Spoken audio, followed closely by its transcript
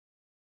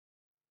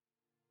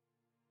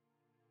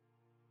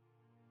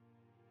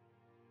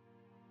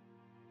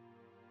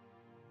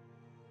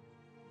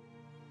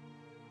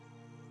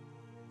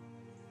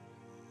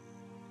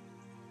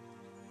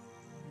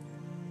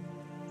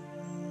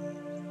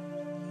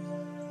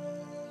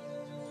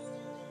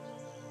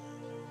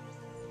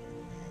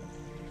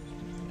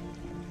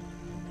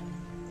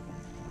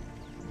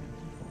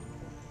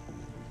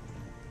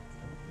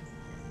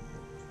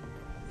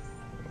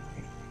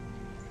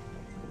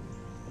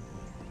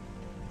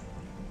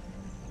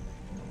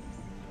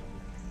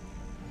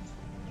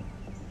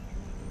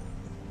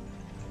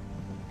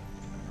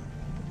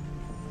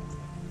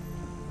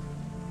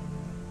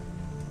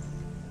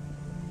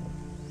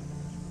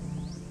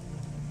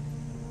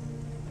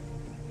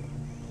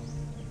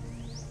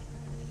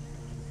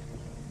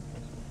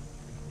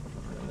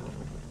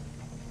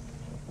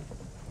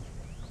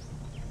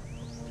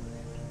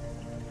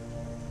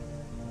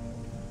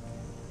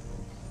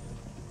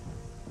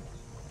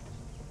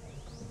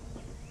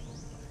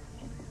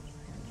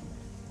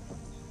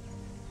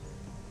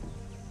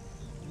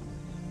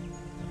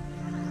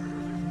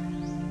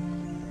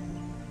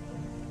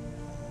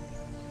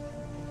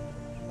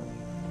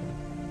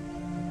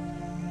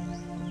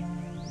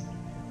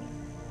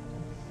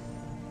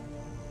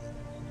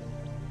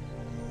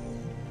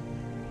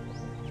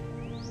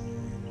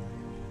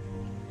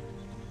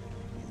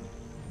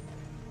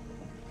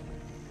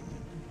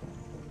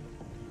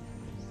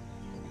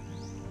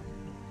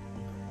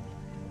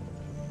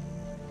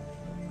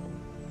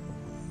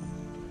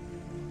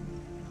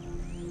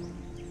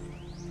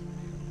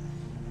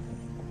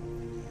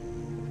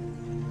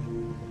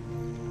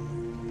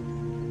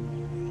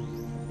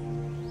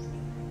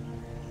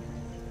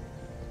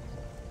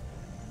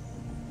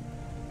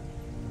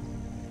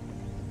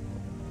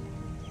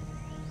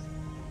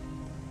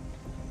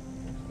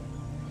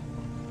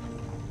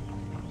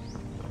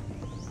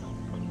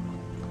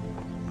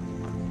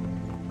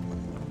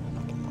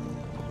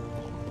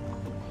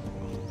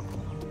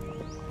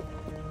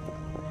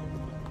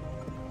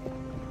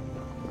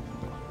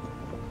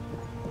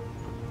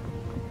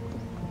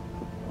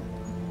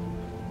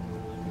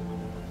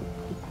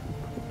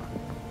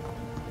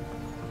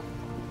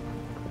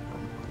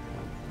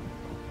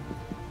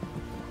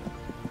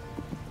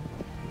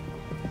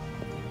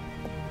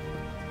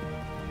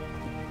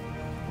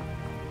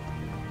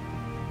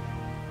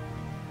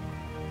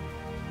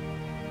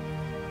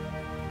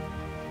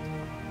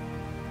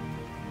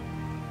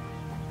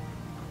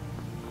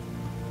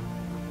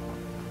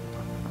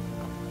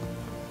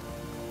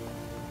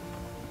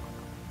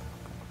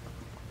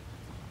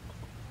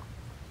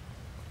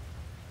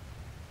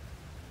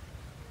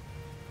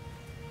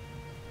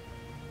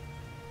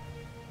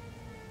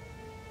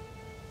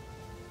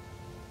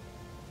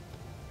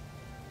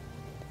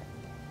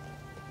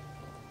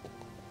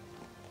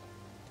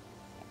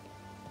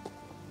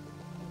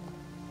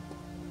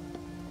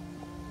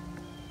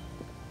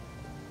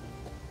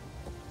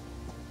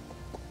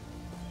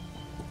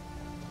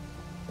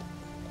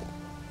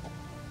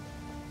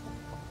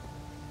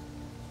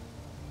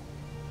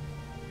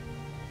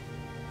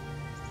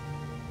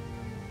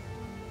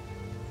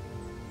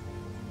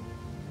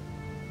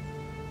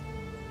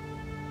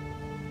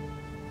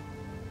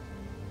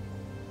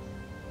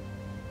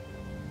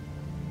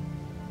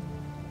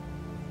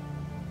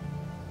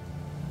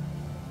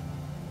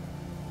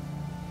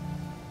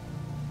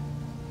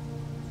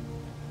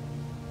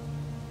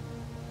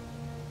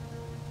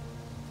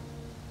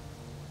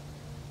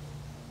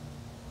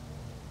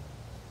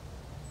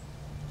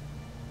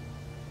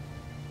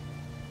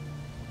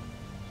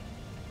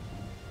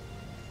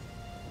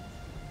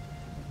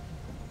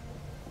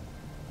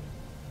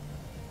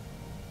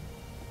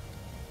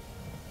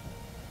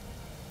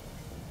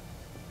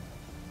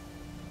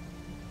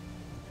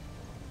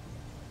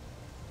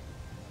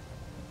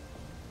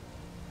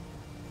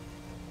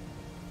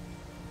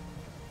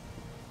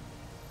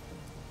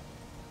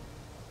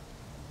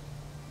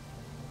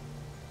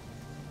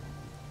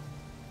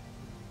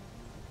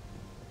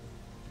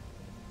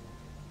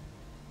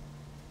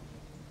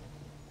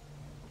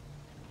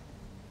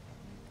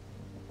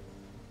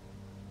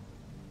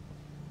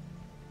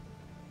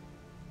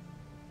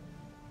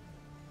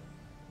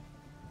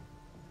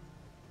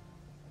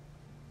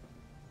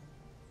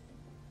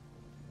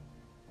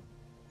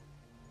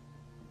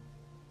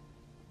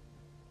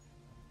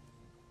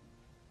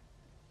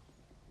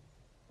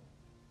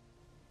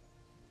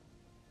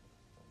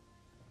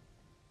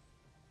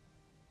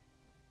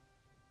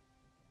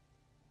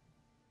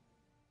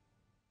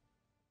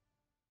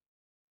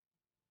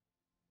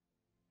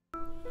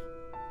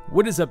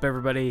What is up,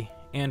 everybody,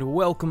 and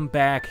welcome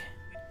back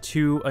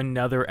to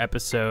another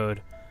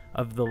episode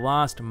of The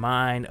Lost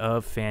Mine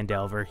of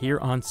Phandelver here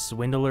on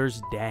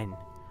Swindler's Den.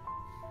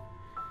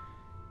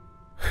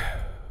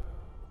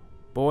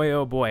 Boy,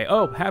 oh boy.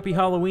 Oh, happy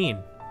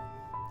Halloween.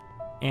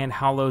 And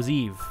Hallows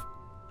Eve,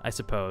 I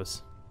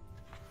suppose.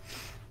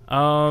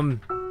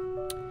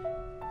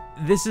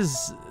 This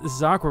is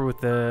awkward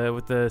with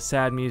the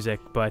sad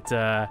music, but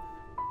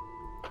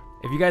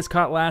if you guys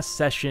caught last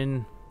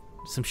session,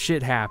 some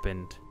shit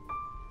happened.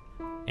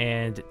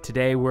 And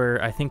today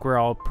I think we're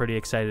all pretty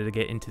excited to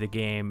get into the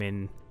game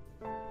and,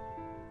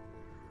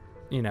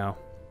 you know.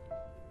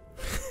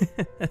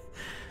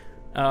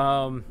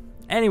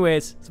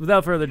 Anyways, so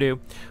without further ado,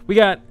 we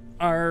got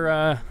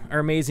our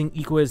amazing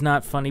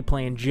Equaisnotfunny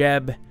playing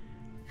Jeb,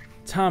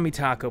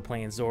 TommieTaco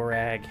playing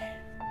Zorag,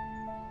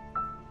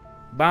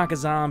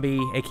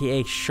 BakaZombie,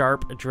 aka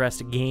Sharp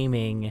Dressed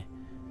Gaming,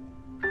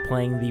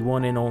 playing the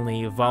one and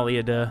only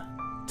Valiada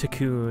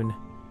Takun,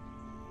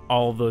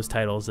 all of those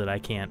titles that I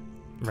can't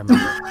remember.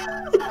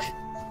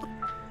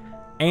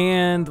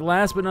 And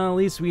last but not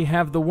least, we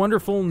have the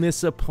wonderful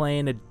Nyssa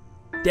playing a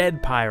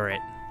dead pirate.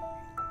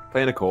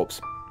 Playing a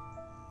corpse.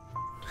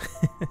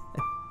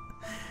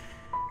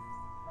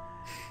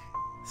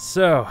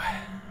 So,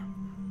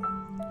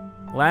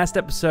 last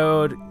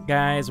episode,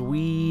 guys,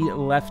 we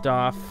left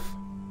off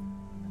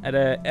at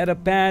a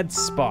bad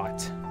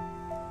spot.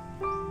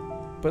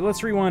 But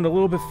let's rewind a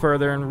little bit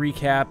further and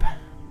recap.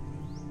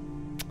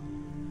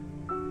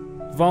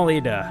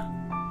 Valiada,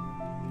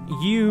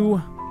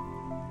 you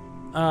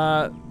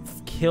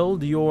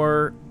killed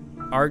your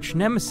arch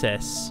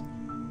nemesis,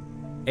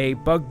 a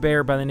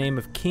bugbear by the name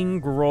of King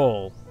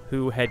Groll,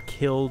 who had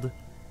killed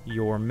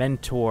your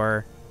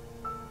mentor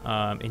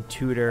and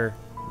tutor,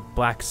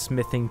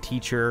 blacksmithing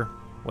teacher,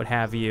 what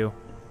have you,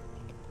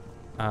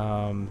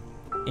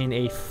 in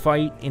a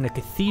fight in a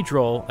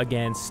cathedral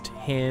against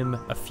him,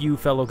 a few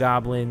fellow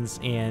goblins,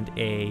 and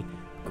a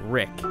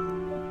Grick.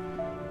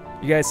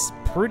 You guys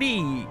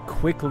pretty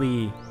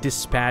quickly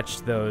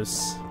dispatched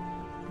those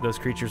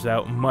creatures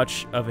without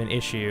much of an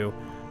issue.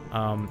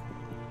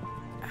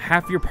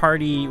 Half your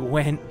party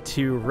went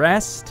to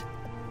rest.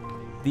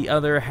 The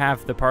other half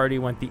of the party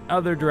went the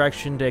other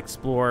direction to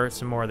explore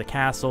some more of the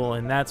castle,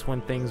 and that's when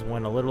things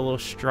went a little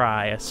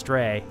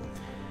astray.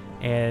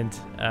 And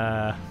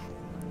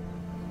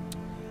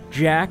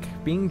Jack,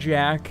 being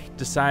Jack,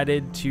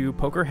 decided to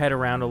poke her head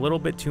around a little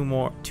bit too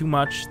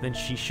much than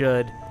she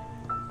should,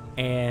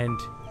 and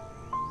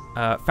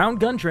found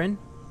Gundren.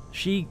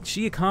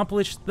 She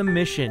accomplished the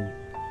mission.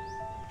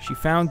 She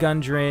found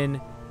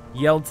Gundren,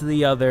 yelled to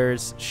the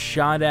others,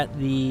 shot at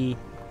the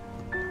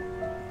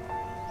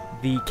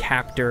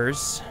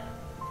captors.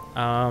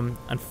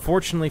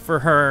 Unfortunately for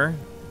her,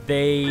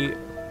 the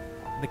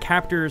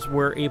captors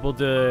were able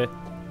to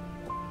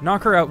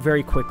knock her out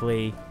very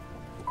quickly,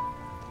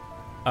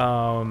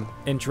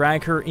 and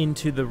drag her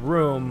into the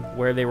room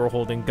where they were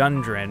holding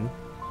Gundren,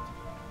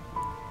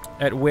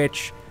 at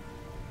which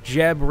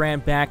Jeb ran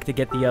back to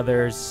get the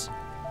others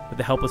with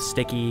the help of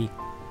Sticky.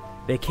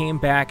 They came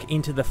back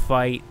into the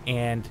fight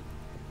and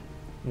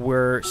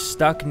were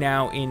stuck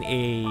now in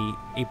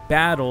a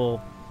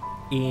battle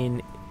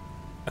in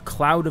a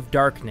cloud of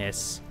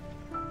darkness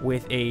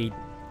with a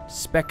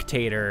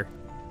spectator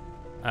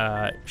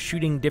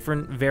shooting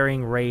different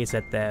varying rays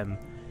at them.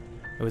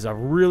 It was a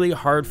really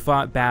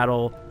hard-fought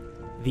battle.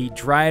 The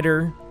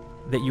Drider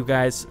that you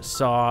guys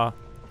saw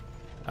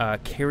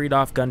carried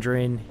off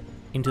Gundren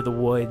into the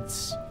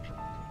woods,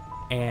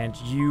 and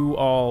you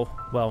all,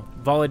 well,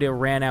 Valiada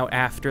ran out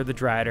after the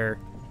Drider,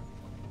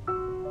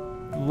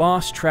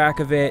 lost track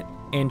of it,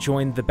 and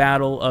joined the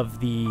battle of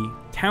the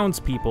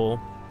townspeople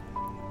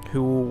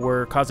who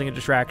were causing a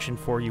distraction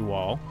for you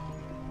all.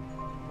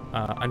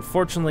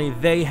 Unfortunately,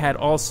 they had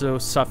also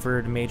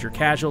suffered major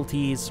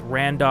casualties,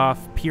 Randolph,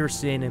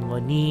 Pearson, and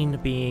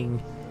Lenine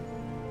being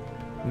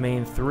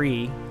main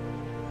three.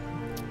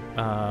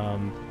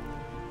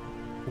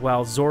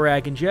 While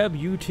Zorag and Jeb,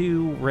 you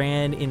two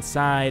ran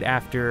inside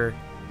after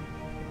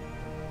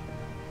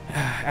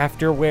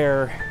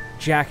where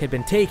Jack had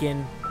been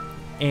taken,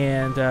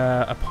 and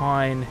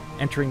upon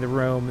entering the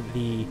room,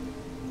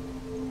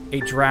 a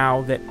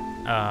drow that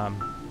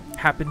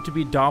happened to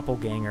be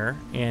doppelganger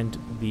and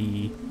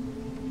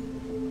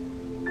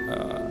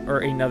or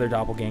another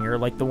doppelganger,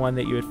 like the one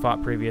that you had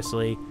fought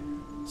previously,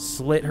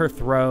 slit her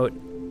throat,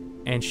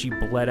 and she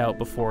bled out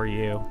before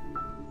you.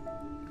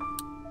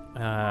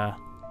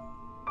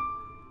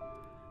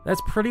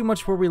 That's pretty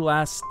much where we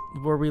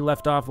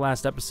left off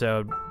last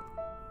episode.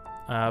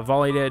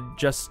 Valiada had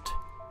just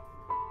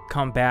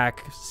come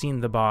back, seen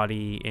the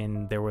body,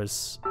 and there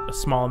was a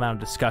small amount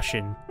of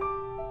discussion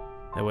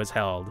that was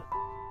held.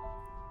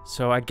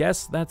 So I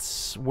guess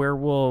that's where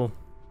we'll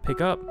pick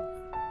up.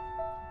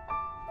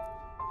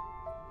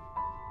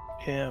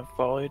 Yeah,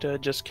 Valiada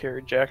just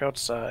carried Jack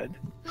outside.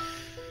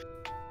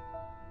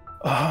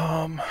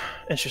 And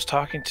she was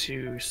talking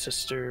to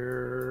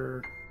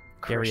Sister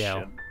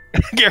Gariel.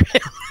 Gariel.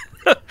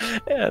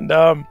 And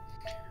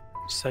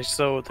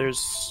so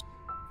there's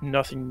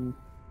nothing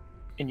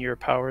in your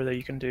power that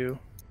you can do?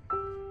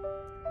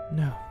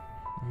 No,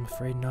 I'm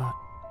afraid not.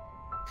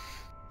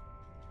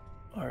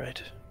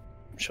 Alright.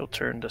 She'll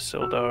turn to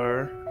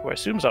Sildar, who I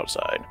assume's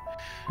outside.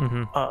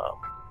 Mm-hmm.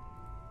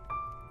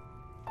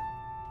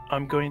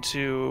 I'm going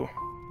to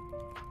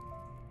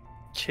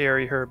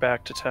carry her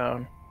back to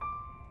town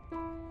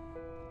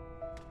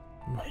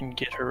and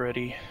get her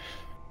ready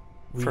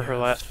for her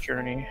last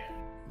journey.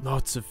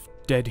 Lots of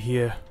dead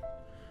here.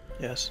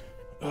 Yes.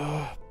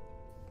 We're-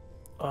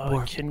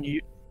 Can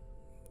you...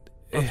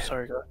 Oh,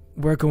 sorry, go ahead.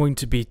 We're going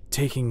to be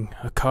taking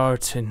a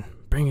cart and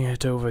bringing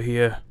it over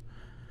here.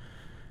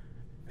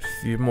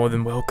 You're more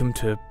than welcome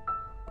to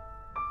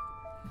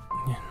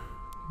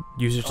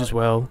use it as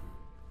well.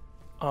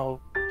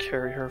 I'll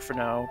carry her for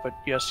now, but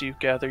yes, you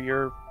gather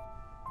your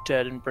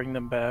dead and bring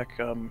them back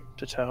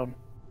to town.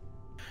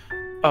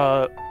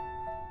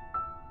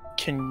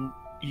 Can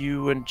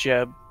you and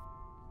Jeb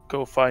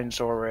go find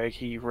Zorag?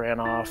 He ran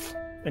off,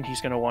 and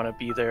he's gonna want to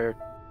be there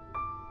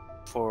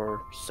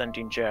for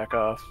sending Jack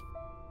off.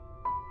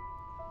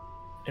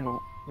 And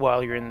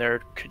while you're in there,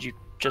 could you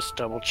just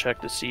double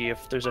check to see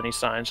if there's any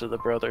signs of the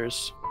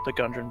brothers, the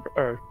Gundren,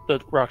 or the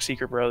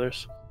Rockseeker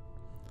brothers?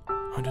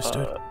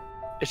 Understood.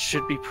 It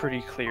should be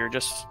pretty clear.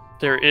 Just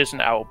there is an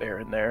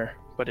owlbear in there,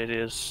 but it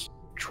is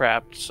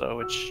trapped, so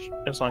it's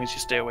as long as you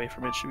stay away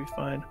from it, it should be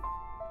fine.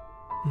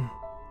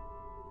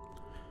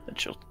 Then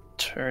she'll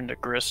turn to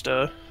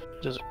Grista.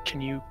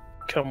 Can you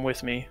come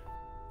with me,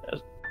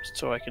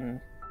 so I can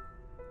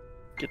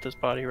get this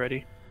body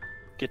ready,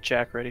 get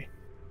Jack ready?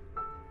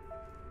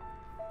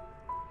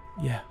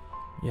 Yeah.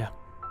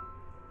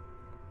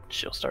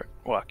 She'll start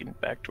walking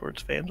back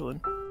towards Phandalin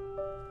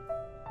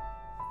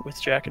with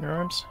Jack in her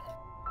arms.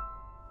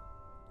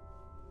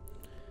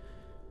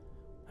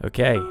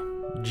 Okay,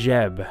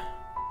 Jeb.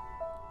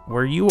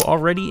 Were you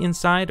already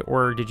inside,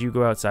 or did you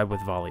go outside with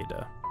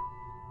Valida?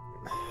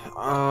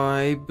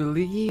 I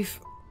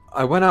believe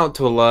I went out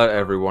to alert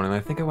everyone, and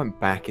I think I went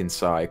back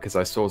inside because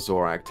I saw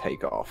Zorag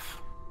take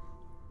off.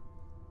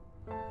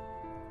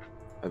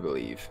 I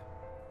believe.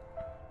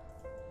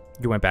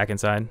 You went back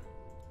inside?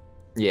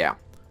 Yeah.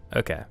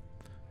 Okay.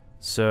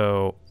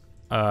 So,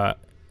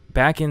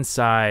 back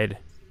inside,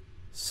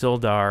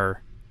 Sildar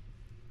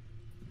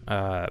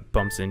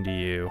bumps into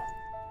you.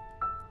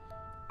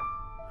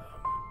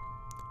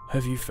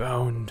 Have you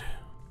found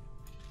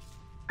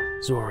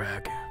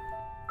Zorag?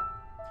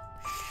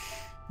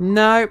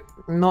 No,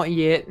 not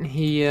yet.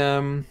 He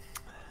ran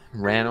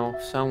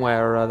off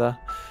somewhere or other.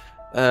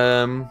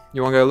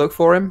 You want to go look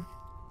for him?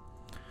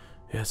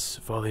 Yes,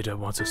 Valida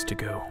wants us to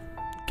go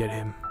get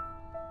him.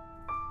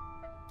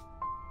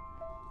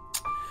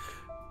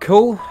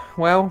 Cool.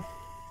 Well,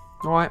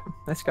 alright,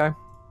 let's go.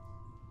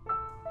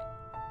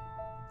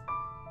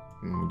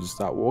 And we'll just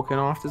start walking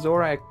after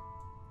Zorag.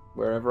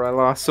 Wherever I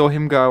last saw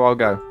him go, I'll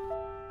go.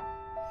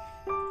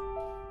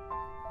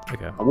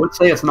 Okay. I would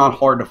say it's not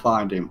hard to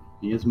find him.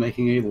 He is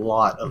making a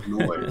lot of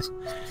noise.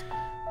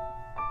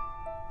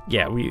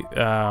 Yeah, we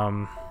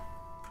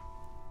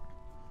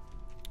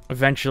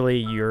eventually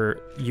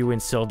you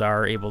and Sildar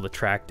are able to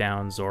track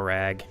down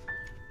Zorag,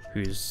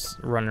 who's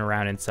running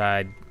around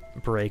inside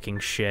breaking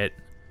shit.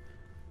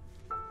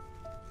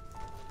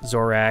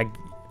 Zorag,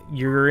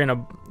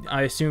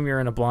 I assume you're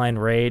in a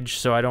blind rage,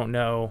 so I don't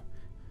know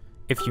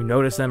if you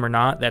notice them or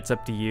not. That's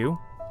up to you.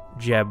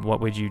 Jeb, what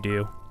would you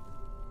do?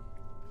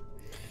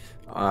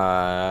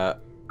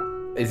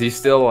 Is he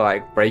still,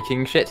 like,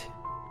 breaking shit?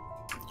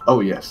 Oh,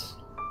 yes.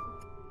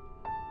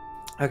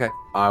 Okay.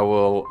 I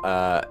will,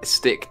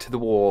 stick to the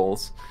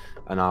walls,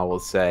 and I will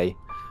say,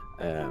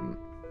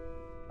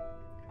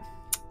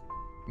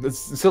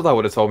 Sildar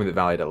would have told me that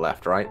Valida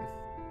left, right?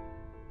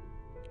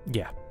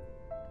 Yeah.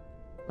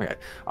 Okay.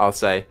 I'll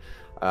say,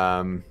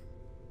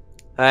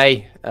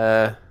 hey,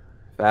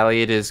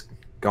 Valida's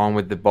gone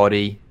with the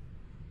body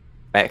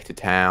back to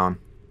town.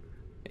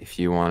 If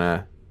you want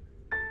to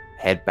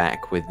head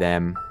back with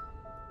them,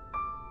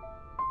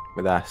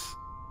 with us.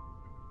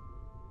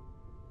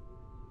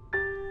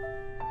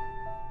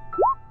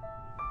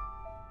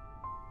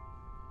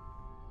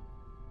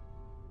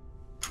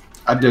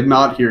 I did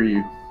not hear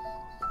you.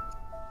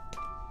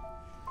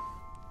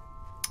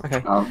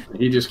 Okay.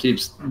 He just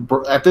keeps...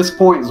 At this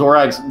point,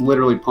 Zorag's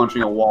literally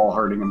punching a wall,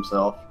 hurting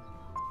himself.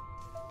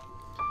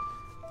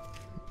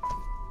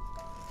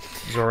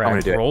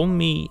 Zorag, roll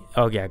me...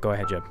 Oh, yeah, go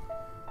ahead, Jeb.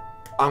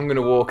 I'm going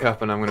to walk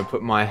up and I'm going to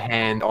put my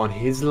hand on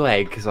his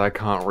leg because I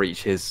can't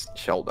reach his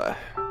shoulder.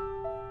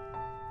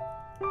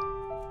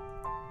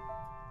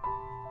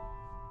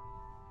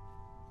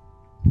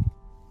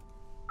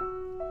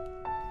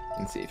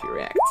 And see if he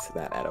reacts to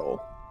that at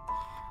all.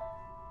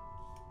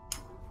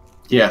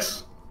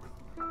 Yes.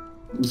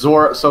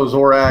 So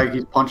Zorag,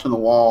 he's punching the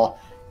wall.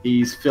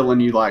 He's feeling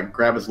you, like,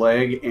 grab his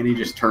leg, and he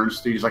just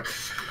turns to you. He's like...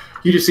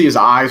 You just see his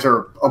eyes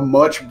are a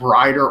much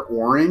brighter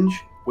orange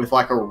with,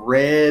 like, a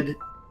red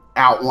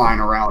outline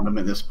around him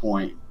at this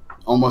point.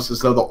 Almost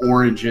as though the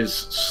orange is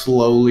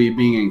slowly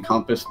being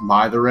encompassed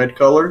by the red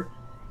color.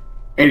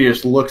 And he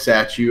just looks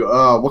at you.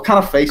 What kind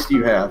of face do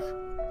you have?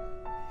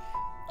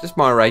 Just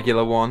my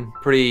regular one.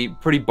 Pretty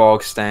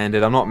bog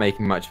standard. I'm not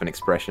making much of an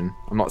expression.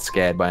 I'm not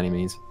scared by any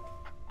means.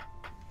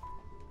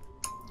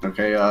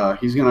 Okay,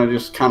 he's gonna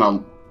just kind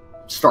of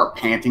start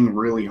panting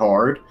really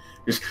hard.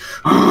 Just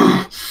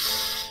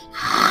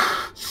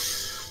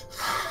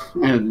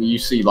and you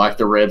see like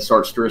the red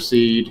starts to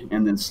recede,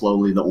 and then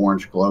slowly the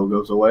orange glow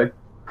goes away.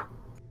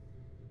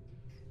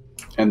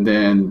 And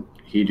then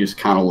he just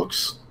kind of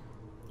looks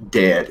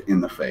dead in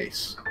the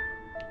face.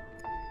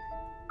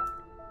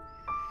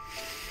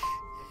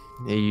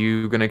 Are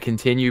you going to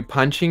continue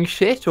punching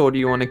shit, or do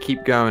you want to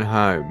keep going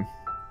home?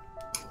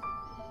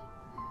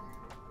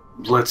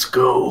 Let's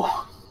go.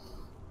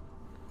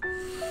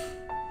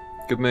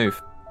 Good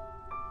move.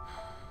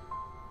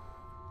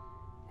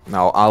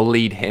 No, I'll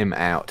lead him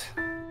out.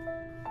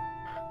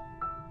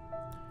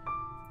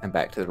 And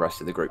back to the rest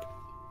of the group.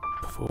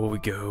 Before we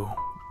go,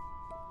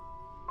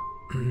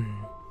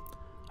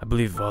 I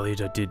believe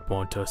Valida did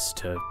want us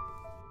to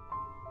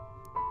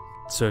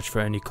search for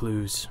any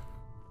clues.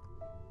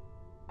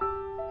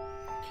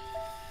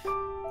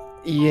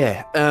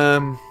 Yeah,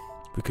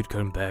 We could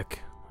come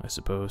back, I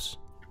suppose.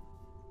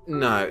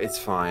 no, it's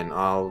fine.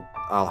 I'll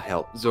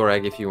help.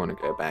 Zorag, if you want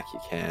to go back, you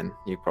can.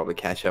 You probably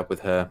catch up with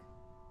her.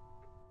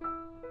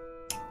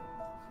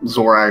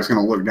 Zorag's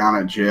gonna look down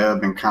at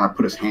Jeb and kind of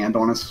put his hand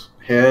on his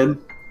head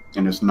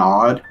and just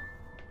nod.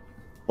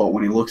 But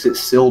when he looks at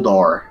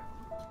Sildar,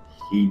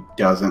 he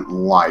doesn't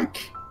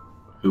like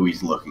who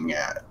he's looking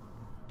at.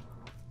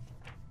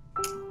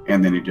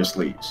 And then he just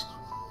leaves.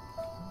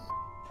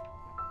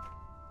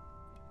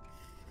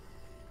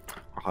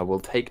 I will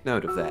take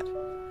note of that.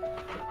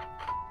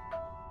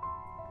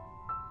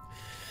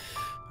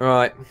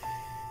 Right.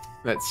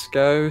 Let's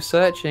go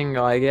searching,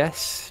 I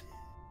guess.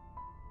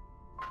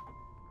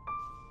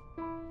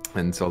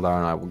 And Sildar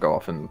and I will go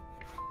off and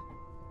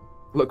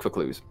look for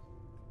clues.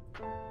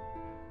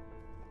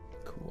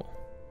 Cool.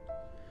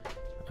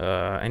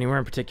 Anywhere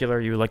in particular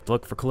you would like to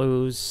look for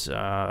clues?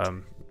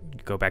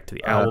 Go back to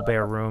the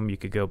owlbear room. You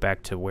could go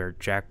back to where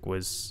Jack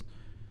was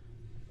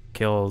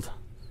killed.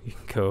 You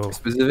can go...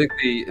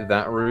 Specifically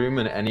that room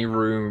and any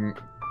room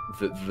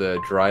that the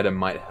Drider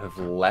might have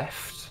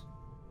left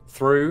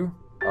through.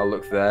 I'll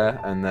look there,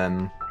 and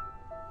then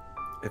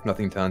if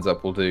nothing turns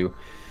up, we'll do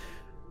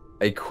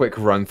a quick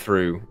run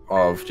through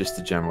of just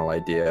a general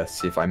idea,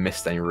 see if I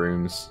missed any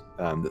rooms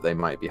that they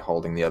might be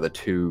holding the other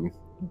two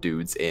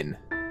dudes in.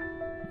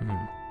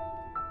 Mm.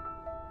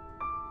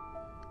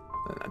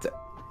 And that's it.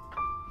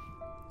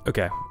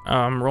 Okay.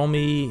 Roll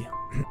me...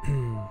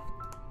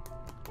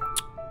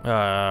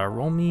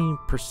 roll me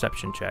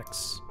perception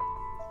checks.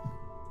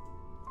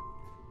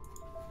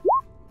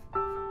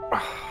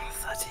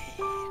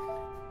 13.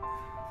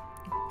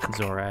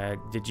 Zorag,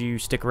 did you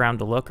stick around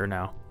to look or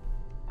no?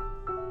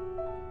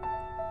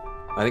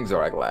 I think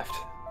Zorag left.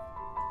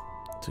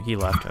 So he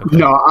left. Okay.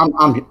 No,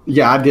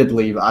 yeah, I did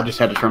leave. I just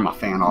had to turn my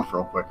fan off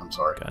real quick. I'm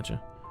sorry.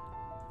 Gotcha.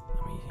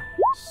 Let me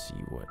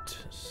see what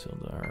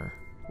Sildar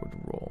would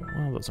roll.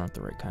 Well, those aren't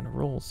the right kind of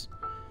rolls.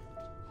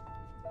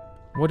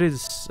 What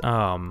is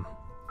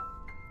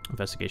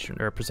investigation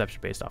or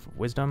perception based off of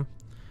wisdom?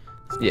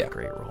 It's not Yeah. a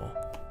great roll.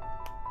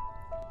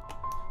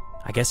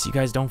 I guess you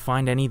guys don't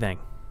find anything.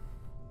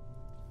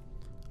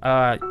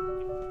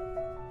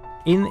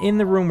 In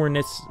the room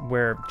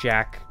where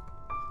Jack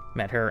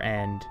met her,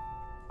 and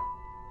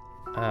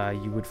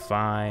you would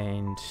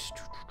find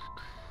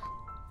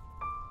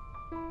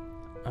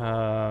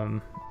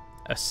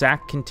a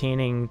sack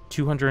containing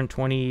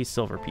 220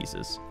 silver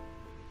pieces.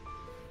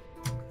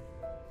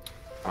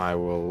 I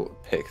will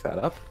pick that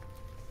up.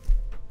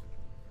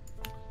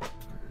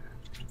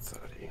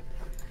 30.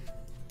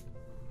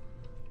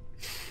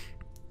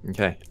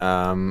 Okay,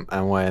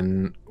 and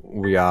when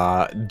we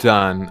are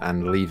done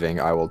and leaving,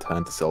 I will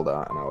turn to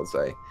Sildar and I will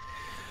say,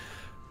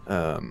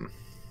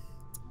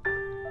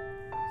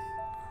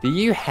 do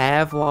you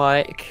have,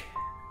 like,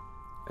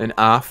 an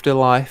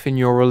afterlife in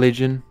your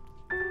religion?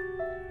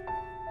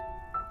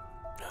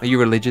 Are you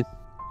religious?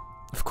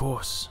 Of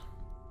course,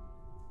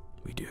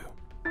 we do.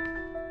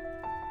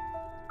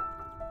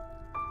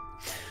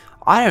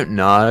 I don't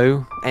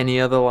know any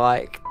other,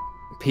 like,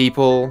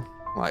 people,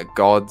 like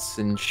gods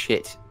and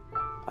shit.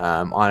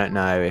 I don't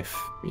know if,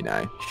 you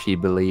know, she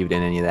believed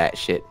in any of that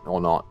shit or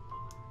not.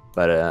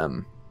 But,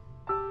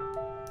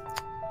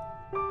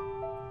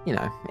 you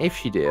know, if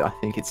she did, I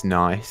think it's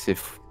nice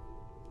if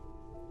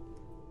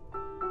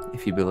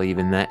you believe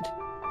in that,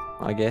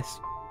 I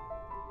guess.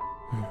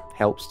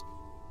 Helps.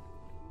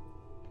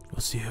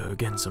 We'll see her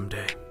again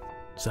someday.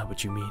 Is that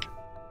what you mean?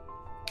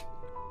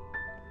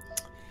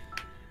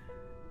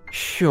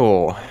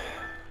 Sure.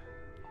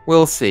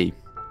 We'll see.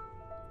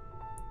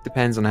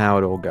 Depends on how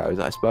it all goes,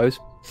 I suppose.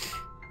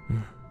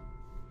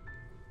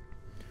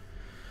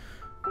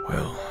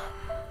 Well,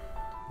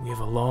 we have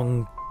a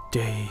long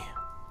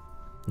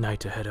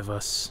night ahead of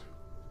us.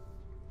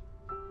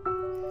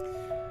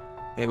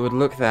 It would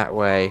look that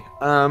way.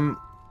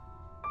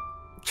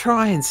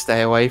 Try and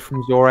stay away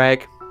from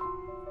Zorag.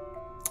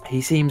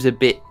 He seems a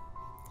bit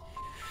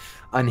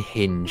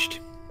unhinged.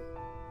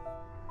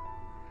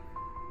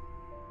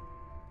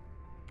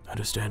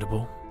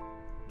 Understandable.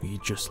 He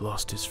just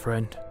lost his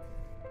friend.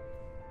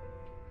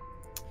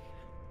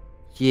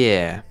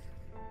 Yeah.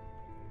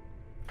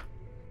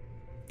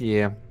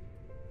 Yeah.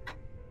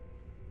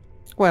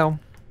 Well,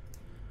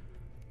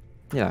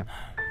 yeah,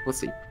 we'll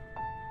see.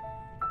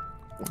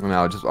 And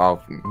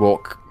I'll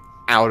walk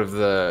out of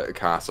the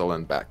castle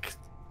and back,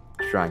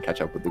 try and catch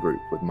up with the group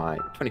with my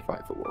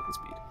 25-foot walking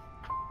speed.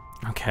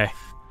 Okay.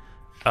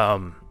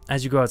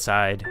 As you go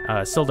outside,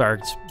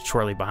 Sildar's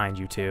shortly behind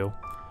you too.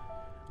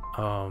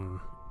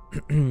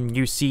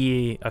 You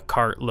see a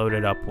cart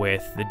loaded up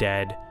with the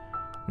dead,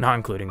 not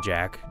including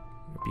Jack,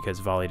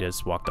 because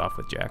Valida's walked off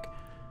with Jack.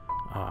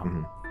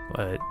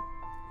 But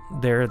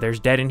there's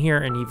dead in here,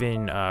 and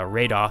even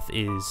Radoth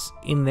is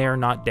in there,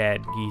 not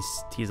dead.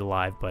 He's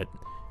alive, but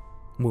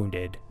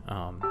wounded.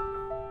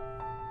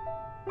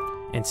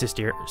 And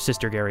Sister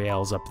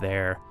Gariel's up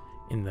there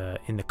in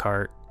the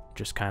cart,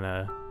 just kind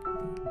of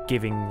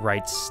giving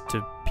rights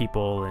to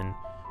people and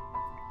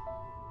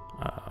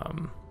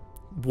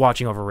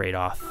watching over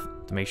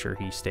Radoth to make sure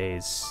he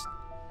stays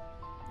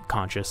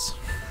conscious.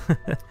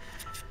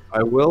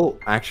 I will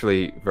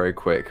actually, very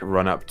quick,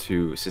 run up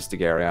to Sister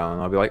Gariel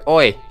and I'll be like,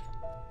 "Oi!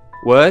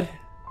 Word?"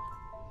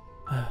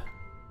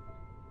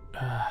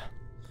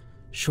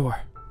 Sure.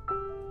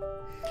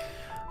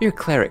 You're a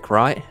cleric,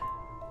 right?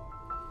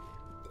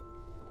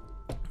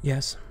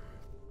 Yes.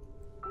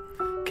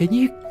 Can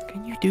you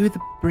do the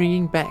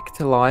bringing back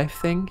to life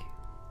thing?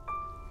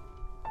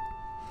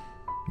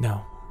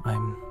 No,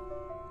 I'm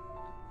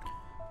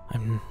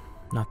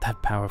not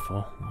that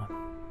powerful.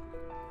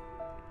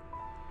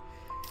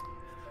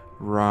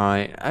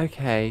 Right.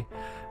 Okay.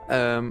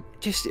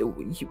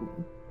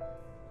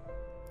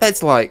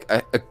 That's like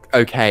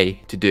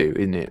okay to do,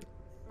 isn't it?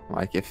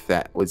 Like if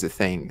that was a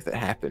thing that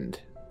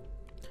happened,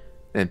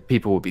 then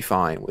people would be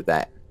fine with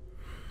that.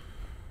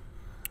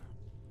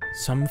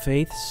 Some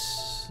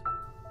faiths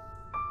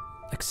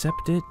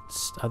accept it,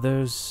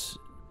 others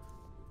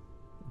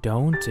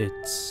don't.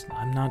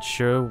 I'm not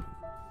sure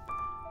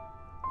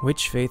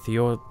which faith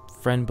your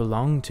friend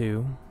belonged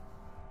to.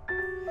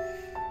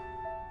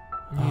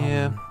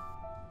 Yeah.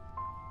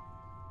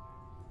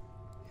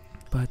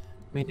 But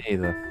Me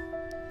neither.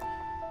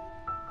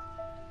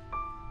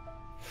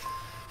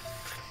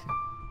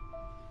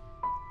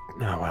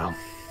 Oh well.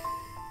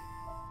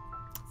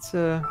 It's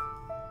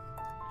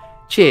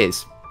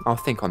cheers. I'll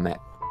think on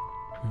that.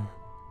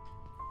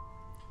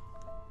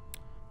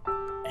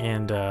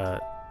 And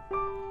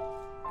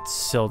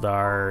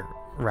Sildar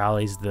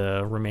rallies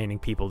the remaining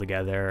people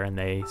together, and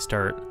they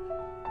start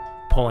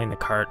pulling the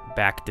cart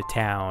back to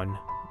town.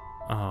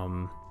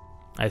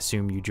 I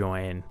assume you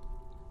join.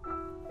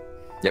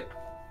 Yep.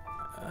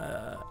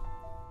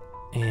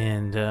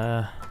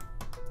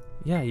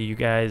 Yeah, you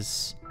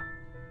guys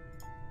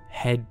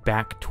head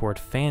back toward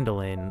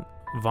Phandalin.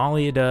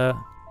 Valida,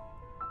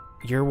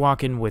 you're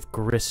walking with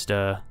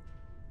Grista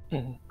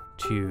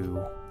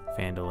to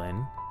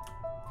Phandalin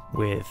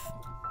with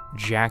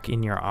Jack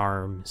in your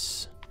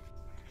arms.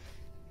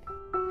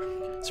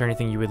 Is there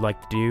anything you would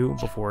like to do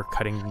before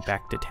cutting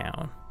back to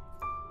town?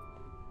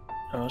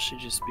 Oh, she'd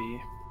just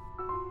be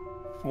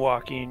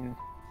walking,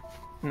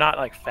 not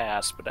like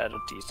fast, but at a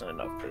decent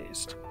enough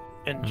pace,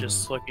 and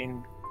just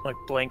looking like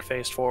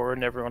blank-faced forward,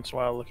 and every once in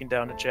a while looking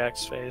down at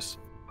Jack's face,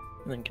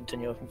 and then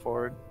continue looking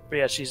forward. But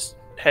yeah, she's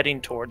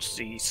heading towards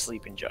the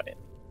sleeping giant.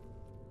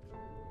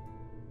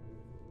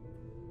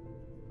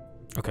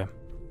 Okay.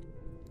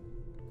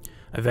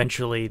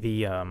 Eventually,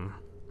 the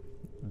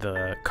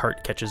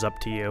cart catches up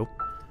to you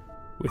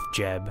with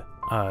Jeb.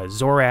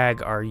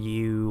 Zorag, are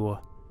you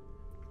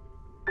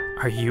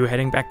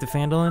heading back to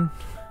Phandalin?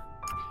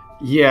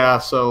 Yeah,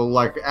 so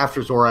like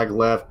after Zorag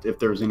left, if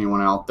there's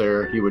anyone out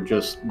there, he would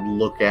just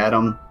look at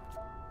him,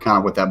 kind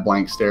of with that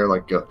blank stare,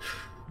 like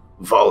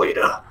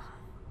Valida.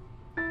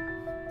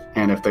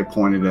 And if they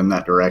pointed in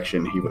that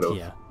direction, he would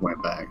have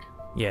went back.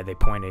 Yeah, they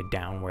pointed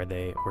down where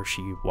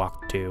she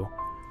walked to.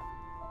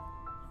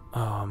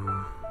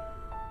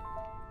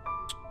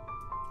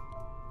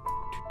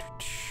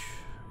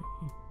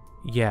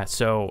 Yeah,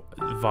 so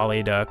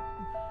Valida,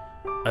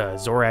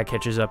 Zorag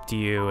catches up to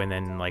you, and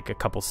then like a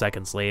couple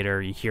seconds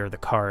later, you hear the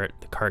cart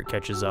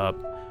catches up.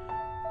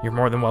 You're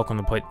more than welcome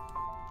to put,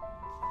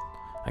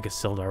 I guess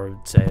Sildar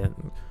would say it,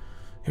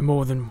 you're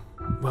more than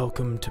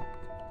welcome to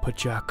put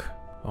Jack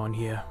on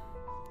here.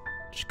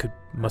 She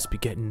must be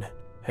getting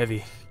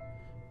heavy.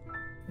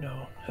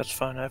 No, that's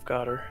fine, I've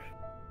got her.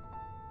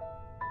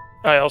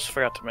 I also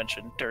forgot to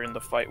mention, during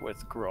the fight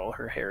with Gruul,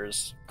 her hair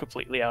is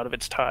completely out of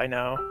its tie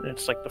now, and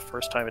it's like the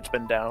first time it's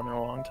been down in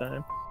a long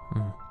time.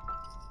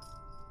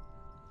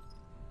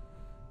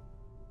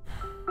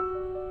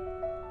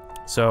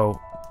 So,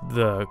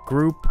 the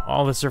group,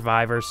 all the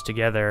survivors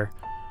together,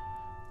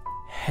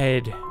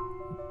 head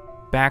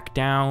back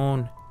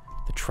down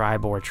the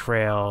Tribor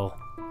Trail.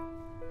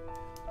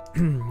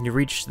 You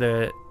reach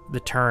the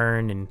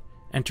turn and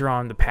enter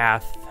on the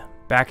path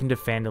back into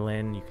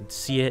Phandalin. You can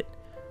see it.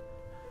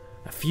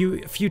 A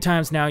few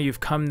times now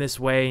you've come this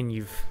way, and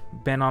you've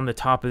been on the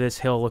top of this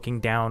hill looking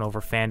down over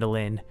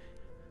Phandalin.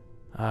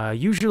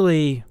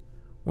 usually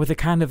with a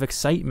kind of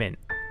excitement.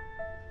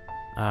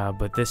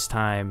 But this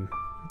time,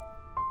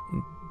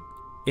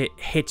 it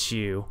hits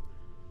you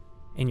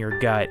in your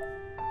gut,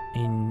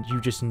 and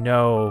you just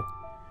know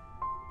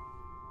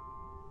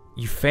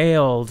you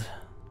failed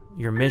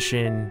your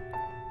mission,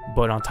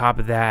 but on top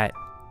of that,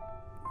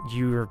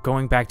 you're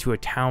going back to a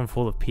town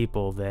full of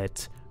people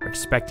that are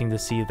expecting to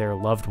see their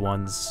loved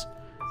ones,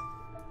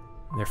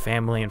 their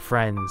family and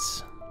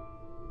friends,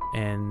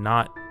 and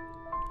not...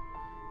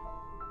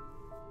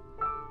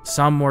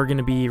 Some were going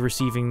to be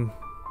receiving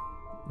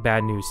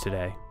bad news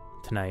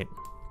tonight.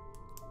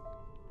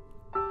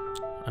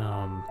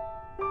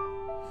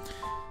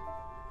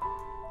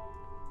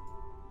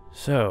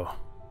 So,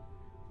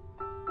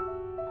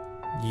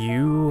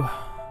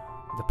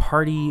 the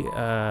party,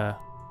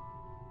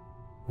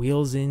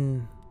 wheels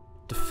in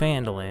to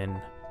Phandalin.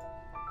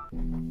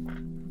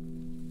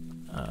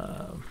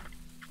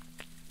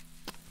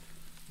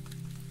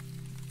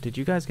 Did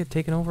you guys get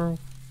taken over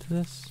to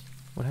this?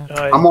 What happened?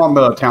 I'm on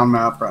the town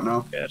map right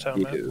now. Yeah,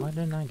 town map. Why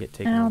didn't I get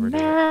taken over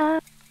to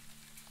it?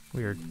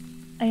 Weird.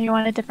 Are you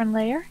on a different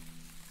layer?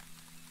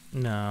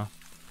 No.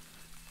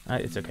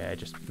 It's okay, I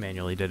just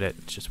manually did it.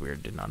 It's just weird,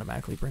 it didn't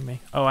automatically bring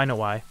me. Oh, I know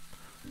why.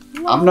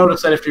 I've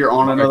noticed that if you're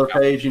on another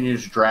page and you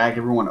just drag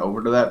everyone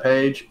over to that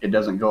page, it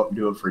doesn't go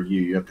do it for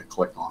you. You have to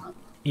click on it.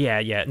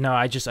 Yeah. No,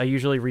 I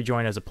usually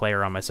rejoin as a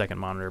player on my second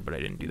monitor, but I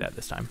didn't do that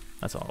this time.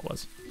 That's all it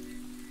was.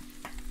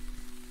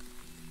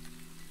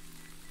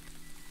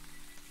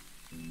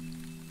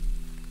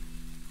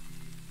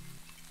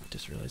 I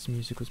just realized the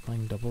music was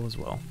playing double as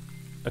well.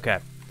 Okay,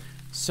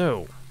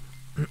 so...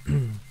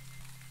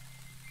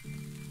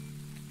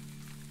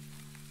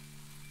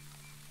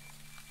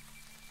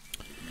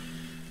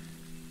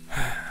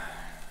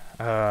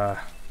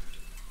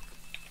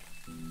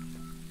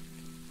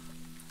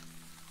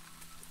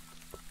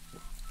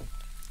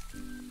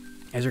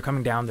 as you're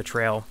coming down the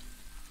trail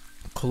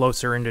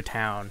closer into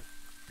town,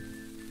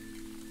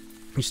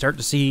 you start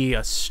to see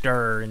a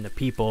stir in the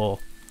people.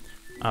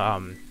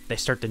 They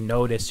start to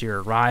notice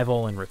your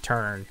arrival and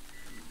return,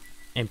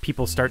 and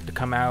people start to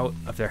come out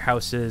of their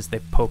houses. They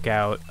poke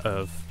out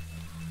of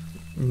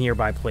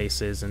nearby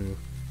places and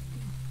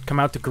come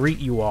out to greet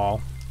you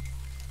all.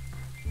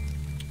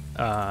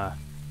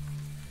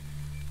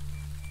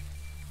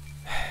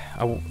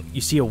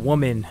 You see a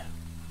woman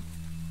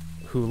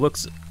who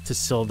looks to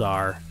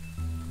Sildar,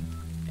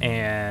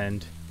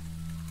 and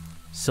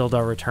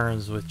Sildar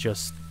returns with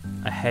just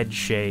a head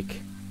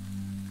shake,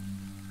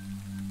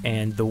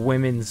 and the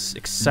woman's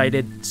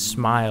excited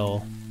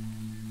smile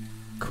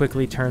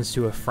quickly turns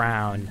to a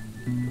frown,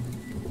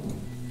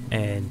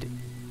 and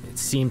it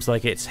seems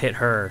like it's hit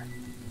her,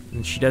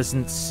 and she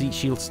doesn't see.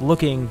 She's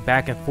looking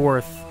back and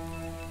forth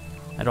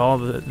at all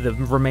the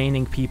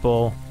remaining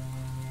people,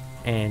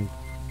 and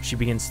she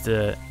begins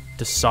to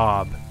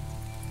sob.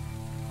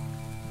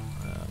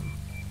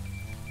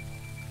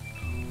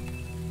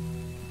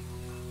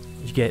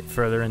 You get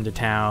further into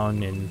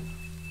town, and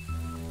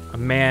a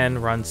man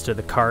runs to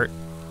the cart,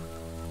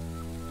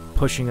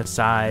 pushing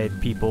aside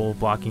people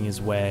blocking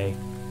his way,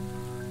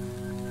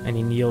 and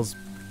he kneels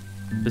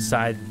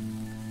beside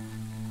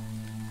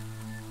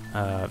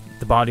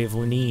the body of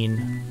Lenine,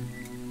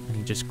 and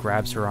he just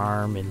grabs her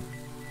arm and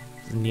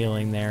is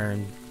kneeling there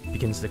and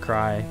begins to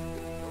cry.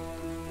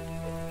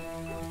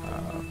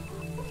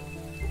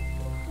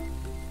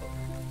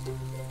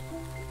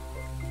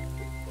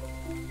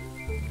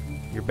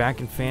 You're back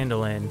in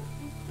Phandalin.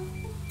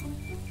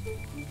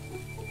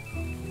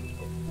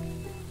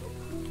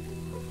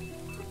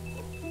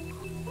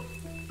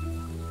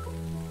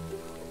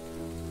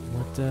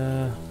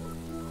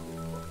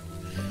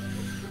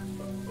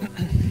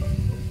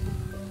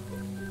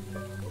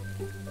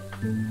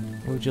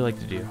 What would you like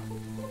to do?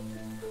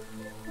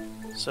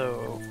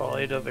 So,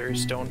 Valeda, very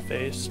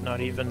stone-faced,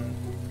 not even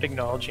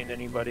acknowledging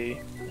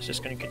anybody, is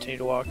just going to continue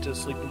to walk to the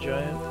sleeping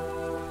giant.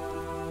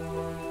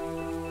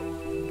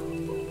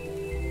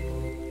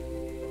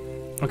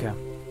 Okay.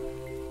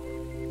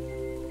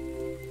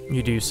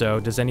 You do so.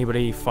 Does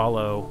anybody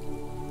follow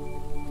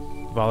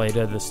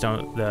Valeda,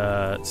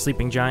 the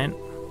sleeping giant?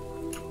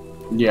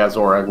 Yeah,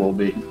 Zorag will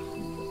be.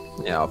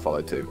 Yeah, I'll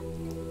follow too.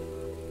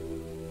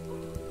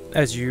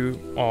 As you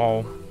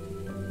all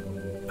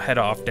head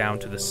off down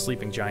to the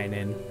sleeping giant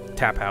inn,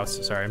 tap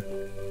house, sorry.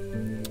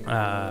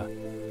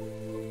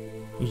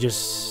 You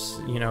just,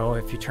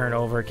 if you turn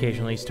over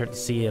occasionally, you start to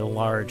see a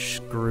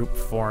large group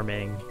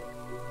forming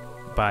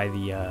by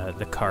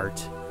the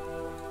cart.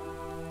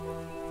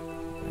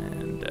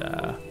 And,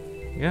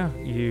 yeah,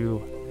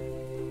 you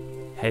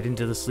head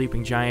into the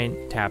sleeping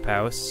giant tap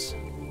house.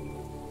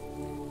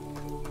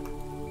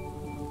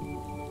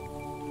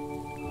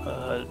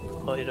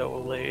 Valeda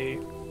will lay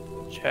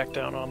Jack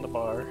down on the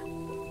bar.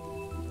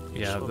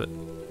 Yeah,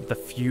 the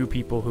few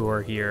people who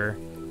are here,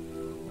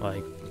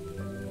 like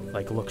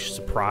look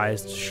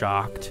surprised,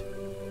 shocked,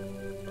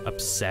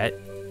 upset,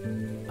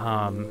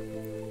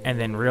 and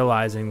then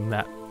realizing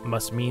that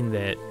must mean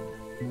that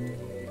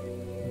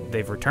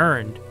they've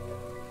returned,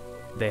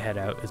 they head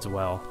out as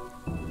well.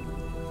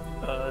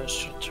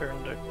 she'll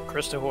turn to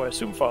Krista, who I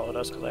assume followed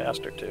us because I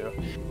asked her to.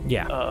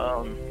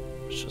 Yeah.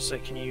 She'll say,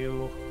 can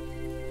you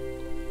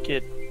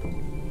get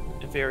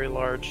a very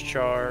large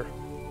jar,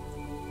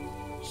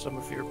 some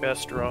of your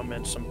best rum,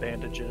 and some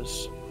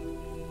bandages?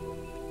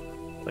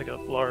 Like a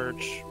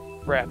large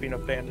wrapping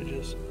of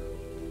bandages.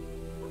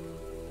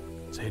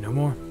 Say no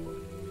more.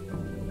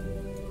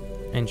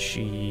 And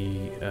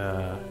she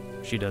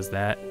does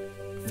that,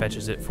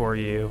 fetches it for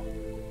you.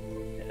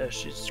 Yeah,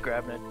 she's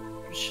grabbing it.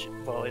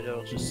 Volleyball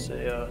will just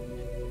say,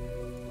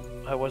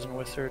 I wasn't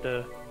with her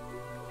to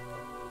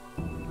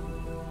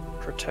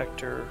protect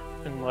her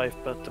in life,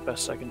 but the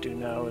best I can do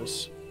now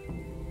is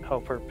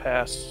help her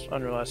pass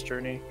on her last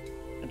journey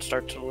and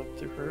start to look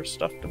through her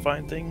stuff to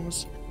find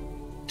things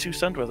to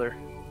send with her.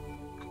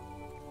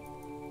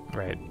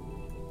 Right.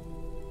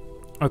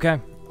 Okay.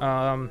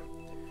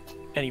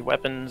 Any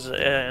weapons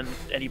and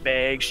any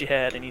bags she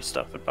had, any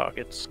stuff in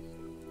pockets.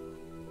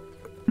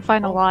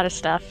 Find a lot of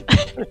stuff.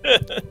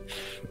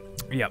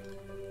 Yep.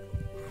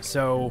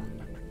 So,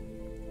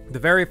 the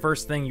very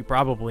first thing you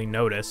probably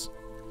notice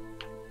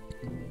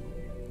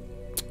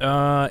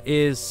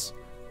is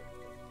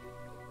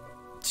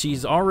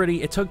she's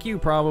already. It took you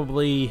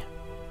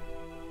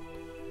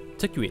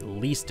at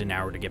least an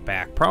hour to get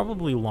back,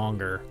 probably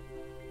longer.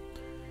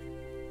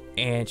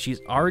 And she's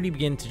already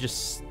beginning to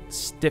just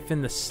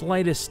stiffen the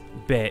slightest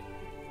bit,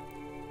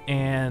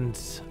 and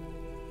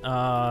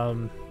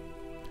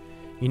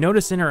you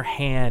notice in her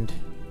hand,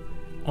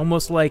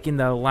 almost like in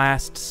the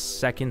last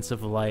seconds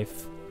of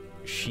life,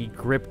 she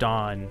gripped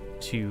on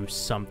to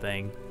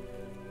something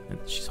and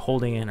she's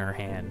holding in her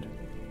hand.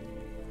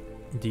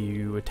 Do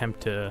you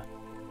attempt to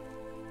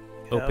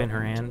open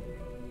her hand?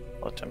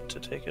 I'll attempt to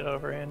take it out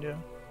of her hand, yeah.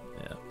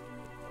 Yeah.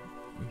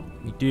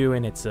 You do,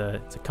 and it's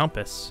a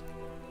compass.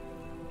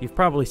 You've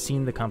probably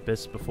seen the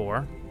compass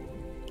before.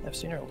 I've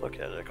seen her look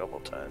at it a couple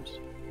times.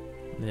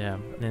 Yeah,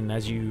 and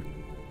as you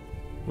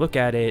look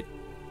at it,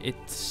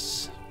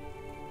 it's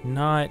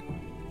not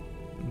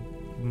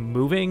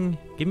moving.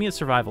 Give me a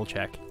survival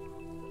check.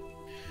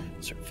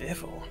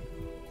 Survival?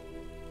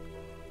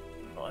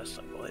 The last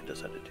time Blade has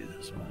had to do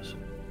this was...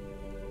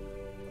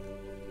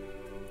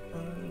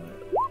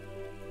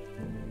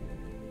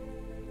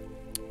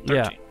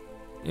 Yeah.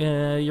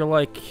 You're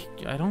like,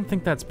 I don't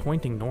think that's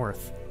pointing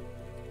north.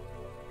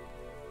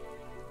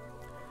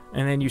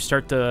 And then you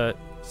start to,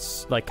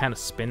 like, kind of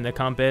spin the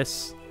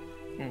compass,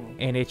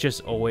 and it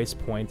just always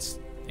points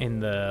in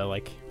the,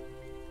 like,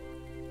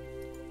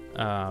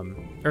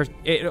 or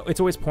it's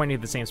always pointing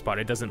at the same spot.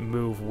 It doesn't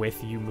move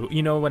with you.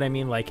 You know what I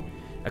mean? Like,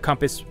 a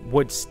compass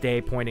would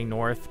stay pointing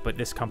north, but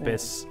this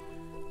compass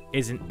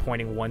isn't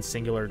pointing one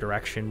singular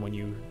direction when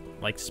you,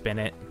 like, spin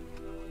it.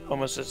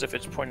 Almost as if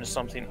it's pointing to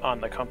something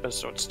on the compass,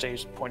 so it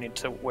stays pointing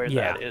to where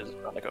that is.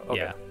 Like, okay.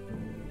 Yeah.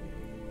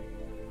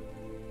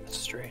 That's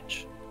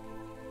strange.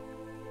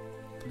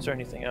 Is there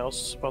anything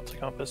else about the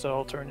compass at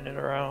all turning it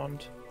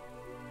around?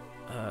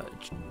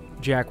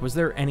 Jack, was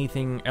there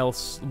anything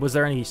else? Was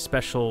there any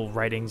special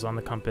writings on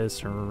the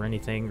compass or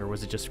anything, or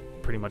was it just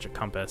pretty much a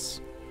compass?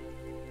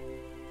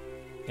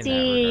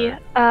 The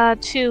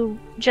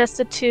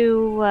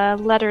two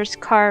letters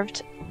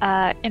carved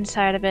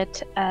inside of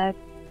it,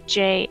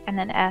 J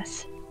and an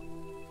S.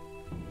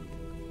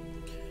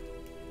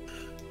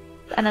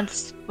 And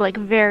it's like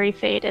very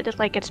faded,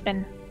 like it's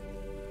been,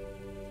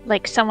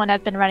 like someone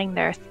had been running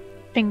their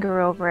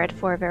finger over it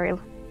for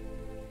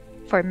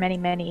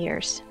many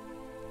years.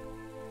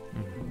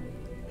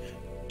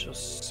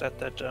 Just set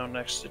that down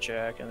next to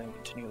Jack and then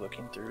continue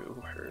looking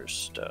through her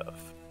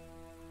stuff.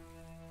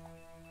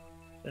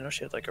 I know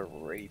she had like a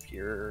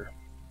rapier.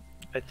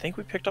 I think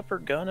we picked up her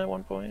gun at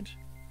one point.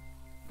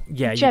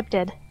 Yeah, Jeb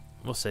did.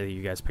 We'll say that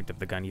you guys picked up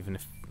the gun even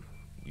if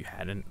you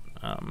hadn't.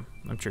 I'm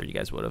sure you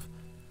guys would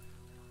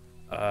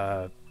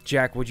have.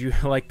 Jack, would you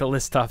like to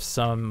list off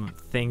some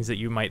things that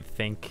you might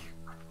think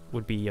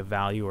would be of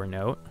value or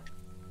note?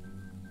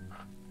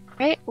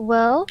 Right,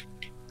 well,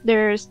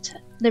 there's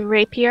the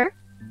rapier,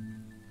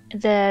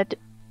 the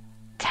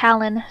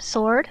talon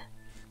sword,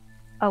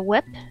 a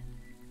whip,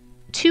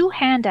 2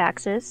 hand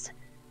axes,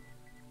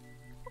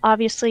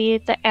 obviously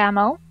the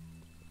ammo,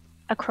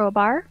 a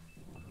crowbar,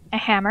 a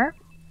hammer,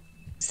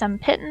 some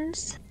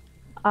pitons,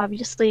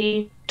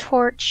 obviously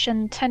torch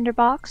and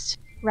tinderbox,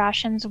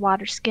 rations,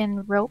 water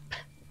skin, rope,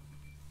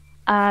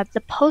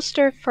 the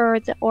poster for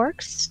the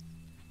orcs,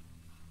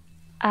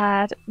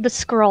 the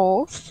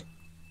scrolls,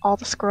 all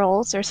the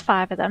scrolls, there's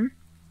 5 of them.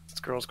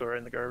 Scrolls go right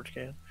in the garbage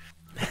can.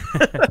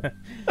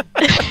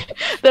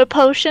 The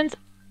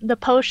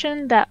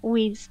potion that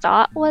we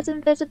thought was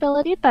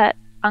invisibility, but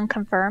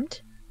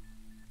unconfirmed.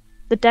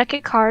 The deck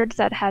of cards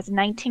that has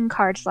 19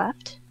 cards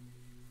left.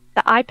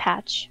 The eye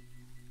patch.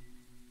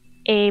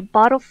 A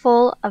bottle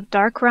full of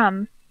dark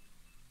rum.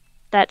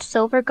 That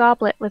silver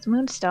goblet with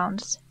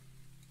moonstones.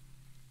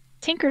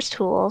 Tinker's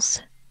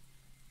tools.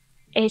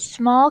 A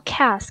small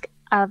cask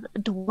of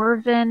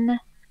dwarven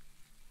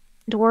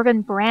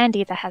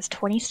brandy that has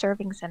 20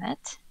 servings in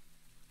it.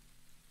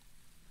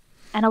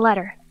 And a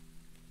letter.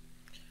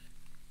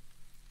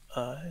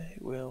 I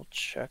will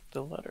check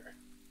the letter.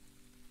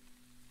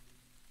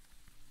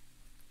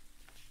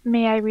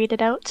 May I read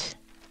it out?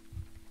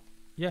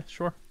 Yeah,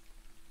 sure.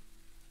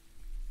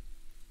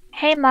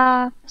 Hey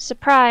Ma,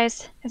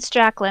 surprise, it's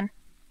Jacqueline.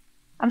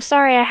 I'm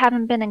sorry I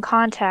haven't been in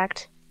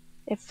contact.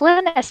 If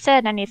Flynn has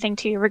said anything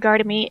to you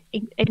regarding me,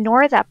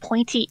 ignore that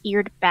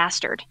pointy-eared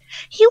bastard.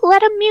 He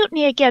led a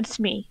mutiny against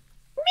me.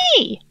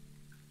 Me!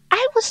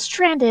 I was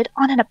stranded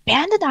on an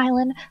abandoned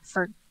island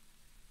for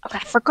a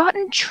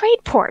forgotten trade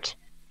port.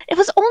 It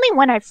was only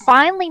when I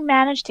finally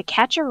managed to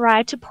catch a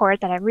ride to port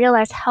that I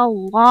realized how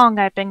long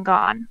I've been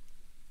gone.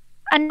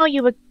 I know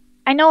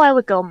I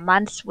would go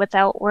months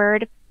without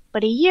word,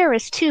 but a year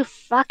is too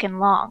fucking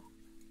long.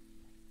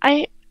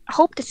 I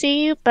hope to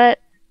see you, but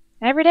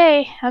every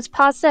day, as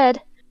Pa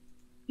said,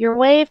 your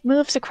wave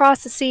moves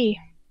across the sea.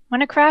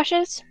 When it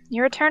crashes,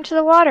 you return to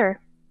the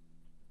water.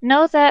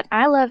 Know that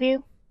I love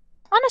you.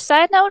 On a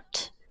side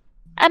note,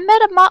 I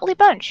met a motley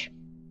bunch.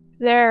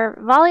 They're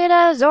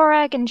Valiada,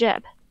 Zorag, and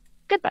Jeb.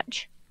 Good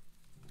bunch.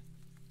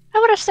 I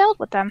would have sailed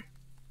with them.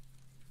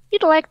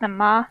 You'd like them,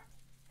 Ma.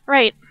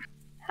 Right.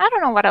 I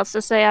don't know what else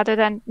to say other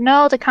than,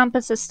 no, the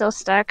compass is still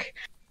stuck.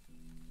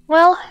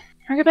 Well,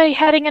 everybody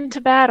heading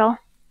into battle.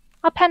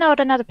 I'll pen out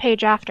another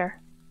page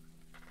after.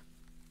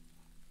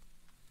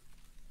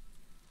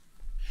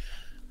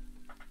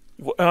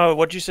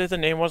 What'd you say the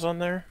name was on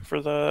there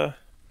for the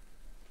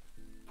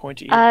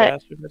pointy-eared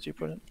bastard that you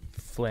put in?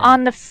 Flynn.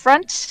 On the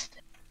front,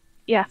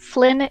 yeah,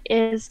 Flynn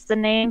is the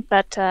name,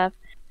 but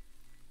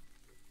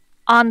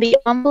on the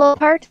envelope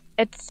part,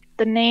 it's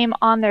the name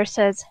on there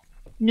says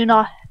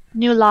Nulara.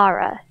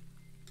 Nulara.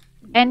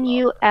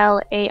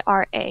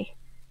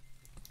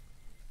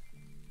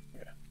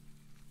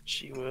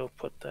 She will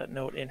put that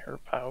note in her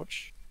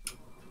pouch.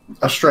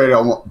 I straight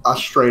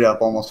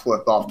up almost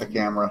flipped off the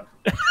camera.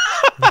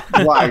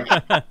 Like,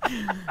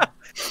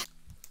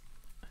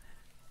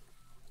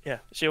 Yeah,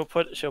 she'll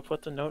put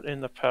the note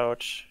in the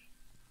pouch,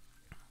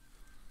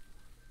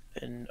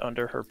 and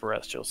under her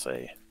breath she'll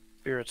say,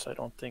 "Spirits, I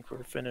don't think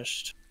we're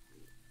finished."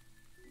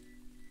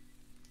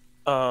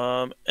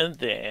 And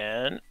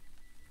then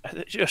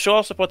she'll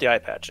also put the eye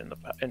patch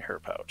in her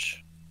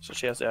pouch, so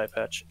she has the eye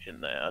patch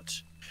in that.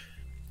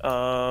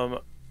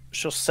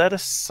 She'll set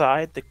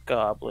aside the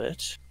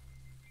goblet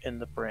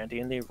and the brandy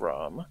and the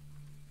rum.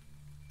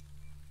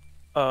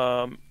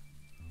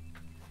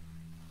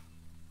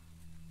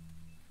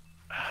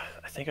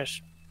 I think I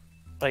should,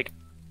 like,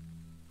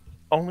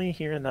 only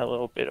hearing that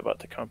little bit about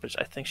the compass,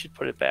 I think she'd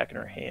put it back in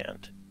her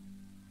hand.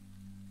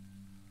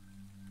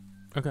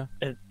 Okay.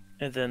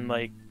 And then,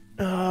 like,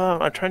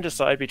 I'm trying to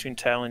decide between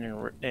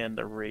Talon and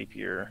the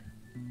rapier.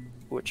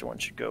 Which one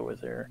should go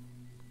with her?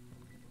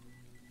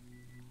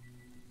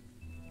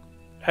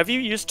 Have you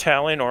used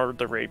Talon or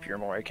the rapier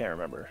more? I can't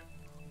remember.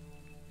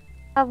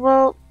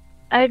 Well,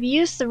 I've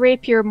used the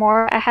rapier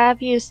more. I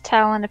have used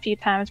Talon a few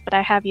times, but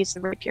I have used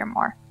the rapier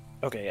more.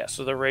 Okay, yeah,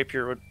 so the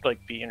rapier would,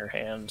 like, be in her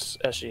hands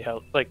as she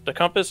held, like, the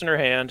compass in her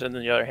hand, and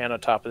then the other hand on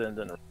top of it, and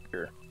then the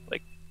rapier,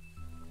 like,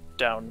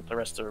 down the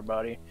rest of her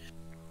body.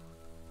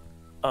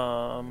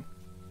 And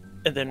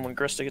then when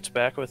Grista gets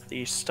back with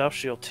the stuff,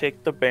 she'll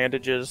take the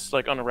bandages,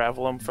 like,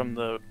 unravel them from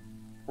the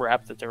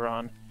wrap that they're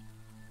on,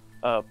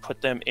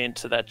 put them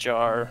into that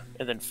jar,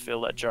 and then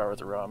fill that jar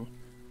with rum.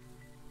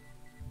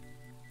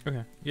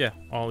 Okay. Yeah,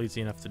 all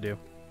easy enough to do.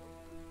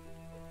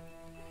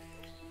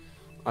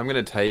 I'm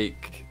gonna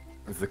take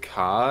the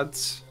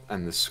cards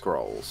and the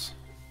scrolls,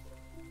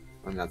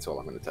 and that's all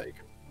I'm gonna take.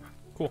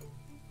 Cool.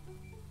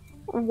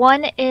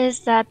 One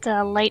is that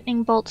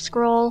lightning bolt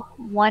scroll,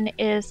 one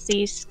is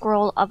the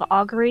scroll of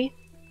augury,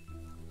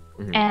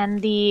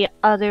 and the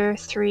other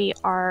three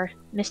are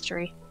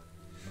mystery.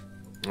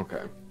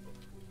 Okay.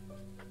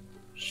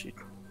 She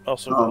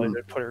also probably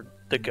did put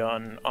the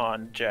gun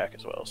on Jack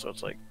as well, so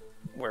it's like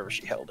wherever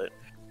she held it.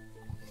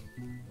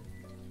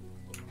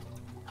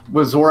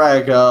 was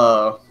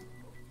Zorag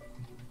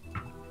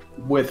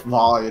with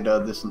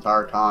Valiada this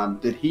entire time?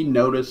 Did he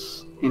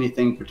notice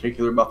anything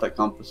particular about that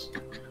compass?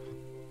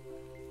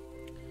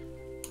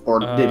 Or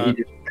did he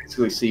just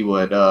basically see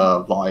what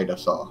Valiada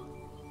saw?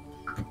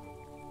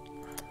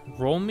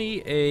 Roll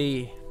me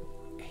a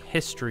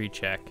history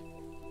check.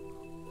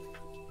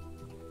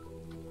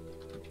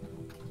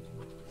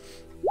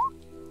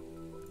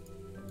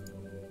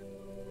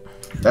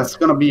 That's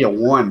gonna be a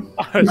 1.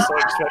 I was so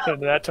expecting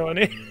that,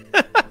 Tony.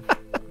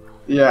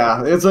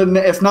 Yeah,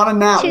 it's not a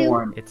nat 2.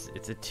 1,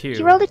 It's a 2.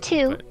 You rolled a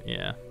 2. But,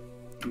 yeah.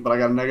 but I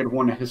got a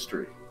 -1 in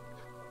history.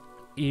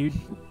 You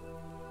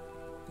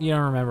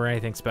don't remember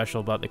anything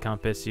special about the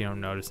compass. You don't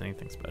notice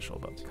anything special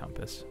about the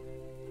compass.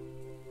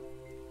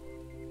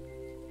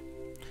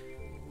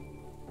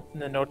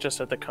 And the note just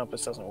said the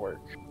compass doesn't work.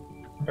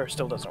 Or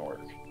still doesn't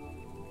work.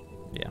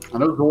 Yeah. I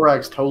know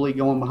Zorag's totally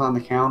going behind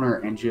the counter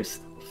and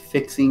just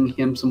fixing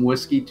him some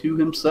whiskey to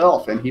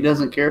himself, and he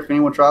doesn't care if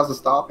anyone tries to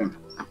stop him.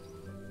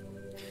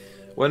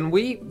 When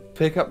we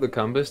pick up the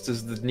compass,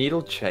 does the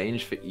needle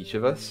change for each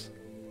of us?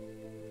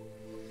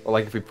 Or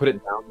like if we put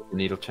it down, does the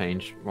needle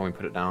change when we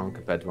put it down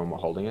compared to when we're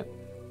holding it?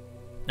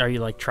 Are you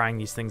like trying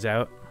these things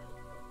out?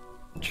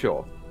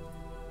 Sure.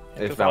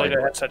 Because If Valida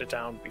Valida had set it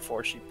down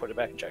before she put it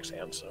back in Jack's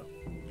hands, so...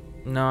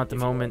 No, at the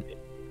If you moment, want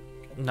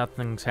it.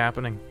 nothing's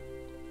happening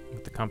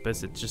with the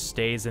compass. It just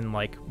stays in,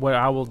 like, what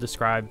I will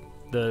describe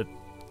the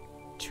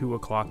 2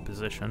 o'clock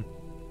position.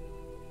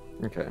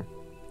 Okay.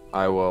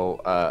 I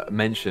will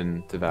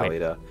mention to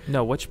Valida.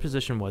 No, which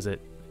position was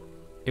it?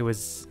 It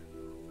was...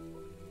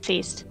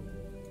 East.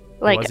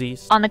 It Like, was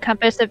east? on the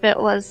compass, if it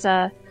was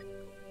to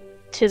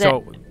the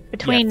So,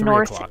 between 3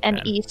 north o'clock and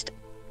then. east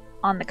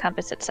on the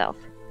compass itself.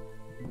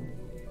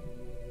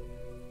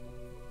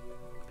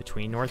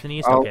 Between north and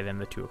east? Oh. Okay, then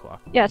the 2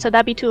 o'clock. Yeah, so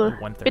that'd be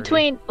 1:30.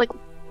 between like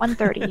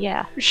 1:30.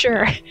 Yeah,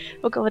 sure.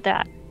 We'll go with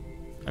that.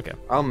 Okay.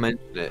 I'll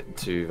mention it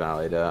to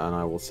Valida, and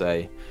I will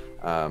say,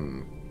 I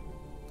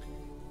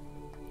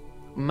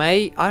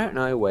don't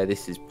know where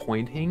this is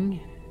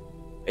pointing,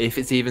 if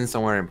it's even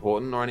somewhere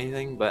important or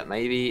anything, but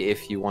maybe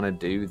if you want to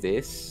do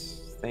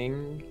this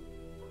thing,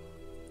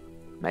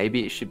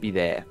 maybe it should be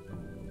there.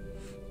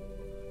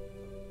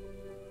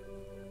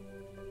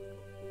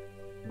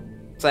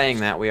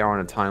 Saying that, we are on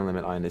a time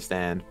limit, I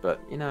understand,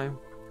 but, you know...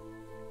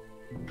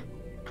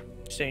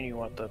 Saying you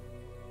want the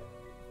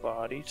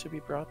body to be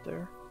brought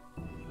there?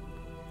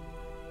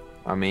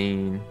 I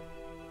mean...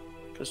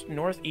 Because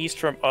northeast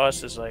from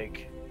us is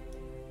like...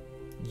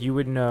 You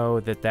would know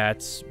that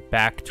that's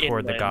back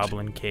toward the Inland.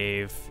 Goblin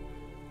Cave.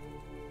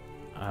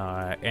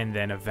 And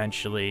then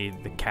eventually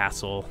the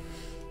castle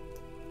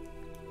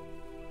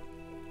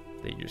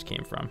that you just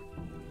came from.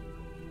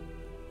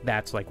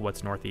 That's like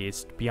what's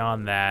northeast.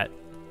 Beyond that,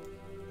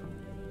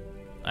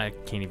 I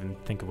can't even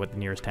think of what the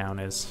nearest town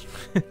is.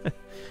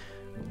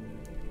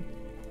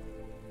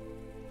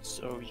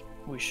 So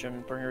we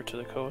shouldn't bring her to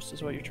the coast,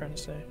 is what you're trying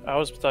to say? I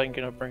was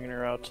thinking of bringing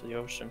her out to the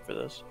ocean for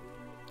this.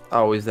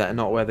 Oh, is that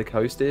not where the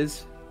coast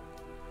is?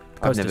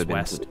 Coast I've never is been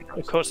west. to the The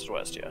coast. coast is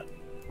west, yeah.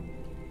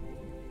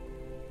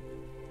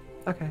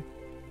 Okay.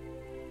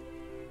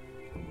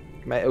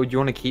 Would you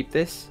want to keep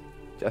this?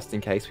 Just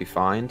in case we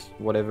find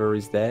whatever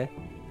is there?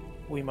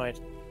 We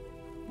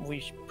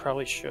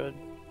probably should.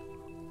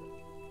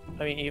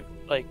 I mean,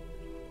 like,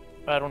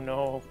 I don't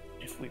know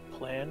if we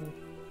plan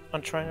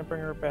on trying to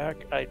bring her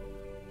back. I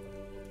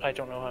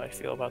don't know how I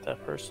feel about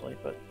that personally,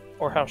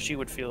 or how she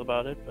would feel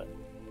about it, but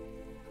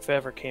if it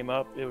ever came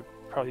up, it would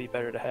probably be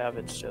better to have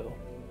it still.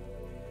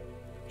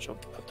 She'll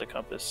put the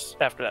compass,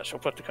 after that, she'll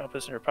put the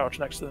compass in her pouch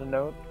next to the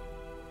note.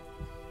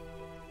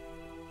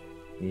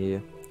 Yeah,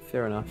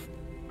 fair enough.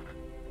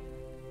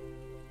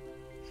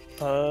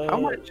 How How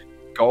much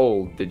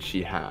gold did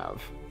she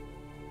have?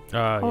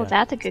 Oh, Yeah.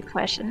 that's a good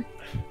question.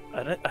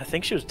 I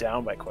think she was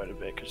down by quite a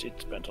bit because she'd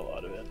spent a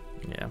lot of it.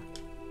 Yeah.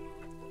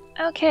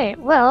 Okay,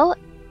 well,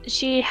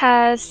 she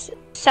has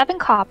 7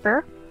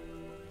 copper,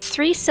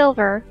 3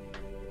 silver,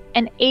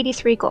 and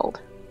 83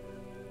 gold.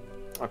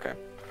 Okay.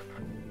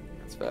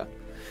 That's fair.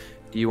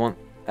 Do you want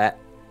that?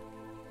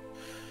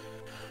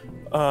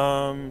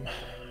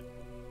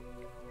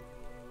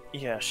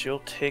 Yeah, she'll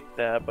take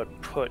that,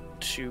 but put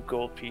 2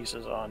 gold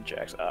pieces on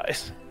Jack's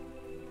eyes.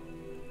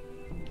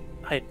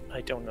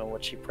 I don't know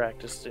what she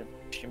practiced.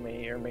 She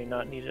may or may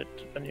not need it,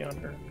 depending on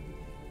her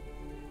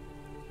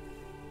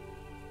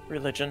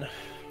religion.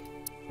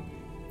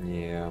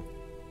 Yeah.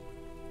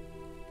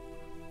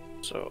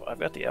 So I've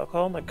got the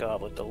alcohol and the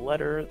goblet, the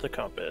letter, the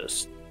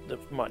compass, the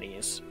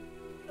monies,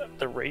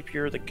 the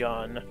rapier, the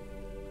gun,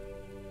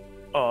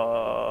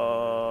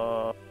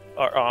 are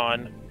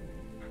on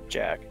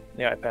Jack.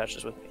 The eye patch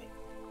is with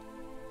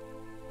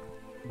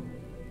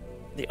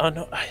me.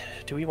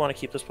 Do we want to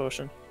keep this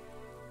potion?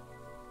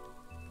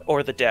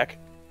 Or the deck?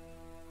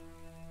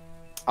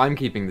 I'm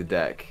keeping the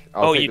deck.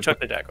 Oh, you took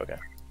the deck, okay.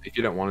 If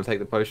you don't want to take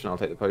the potion, I'll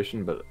take the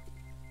potion, but...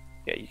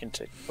 Yeah, you can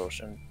take the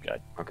potion. I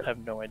Okay. have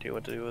no idea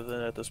what to do with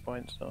it at this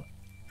point, so...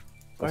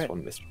 That's Alright.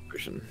 one missed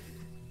potion.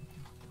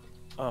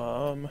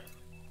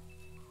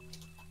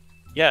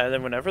 Yeah, and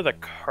then whenever the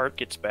cart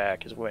gets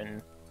back is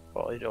when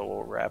Valida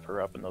will wrap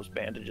her up in those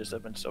bandages that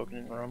have been soaking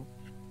in rum.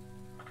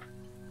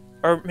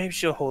 Or maybe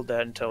she'll hold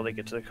that until they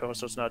get to the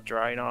coast so it's not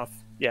drying off.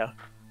 Yeah,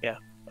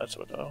 that's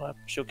what will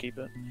happen. She'll keep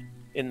it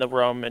in the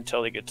rum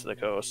until they get to the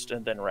coast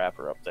and then wrap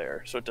her up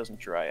there so it doesn't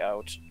dry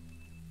out.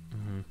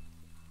 Mm-hmm.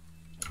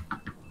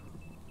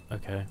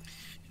 Okay.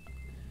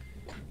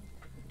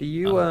 Do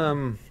you,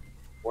 want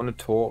to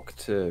talk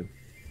to...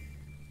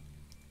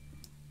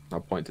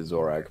 I'll point to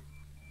Zorag.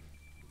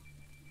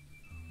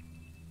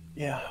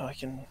 Yeah,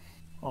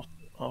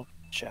 I'll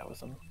chat with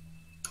him.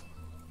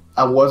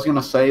 I was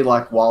gonna say,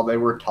 like, while they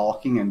were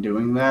talking and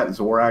doing that,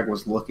 Zorag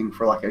was looking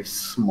for like a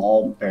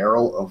small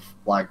barrel of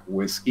like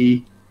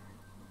whiskey,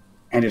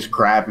 and just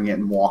grabbing it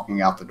and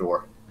walking out the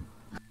door.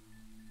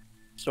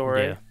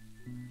 Sorry.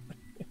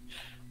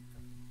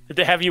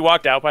 Have you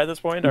walked out by this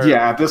point? Or?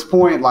 Yeah, at this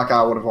point, like,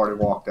 I would have already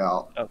walked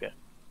out. Okay.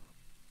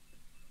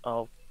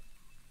 I'll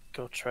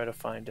go try to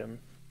find him.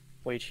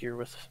 Wait here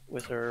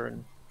with her,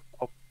 and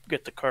I'll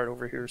get the cart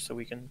over here so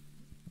we can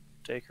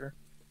take her.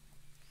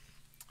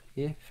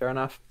 Yeah, fair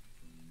enough.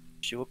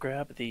 She will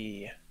grab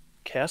the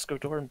cask of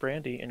door and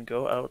brandy and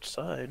go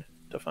outside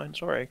to find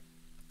Zorag.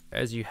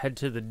 As you head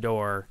to the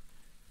door,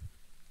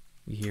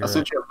 You hear I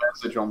sent you a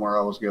message on where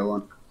I was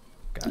going.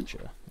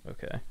 Gotcha.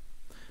 Okay.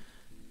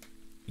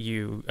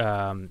 You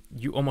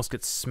almost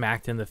get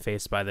smacked in the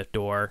face by the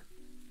door.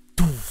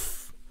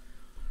 Doof.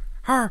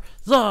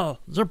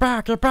 They're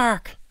back, they're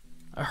back.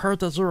 I heard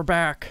that they're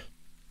back.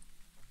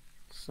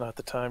 It's not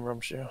the time,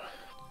 Rumshoe.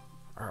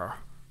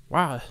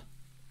 Why?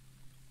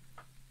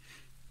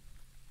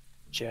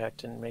 Jack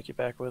didn't make it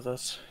back with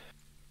us.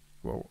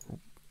 Well,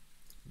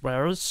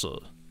 where is she?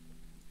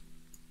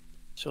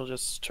 She'll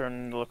just turn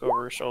and look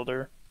over her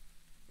shoulder.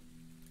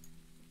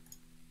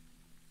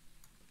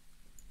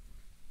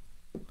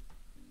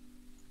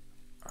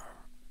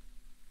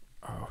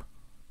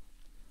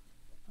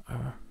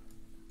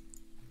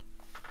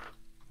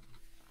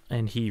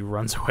 And he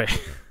runs away.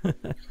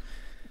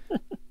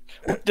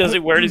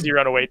 Where does he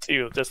run away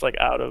to? Just like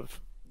out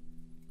of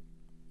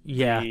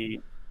Yeah.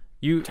 the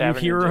You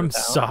tavern hear into him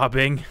town?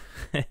 sobbing,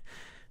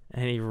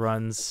 and he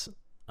runs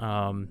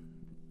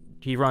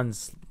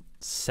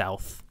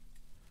south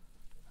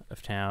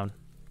of town.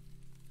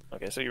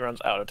 Okay, so he runs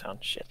out of town.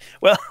 Shit.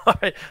 Well, all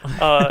right.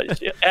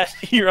 As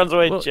he runs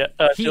away, Well,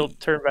 she'll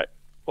turn back.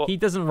 Well, He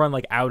doesn't run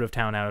like out of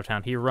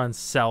town. He runs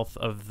south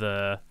of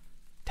the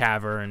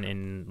tavern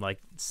and like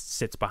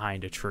sits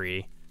behind a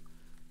tree.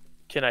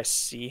 can I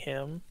see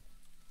him?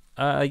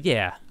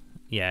 Yeah.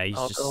 He's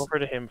I'll just go over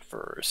to him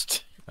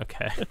first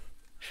okay.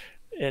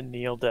 and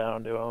kneel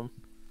down to him.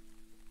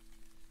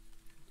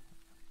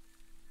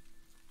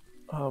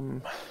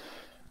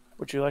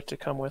 Would you like to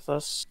come with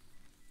us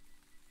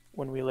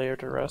when we lay her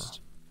to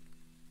rest?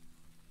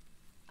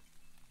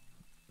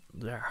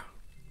 There.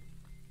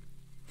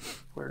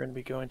 We're going to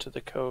be going to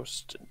the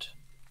coast, and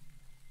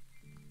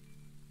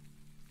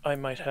I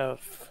might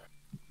have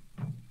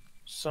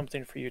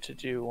something for you to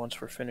do once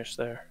we're finished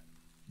there.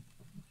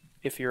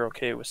 If you're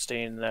okay with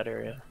staying in that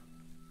area.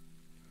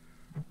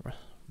 What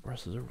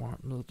does it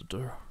want me to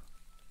do?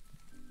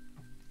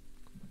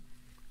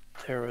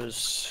 There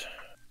was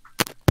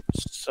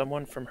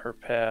someone from her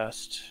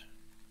past,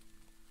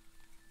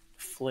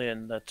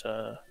 Flynn, that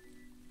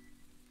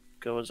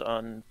goes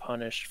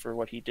unpunished for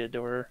what he did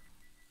to her.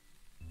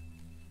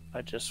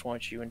 I just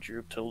want you and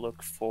Droop to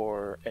look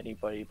for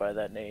anybody by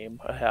that name,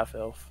 a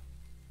half-elf.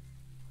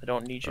 I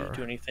don't need you to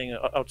do anything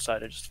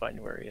outside, I just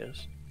find where he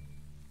is.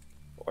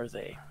 Or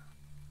they.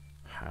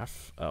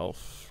 Half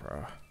elf.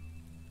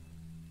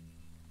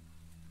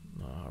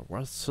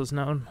 What's his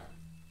name?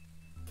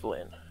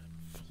 Flynn.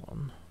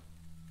 Flynn.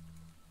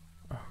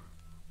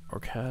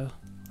 Okay,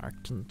 I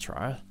can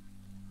try.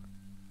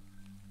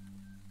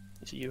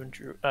 It's you and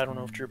Droop. I don't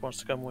know if Droop wants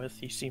to come with.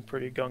 He seemed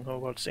pretty gung-ho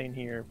about staying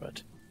here,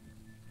 but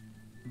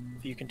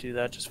if you can do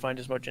that, just find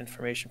as much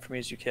information for me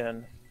as you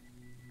can.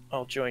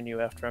 I'll join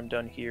you after I'm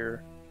done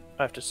here.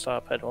 I have to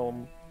stop, head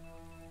home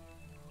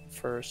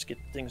first, get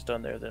things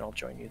done there, then I'll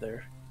join you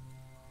there.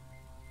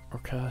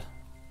 Okay.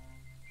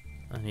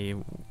 And he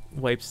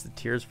wipes the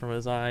tears from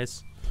his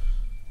eyes.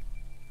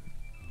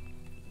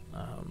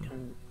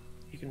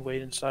 You can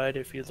wait inside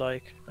if you'd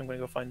like. I'm gonna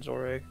go find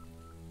Zorag.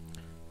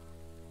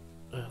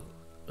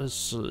 Is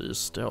she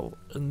still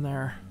in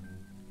there?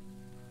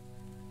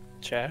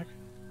 Jack?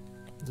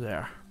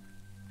 There.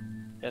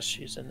 Yes,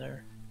 she's in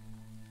there.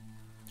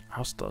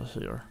 I'll stay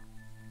here.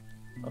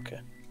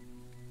 Okay.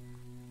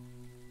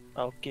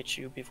 I'll get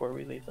you before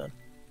we leave then.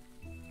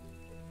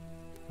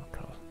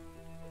 Okay.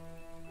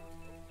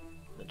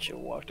 Then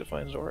she'll walk to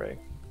find Zorag.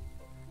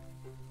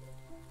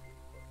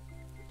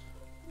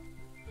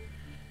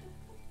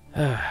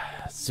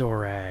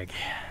 Zorag.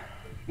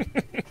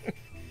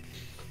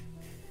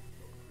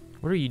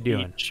 What are you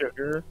doing? Eat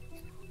sugar.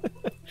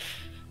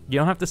 You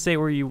don't have to say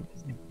where you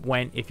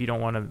went if you don't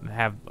want to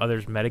have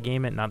others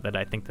metagame it. Not that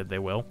I think that they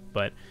will,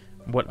 but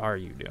what are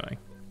you doing?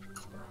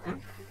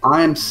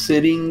 I am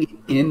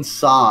sitting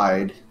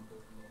inside,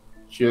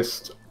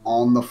 just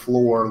on the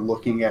floor,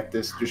 looking at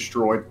this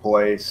destroyed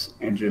place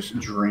and just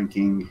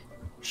drinking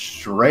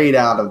straight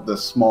out of the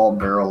small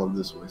barrel of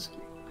this whiskey.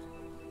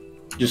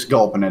 Just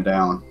gulping it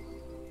down.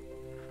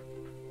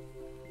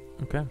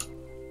 Okay.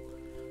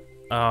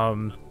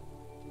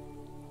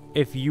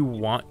 If you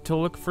want to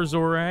look for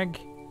Zorag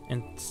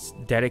and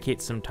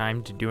dedicate some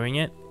time to doing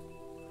it,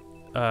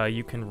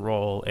 you can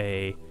roll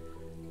a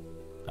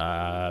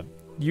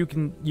you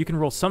can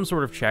roll some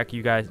sort of check.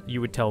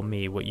 You would tell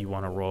me what you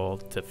want to roll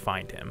to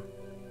find him.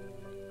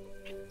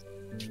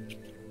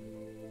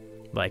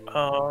 Like,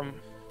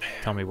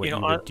 tell me what you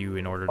would do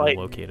in order to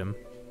locate him.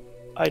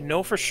 I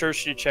know for sure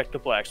she'd check the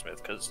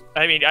blacksmith, because,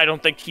 I mean, I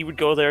don't think he would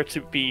go there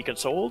to be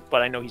consoled,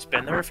 but I know he's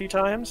been there a few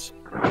times.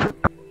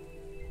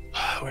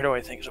 Where do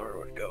I think Zora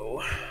would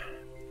go?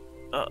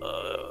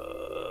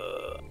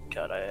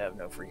 God, I have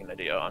no freaking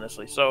idea,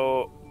 honestly.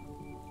 So,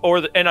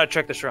 and I'd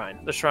check the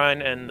shrine. The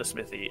shrine and the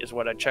smithy is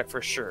what I'd check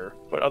for sure.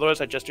 But otherwise,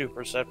 I'd just do a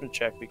perception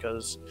check,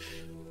 because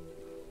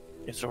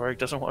if Zorik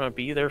doesn't want to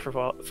be there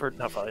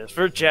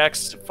for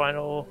Jack's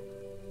final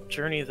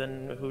journey,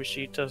 then who is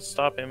she to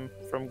stop him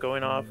from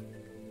going off?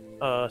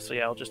 So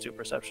yeah, I'll just do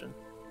perception.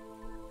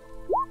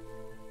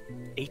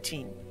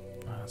 18.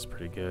 Oh, that's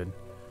pretty good.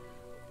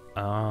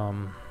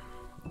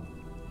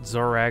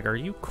 Zorag, are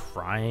you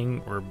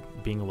crying or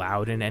being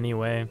loud in any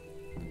way?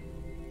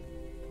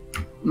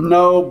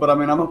 No, but I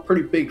mean, I'm a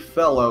pretty big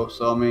fellow,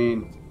 so I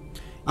mean...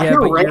 I Yeah,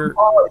 hear but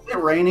rainfall. Is it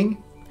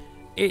raining?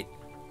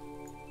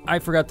 I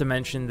forgot to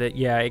mention that,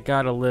 yeah, it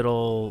got a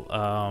little,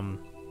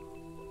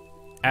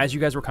 as you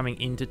guys were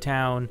coming into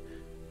town,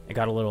 it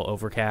got a little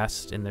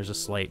overcast, and there's a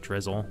slight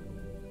drizzle.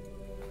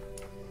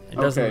 It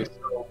doesn't... Okay,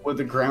 so would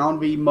the ground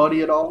be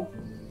muddy at all?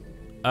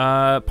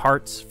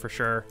 Parts, for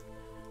sure.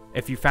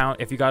 If you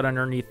got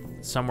underneath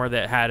somewhere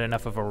that had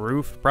enough of a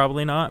roof,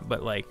 probably not,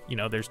 but, like, you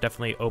know, there's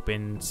definitely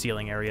open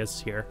ceiling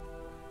areas here.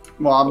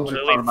 Well, I'm just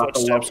Literally talking about the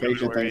footsteps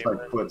location, everywhere, things like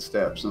even.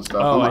 footsteps and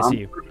stuff. Oh, I I'm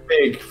see. a pretty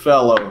big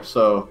fellow,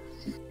 so...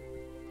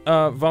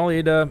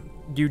 Valida,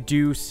 you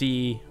do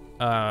see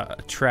a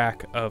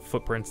track of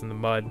footprints in the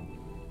mud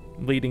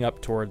leading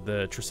up toward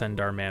the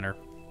Tresendar Manor.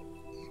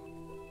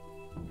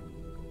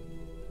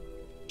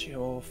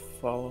 She'll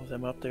follow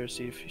them up there,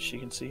 see if she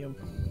can see them.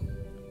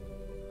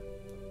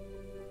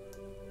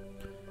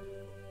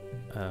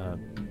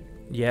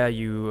 Yeah,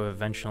 you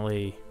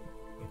eventually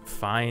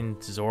find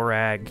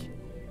Zorag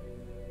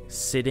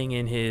sitting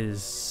in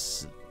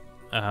his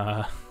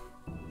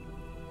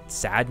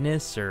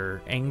sadness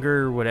or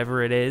anger,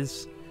 whatever it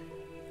is,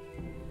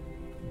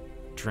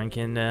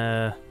 drinking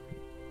a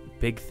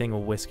big thing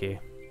of whiskey.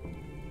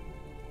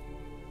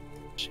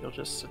 She'll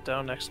just sit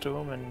down next to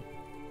him and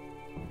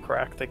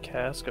crack the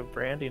cask of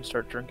brandy and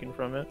start drinking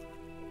from it.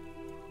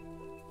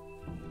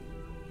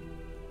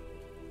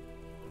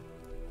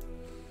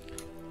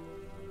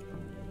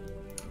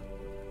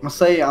 I'm gonna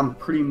say I'm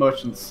pretty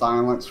much in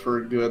silence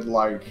for a good,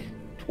 like,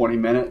 20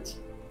 minutes.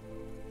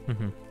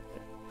 Mm-hmm.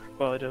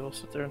 While I will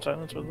sit there in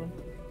silence with them.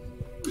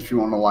 If you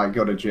want to, like,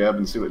 go to Jeb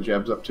and see what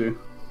Jeb's up to.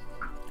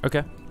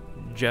 Okay.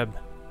 Jeb.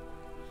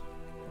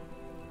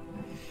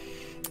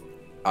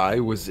 I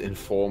was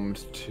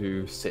informed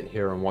to sit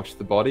here and watch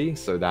the body,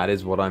 so that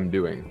is what I'm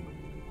doing.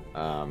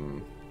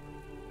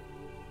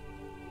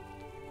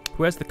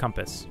 Who has the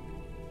compass?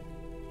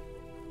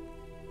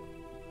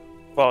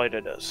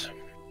 Valida does.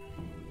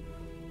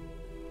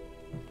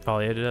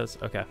 Valida does?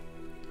 Okay.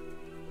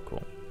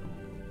 Cool.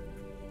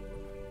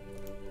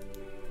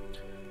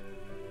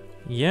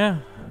 Yeah,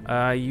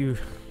 you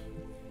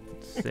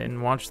sit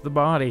and watch the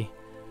body.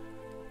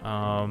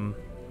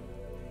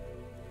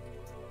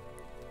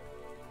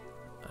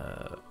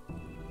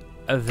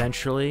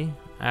 Eventually,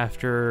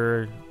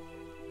 after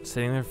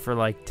sitting there for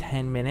like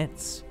 10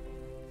 minutes,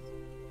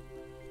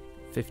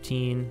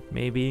 15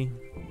 maybe,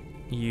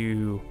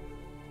 you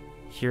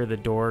hear the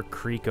door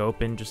creak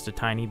open just a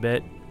tiny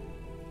bit.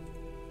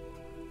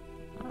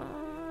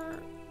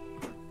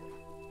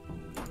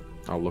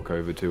 I'll look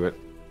over to it.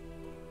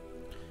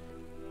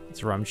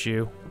 It's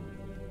Rumshu.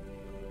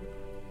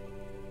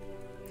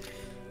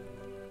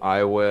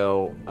 I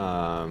will,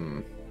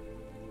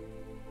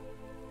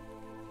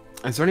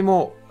 Is there any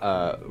more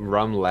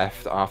rum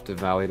left after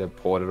Valida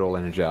poured it all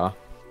in a jar?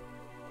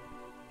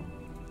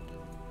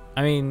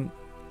 I mean,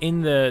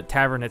 in the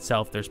tavern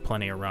itself, there's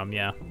plenty of rum,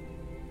 yeah.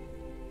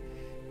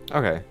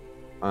 Okay.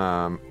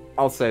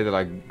 I'll say that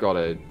I got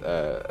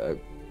a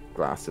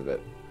glass of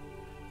it.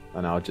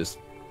 And I'll just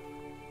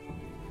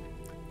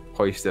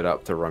hoist it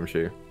up to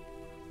Rumshu.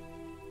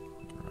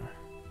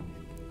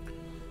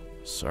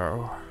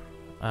 So,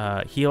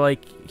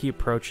 he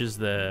approaches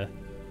the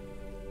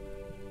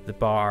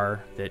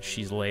bar that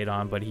she's laid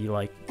on, but he,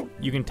 like,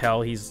 you can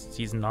tell he's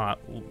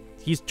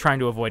trying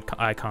to avoid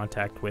eye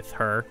contact with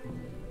her.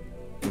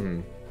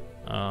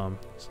 Mm-hmm.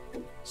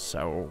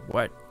 So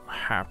what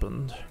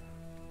happened?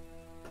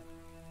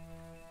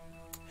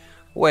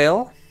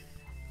 Well,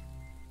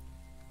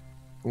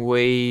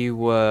 we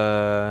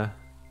were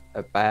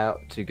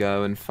about to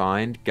go and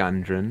find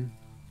Gundren,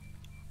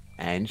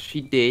 and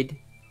she did,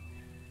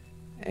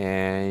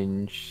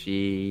 and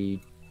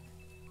she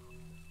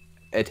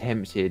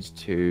attempted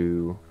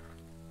to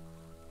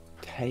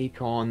take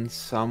on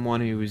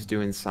someone who was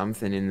doing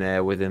something in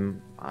there with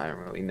him. I don't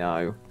really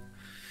know.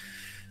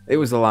 It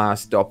was the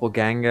last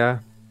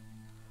doppelganger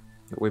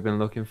that we've been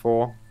looking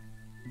for,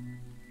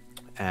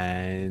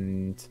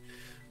 and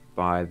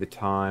by the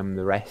time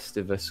the rest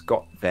of us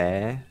got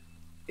there,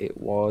 it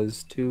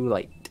was too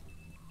late.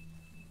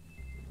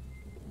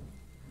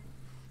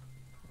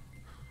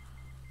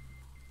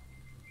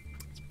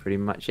 That's pretty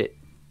much it.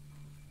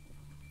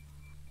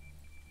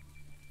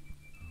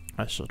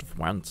 I should have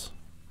went.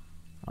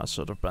 I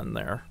should have been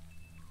there.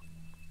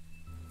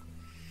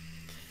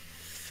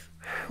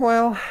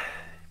 Well,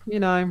 you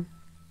know,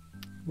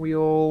 we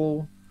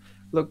all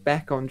look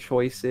back on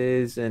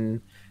choices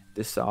and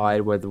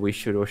decide whether we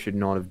should or should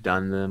not have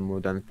done them or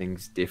done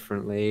things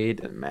differently.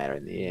 It doesn't matter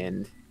in the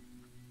end.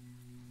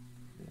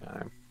 You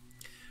know,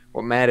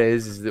 what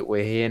matters is that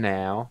we're here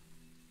now,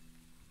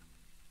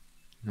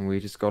 and we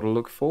just got to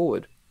look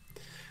forward.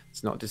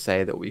 It's not to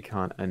say that we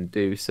can't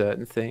undo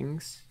certain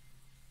things,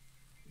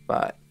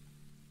 but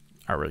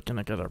Are we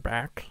gonna get her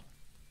back?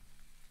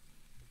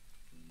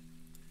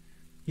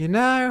 you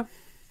know,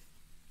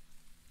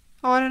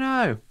 I don't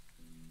know.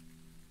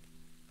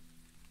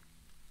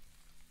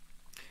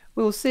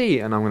 We'll see.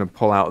 And I'm going to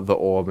pull out the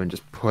orb and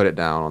just put it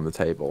down on the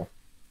table.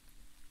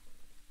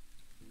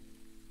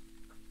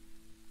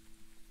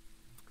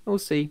 We'll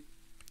see.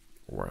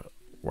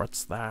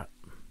 What's that?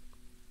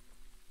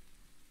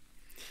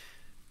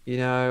 You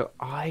know,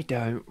 I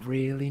don't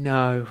really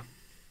know.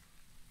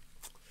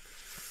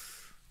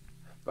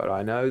 But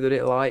I know that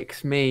it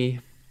likes me.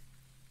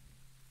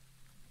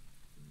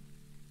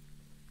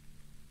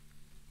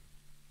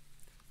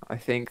 I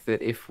think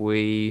that if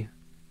we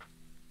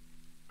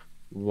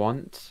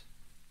want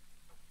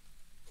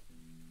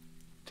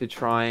to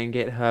try and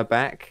get her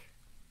back,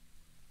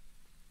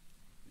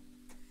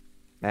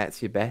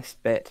 that's your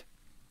best bet.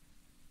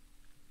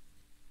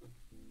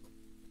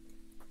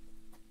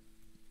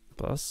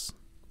 Plus?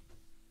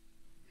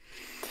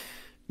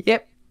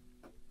 Yep.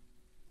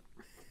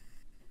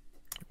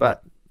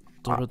 But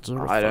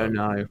Do I don't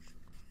know.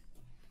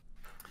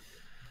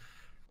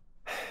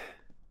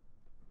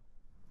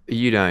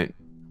 You don't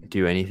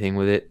do anything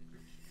with it.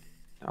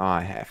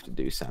 I have to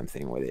do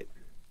something with it.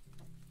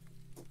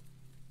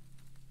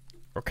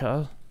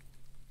 Okay.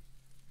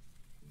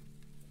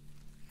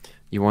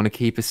 You want to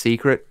keep a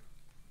secret?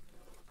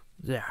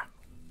 Yeah.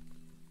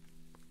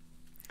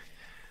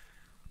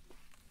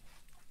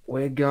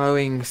 We're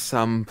going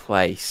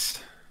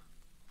someplace.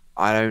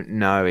 I don't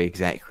know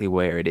exactly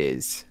where it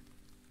is.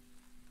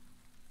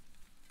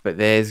 But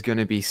there's going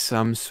to be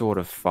some sort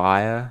of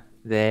fire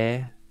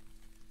there.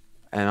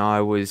 And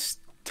I was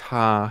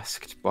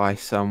tasked by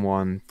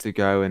someone to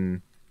go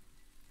and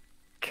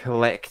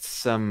collect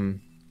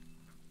some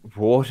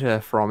water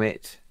from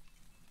it.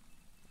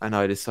 And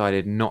I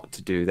decided not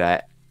to do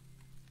that.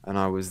 And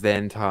I was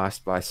then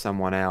tasked by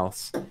someone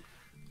else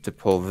to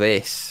pull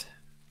this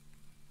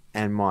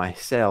and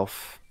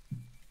myself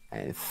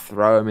and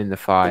throw them in the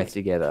fire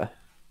together.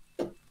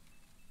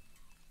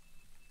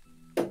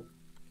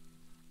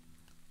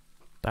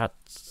 That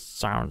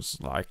sounds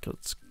like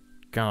it's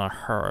gonna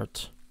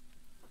hurt.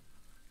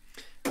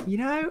 You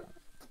know,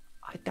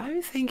 I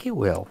don't think it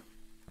will.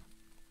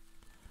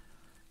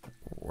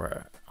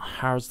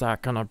 How's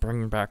that gonna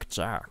bring back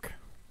Jack?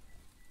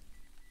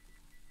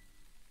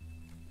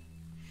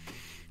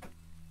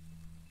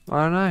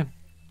 I don't know.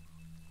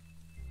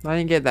 I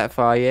didn't get that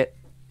far yet.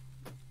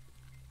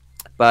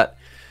 But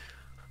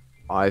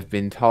I've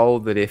been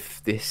told that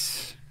if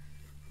this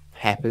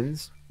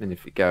happens, and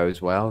if it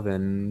goes well,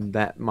 then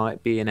that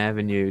might be an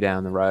avenue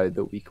down the road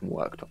that we can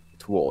work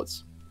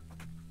towards.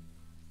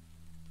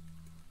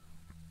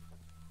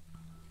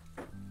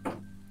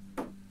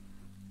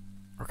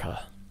 Okay.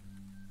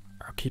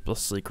 I'll keep a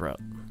secret.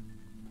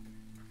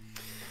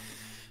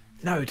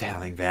 No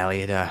telling,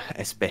 Valiant,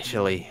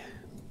 especially.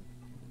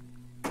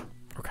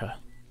 Okay.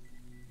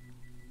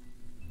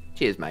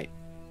 Cheers, mate.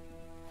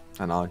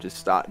 And I'll just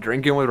start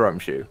drinking with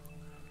Rumshoe.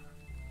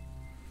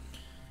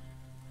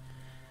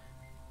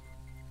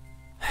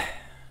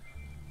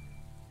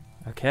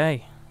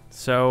 Okay.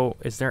 So,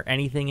 is there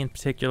anything in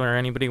particular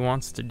anybody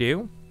wants to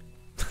do?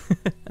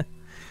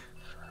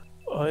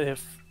 Well,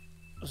 if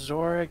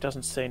Zorag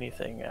doesn't say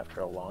anything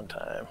after a long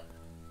time,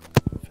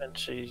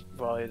 eventually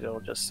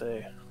will just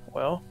say,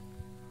 well,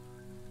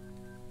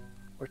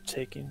 we're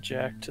taking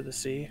Jack to the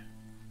sea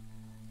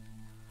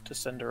to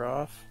send her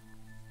off.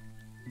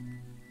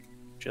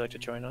 Would you like to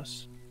join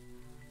us?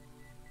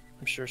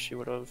 I'm sure she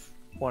would have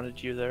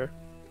wanted you there.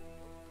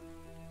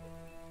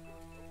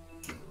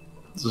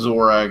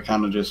 Zorag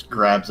kind of just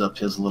grabs up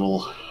his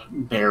little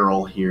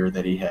barrel here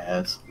that he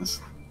has, this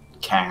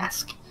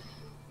cask,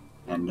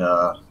 and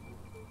kind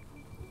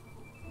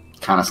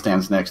of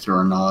stands next to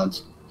her and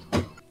nods.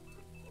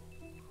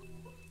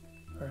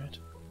 Alright,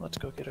 let's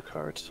go get a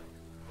cart.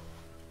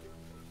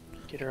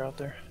 Get her out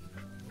there.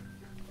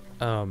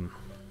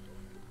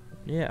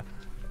 Yeah.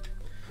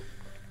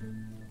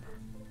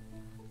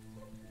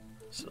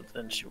 So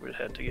then she would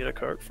have to get a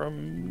cart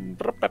from...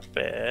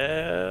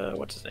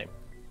 What's his name?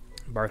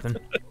 Barthen.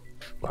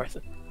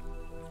 Barthen.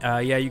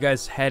 Yeah, you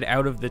guys head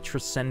out of the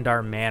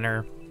Tresendar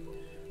Manor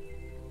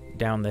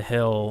down the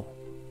hill,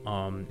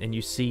 and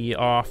you see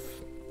off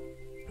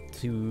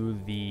to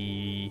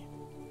the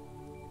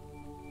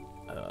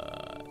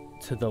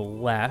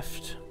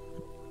left,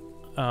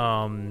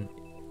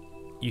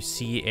 you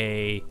see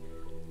a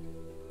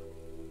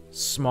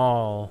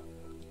small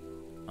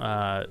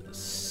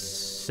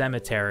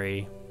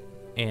cemetery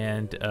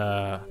and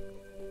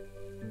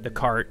the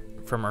cart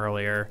from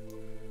earlier.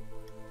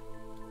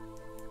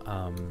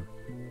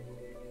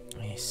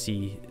 You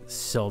see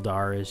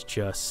Sildar is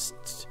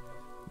just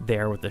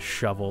there with a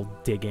shovel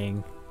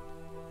digging.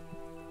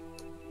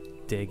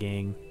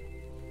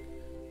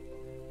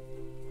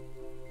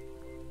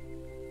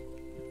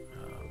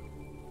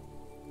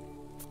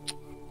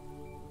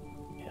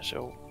 Yeah,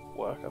 she'll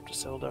walk up to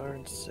Sildar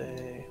and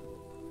say,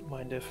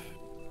 mind if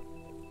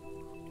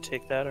you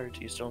take that, or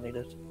do you still need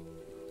it?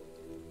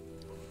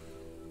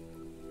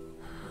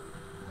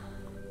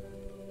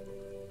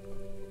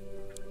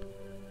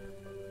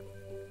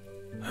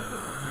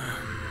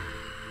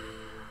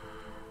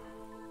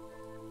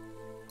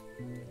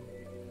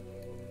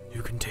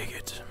 You can take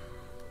it.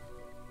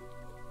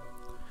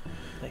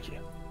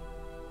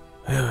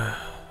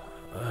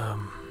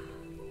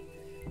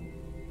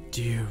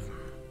 Do you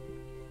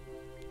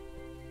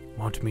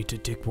want me to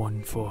dig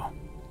one for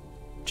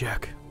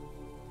Jack?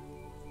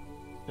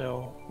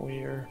 No,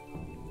 we're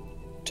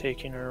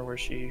taking her where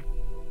she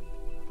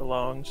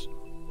belongs,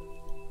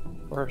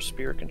 where her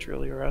spirit can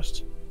truly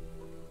rest.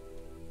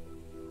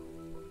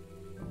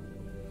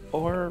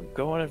 Or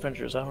go on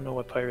adventures. I don't know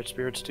what pirate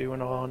spirits do,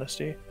 in all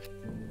honesty.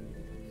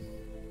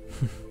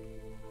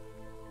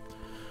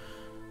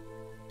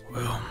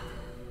 Well,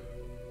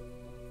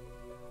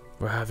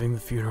 we're having the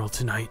funeral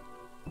tonight.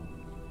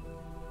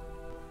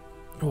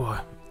 Or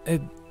a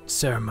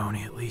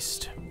ceremony, at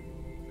least.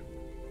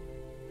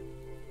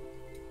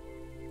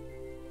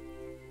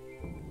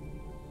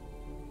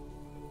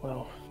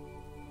 Well,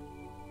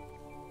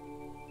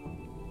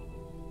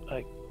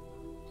 I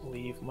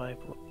leave my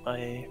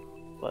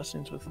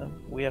blessings with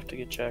them. We have to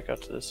get Jack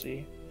out to the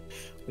sea.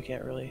 We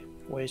can't really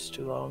waste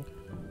too long.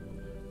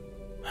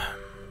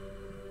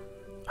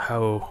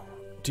 How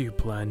do you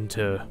plan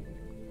to...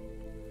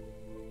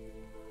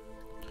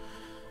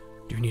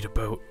 Do you need a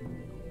boat?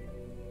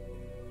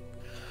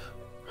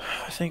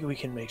 I think we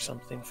can make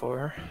something for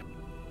her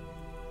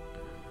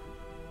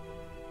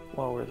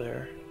while we're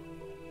there.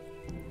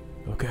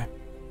 Okay.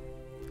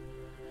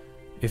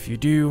 If you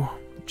do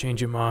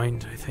change your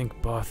mind, I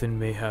think Bothan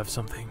may have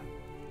something.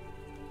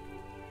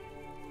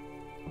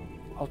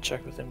 I'll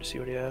check with him to see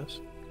what he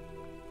has.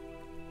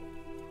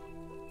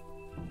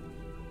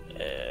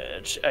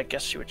 I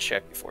guess she would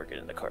check before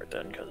getting the cart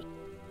then, because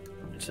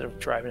instead of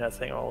driving that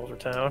thing all over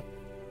town.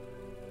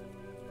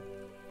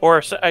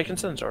 Or I can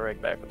send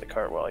Zorag back with the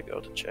cart while I go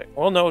to check.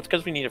 Well, no, it's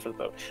because we need it for the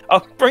boat.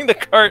 I'll bring the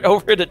cart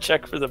over to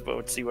check for the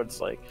boat, see what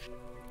it's like.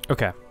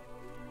 Okay.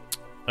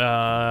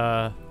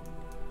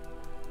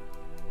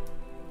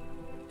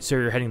 So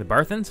you're heading to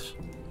Barthen's?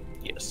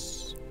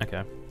 Yes.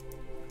 Okay.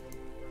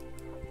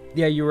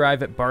 Yeah, you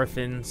arrive at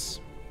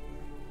Barthen's.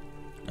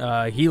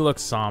 He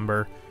looks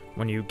somber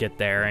when you get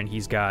there, and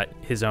he's got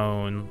his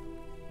own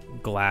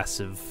glass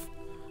of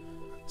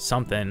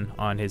something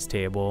on his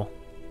table.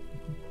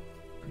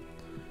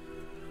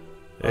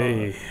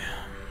 Hey.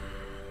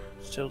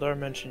 Sildar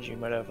mentioned you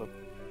might have a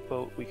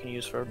boat we can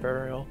use for a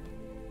burial.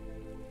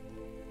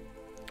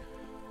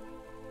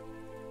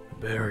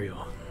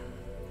 Burial.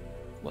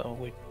 Well,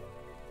 we'd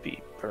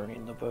be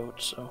burning the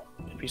boat, so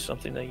it'd be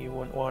something that you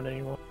wouldn't want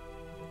anymore.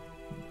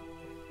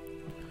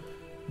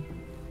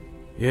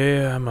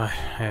 Yeah, I might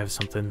have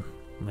something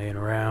laying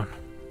around.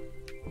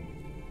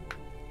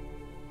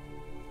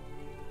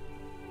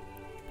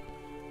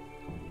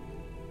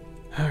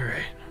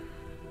 Alright.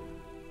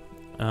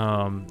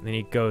 Then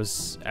he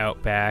goes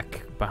out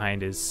back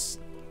behind his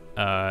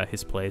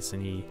place,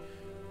 and he,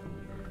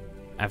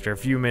 after a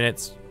few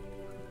minutes,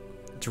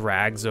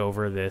 drags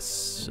over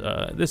this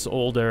this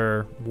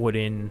older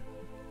wooden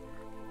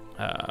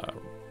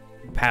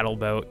paddle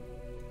boat.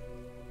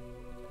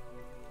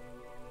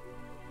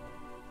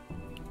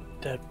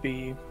 That'd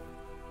be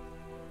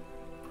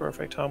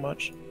perfect. How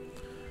much?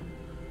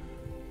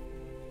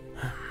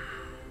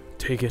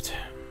 Take it.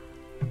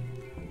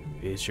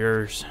 It's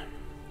yours.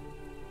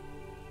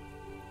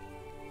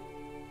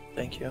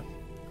 Thank you.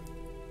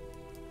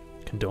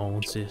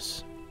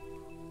 Condolences.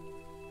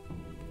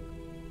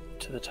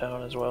 To the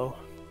town as well.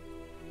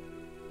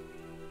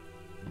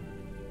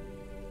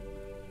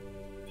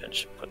 And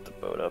should put the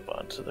boat up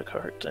onto the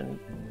cart and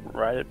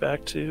ride it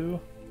back to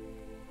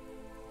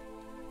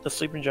the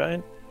Sleeping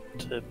Giant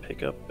to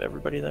pick up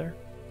everybody there.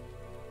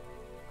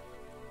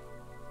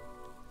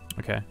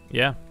 Okay,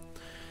 yeah.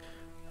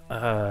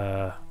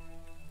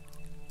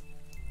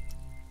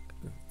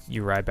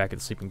 You ride back at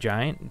the Sleeping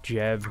Giant.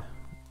 Jeb,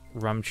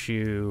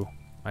 Rumchu,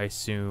 I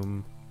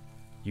assume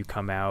you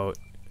come out,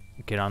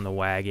 get on the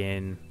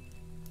wagon,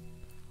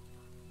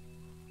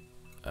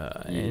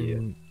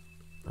 and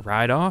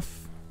ride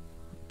off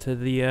to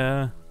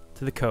the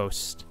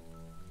coast.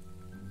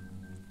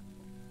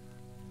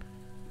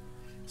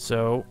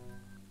 So,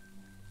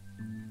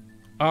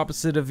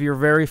 opposite of your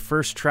very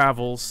first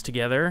travels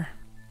together,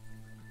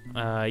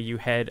 you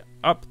head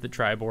up the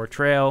Tribor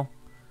Trail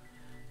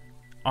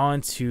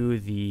onto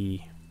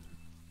the,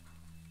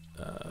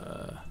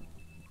 I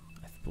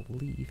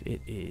believe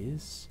it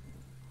is,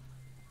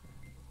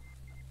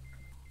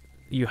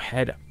 you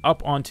head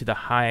up onto the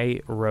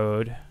high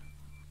road,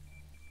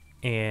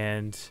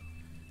 and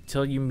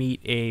till you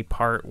meet a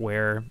part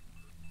where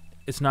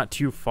it's not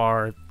too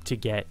far to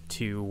get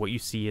to what you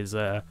see is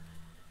a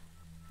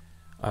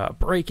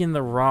break in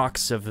the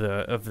rocks of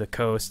the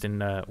coast,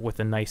 and with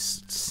a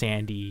nice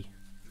sandy,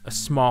 a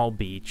small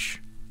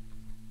beach.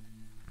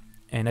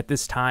 And at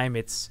this time,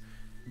 it's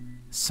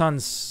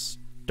sun's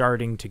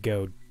starting to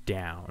go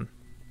down.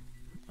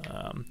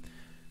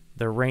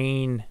 The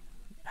rain,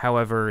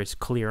 however, is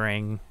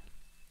clearing,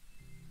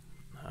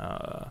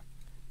 and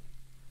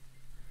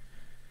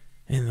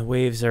the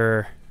waves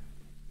are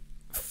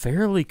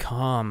fairly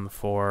calm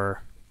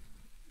for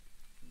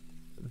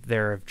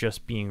there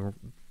just being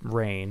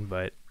rain,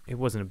 but it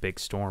wasn't a big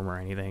storm or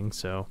anything,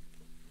 so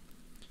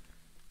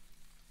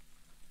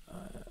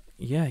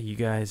yeah, you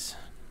guys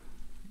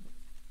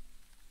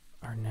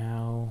are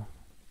now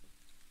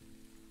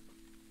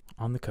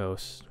on the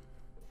coast.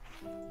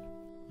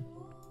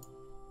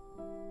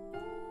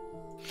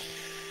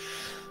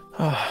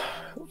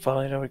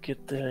 Finally, I would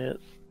get the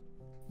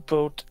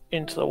boat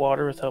into the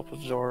water with help of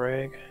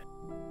Zorag,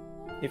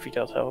 if he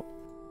does help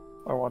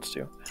or wants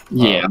to.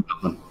 Yeah.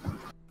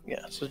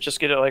 Yeah, so just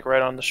get it like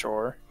right on the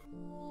shore,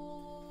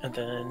 and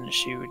then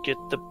she would get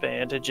the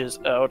bandages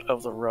out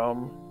of the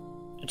rum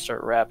and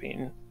start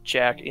wrapping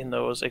Jack in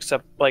those,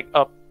 except like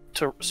up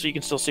to so you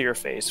can still see her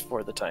face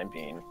for the time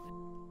being.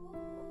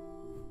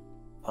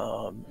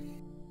 And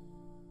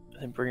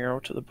then bring her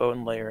out to the boat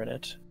and lay her in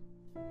it.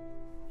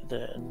 And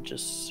then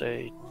just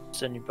say,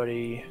 does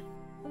anybody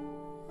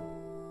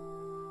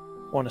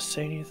want to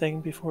say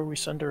anything before we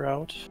send her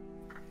out?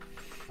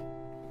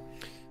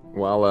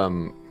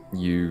 While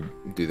you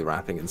do the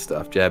wrapping and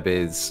stuff, Jeb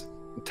is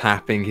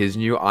tapping his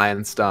new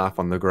iron staff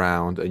on the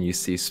ground, and you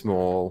see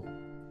small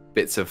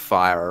bits of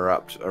fire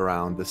erupt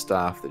around the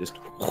staff that just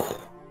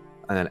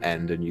and then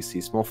end, and you see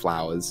small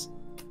flowers,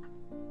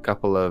 a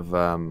couple of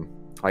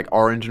like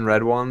orange and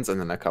red ones, and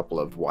then a couple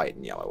of white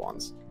and yellow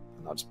ones.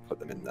 And I'll just put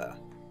them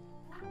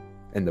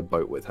in the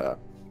boat with her.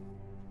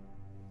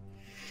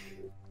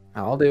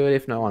 I'll do it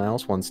if no one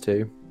else wants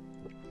to.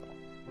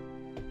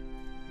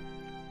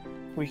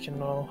 We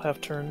can all have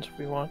turns if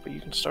we want, but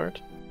you can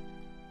start.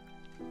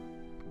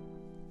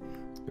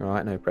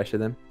 Alright, no pressure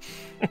then.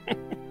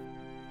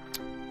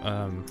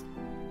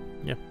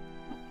 Yeah.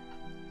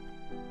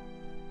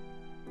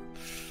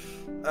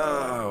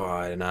 Oh,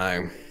 I don't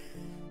know.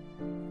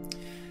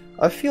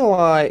 I feel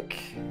like,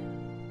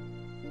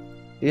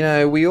 you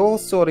know, we all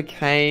sort of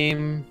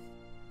came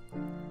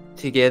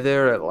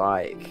together at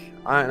like,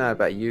 I don't know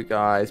about you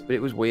guys, but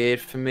it was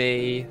weird for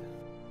me.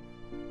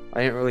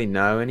 I didn't really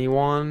know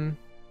anyone.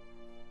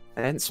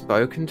 I hadn't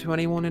spoken to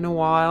anyone in a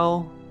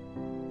while.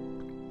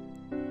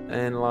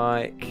 And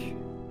like,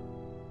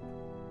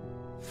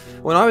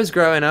 when I was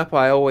growing up,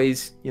 I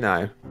always, you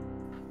know,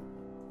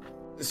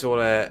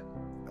 sort of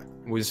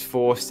was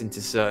forced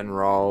into certain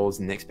roles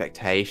and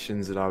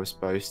expectations that I was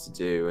supposed to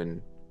do,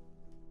 and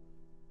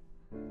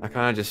I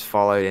kind of just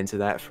followed into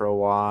that for a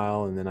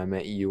while, and then I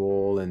met you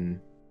all, and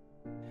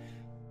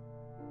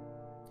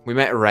we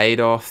met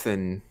Radoff,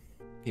 and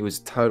he was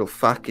a total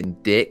fucking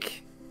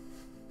dick.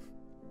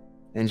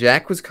 And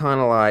Jack was kind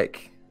of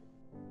like,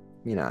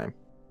 you know,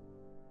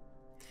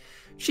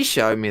 she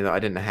showed me that I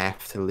didn't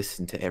have to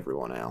listen to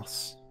everyone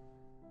else.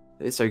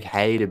 It's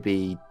okay to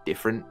be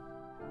different.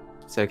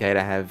 It's okay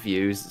to have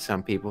views that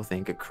some people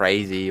think are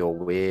crazy or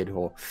weird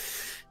or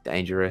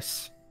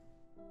dangerous.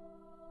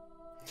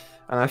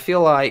 And I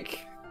feel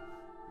like,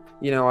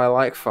 you know, I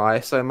like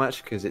fire so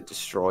much because it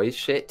destroys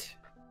shit.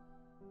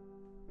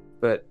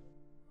 But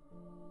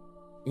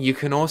you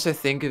can also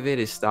think of it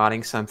as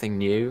starting something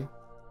new.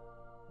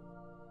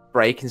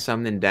 Breaking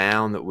something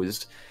down that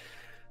was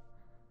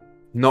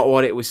not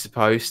what it was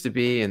supposed to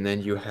be, and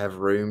then you have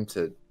room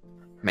to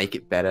make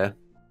it better.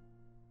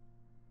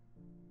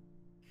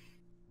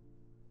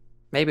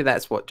 Maybe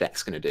that's what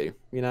Jack's gonna do,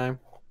 you know?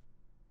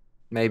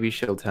 Maybe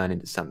she'll turn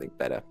into something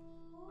better.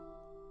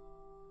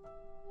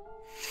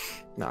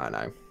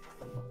 No.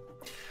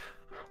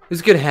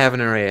 It's good having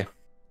her here.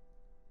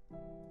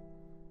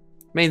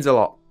 Means a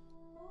lot.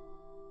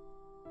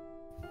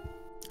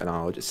 And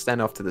I'll just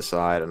stand off to the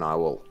side, and I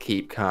will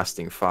keep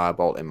casting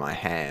Firebolt in my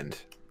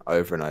hand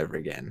over and over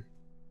again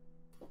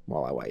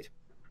while I wait.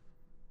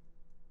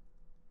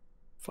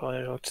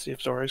 Finally, I'll look to see if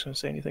Zorag's going to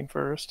say anything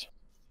first.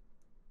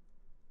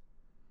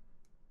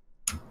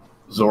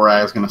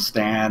 Zorag is going to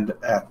stand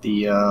at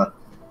the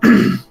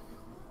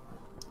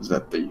is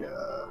that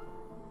the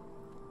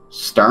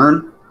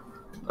stern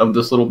of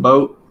this little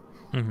boat.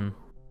 Mm-hmm.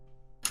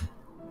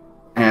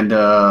 And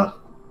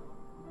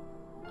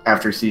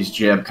after he sees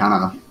Jeb kind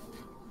of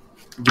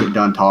get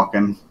done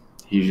talking,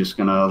 he's just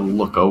going to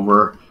look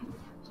over.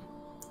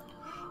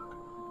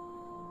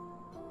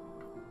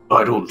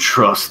 I don't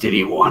trust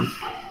anyone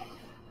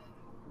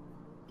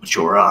but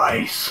your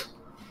eyes.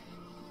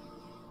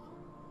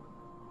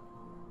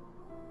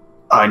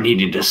 I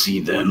needed to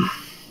see them.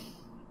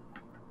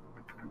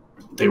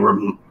 They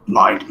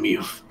remind me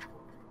of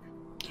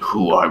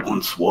who I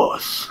once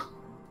was.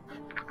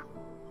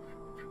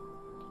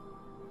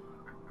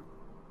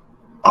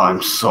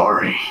 I'm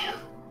sorry.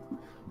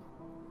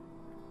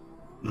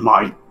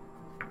 My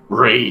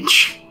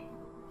rage.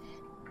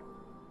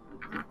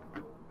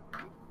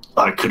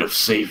 I could have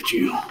saved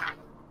you.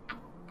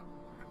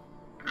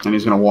 And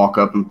he's going to walk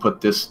up and put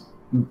this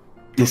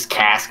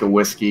cask of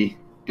whiskey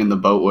in the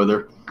boat with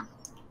her.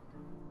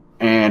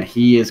 And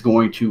he is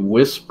going to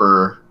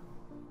whisper,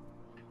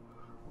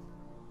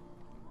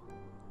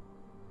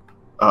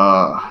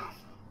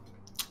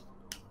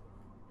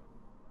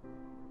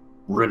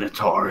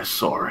 Renatar is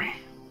sorry.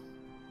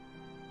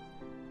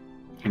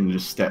 And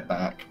just step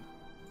back.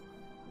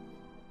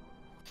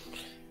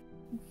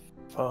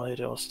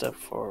 Finally, I'll step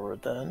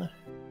forward then.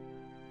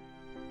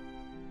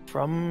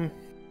 From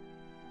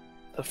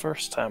the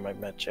first time I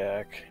met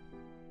Jack,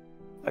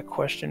 I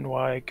questioned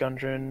why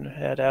Gundren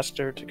had asked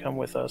her to come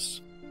with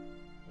us.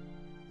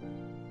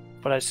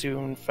 But I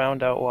soon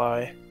found out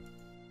why.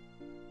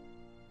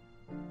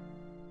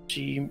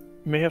 She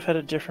may have had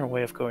a different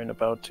way of going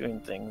about doing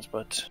things,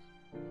 but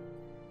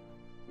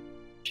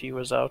she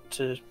was out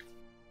to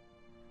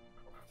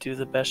do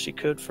the best she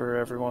could for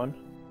everyone.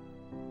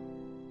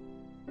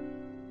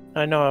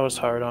 I know I was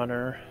hard on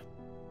her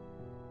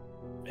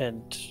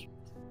and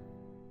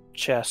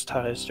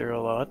chastised her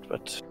a lot,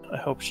 but I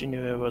hope she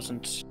knew it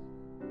wasn't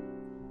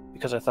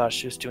because I thought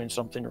she was doing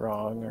something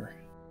wrong or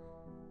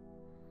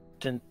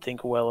didn't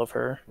think well of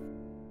her.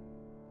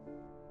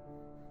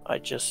 I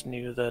just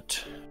knew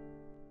that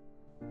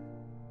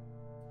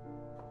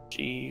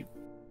she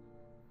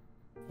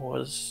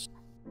was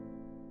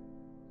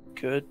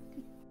good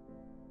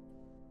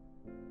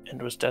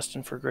and was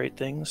destined for great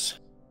things.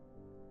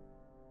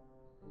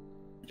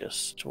 I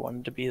just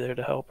wanted to be there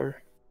to help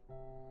her.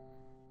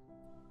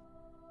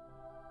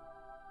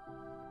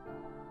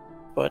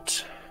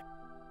 But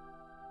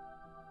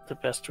the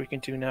best we can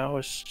do now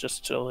is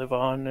just to live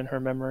on in her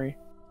memory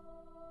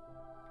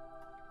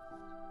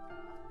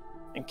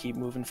and keep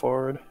moving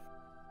forward.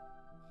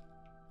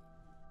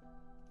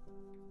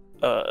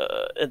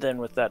 And then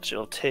with that,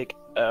 she'll take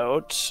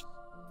out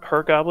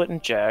her goblet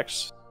and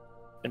Jack's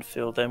and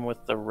fill them with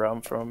the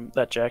rum from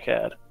that Jack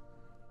had,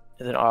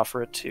 and then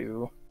offer it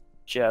to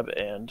Jeb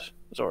and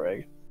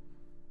Zorag.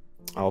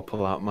 I'll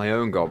pull out my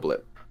own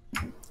goblet.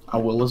 I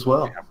will as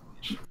well.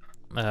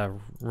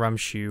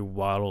 Rumshoe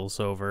waddles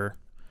over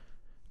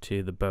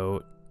to the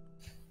boat.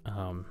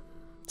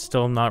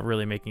 Still not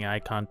really making eye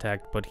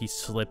contact, but he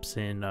slips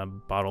in a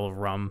bottle of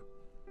rum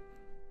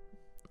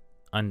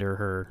under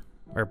her,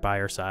 or by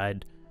her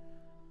side.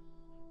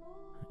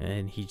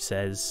 And he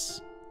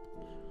says,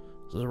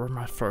 "They were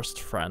my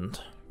first friend."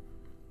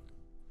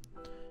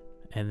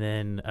 And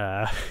then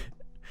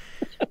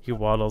he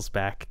waddles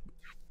back.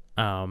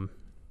 For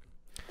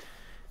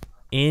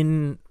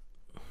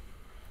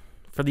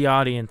the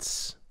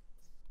audience,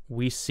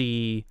 we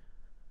see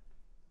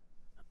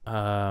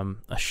a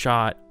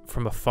shot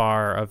from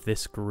afar of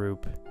this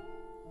group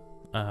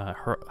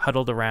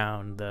huddled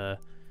around the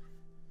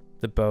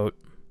boat,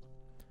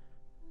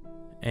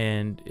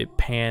 and it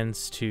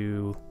pans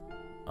to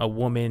a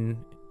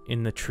woman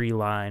in the tree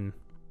line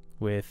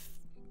with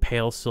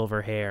pale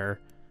silver hair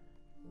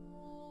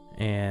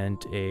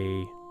and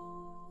a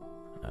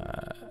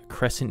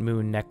crescent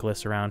moon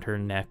necklace around her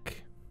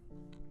neck.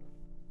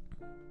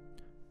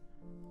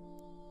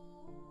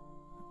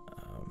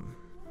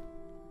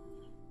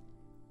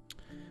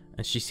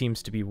 And she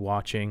seems to be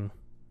watching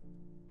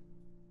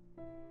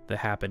the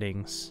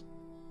happenings.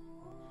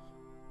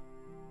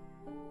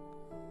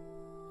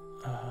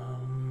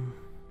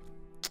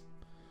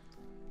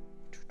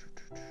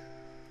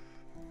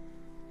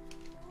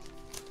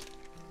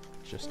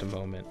 Just a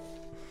moment.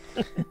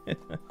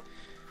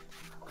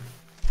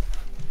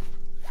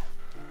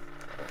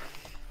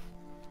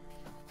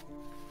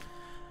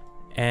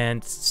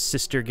 And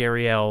Sister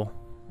Gariel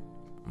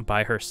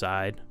by her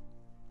side.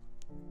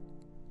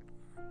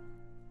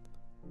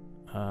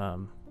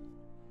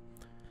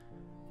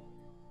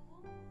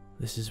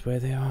 This is where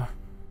they are.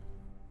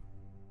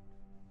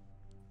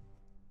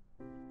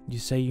 You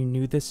say you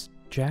knew this,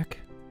 Jack?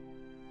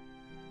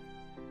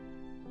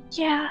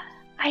 Yeah,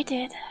 I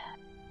did.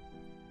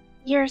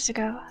 Years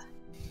ago.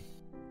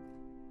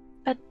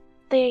 But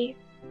they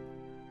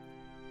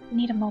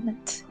need a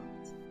moment.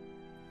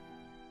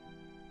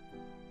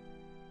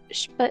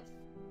 But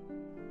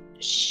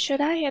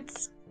should I?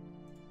 It's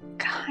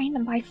kind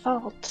of my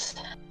fault.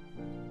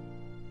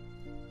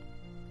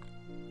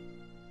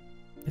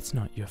 It's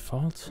not your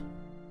fault.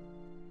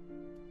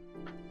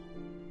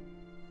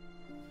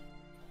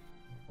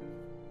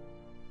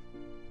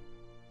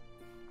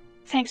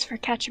 Thanks for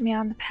catching me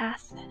on the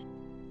path.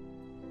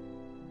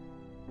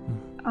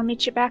 I'll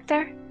meet you back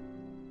there?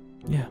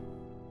 Yeah.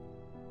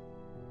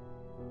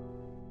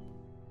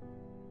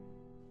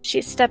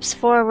 She steps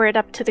forward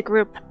up to the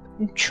group,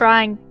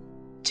 trying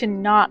to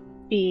not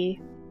be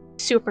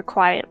super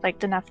quiet,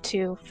 like enough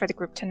for the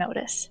group to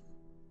notice.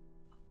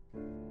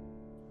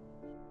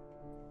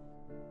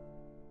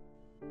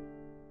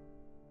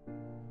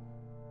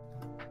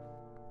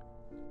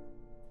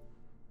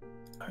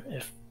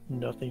 If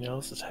nothing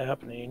else is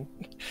happening,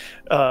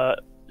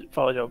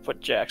 probably don't put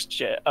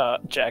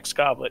Jack's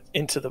goblet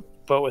into the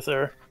boat with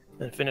her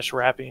and finish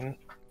wrapping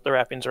the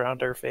wrappings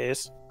around her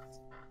face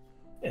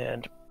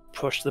and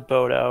push the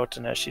boat out,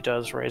 and as she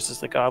does, raises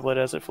the goblet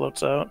as it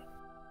floats out.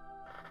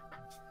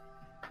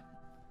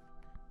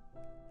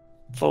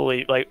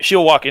 Fully, like,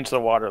 she'll walk into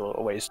the water a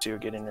little ways too,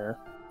 getting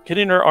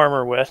her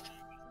armor wet.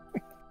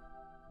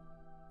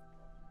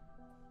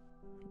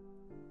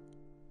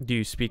 Do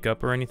you speak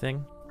up or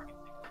anything?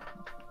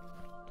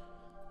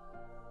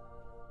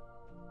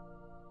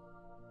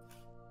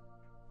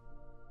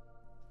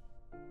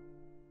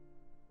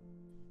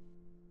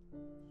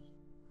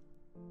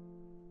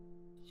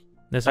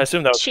 I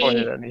assume that was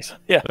pointed at Nyssa.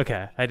 Yeah.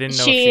 Okay, I didn't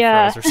know if she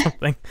froze or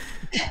something.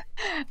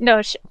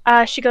 No,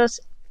 she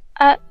goes,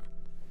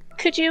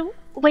 could you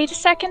Wait a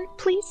second,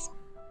 please.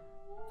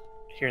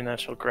 Hearing that,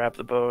 she'll grab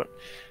the boat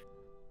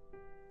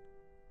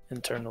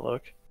and turn to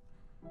look.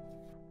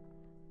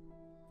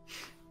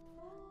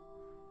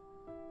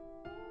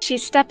 She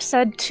steps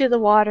into the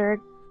water,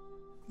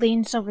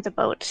 leans over the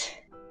boat,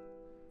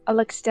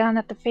 looks down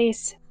at the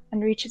face,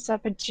 and reaches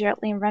up and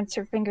gently runs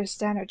her fingers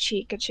down her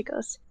cheek, and she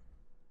goes,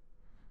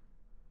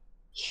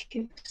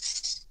 "You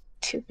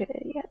stupid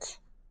idiot."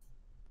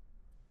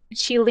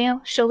 She'll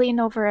lean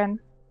over and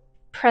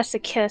press a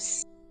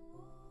kiss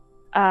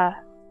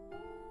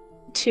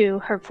to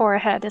her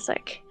forehead. It's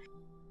like,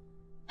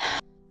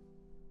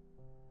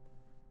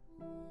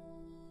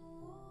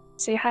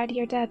 "Say hi to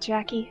your dad,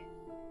 Jackie."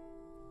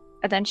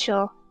 And then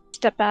she'll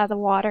step out of the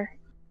water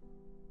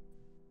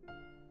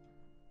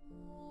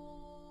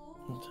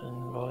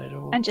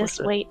and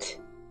just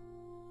wait.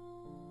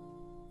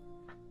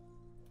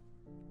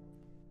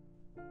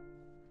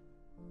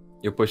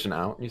 You're pushing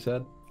out, you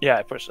said? Yeah,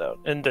 I pushed out.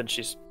 And then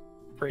she's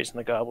raising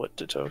the goblet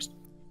to toast.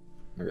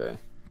 Okay.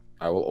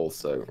 I will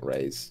also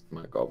raise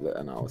my goblet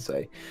and I will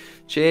say,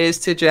 cheers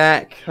to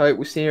Jack. Hope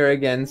we see her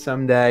again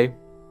someday.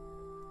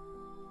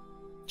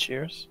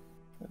 Cheers.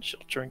 And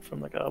she'll drink from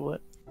the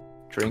goblet.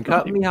 Drink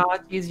up me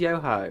hearties,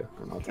 yo-ho.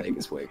 And I'll take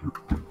a swig.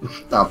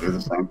 I'll do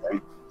the same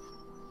thing.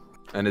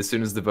 And as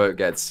soon as the boat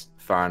gets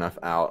far enough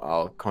out,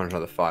 I'll conjure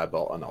the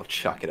firebolt and I'll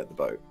chuck it at the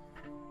boat.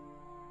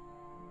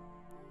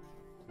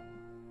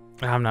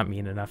 I'm not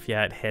mean enough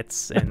yet. It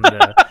hits, and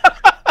I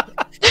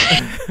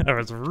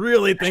was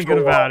really thinking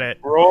about it.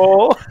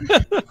 Roll.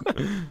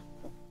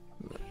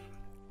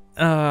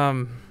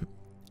 And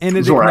it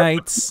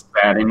ignites.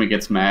 Bad him, he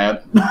gets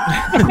mad.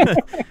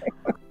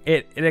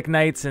 It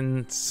ignites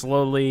and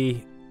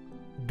slowly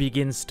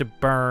begins to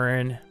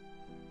burn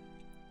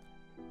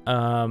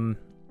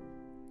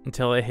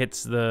until it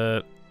hits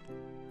the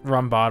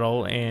rum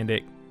bottle, and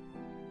it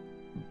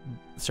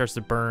starts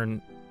to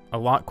burn a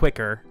lot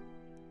quicker.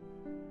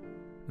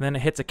 And then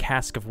it hits a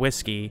cask of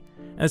whiskey,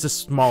 and there's a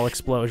small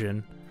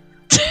explosion.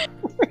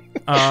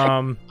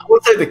 I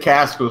would say the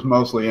cask was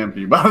mostly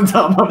empty by the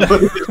time I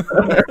put it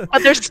there.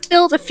 But there's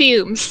still the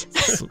fumes.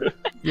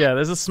 Yeah,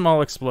 there's a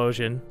small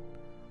explosion.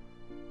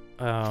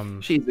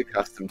 She's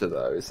accustomed to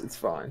those. It's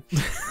fine.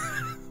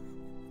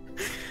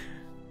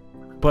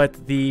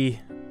 But the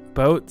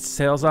boat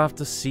sails off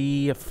to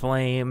sea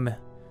aflame.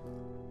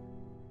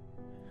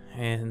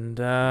 And,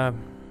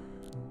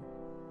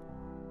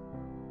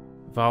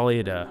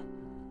 Valida.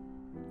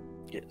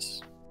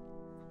 Yes.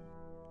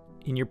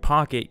 In your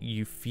pocket,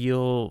 you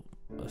feel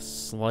a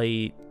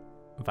slight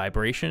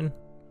vibration.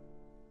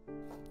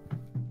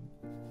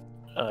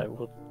 I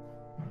will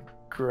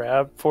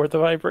grab for the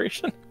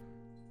vibration.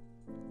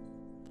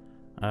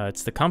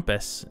 It's the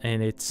compass,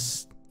 and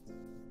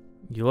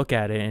you look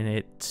at it, and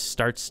it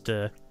starts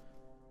to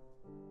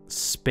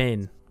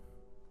spin.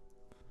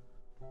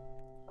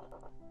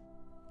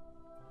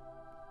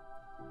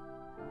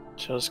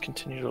 Just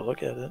continue to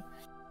look at it.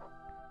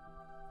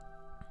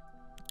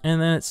 And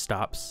then it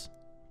stops,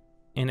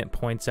 and it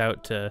points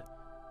out to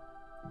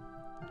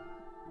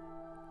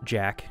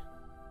Jack.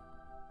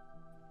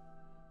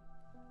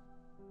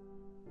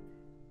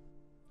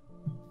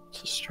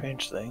 It's a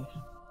strange thing.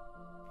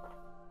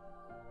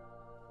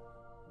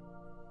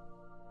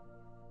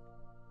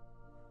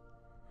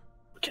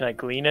 Can I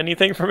glean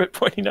anything from it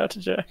pointing out to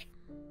Jack?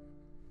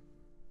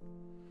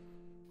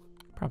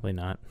 Probably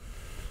not.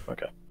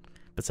 Okay.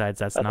 Besides,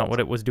 that's not what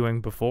it was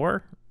doing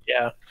before.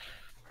 Yeah.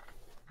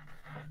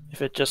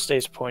 If it just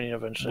stays pointing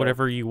eventually.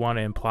 Whatever you want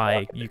to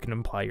imply, you can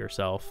imply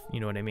yourself. You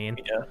know what I mean?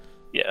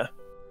 Yeah.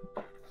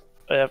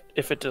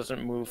 If it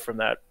doesn't move from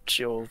that,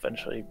 she'll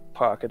eventually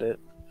pocket it.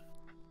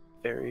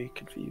 Very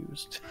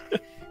confused.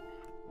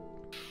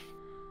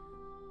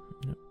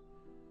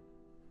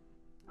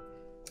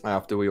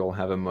 After we all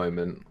have a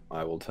moment,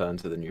 I will turn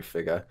to the new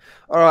figure.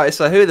 Alright,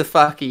 so who the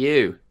fuck are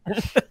you?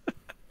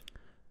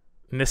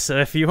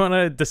 Nyssa, if you want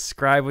to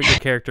describe what your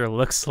character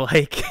looks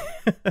like.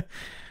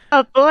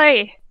 Oh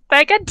boy,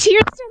 I got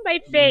tears in my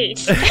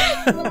face.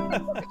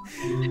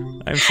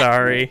 I'm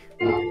sorry.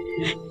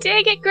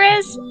 Dang it,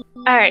 Grizz.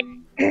 Alright.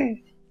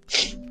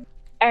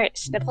 Alright,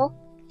 Sniffle.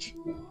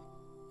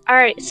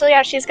 Alright, so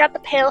yeah, she's got the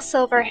pale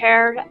silver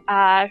hair.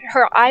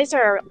 Her eyes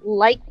are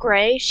light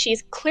gray.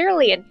 She's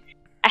clearly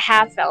a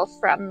half-elf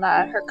from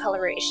her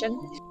coloration.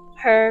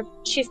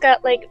 She's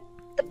got like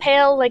the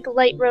pale, like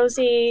light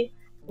rosy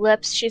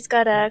lips. She's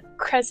got a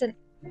crescent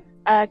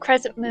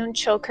moon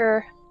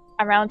choker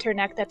around her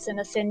neck that's in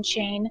a thin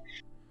chain.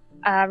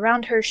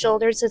 Around her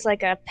shoulders is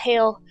like a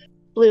pale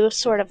blue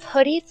sort of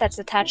hoodie that's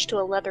attached to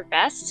a leather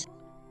vest,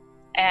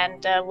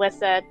 and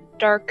with a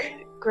dark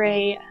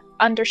gray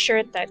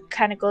undershirt that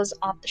kind of goes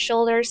off the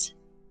shoulders,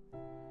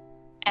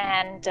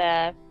 and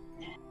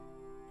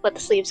with the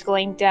sleeves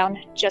going down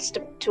just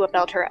to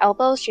about her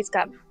elbows. She's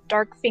got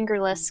dark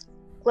fingerless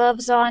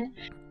gloves on,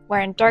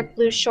 wearing dark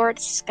blue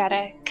shorts, got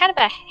a kind of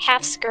a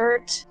half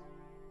skirt.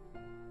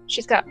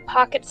 She's got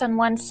pockets on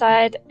one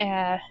side,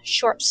 a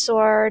short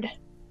sword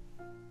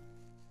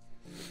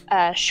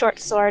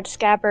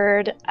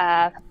scabbard,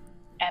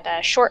 and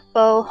a short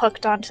bow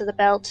hooked onto the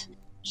belt.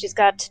 She's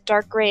got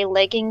dark gray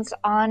leggings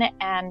on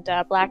and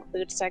black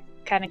boots that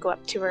kind of go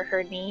up to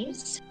her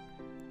knees.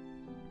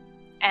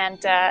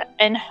 And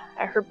in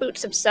her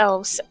boots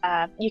themselves,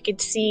 you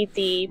could see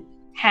the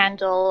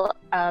handle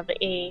of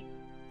a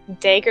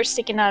dagger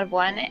sticking out of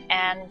one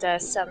and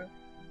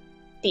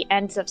the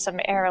ends of some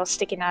arrows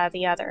sticking out of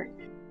the other.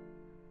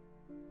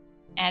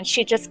 And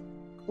she just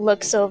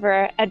looks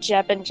over at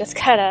Jeb and just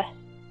kind of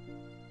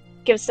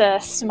gives a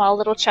small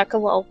little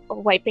chuckle while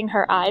wiping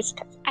her eyes.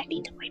 I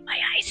need to wipe my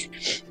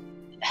eyes.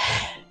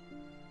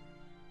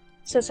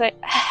 So it's like,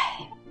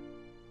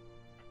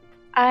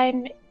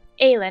 I'm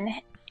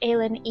Aelin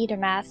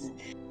Edermath.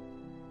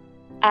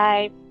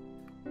 I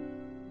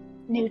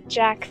knew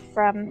Jack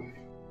from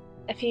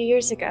a few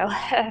years ago.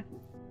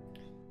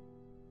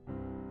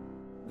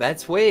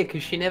 That's weird,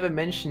 because she never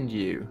mentioned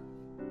you.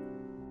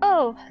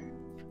 Oh,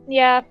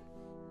 yeah.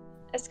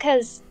 It's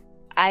because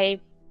I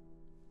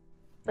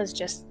was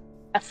just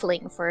a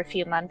fling for a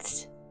few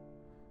months.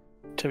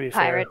 To be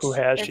Pirates, fair, who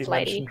has they're she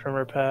flighty. mentioned from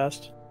her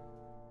past?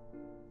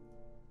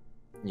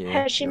 Yeah.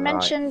 Has she you're right.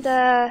 mentioned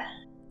a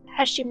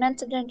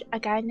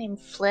guy named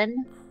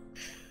Flynn?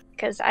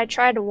 Because I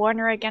tried to warn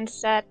her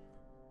against that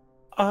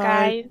I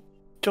guy.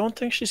 don't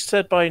think she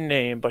said by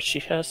name, but she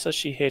has said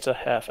she hates a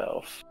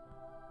half-elf.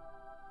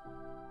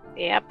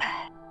 Yep.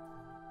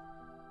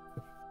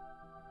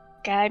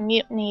 Guy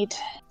mutinied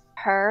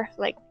her,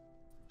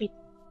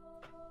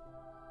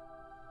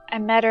 I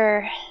met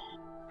her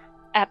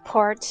at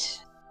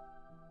port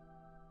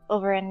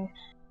over on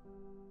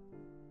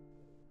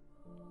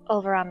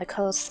the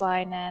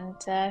coastline, and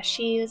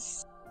she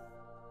was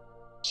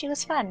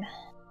fun,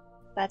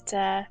 but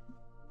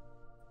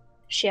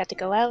she had to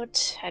go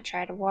out. I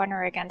tried to warn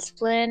her against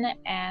Flynn,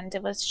 and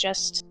it was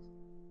just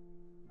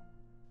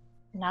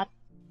not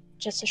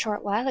just a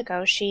short while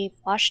ago. She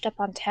washed up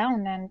on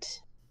town and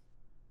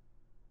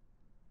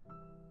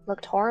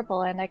looked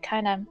horrible, and I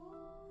kind of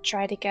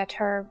tried to get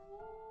her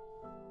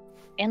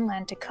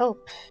inland to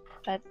cope,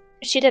 but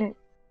she didn't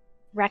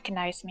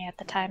recognize me at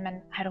the time,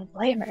 and I don't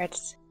blame her. It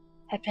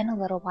had been a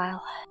little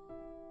while.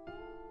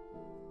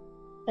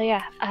 But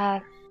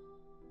yeah,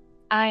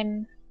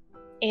 I'm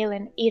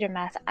Aelin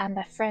Edermath. I'm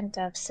a friend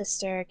of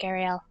Sister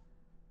Gariel.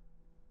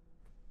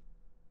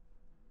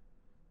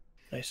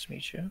 Nice to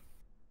meet you.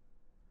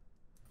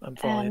 I'm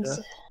And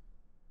Valeda.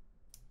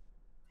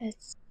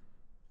 it's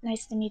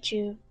nice to meet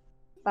you,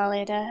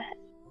 Valeda.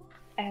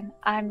 And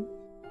I'm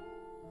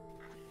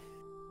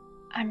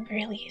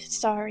really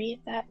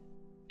sorry that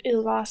you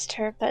lost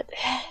her, but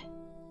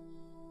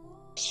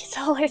she's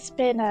always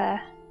been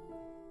a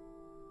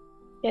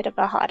bit of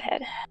a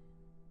hothead.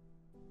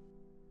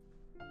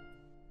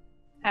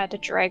 I had to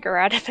drag her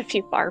out of a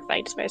few bar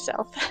fights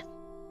myself.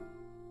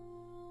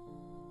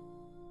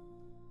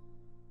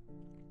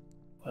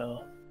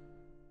 Well,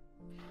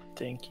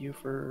 thank you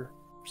for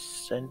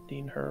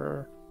sending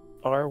her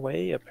our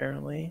way,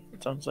 apparently.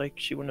 It sounds like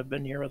she wouldn't have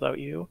been here without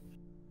you.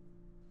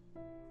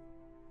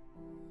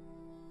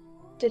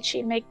 Did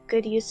she make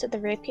good use of the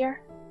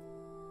rapier?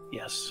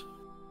 Yes.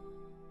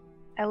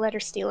 I let her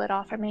steal it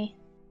off of me.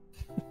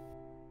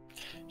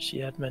 She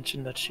had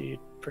mentioned that she'd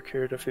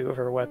procured a few of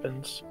her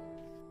weapons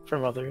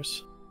from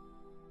others.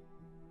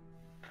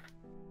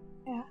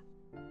 Yeah.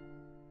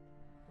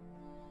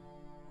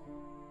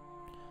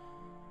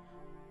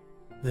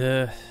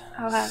 The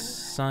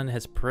sun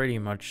has pretty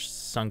much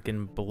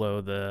sunken below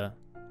the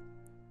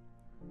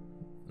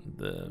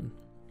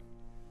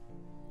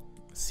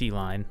sea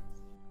line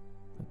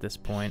at this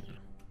point.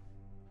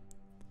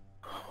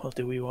 Well,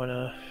 do we want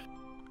to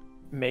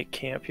make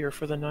camp here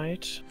for the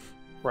night?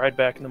 Ride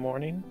back in the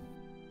morning?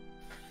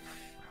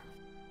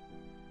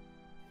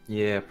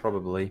 Yeah,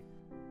 probably.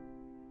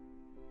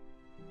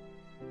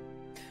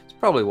 It's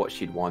probably what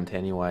she'd want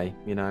anyway,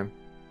 you know?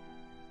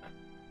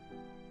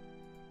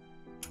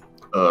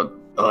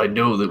 I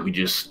know that we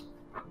just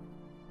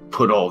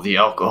put all the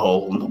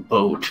alcohol on the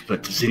boat,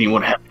 but does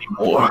anyone have any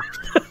more?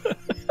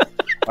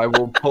 I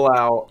will pull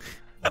out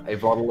a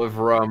bottle of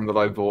rum that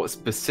I bought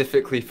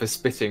specifically for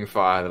spitting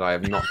fire that I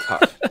have not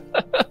touched.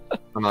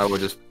 And I will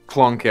just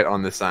plonk it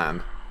on the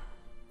sand.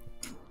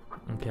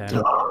 Okay.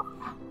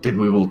 Then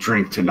we will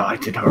drink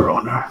tonight in her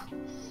honor.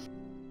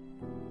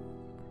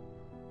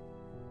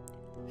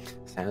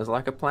 Sounds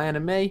like a plan to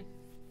me.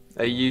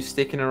 Are you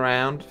sticking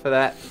around for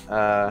that,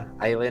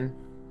 Aelin?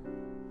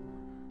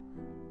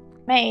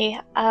 May,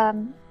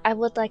 I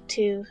would like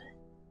to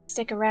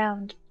stick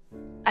around.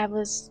 I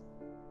was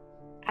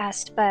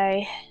asked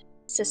by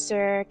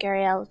Sister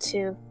Gariel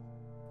to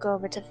go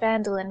over to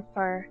Phandalin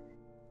for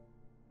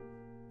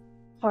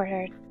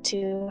her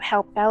to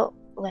help out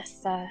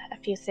with a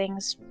few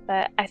things,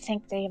 but I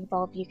think they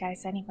involve you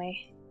guys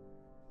anyway.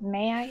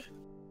 May I?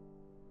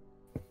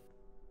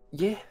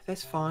 Yeah,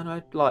 that's fine.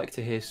 I'd like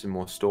to hear some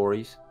more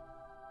stories.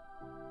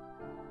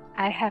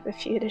 I have a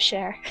few to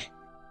share.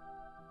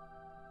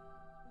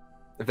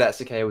 If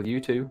that's okay with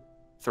you two.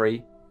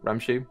 3,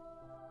 Rumshoe.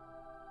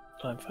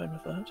 I'm fine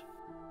with that.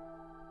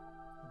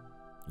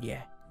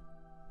 Yeah.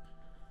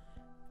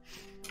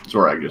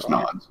 Zorag just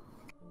nods.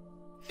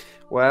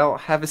 Well,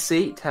 have a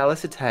seat. Tell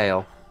us a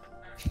tale.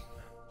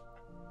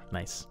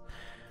 Nice.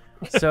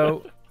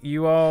 So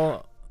you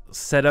all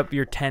set up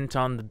your tent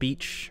on the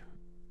beach.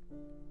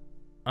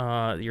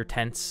 Your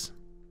tents,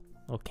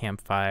 little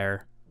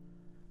campfire.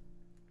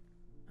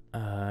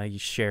 You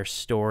share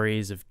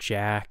stories of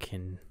Jack,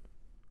 and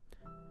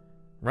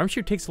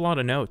Rumshoe takes a lot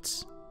of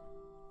notes.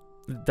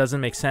 It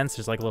doesn't make sense.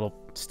 There's like little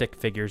stick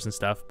figures and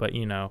stuff, but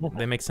you know,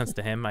 they make sense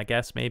to him, I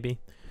guess, maybe.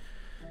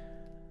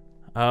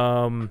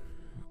 And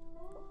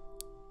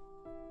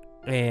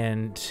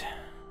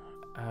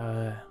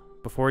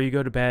before you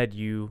go to bed,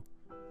 you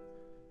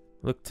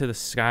look to the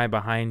sky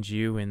behind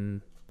you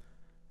and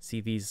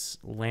see these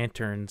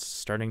lanterns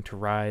starting to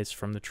rise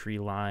from the tree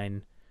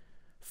line,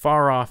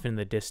 far off in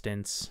the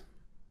distance,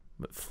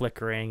 but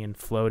flickering and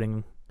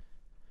floating.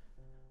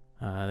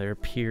 There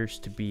appears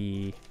to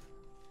be...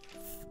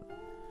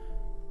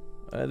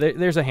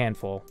 there's a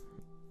handful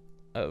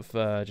of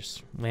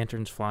just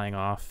lanterns flying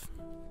off.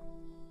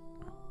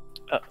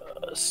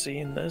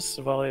 Seeing this,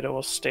 Valida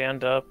will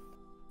stand up,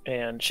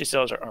 and she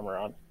still has her armor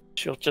on.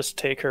 She'll just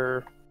take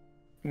her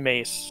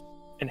mace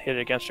and hit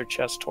it against her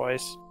chest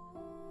twice,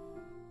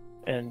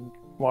 and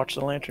watch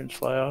the lanterns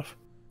fly off.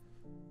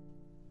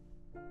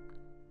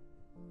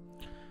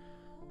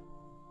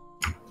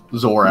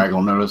 Zorag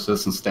will notice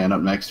this and stand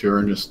up next to her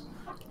and just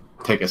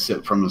take a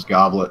sip from his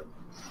goblet.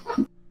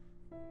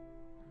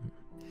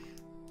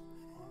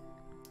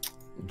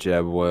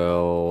 Jeb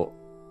will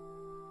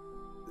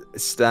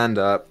stand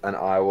up, and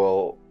I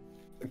will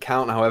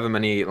count however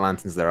many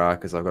lanterns there are,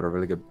 because I've got a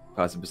really good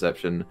passive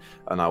perception,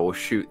 and I will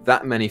shoot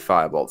that many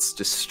firebolts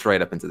just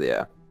straight up into the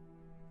air.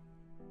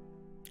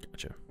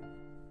 Gotcha.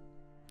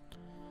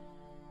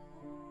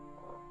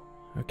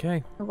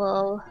 Okay.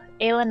 Well,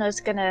 Aelin was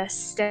gonna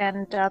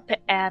stand up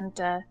and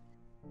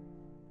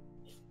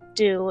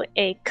do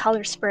a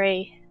color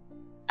spray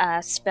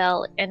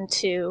spell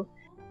into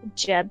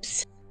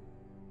Jeb's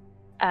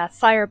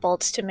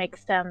firebolts to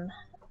make them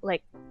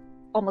like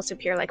almost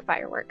appear like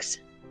fireworks.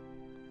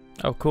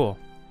 Oh, cool.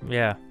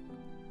 Yeah.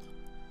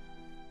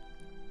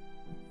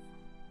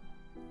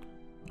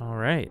 All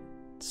right.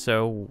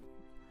 So,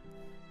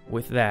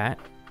 with that,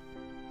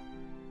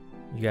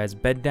 you guys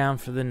bed down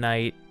for the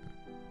night.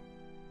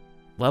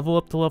 Level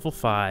up to level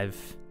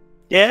 5.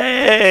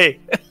 Yay!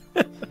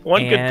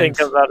 One good thing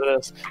comes out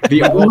of this.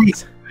 The only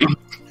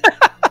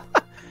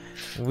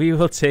we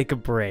will take a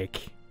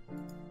break.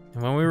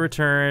 And when we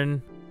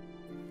return,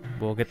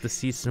 we'll get to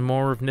see some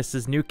more of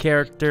Nyssa's new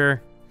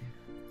character.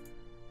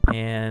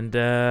 And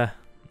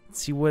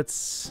see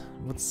what's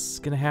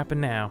gonna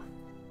happen now.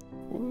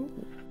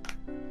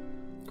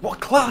 What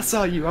class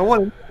are you? I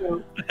want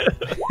to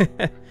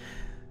know.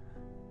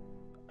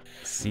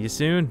 See you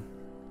soon.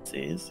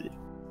 See you soon.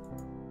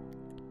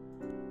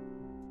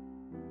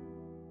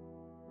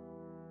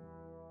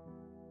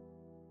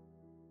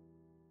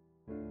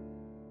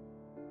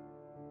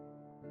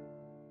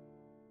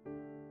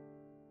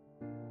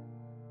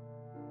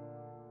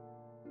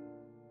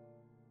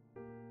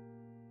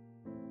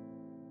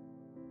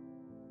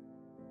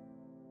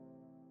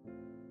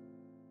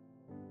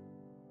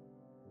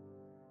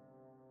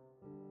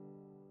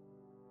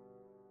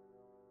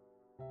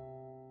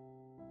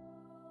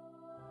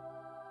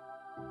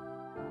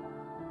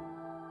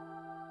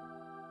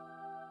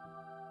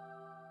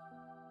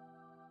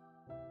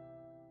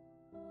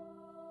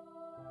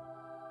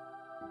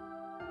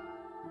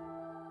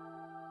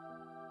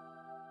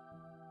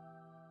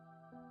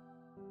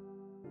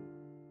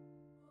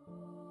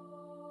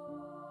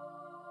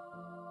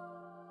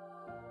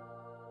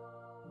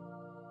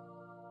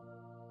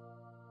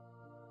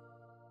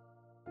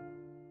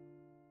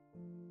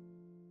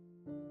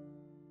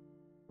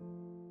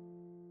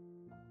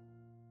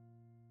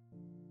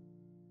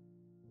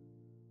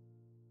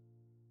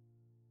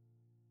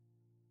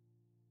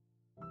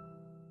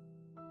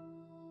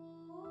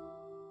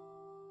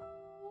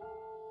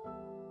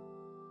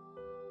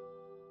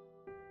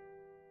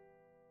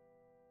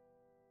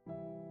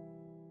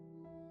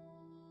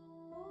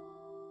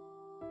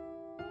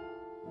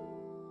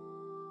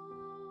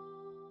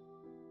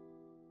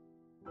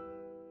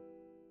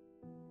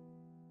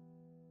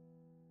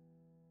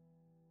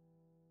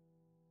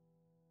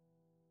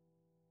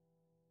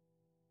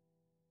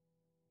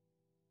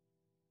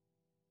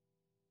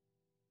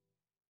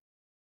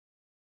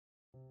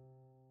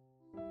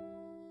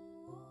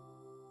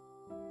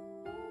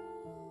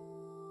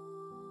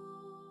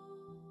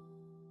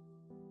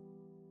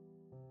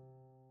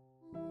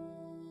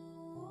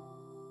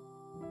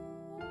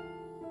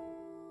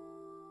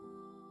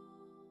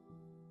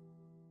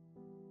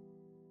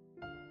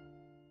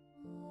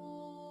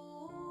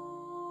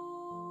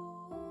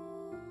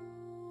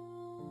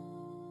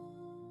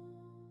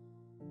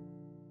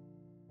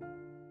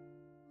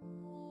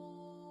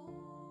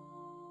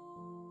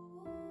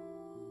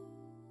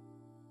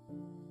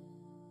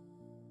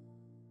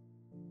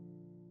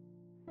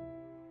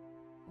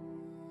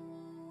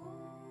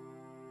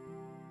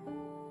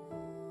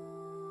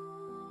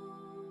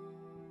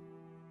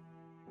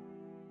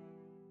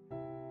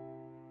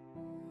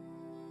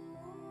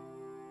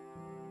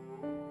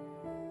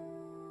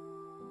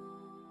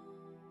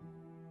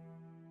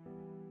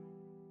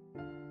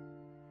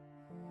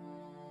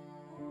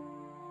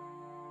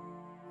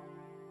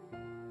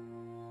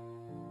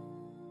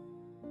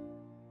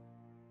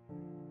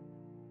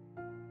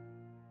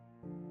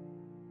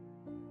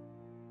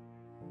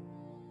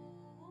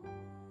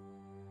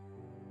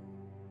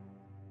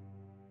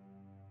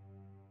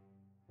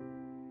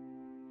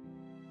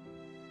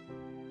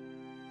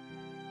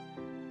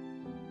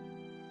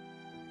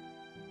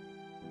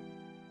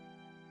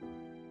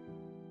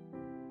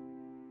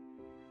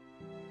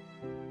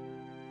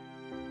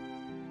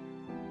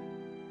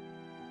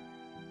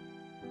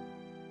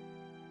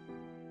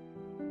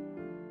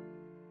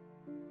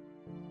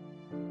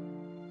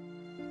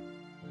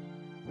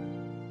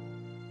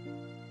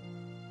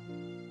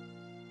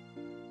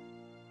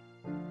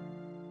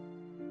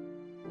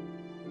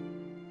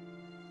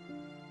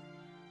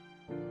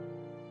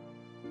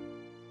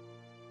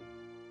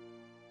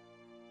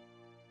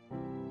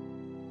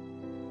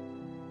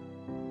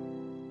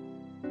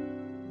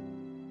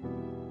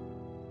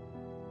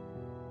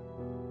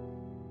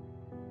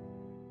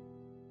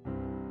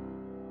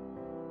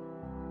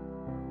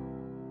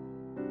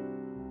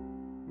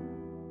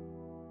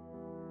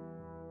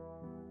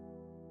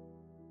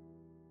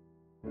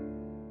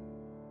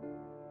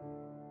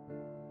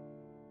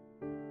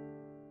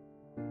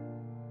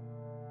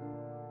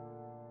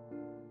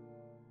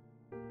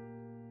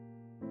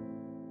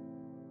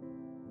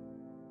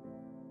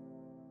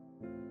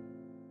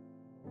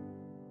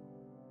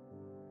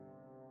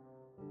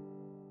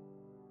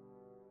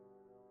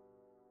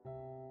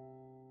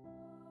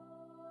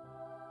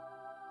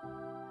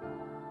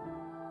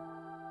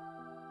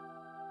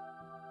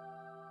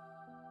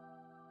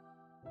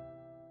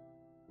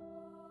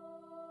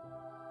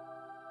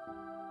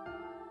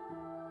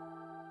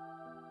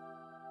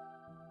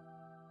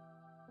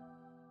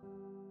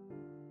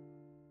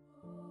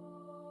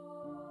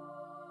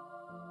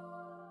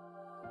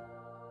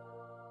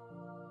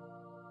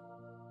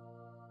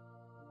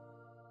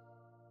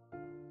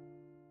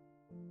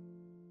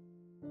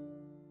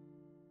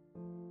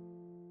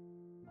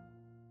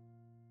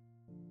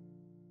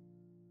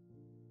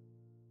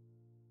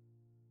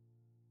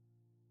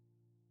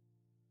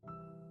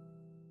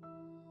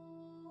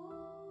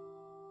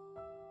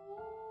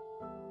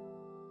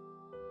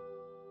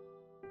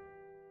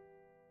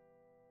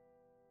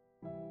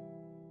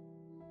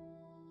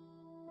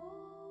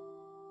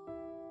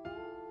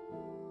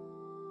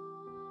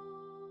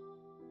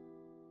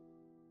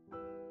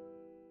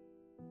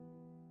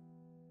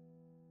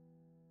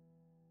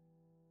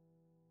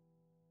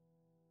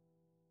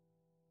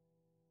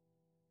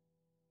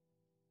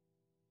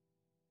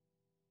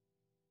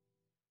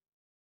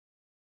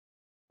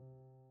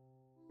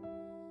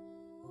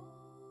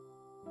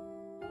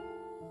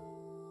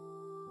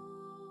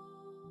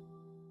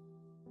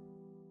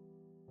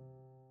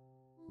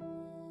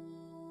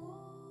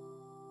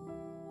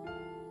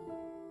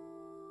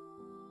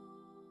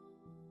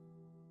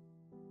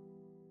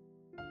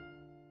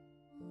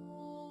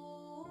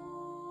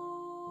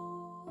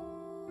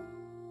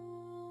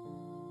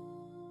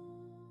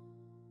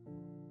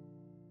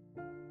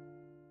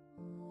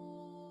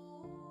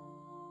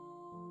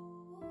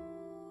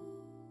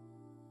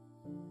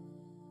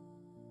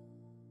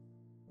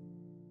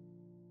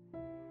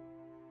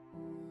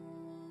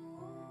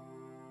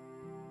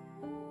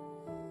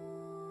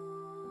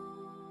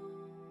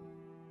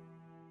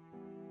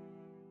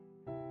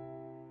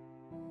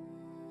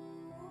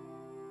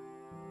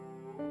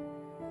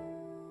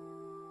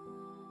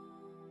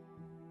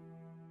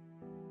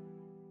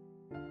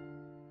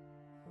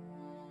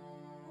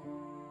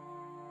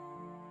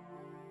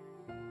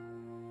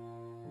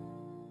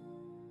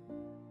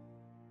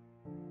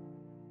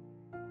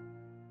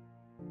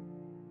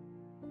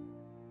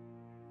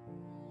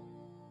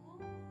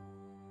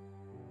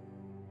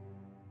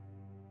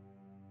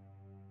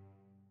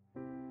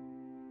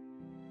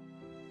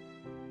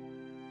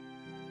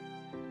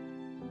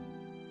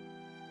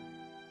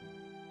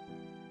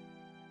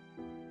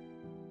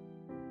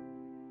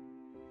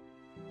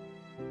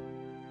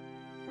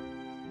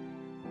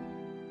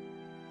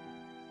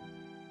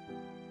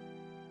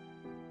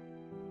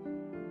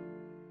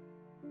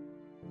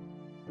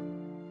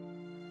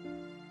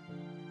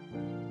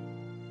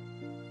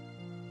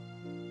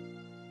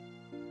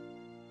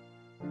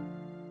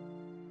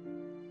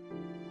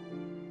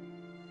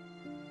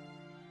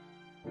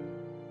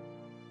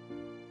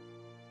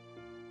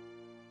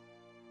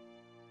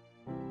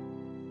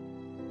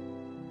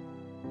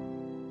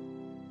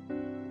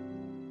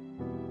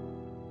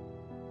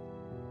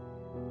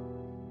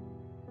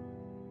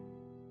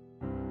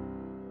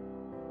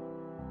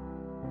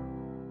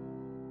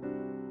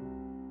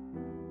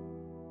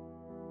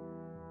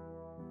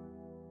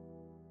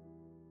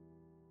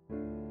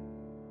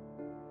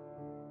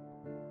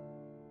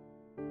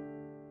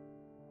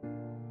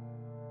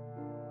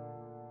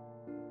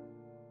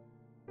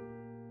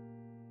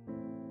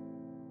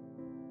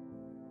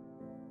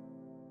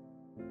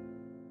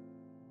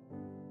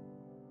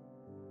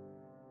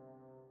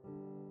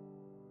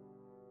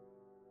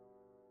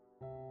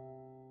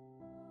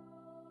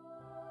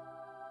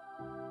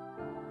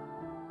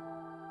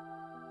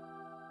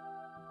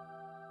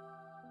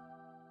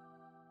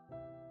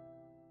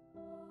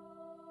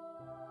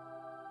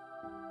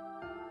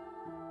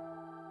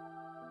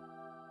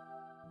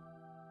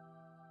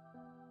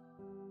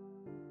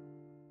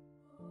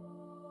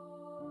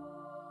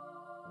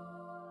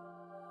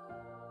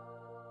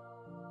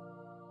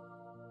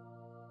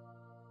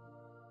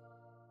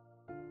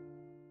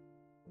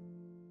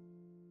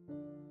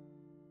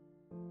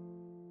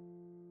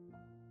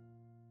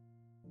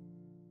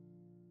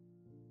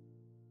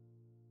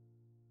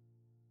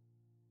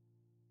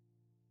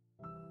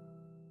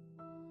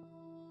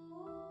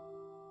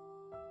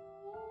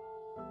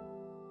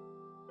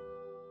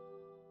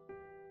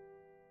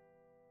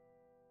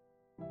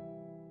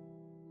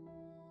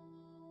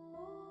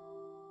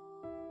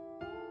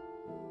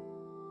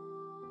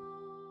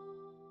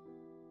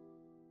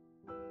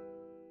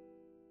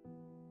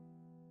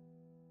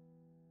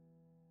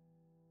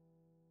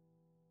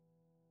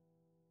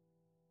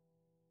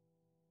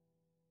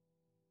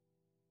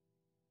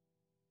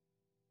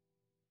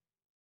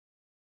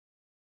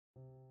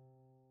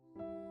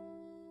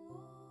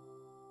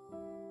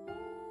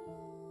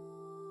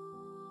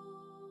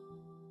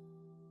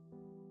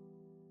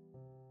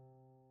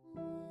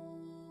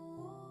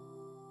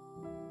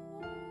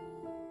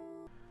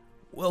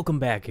 Welcome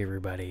back,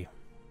 everybody.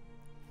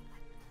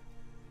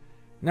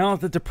 Now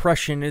that the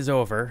depression is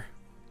over,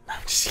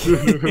 I'm just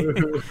kidding.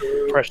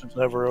 Depression's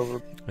never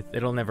over.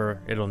 It'll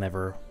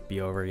never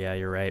be over. Yeah,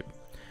 you're right.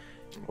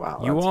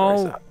 Wow. You that's all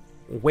very sad.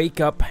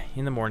 wake up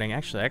in the morning.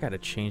 Actually, I gotta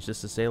change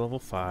this to say level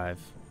 5.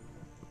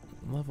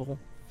 Level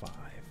 5.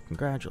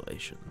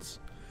 Congratulations.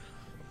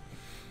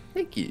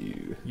 Thank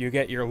you. You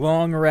get your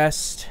long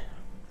rest.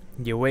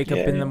 You wake up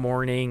in Yay. the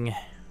morning.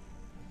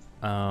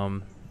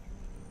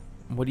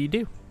 What do you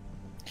do?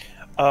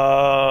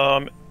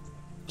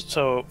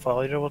 So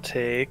Valida will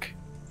take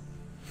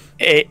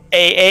a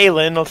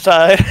Aelin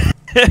aside.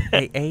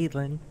 Hey,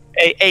 Aelin.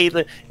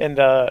 Aelin,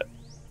 and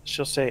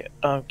she'll say,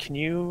 "Can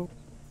you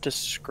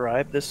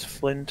describe this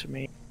Flynn to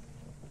me?"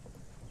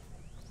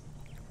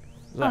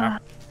 Ah,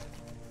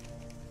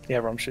 Yeah,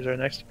 Rumshoe's right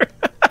next to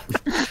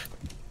her.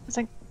 It's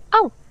like,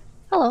 oh,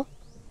 hello.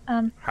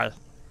 hi.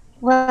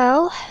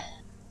 Well,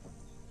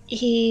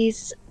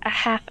 he's a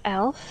half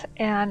elf,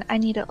 and I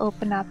need to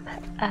open up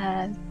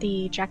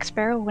the Jack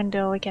Sparrow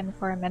window again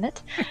for a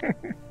minute.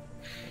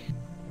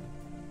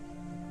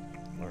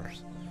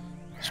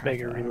 Just make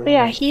it real. But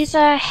yeah, he's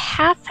a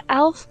half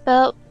elf,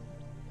 about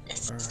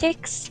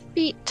 6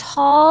 feet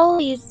tall.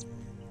 He's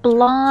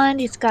blonde.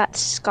 He's got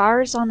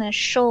scars on his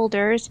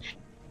shoulders,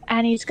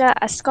 and he's got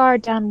a scar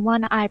down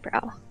one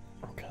eyebrow.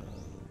 Okay,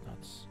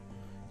 that's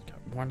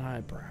got one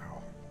eyebrow.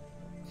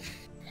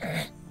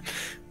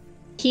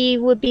 He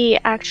would be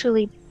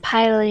actually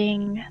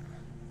piloting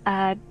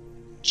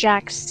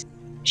Jack's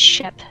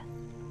ship,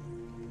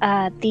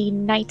 the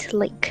Night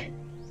Lake.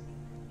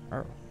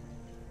 Oh,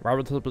 why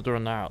would he be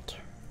doing that?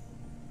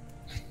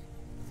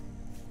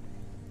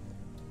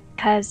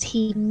 Because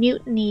he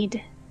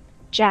mutinied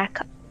Jack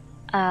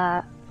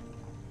and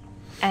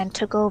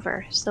took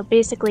over. So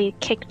basically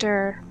kicked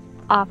her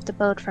off the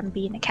boat from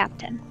being a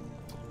captain.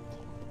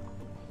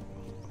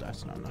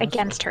 That's not nice.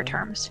 Against her okay.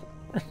 terms.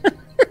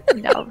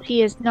 No,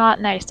 he is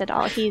not nice at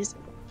all. He's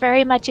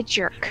very much a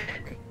jerk.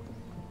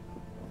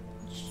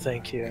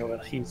 Thank you. Well,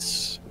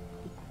 he's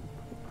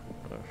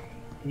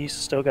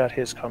still got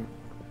his come.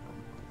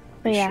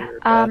 But yeah,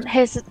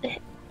 Sure,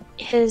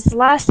 his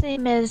last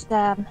name is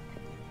Kepi.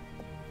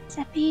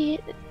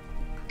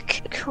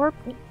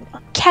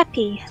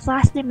 His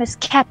last name is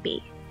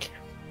Kepi.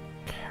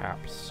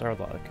 Caps are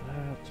like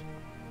that.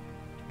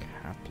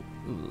 Cap.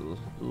 Ugh,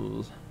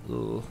 ugh,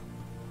 ugh.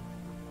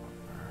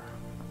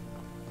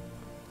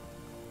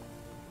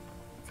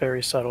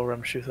 Very subtle,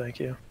 Rumshoe. Thank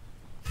you.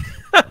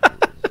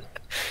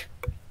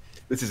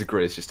 This is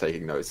Grizz just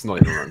taking notes. It's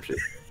not even Rumshoe.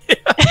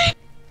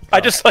 I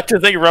just like to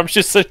think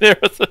Rumshoe's sitting there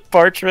with the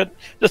parchment,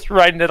 just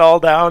writing it all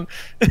down.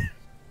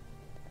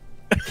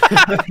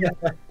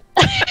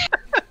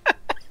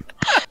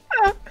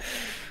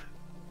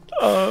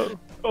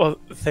 Well,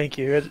 thank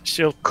you.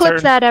 She'll Clip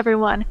turn, that,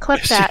 everyone.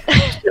 Clip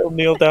that. She'll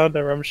kneel down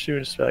to Rumshoe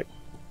and just be like,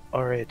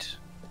 "All right,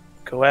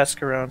 go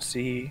ask around,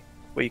 see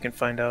what you can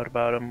find out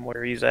about him,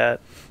 where he's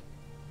at,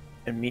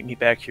 and meet me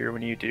back here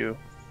when you do.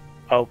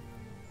 I'll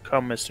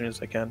come as soon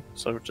as I can.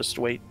 So just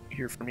wait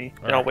here for me,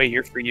 and I'll Alright. wait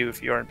here for you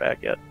if you aren't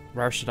back yet."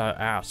 Where should I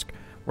ask?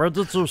 Where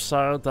did you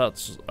say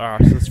that's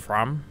he's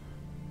from?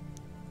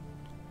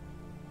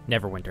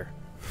 Neverwinter.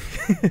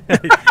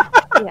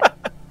 Yeah.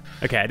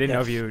 Okay, I didn't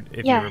know if you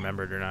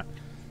remembered or not.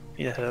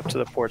 Yeah, head up to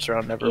the ports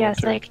around Neverwinter. Yeah,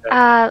 it's like,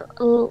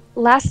 check.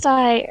 last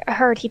I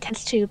heard, he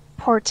tends to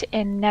port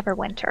in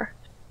Neverwinter.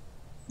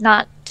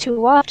 Not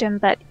too often,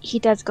 but he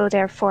does go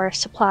there for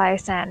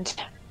supplies and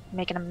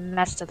making a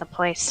mess of the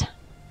place.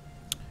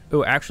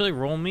 Oh, actually,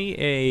 roll me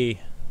a.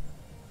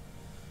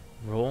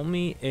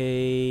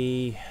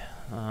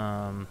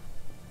 How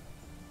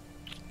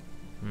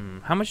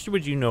much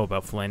would you know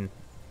about Flynn,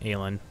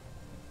 Aelin?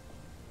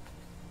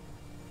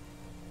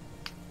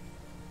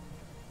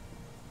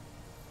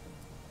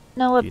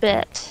 Know a Do you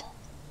think- bit.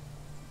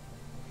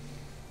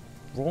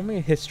 Roll me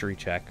a history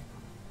check.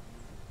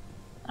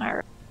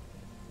 Alright.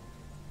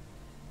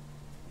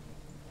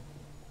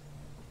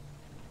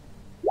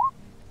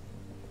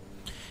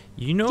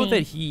 You know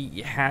that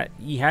 15.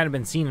 he hadn't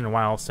been seen in a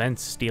while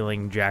since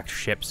stealing Jack's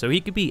ship, so he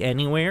could be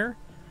anywhere.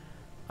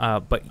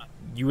 But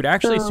you would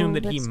actually So assume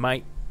that he that's-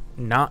 might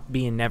not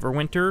be in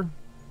Neverwinter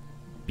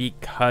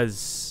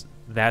because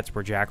that's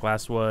where Jack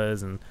last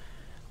was, and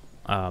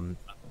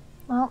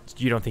Well,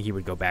 you don't think he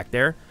would go back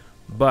there.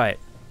 But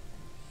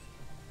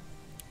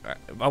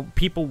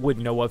people would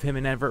know of him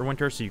in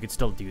Neverwinter, so you could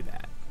still do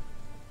that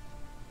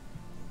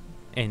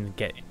and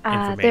get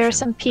information. there are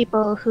some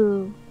people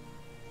who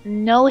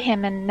know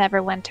him in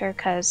Neverwinter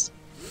because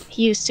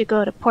he used to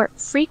go to port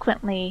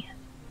frequently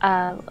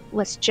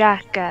with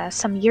Jack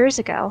some years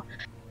ago.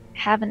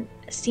 Haven't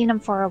seen him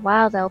for a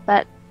while though,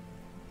 but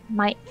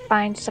might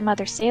find some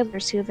other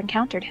sailors who have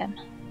encountered him.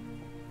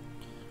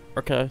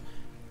 Okay.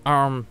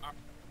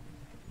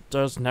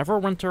 Does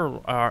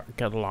Neverwinter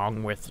get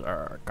along with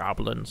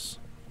goblins?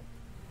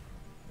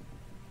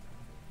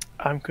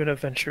 I'm gonna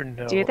venture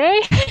no. Do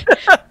they?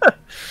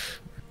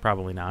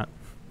 Probably not.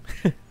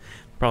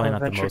 Probably I'll not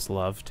the venture- most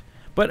loved.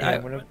 But Yeah, I,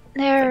 I'm gonna-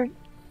 They're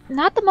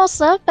Not the most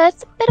loved, but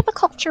it's a bit of a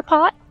culture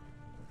pot.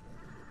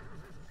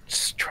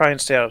 Just try and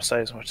stay out of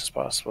sight as much as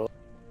possible.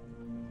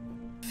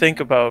 Think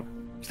about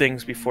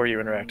things before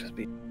you interact with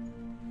people.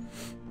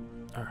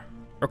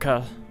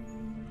 Okay.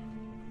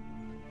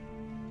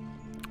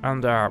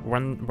 And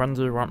when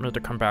do you want me to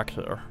come back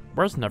here?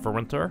 Where's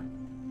Neverwinter?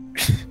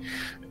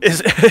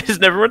 Is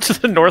Neverwinter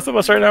to the north of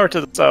us right now or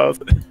to the south?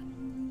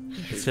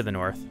 It's to the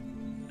north.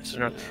 It's to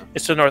the north.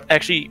 It's to the north.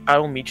 Actually, I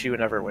will meet you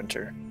in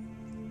Neverwinter.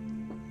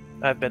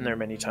 I've been there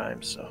many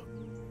times, so.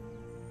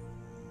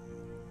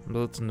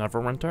 But it's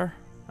Neverwinter?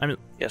 I mean,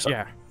 yes.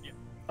 Yeah.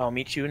 I'll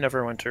meet you in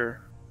Neverwinter.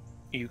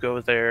 You go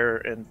there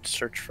and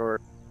search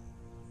for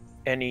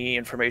any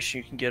information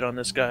you can get on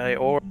this guy,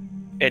 or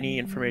any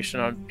information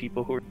on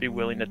people who would be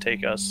willing to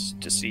take us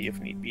to sea if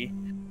need be.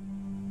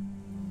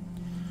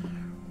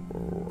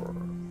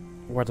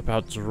 What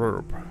about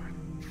Droop?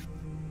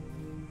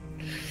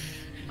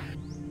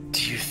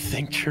 Do you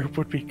think Droop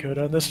would be good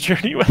on this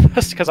journey with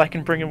us? Because I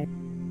can bring him.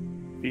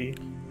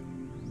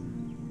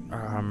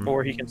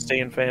 Or he can stay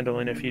in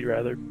Phandalin if he'd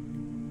rather.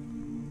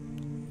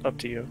 Up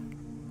to you.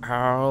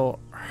 How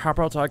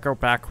about I go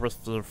back with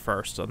you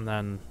first, and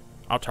then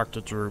I'll talk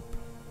to Droop.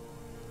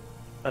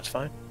 That's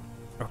fine.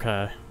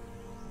 Okay.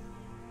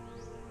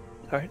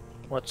 Alright,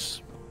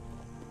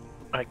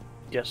 I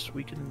guess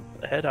we can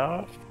head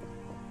off.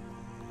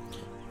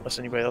 Unless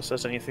anybody else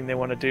has anything they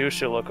want to do,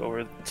 she'll look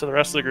over to the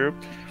rest of the group.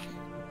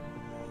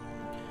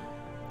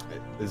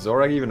 Is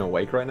Zorak even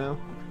awake right now?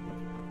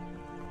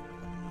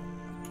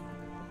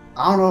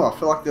 I don't know. I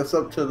feel like that's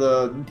up to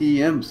the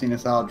DM, seeing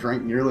as how I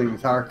drank nearly an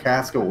entire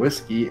cask of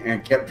whiskey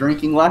and kept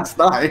drinking last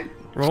night.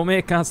 Roll me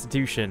a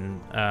Constitution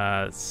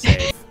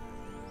save.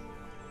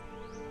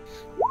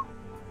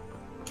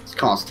 This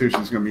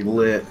Constitution's gonna be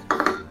lit.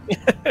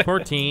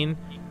 14.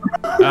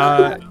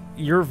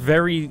 You're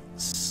very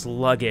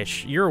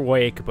sluggish. You're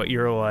awake, but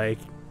you're like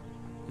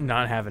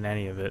not having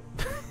any of it.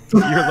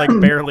 You're like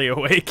barely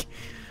awake.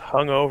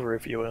 Hungover,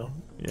 if you will.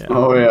 Yeah.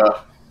 Oh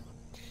yeah.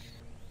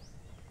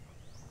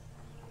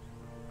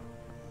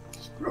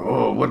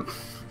 Oh what?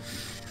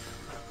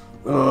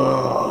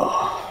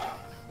 Oh.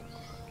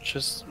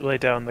 Just lay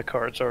down the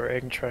cards, or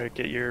I can try to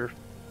get your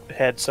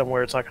head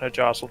somewhere it's not going to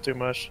jostle too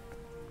much.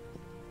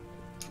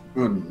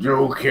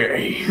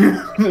 Okay.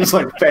 It's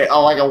like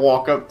I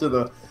walk up to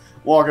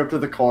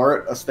the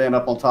cart, I stand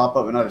up on top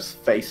of it, and I just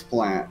face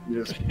plant,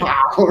 just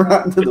pow,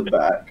 right into the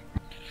back.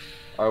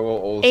 I will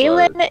also.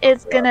 Aelin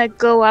is gonna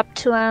go up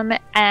to him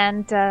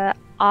and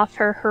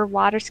offer her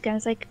water skin.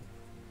 It's like,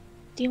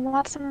 do you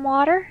want some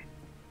water?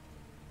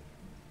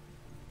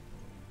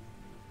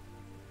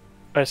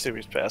 I assume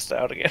he's passed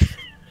out again.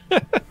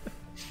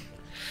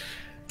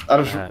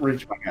 I just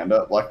reach my hand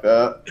up like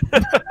that.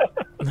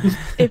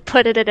 They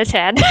put it in his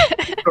hand.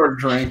 Start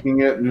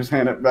drinking it and just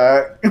hand it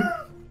back.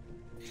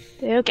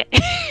 Okay.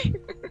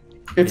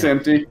 It's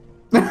empty.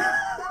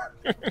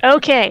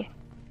 Okay.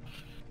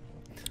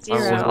 I'm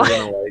 0. also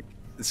gonna like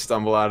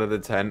stumble out of the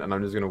tent, and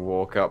I'm just gonna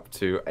walk up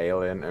to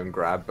Aelin and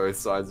grab both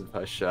sides of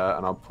her shirt,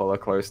 and I'll pull her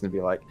close and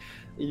be like,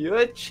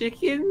 "Your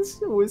chickens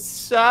were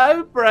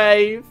so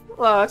brave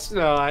last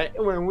night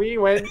when we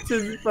went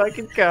to the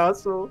fucking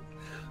castle.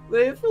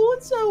 They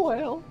fought so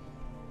well."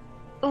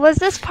 Was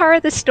this part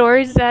of the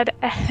stories that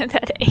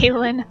that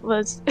Aelin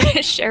was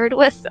shared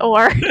with,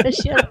 or does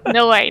she have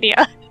no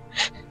idea?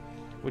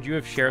 Would you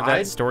have shared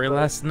that story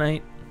last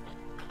night?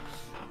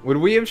 Would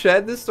we have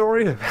shared this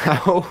story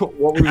about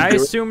what we were I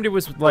doing? assumed it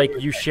was like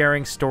you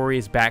sharing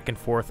stories back and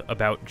forth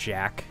about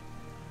Jack.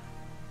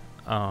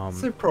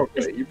 So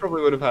probably, you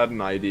probably would have had an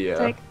idea.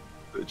 Like,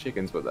 The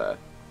chickens were there.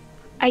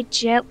 I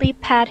gently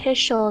pat his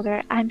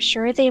shoulder. I'm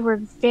sure they were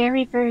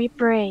very, very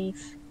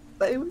brave.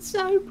 They were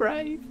so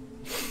brave.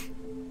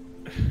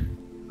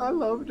 I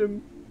loved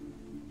them.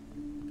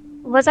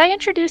 Was I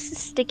introduced to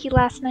Sticky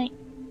last night?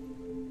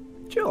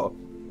 Sure.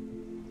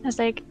 I was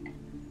like,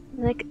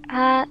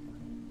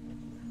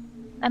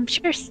 I'm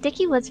sure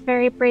Sticky was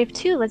very brave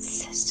too. Was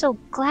so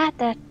glad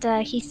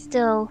that he's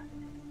still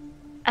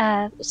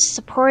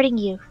supporting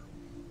you.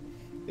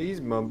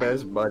 He's my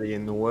best buddy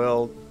in the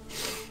world.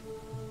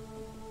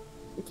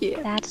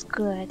 Yeah. That's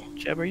good.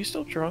 Jeb, are you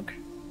still drunk?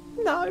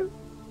 No.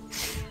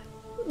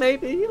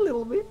 Maybe a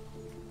little bit.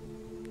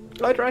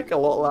 I drank a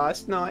lot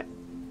last night.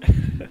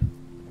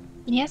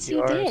 Yes,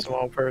 you are a did.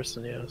 small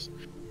person, yes.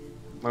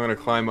 I'm gonna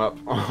climb up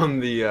on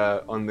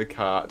the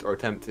cart, or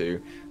attempt to,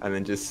 and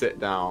then just sit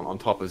down on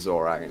top of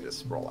Zorak and just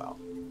sprawl out.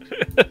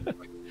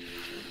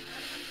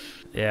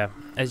 Yeah.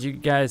 As you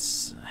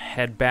guys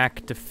head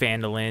back to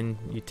Phandalin,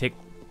 you take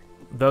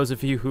those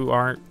of you who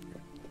aren't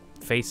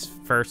face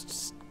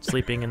first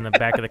sleeping in the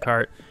back of the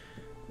cart.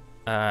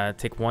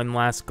 Take one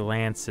last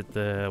glance at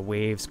the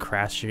waves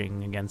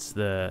crashing against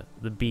the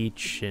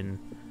beach, and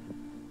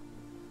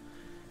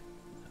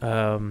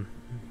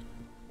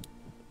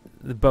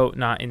the boat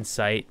not in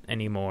sight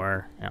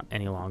anymore,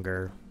 any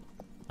longer.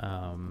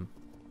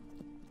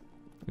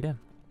 Yeah,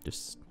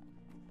 just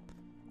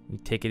you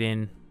take it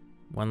in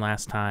one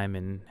last time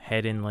and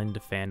head inland to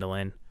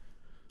Phandalin.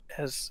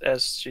 As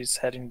she's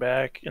heading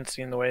back and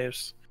seeing the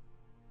waves,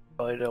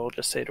 Valida will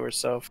just say to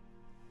herself,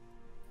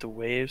 the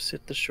waves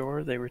hit the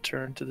shore, they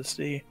return to the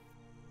sea.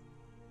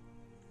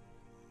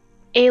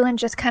 Aelin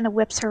just kind of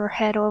whips her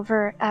head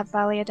over at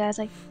Valida,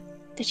 like,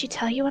 did she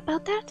tell you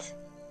about that?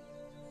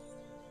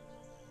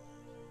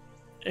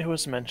 It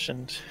was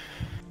mentioned.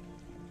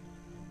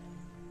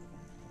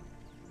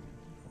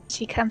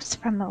 She comes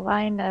from a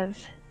line of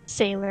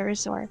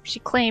sailors, or she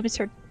claims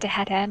her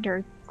dad and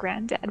her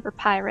granddad were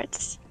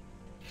pirates.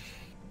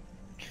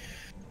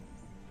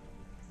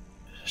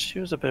 She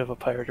was a bit of a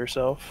pirate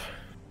herself.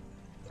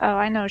 Oh,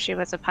 I know she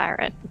was a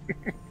pirate.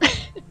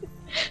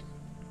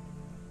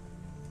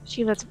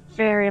 She was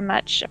very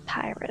much a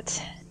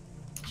pirate.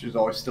 She was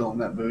always stealing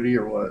that booty,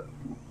 or what?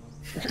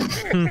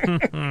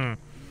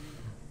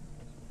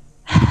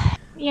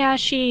 Yeah,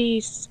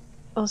 she's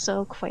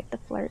also quite the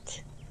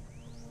flirt.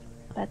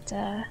 But,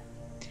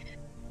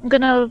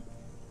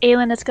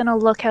 Aelin is gonna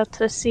look out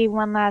to sea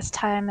one last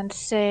time and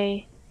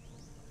say,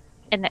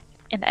 in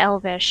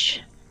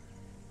Elvish.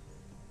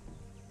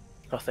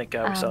 Oh, thank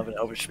God we still have an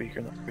Elvish speaker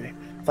in the movie.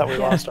 I thought we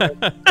lost her.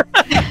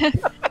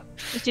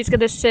 She's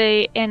gonna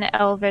say in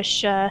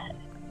Elvish,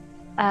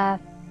 I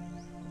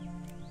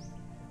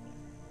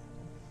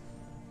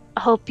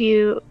hope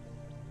you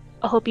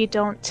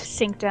don't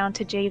sink down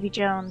to Davy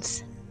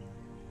Jones.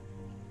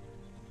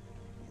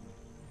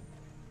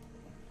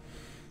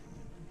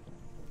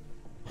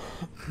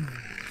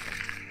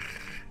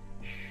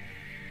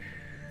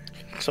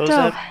 So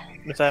does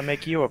that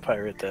make you a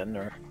pirate then,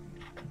 or?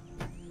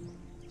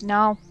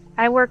 No,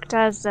 I worked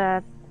as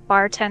a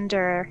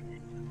bartender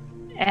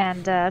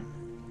and a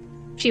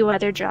few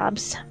other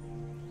jobs.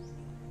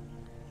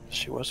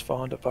 She was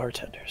fond of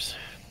bartenders.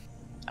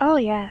 Oh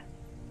yeah.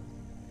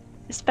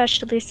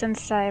 Especially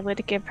since I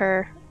would give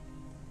her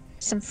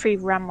some free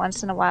rum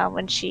once in a while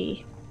when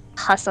she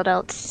hustled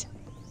out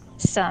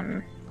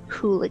some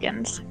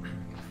hooligans.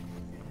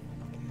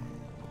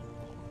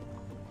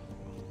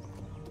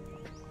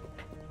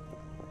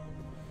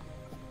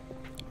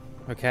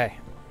 Okay.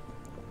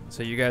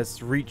 So you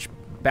guys reach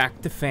back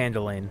to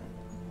Phandalin.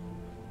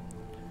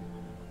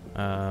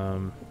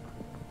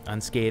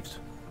 Unscathed.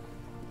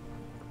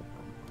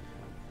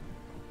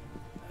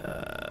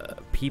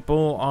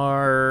 People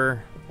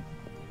are...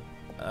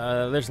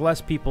 there's less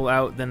people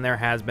out than there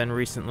has been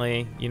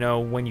recently. You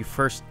know, when you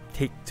first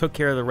took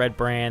care of the Red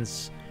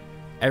Brands,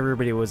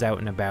 everybody was out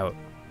and about,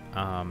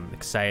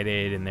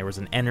 excited, and there was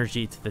an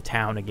energy to the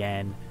town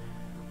again.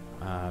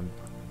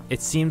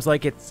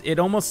 It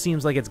almost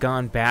seems like it's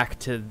gone back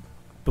to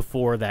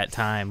before that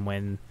time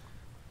when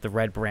the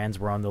Red Brands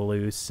were on the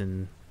loose,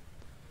 and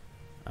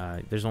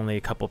there's only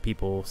a couple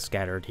people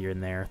scattered here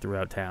and there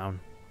throughout town.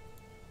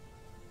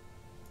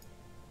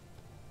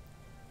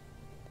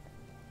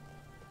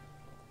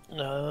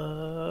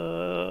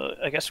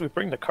 I guess we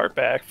bring the cart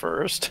back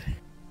first.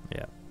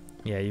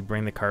 Yeah, you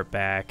bring the cart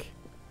back.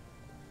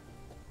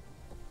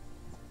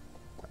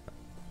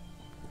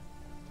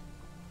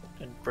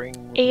 And bring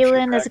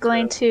Aelin is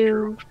going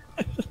to...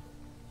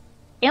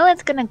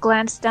 Aelin's gonna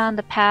glance down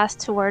the path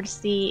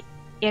towards the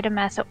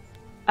Idameth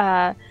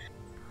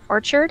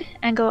orchard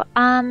and go,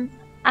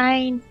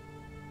 I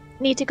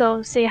need to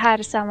go say hi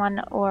to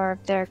someone, or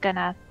they're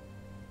gonna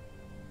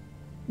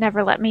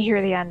never let me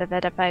hear the end of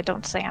it if I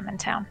don't say I'm in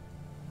town.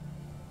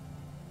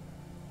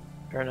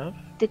 Fair enough.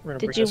 Did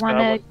you want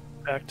to...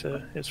 Back to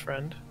his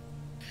friend.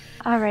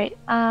 Alright,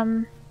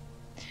 I'll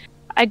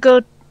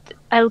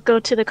go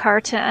to the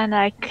cart and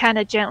I kind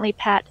of gently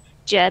pat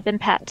Jeb and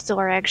pat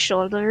Zorag's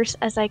shoulders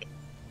as like,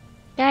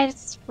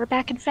 guys, we're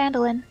back in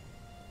Phandalin.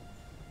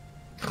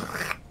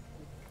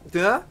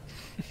 Yeah?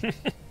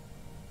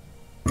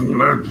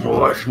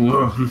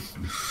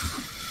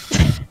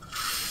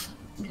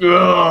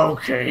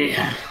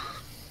 Okay.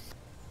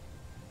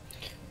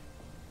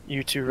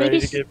 You two ready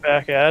to get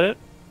back at it?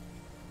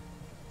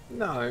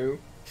 No.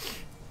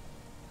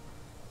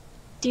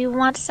 Do you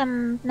want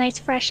some nice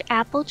fresh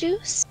apple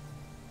juice?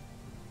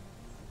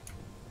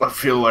 I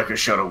feel like a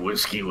shot of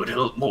whiskey would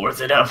help more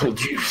than apple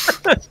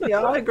juice.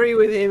 Yeah, I agree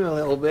with him a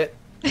little bit.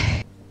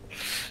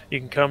 You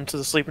can come to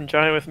the Sleeping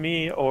Giant with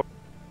me, or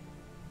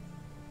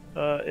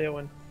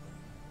Aelin.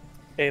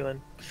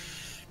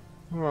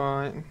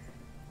 Right.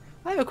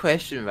 I have a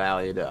question,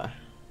 Valida.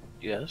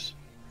 Yes.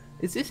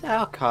 Is this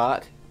our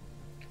cart?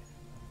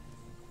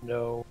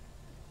 No.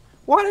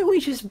 Why don't we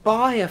just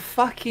buy a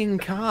fucking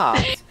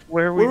cart?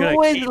 Where are we We're gonna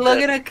always keep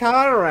lugging it? a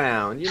cart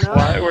around, you know?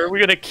 Where are we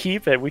gonna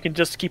keep it? We can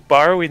just keep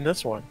borrowing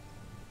this one.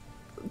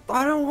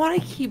 I don't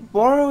want to keep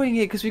borrowing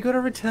it because we got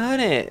to return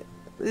it.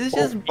 Let's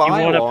Well, just buy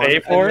you wanna one. pay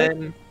for and it?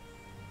 then...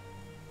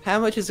 How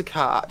much is a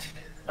cart?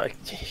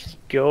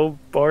 Go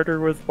barter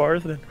with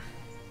Barthen.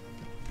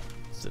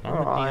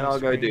 Alright, I'll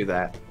go do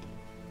that.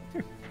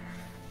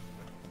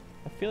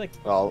 I feel like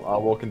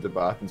I'll walk into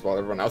Barthen's while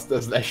everyone else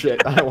does their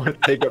shit. I don't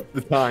want to take up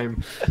the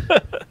time.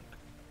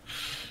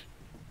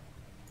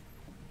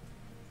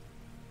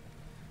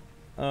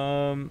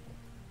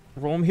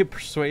 roll me a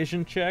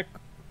persuasion check.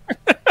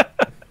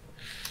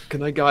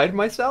 Can I guide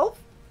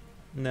myself?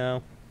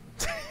 No.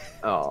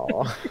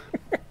 Oh.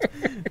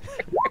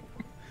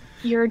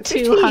 You're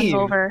too 15.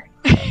 hungover.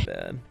 Not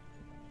bad.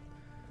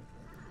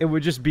 It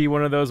would just be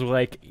one of those,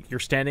 like, you're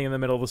standing in the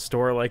middle of the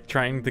store, like,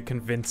 trying to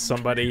convince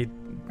somebody,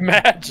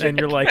 Magic. and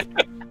you're like...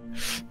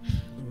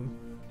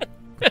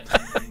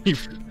 you,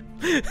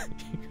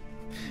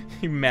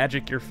 you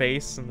magic your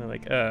face, and they're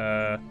like,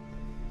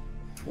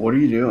 What are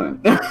you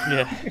doing?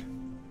 Yeah.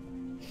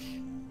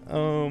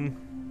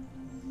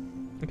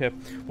 Okay.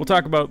 We'll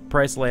talk about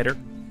price later.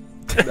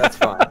 That's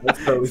fine. That's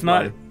totally It's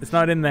not. fine. It's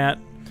not in that.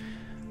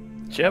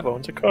 Jeb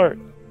owns a cart.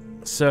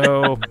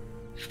 So,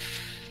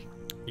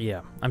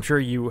 yeah, I'm sure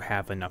you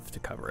have enough to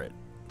cover it.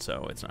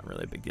 So it's not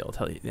really a big deal. I'll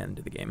tell you at the end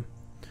of the game.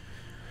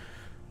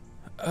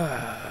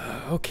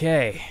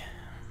 Okay.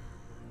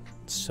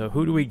 So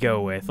who do we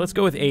go with? Let's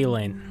go with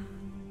Aelin.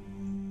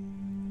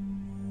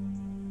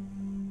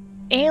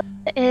 Aelin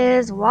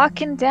is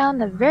walking down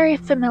the very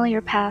familiar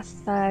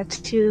path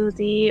to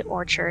the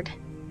orchard.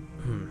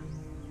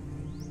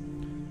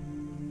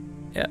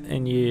 Yeah,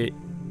 and you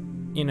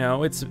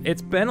know, it's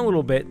been a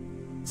little bit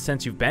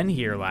since you've been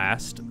here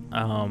last,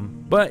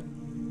 but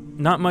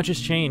not much has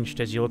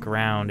changed as you look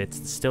around.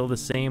 It's still the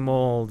same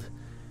old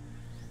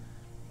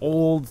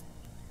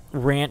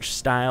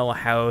ranch-style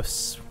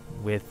house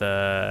with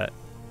like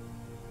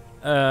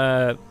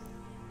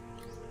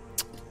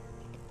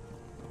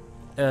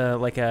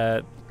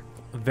a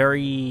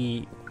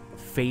very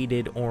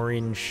faded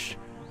orange.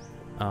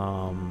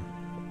 I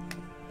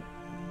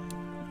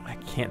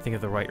can't think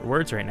of the right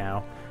words right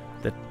now.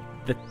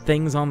 The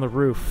things on the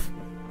roof.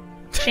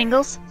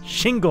 Shingles?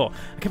 Shingle.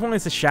 I kept wanting to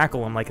say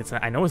shackle. I'm like,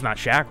 I know it's not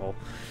shackle.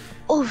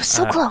 Oh,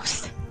 so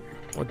close.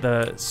 With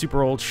the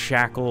super old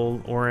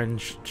shackle,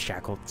 orange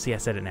shackle. See, I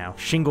said it now.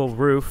 Shingle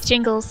roof.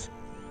 Shingles.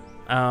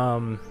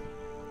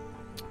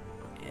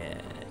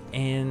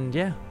 And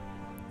yeah,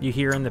 you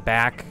hear in the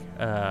back,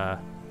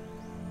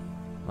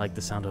 like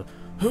the sound of,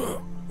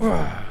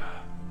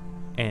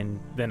 and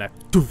then a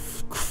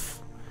doof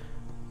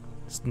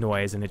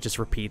noise, and it just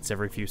repeats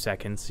every few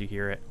seconds. You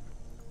hear it.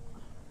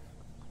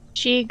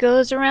 She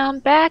goes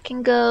around back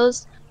and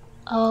goes,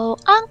 "Oh,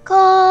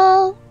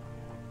 Uncle!"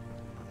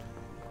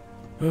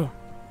 Oh.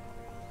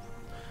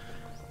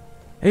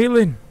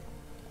 Aelin!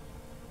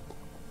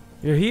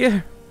 You're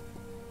here?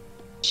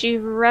 She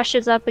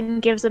rushes up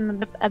and gives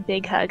him a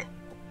big hug.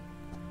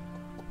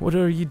 What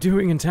are you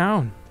doing in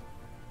town?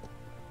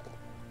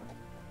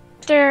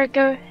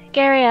 Mr.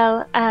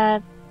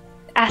 Gariel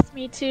asked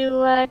me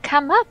to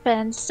come up,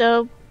 and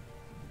so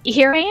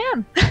here I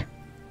am.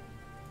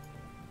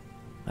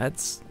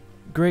 That's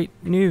great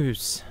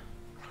news.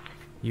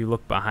 You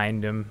look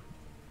behind him,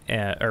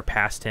 or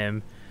past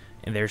him,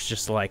 and there's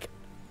just like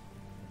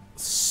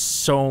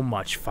so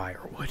much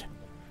firewood.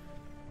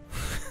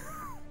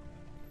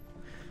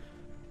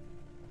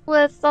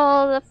 With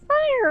all the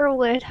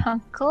firewood,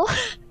 Uncle.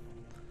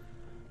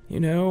 You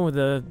know,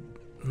 the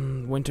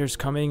winter's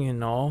coming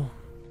and all.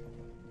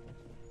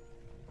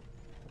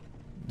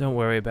 Don't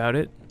worry about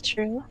it.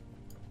 True.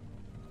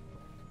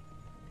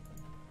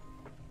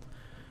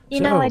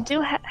 You know, I So-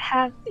 do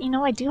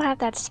have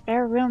that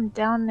spare room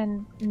down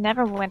in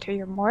Neverwinter.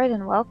 You're more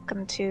than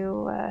welcome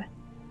to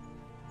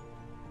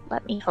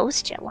let me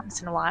host you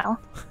once in a while.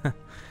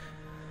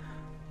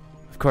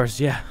 Of course,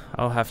 yeah.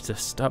 I'll have to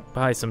stop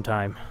by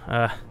sometime.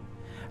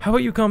 How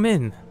about you come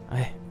in?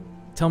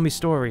 Tell me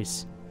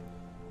stories.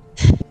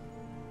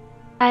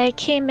 I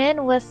came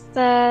in with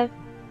a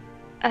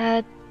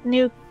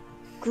new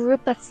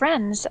group of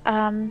friends.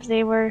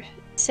 They were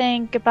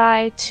saying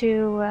goodbye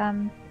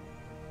to.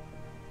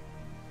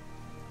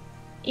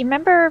 You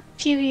remember a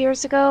few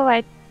years ago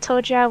I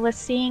told you I was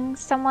seeing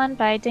someone,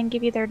 but I didn't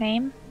give you their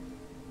name?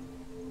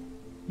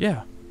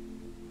 Yeah.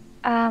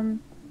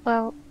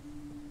 Well,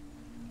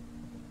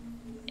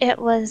 it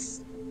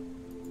was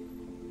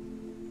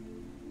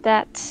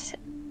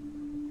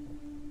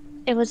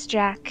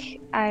Jack.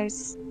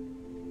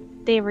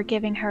 They were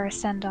giving her a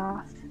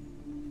send-off.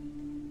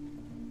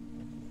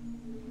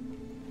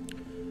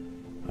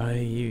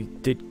 I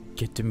did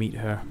get to meet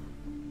her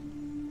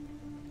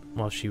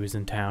while she was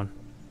in town.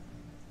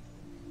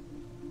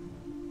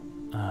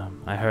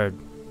 I heard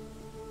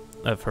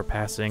of her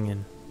passing,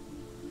 and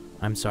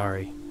I'm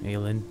sorry,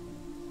 Aelin.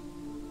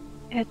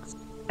 It's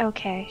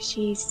okay.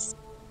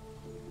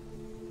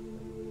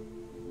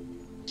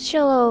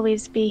 She'll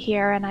always be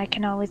here, and I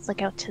can always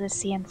look out to the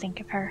sea and think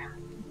of her.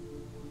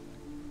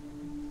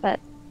 But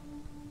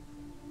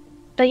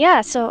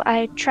yeah, so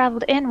I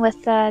traveled in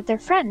with their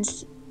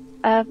friends,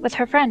 with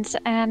her friends,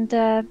 and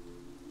they're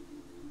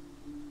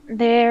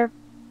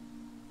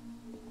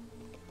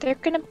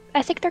gonna.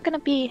 I think they're gonna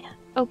be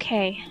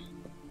okay.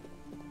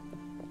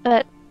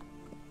 But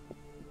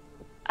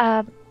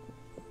I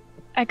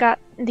got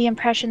the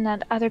impression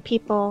that other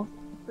people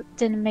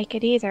didn't make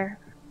it either.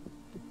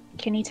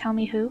 Can you tell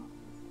me who?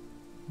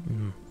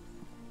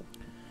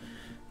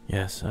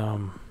 Yes,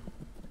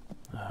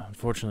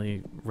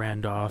 unfortunately,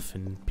 Randolph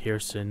and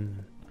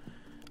Pearson,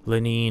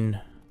 Lenine,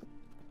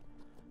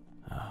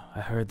 I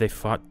heard they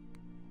fought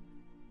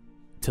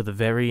to the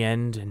very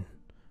end, and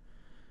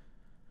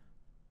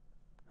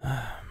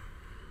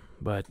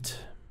but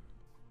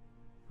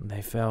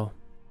They fell.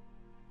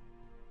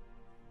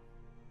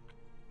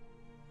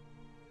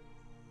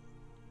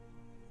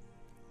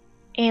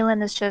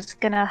 Aelin is just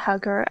gonna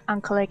hug her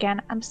uncle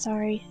again. I'm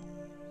sorry.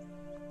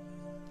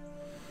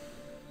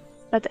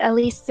 But at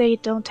least they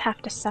don't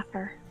have to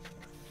suffer.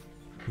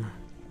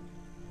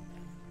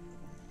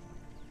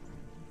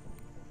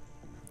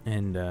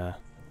 And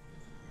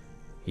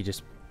he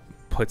just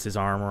puts his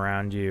arm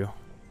around you.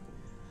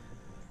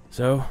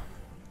 So,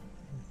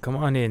 come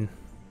on in.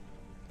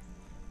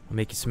 I'll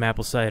make you some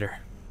apple cider.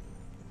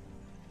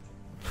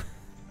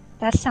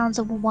 That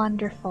sounds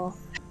wonderful.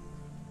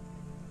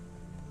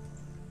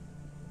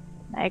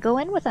 I go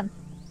in with him.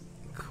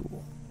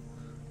 Cool.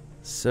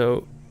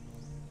 So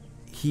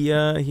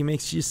he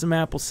makes you some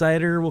apple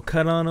cider. We'll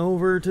cut on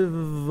over to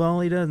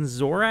Valida and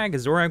Zorag.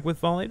 Is Zorag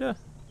with Valida?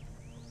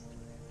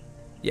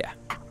 Yeah.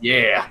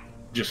 Yeah,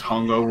 just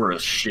hungover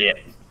as shit.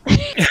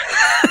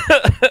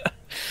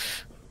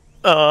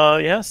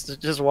 Yes,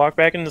 just walk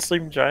back into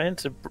Sleeping Giant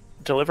to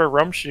deliver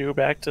Rumshoe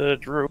back to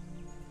Drew.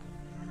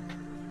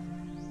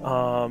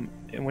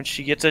 And when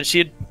she gets it, she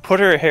had put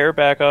her hair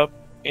back up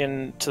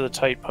into the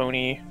tight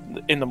pony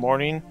in the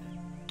morning,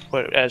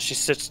 but as she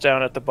sits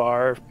down at the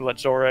bar, let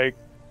Zorag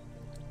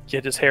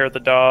get his hair of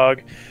the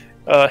dog,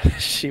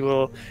 she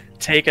will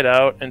take it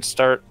out and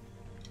start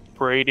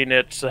braiding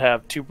it to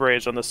have two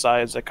braids on the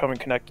sides that come and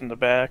connect in the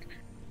back.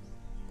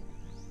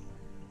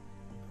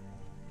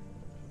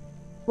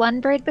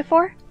 One braid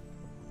before?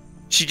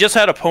 She just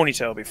had a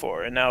ponytail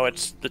before, and now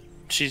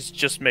she's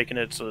just making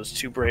it so there's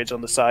two braids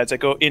on the sides that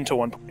go into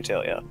one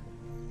ponytail, yeah.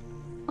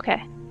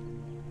 Okay.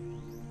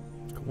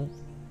 Cool.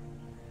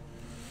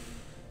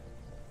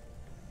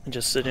 And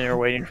just sitting there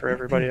waiting for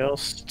everybody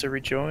else to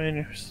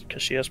rejoin,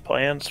 because she has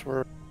plans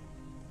for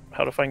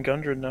how to find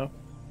Gundren now.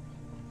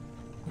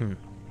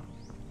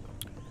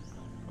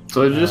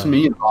 So it's just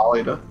me and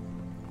Valida.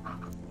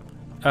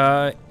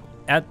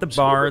 At the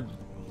bar,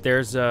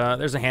 there's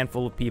a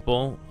handful of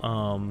people.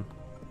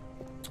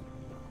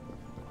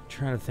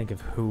 Trying to think of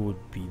who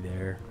would be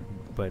there,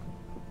 but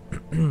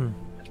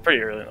It's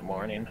pretty early in the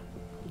morning.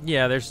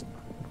 yeah,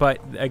 but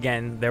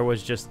again, there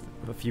was just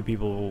a few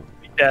people.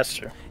 That's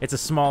true. It's a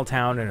small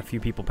town, and a few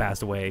people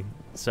passed away,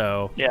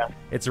 so Yeah.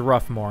 it's a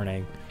rough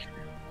morning.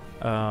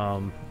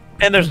 And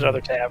there's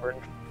another tavern.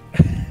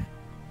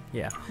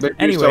 Yeah. They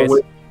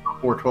Anyways.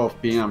 Before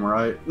 12 p.m.,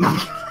 right?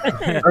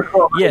 Or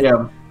 12 Yeah.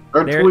 p.m.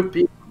 Or There- 12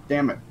 p.m.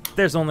 Damn it.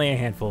 There's only a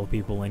handful of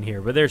people in here,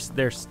 but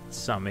there's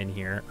some in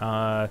here.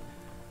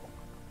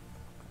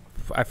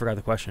 I forgot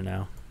the question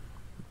now.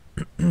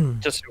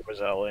 Just who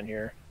was all in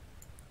here.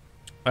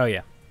 Oh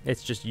yeah,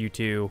 it's just you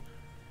two,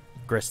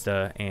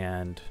 Grista,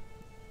 and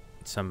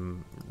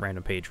some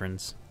random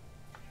patrons.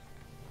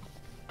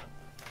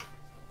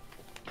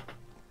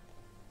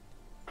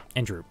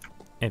 And Droop.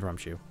 And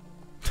Rumshoe.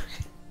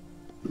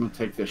 I'm gonna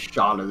take this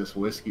shot of this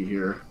whiskey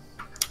here,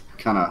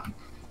 kind of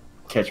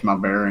catch my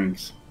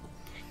bearings.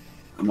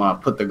 I'm gonna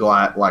put the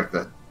glass, like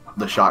the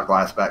shot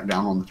glass, back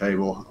down on the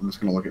table. I'm just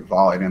gonna look at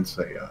Volley and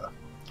say,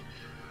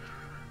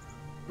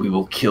 "We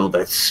will kill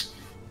that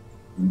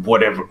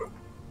whatever."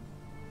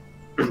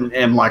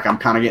 And like I'm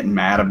kind of getting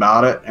mad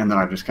about it, and then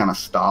I just kind of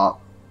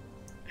stop,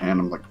 and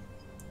I'm like,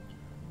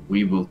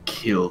 "We will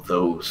kill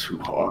those who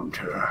harmed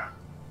her."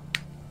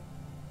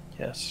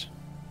 Yes.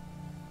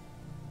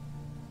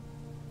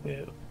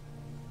 Yeah.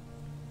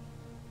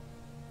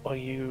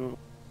 Well,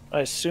 I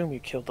assume you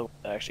killed the one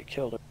that actually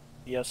killed her.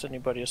 Yes,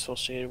 anybody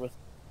associated with.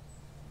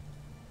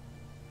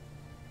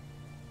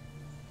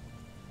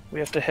 We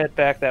have to head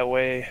back that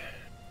way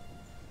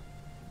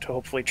to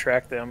hopefully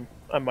track them.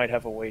 I might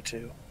have a way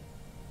to.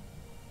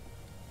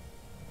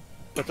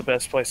 But the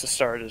best place to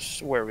start is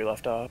where we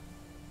left off.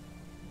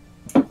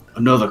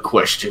 Another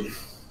question.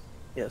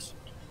 Yes.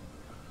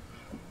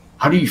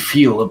 How do you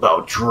feel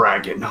about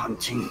dragon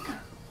hunting?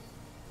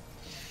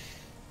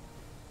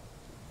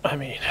 I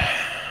mean,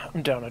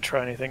 I'm down to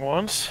try anything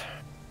once.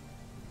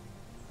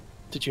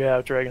 Did you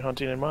have dragon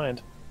hunting in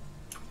mind?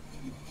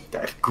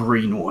 That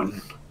green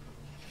one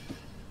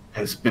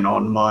has been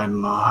on my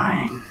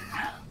mind.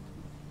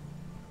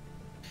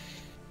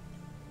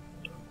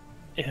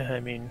 Yeah, I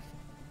mean,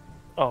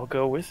 I'll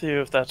go with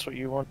you if that's what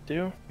you want to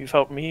do. You've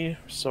helped me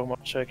so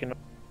much I can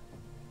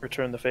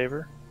return the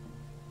favor.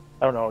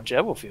 I don't know how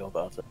Jeb will feel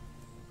about it.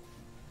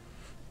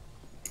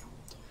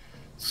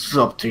 It's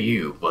up to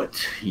you, but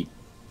he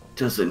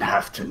doesn't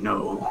have to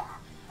know.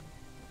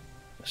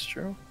 That's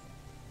true.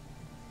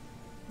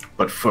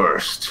 But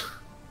first,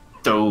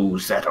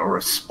 those that are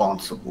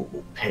responsible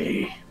will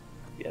pay.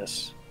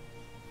 Yes.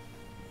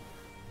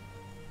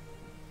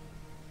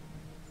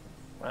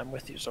 I'm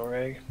with you,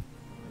 Zorag.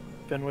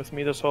 Been with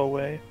me this whole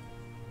way.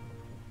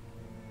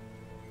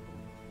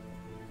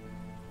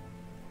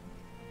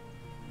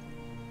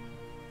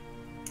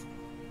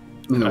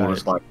 And it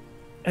was like,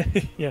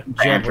 Yeah.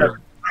 Jeb,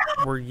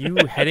 were you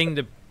heading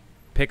to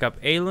pick up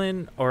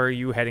Aelin, or are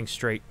you heading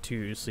straight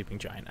to Sleeping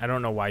Giant? I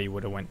don't know why you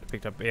would have went and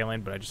picked up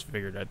Aelin, but I just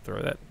figured I'd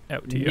throw that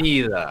out to you.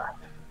 Neither.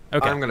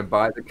 Okay. I'm going to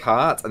buy the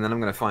cart, and then I'm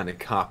going to find a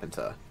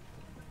carpenter.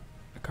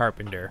 A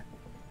carpenter.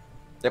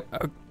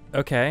 Yep.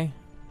 Okay.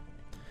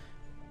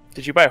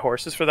 Did you buy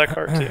horses for that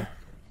cart too?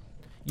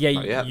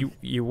 Yeah,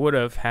 you would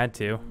have had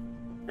to.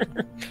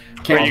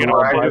 Can't you you gonna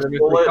ride buy his them if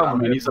bullet? they I come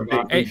mean, with he's a them, big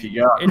huh? beefy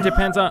guy. It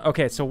depends on.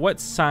 Okay, so what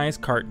size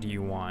cart do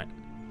you want?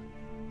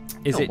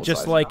 Is it Normal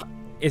just size like? cart.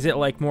 Is it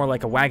like more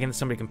like a wagon that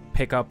somebody can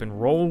pick up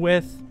and roll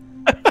with?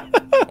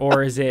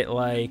 Or is it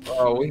like?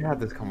 Oh, we had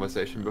this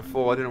conversation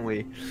before, didn't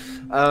we?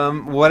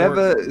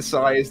 Whatever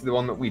size the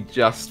one that we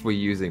just were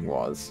using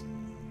was.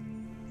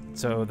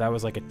 So that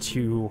was like a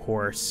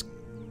 2-horse.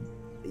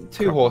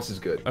 2 horses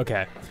good.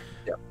 Okay.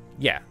 Yep.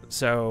 Yeah.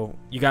 So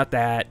you got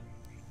that,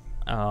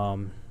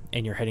 and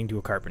you're heading to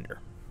a carpenter.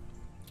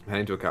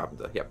 Heading to a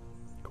carpenter. Yep.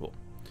 Cool.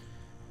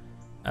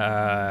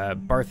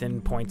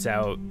 Barthen points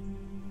out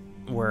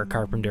where a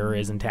carpenter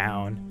is in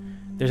town.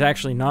 There's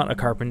actually not a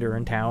carpenter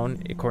in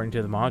town, according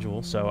to the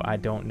module, so I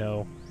don't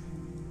know.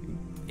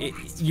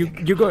 You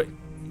go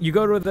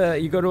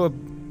to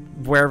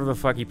wherever the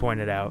fuck he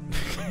pointed out.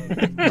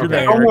 You're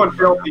there. Someone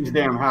built these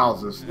damn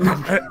houses.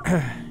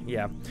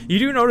 Yeah, you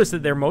do notice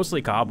that they're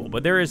mostly cobble,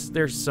 but there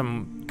are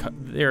some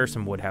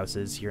wood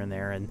houses here and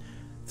there, and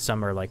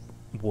some are like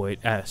wood,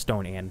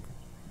 stone and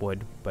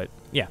wood. But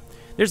yeah,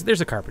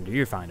 there's a carpenter.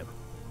 You'll find him.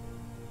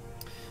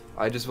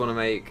 I just want to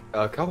make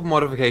a couple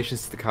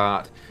modifications to the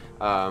cart.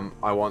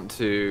 I want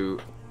to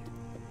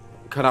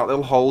cut out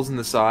little holes in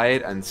the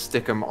side and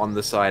stick them on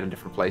the side in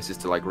different places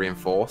to like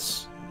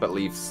reinforce, but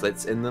leave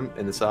slits in them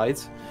in the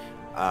sides.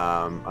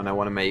 And I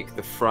want to make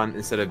the front,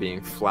 instead of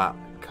being flat,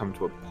 come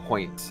to a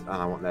point, and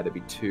I want there to be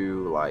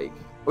 2 like,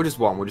 or just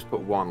one. We'll just put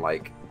 1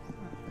 like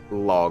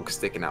log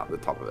sticking out the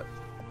top of it.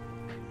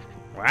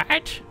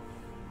 What?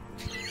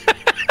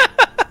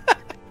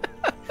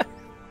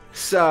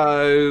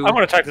 So I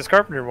want to talk to this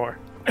carpenter more.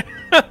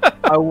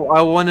 I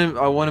want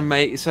to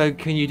make. So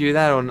can you do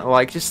that on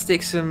like just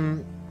stick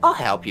some? I'll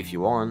help you if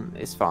you want.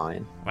 It's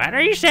fine. What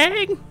are you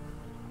saying?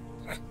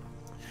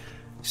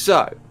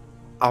 So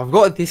I've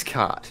got this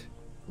cart,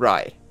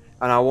 right,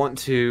 and I want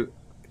to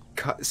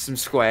cut some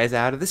squares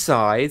out of the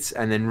sides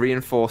and then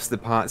reinforce the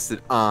parts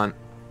that aren't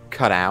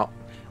cut out,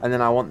 and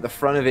then I want the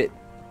front of it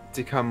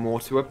to come more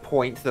to a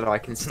point that I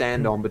can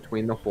stand on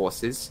between the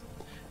horses,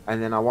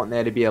 and then I want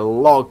there to be a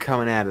log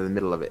coming out of the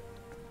middle of it.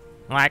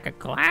 Like a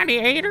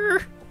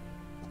gladiator?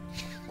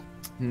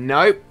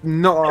 Nope,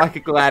 not like a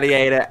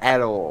gladiator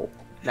at all.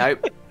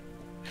 Nope.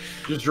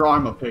 Just draw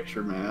him a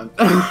picture, man.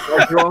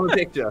 I'll draw a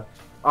picture.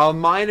 I'll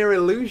minor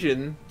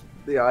illusion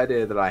the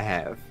idea that I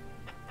have.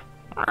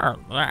 Oh,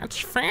 that's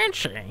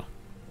fancy.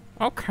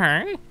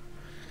 Okay.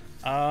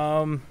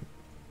 Yeah,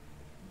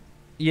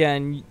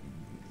 and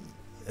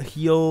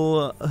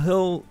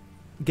he'll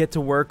get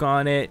to work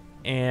on it,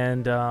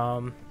 and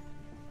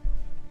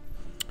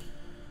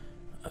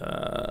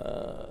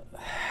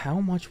how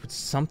much would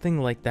something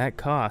like that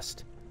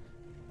cost?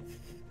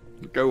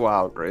 Go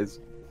wild, Grizz.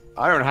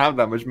 I don't have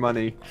that much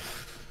money.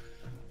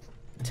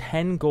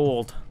 10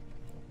 gold.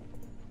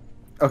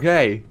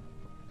 Okay,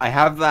 I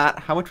have that.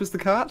 How much was the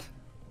cart?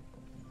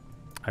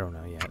 I don't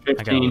know yet. 15.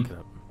 I gotta look it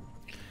up.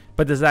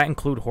 But does that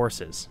include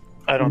horses?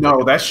 I don't No,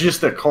 know. that's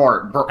just a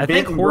cart. I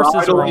think Bent and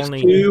horses are bridles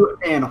only- too,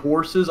 and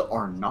horses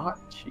are not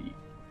cheap.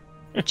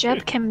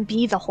 Jeb can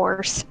be the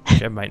horse.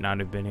 Jeb might not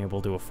have been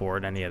able to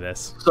afford any of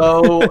this.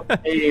 So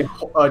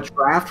a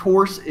draft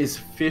horse is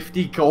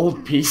 50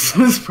 gold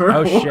pieces per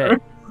Oh horse.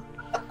 shit.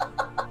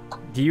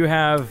 Do you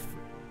have...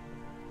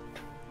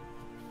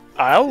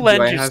 I'll Do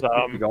lend I you have 50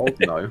 some. gold?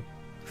 No.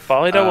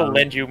 Falida will Um,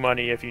 lend you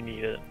money if you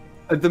need it.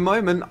 At the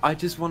moment, I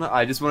just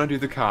wanna do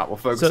the cart. We'll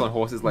focus So on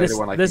horses later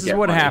when I this can is get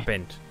what money.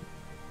 happened.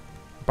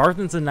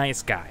 Barthen's a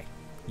nice guy.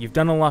 You've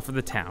done a lot for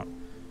the town.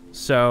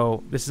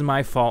 So this is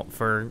my fault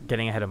for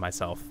getting ahead of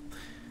myself.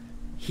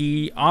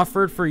 He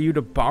offered for you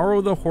to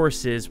borrow the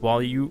horses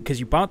because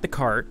you bought the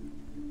cart.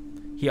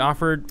 He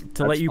offered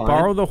to let That's you fine.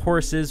 borrow the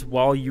horses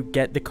while you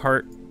get the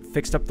cart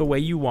fixed up the way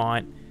you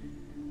want.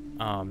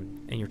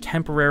 And you're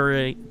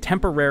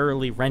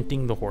temporarily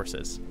renting the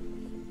horses.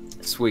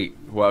 Sweet,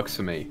 works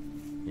for me.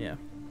 Yeah.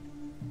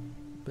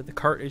 But the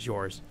cart is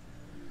yours.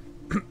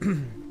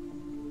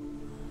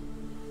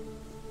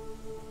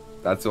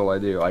 That's all I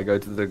do. I go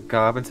to the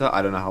carpenter.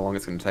 I don't know how long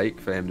it's going to take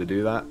for him to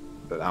do that,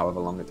 but however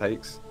long it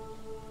takes,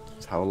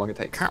 it's how long it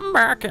takes. Come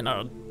back in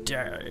a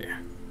day.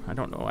 I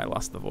don't know. I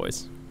lost the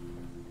voice.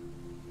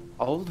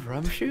 Old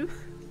rumshoe?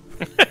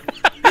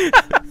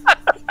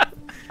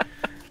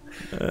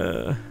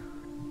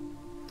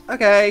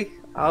 Okay,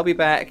 I'll be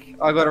back.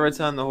 I got to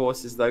return the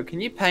horses though.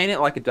 Can you paint it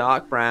like a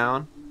dark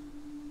brown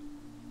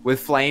with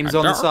flames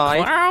on the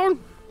side? Clown?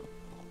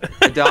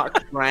 A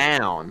dark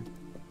brown.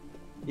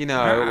 You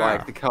know, Ah.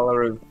 like the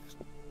color of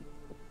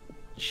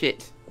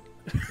shit.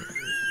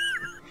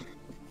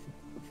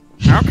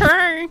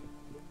 Okay.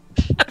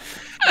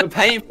 But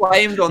paint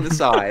flames on the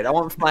side. I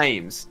want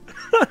flames.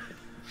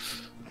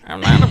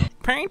 I'm not a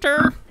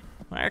painter.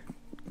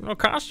 It'll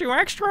cost you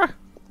extra.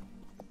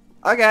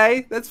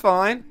 Okay, that's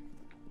fine.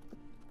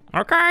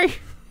 Okay.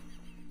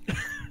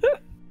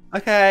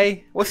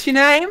 Okay, what's your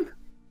name?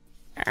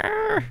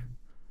 Uh,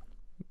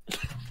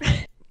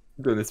 I'm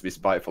doing this to be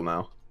spiteful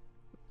now.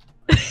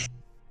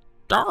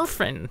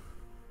 Darfin.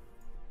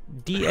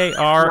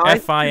 Darfin.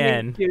 Nice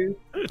to meet you.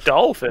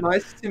 Dolphin.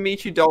 Nice to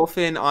meet you,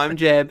 Dolphin. I'm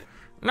Jeb.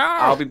 No,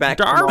 I'll be back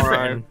tomorrow.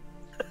 Darfin.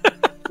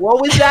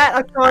 What was that?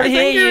 I can't I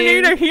hear think you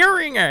you. need a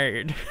hearing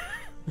aid.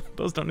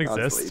 Those don't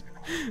exist.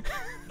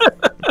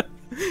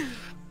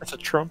 That's a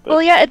trumpet.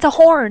 Well, yeah, it's a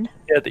horn.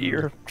 Yeah, the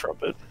ear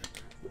trumpet.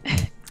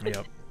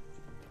 Yep.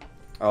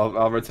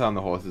 I'll return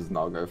the horses and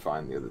I'll go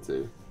find the other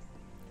two.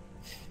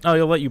 Oh,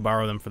 he'll let you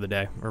borrow them for the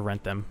day or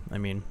rent them. I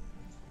mean,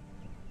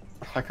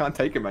 I can't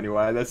take them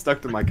anywhere. They're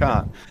stuck to my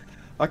cart.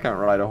 I can't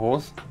ride a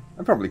horse.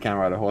 I probably can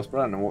ride a horse, but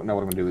I don't know what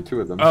I'm going to do with two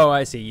of them. oh,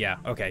 I see. Yeah.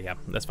 Okay. Yeah,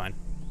 that's fine.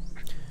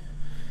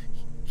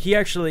 He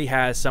actually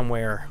has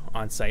somewhere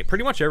on site.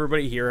 Pretty much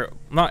everybody here,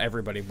 not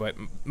everybody, but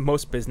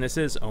most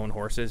businesses own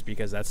horses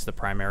because that's the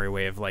primary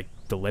way of like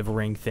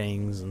delivering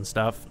things and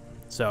stuff.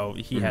 So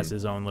he has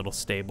his own little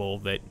stable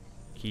that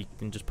he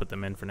can just put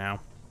them in for now.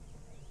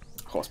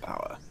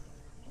 Horsepower.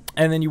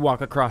 And then you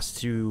walk across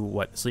to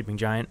what, Sleeping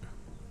Giant?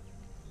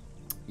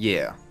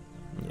 Yeah.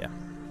 Yeah.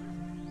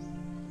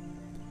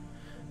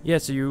 Yeah,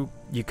 so you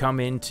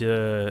come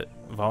into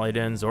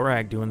Valida and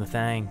Zorag doing the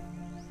thing.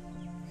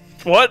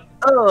 What?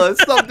 Oh,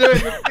 stop doing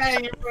the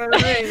thing in front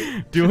of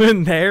me.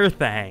 Doing their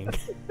thing.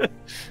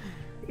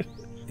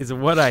 Is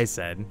what I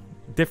said.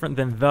 Different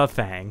than the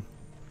thing.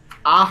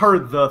 I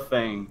heard the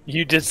thing.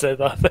 You did say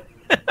that.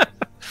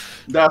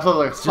 That's what I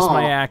was like, It's just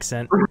my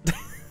accent.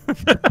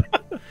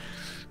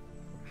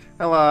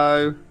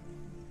 Hello.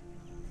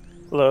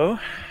 Hello?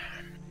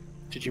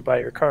 Did you buy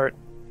your cart?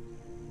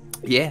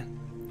 Yeah,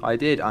 I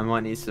did. I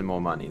might need some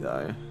more money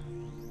though.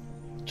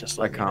 Just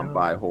I let me can't know.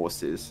 buy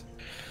horses.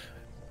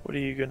 What are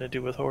you gonna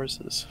do with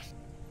horses?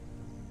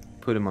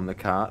 Put them on the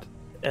cart.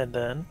 And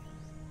then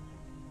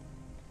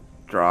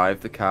Drive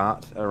the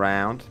cart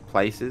around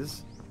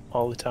places.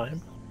 all the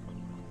time?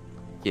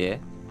 Yeah.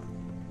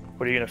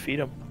 What are you gonna feed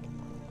them?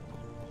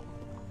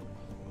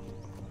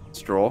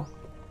 Straw.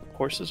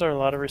 Horses are a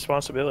lot of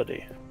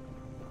responsibility.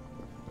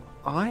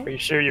 I Are you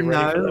sure you're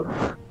ready for know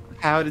them?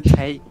 how to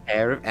take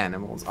care of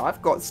animals.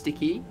 I've got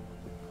Sticky.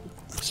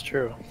 It's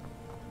true.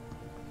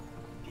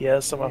 He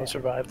has somehow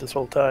survived this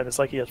whole time. It's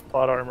like he has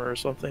plot armor or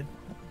something.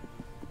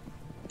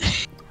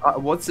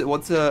 What's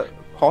a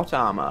hot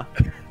armor?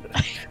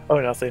 Oh,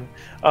 nothing.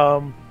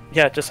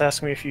 Yeah, just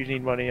ask me if you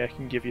need money. I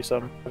can give you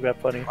some. I've got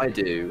plenty. I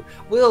do.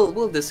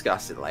 We'll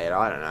discuss it later.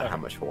 I don't know how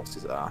much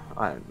horses are.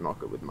 I'm not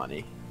good with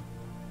money.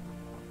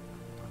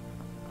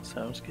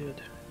 Sounds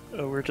good.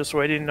 We're just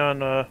waiting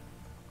on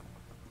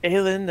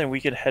Aelin, then we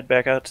can head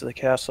back out to the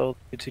castle,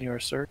 continue our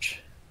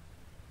search.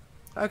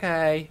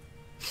 Okay.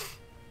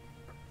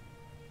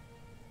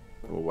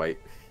 We'll wait.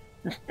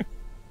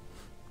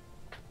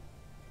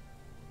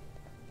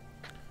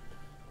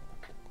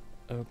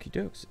 Okie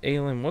dokes.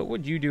 Aelin, what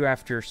would you do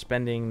after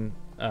spending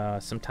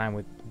some time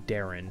with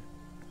Darren,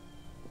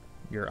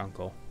 your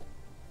uncle?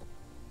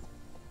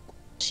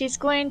 She's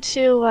going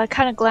to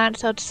kind of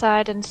glance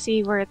outside and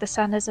see where the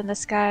sun is in the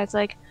sky. It's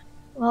like,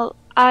 well,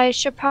 I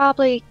should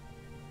probably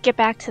get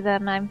back to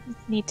them. I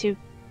need to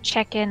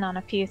check in on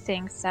a few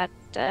things that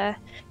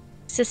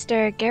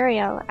Sister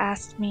Gariel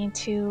asked me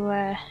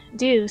to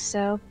do,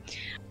 so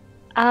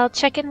I'll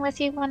check in with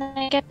you when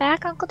I get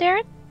back, Uncle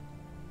Darren.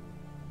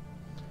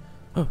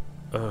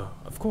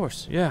 Of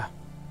course, yeah.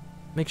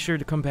 Make sure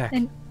to come back.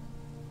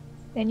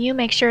 Then you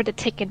make sure to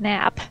take a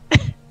nap.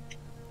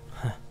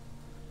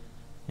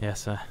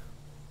 Yes,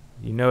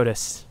 you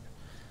noticed.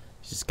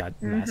 He's just got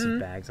massive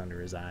bags under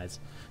his eyes.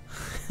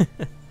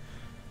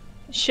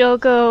 She'll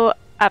go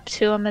up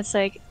to him. It's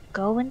like,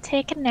 go and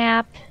take a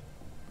nap.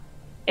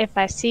 If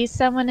I see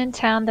someone in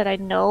town that I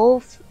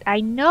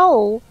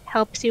know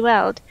helps you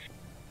out,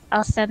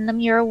 I'll send them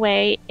your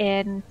way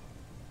in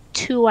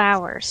 2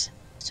 hours.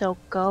 So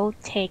go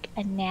take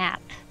a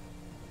nap.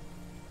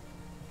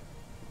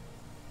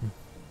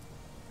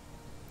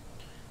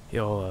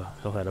 He'll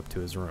head up to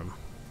his room.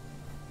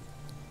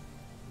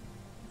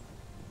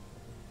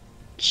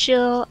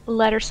 She'll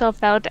let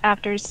herself out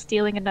after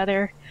slipping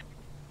another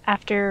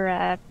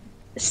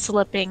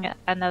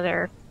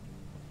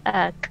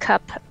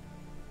cup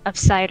of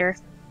cider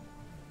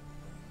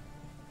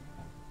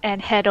and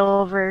head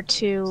over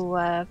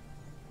to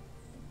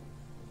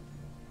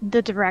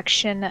the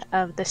direction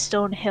of the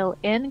Stonehill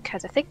Inn,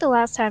 because I think the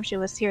last time she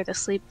was here,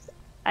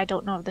 I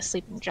don't know if the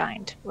Sleeping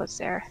Giant was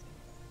there.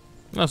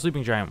 No,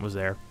 Sleeping Giant was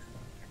there.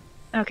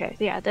 Okay,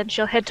 yeah, then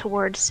she'll head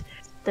towards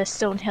the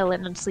Stonehill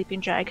Inn and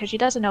Sleeping Giant, because she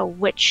doesn't know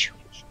which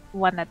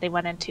one that they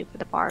went into for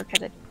the bar,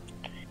 because it...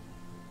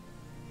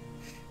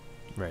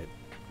 Right.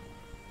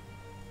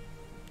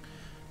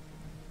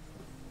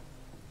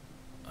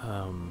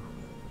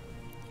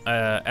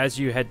 As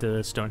you head to the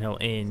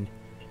Stonehill Inn,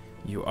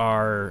 you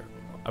are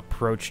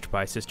approached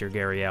by Sister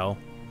Gariel,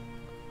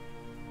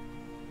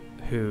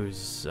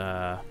 who's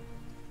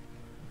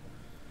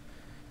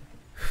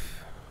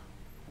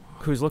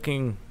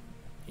looking,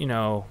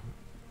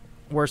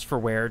 worse for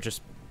wear.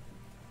 Just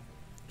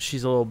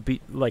she's a little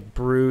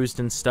bruised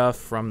and stuff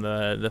from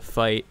the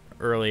fight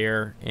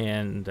earlier,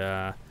 and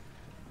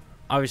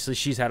obviously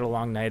she's had a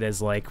long night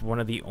as like one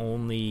of the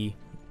only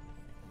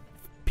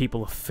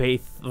people of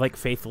faith, like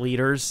faith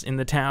leaders in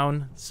the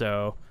town.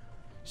 So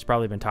she's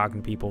probably been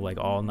talking to people like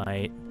all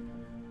night,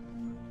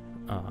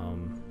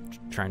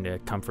 trying to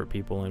comfort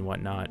people and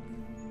whatnot.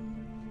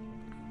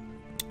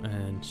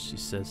 And she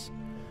says,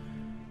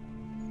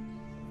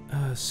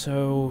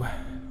 so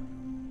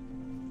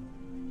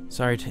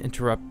sorry to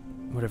interrupt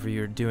whatever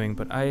you're doing,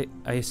 but I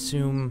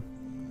assume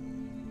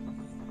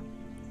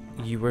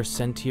you were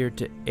sent here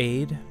to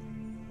aid?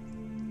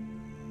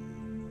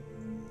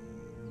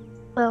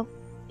 Well,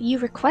 you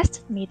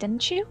requested me,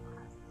 didn't you?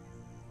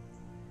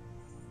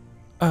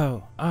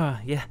 Oh,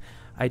 yeah.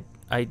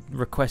 I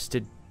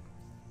requested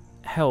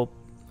help.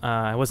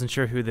 I wasn't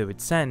sure who they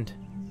would send.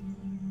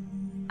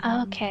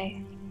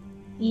 Okay.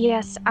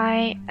 Yes,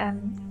 I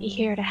am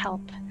here to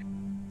help.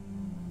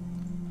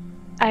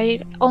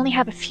 I only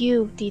have a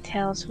few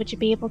details. Would you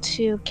be able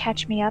to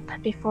catch me up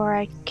before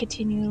I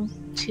continue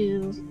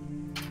to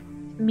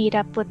meet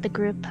up with the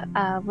group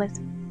with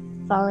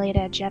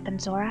Valeda, Jeb, and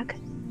Zorag?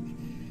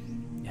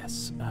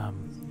 Yes,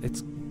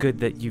 it's good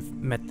that you've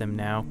met them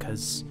now,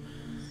 because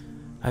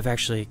I've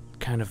actually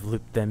kind of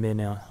looped them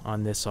in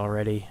on this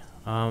already.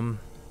 Well,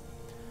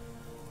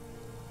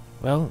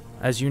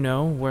 as you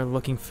know, we're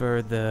looking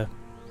for the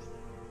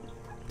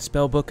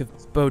Spellbook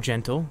of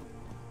Bowgentle,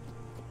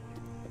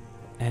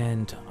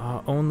 and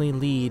our only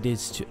lead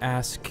is to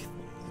ask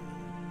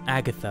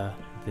Agatha,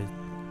 the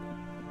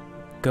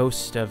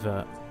ghost of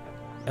a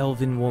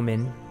elven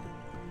woman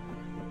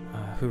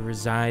who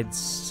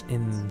resides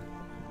in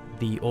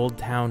the old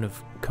town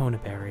of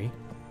Conaberry.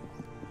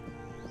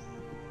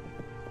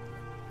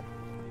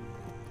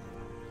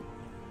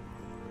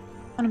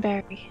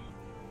 Conaberry.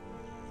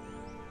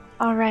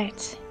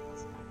 Alright.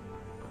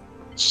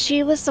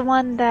 She was the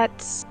one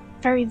that's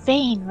very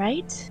vain,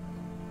 right?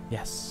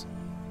 Yes.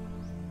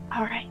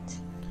 Alright.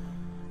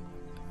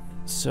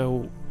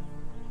 So,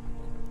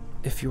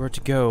 if you were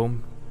to go,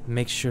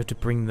 make sure to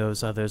bring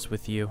those others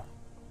with you.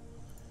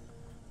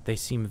 They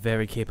seem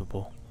very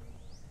capable.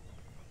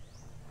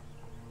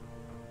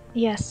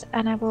 Yes,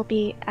 and I will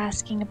be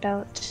asking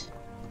about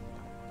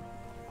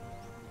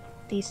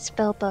the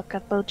spellbook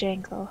of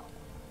Bowgentle.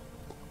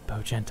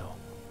 Bowgentle.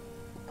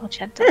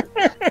 Bowgentle.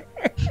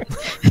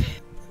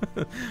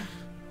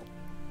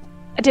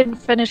 I didn't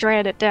finish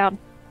writing it down.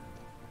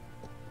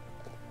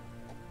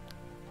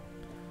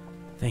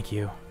 Thank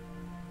you.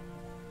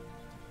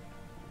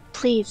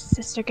 Please,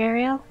 Sister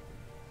Gariel.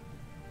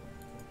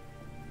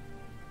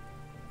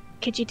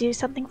 Could you do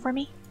something for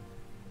me?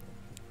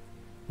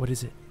 What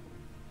is it?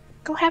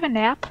 Go have a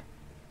nap.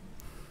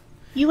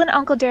 You and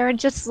Uncle Darren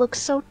just look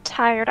so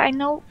tired. I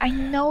know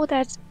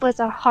that was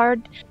a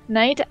hard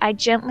night. I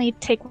gently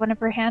take one of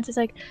her hands. It's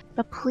like,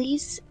 but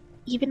please,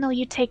 even though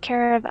you take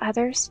care of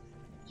others,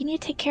 you need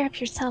to take care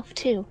of yourself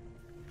too.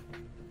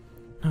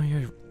 No,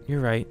 you're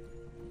right.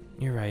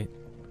 You're right.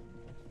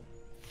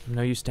 I'm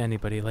no use to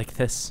anybody like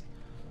this.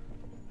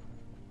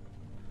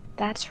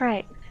 That's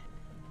right.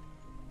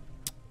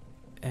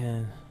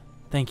 And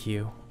thank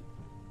you.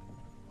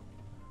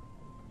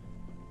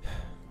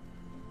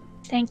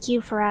 Thank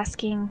you for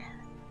asking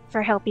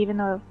for help, even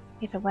though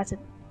if it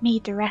wasn't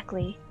me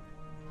directly.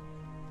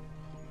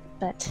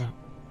 But Well,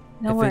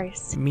 no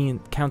worries.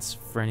 It counts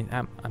for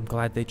anything. I'm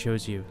glad they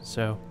chose you.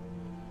 So.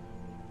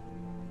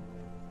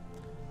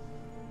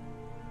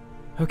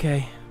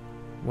 Okay.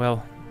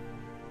 Well,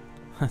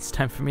 it's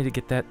time for me to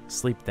get that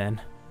sleep then.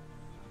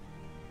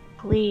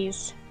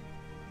 Please.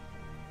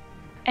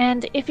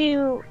 And if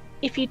you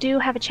do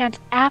have a chance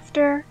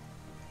after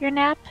your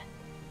nap,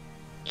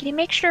 can you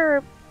make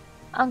sure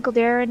Uncle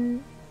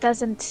Darren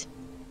doesn't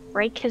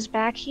break his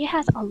back? He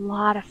has a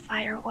lot of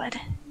firewood.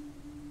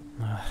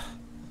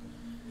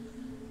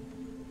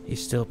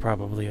 He's still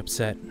probably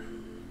upset.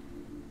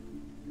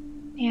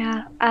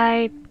 Yeah,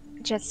 I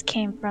just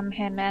came from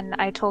him and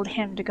I told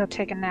him to go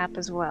take a nap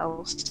as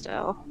well,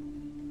 so...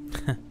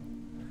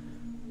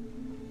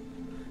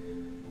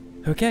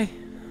 Okay.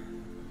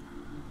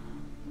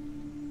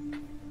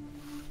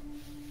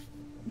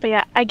 But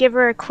yeah, I give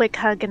her a quick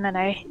hug and then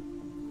I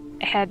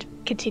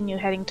continue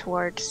heading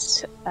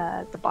towards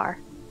the bar.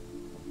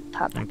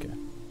 Pub. Okay.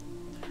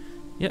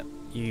 Yep,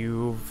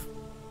 you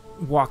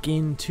walk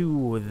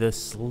into the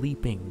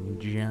Sleeping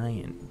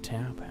Giant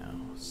Tap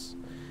House.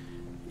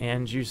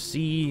 And you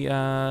see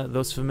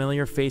those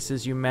familiar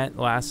faces you met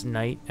last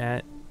night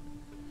at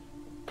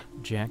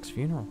Jack's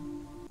funeral.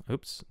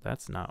 Oops,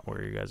 that's not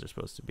where you guys are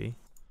supposed to be.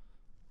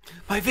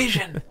 My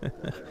vision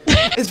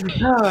is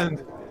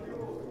returned.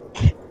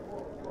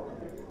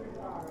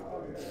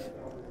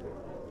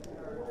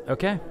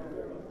 Okay.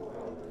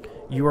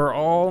 You are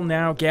all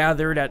now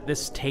gathered at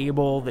this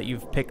table that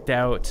you've picked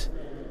out.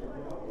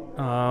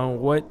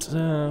 What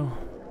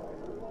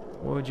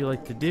would you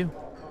like to do?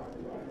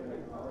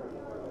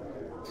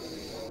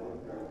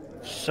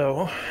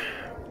 So,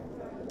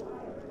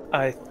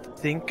 I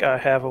think I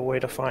have a way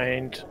to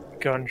find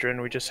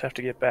Gundren. We just have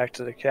to get back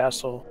to the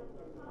castle.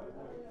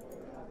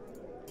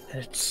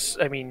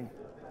 I mean,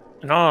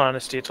 in all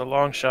honesty, it's a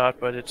long shot,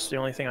 but it's the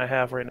only thing I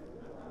have right now.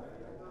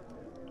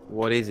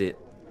 What is it?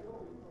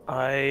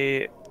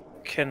 I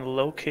can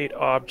locate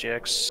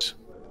objects,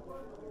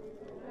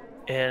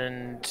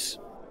 and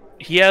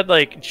he had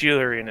like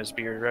jewelry in his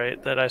beard,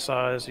 right? That I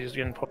saw as he was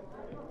getting pulled.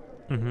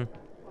 Mm-hmm.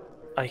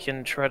 I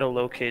can try to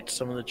locate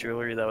some of the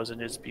jewelry that was in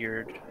his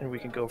beard, and we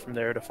can go from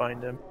there to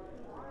find him.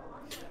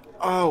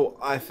 Oh,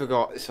 I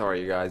forgot.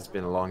 Sorry, you guys. It's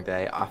been a long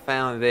day. I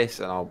found this,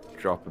 and I'll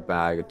drop a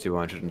bag of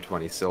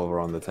 220 silver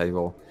on the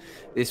table.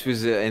 This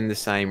was in the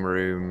same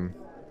room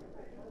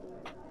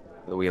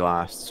that we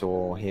last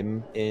saw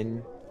him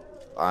in.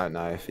 I don't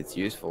know if it's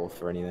useful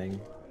for anything.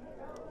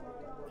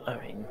 I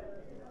mean,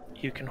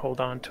 you can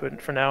hold on to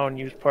it for now and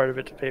use part of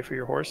it to pay for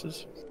your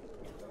horses.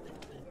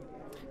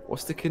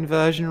 What's the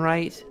conversion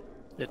rate?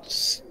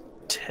 It's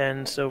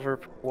 10 silver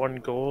per 1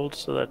 gold,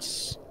 so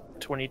that's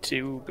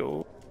 22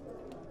 gold.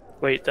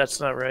 Wait, that's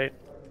not right.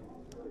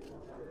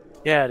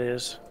 Yeah, it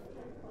is.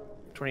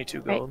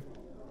 22 Right. gold.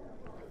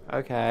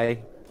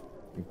 Okay.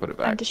 You put it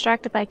I'm back.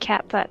 distracted by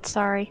cat butt,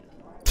 sorry.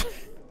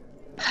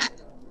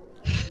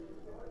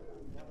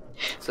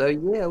 So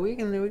yeah, we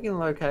can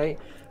locate.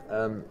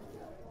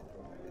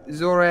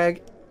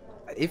 Zorag,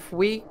 if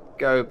we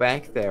go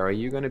back there, are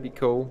you going to be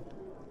cool?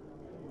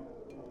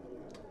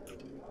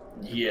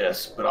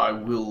 Yes, but I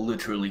will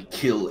literally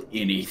kill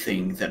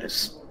anything that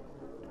is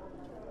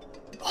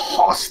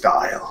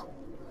hostile.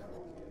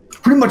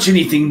 Pretty much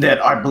anything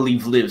that I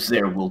believe lives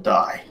there will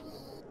die.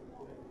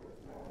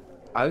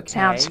 Okay.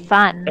 Sounds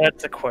fun.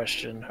 That's a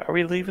question. Are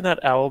we leaving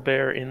that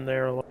owlbear in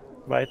there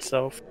by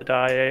itself to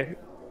die?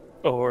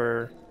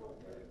 Or...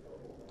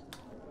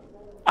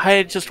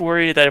 I just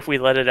worry that if we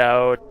let it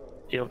out,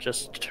 it'll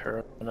just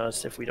turn on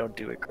us if we don't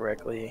do it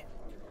correctly.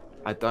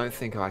 I don't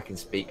think I can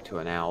speak to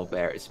an owl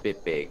bear. It's a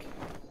bit big.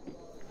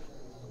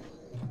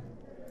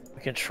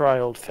 We can try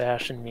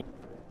old-fashioned meat.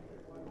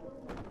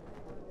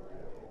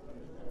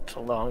 It's a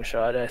long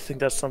shot. I think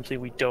that's something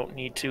we don't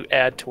need to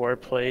add to our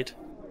plate.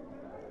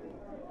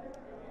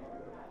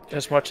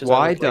 As much as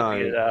I would like to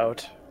get it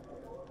out.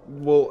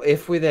 Well,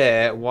 if we're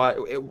there,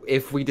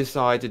 if we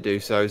decide to do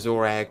so,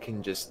 Zorag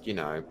can just, you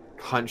know,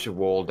 punch a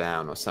wall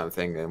down or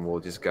something, and we'll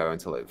just go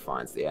until it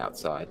finds the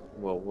outside.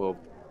 We'll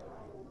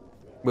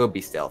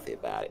be stealthy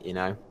about it, you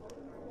know.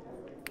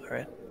 All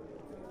right.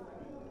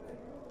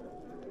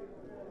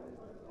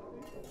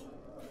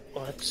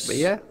 Let's. But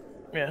yeah,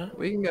 Yeah.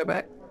 we can go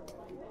back.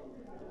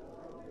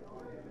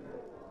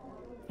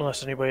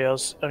 Unless anybody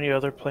else, any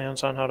other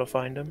plans on how to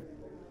find him?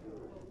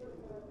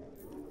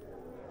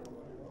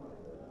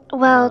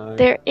 Well, No.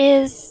 there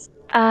is,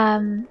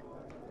 I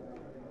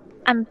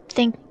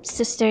think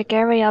Sister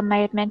Gabrielle might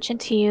have mentioned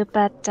to you,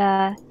 but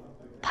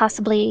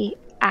possibly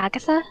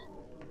Agatha?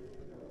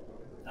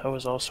 That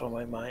was also on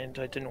my mind.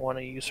 I didn't want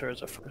to use her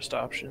as a first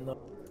option, though.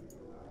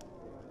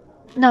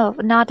 No,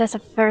 not as a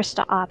first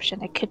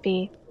option. It could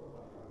be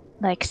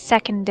like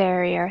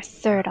secondary or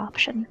third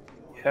option.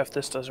 Yeah, if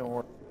this doesn't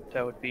work,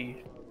 that would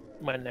be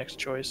my next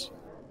choice.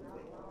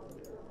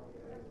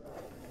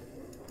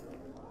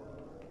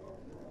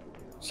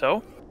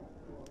 So,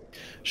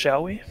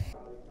 shall we?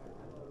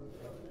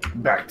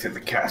 Back to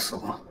the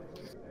castle.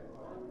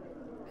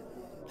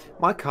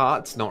 My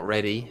cart's not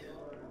ready.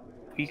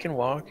 We can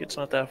walk. It's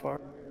not that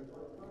far.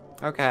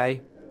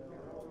 Okay.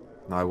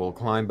 I will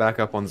climb back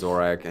up on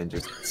Zorag and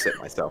just sit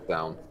myself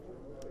down.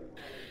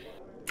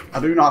 I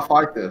do not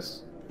fight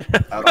this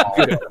at all.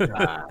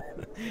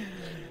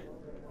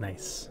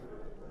 Nice.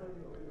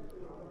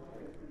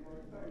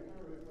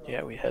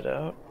 Yeah, we head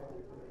out.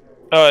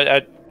 Oh,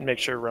 I'd make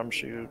sure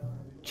Rumshoe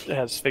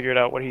has figured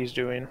out what he's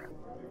doing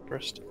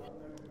first.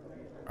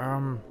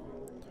 Are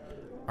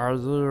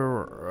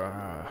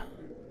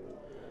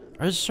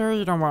you sure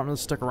you don't want me to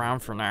stick around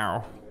for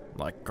now?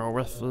 Like, go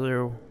with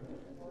you?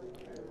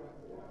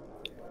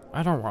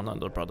 I don't want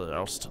anybody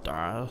else to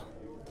die.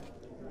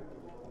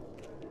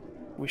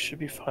 We should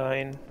be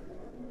fine.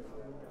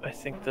 I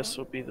think this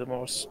will be the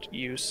most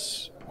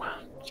use.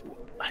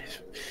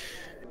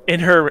 In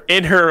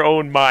her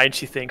own mind,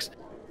 she thinks,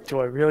 "Do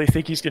I really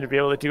think he's going to be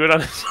able to do it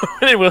on his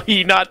own? And will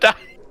he not die?"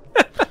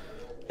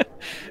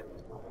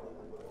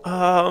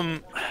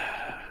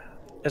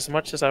 As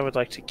much as I would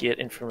like to get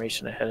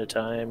information ahead of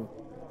time,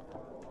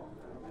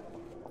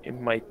 it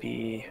might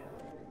be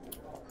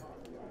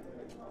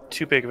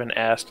too big of an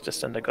ask to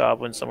send a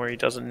goblin somewhere he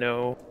doesn't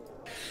know.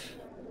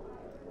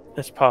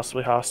 That's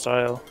possibly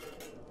hostile.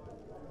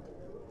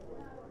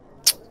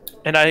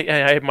 And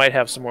I might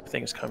have some more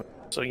things coming.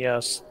 So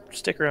yes,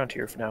 stick around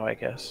here for now, I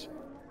guess.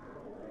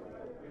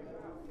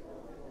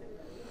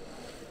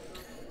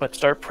 But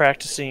start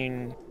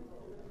practicing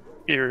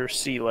your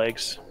sea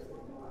legs.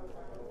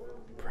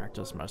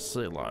 Practice my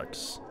sea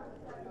legs.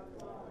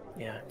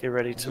 Yeah, get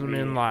ready Does to it be...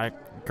 mean,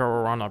 like, go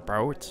on a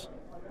boat?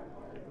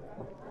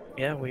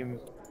 Yeah, we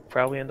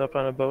probably end up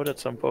on a boat at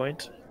some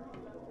point.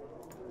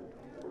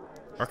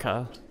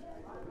 Okay.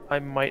 I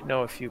might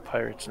know a few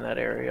pirates in that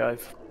area.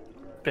 I've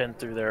been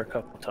through there a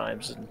couple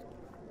times and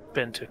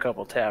been to a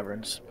couple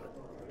taverns.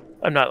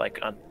 I'm not, like,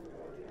 on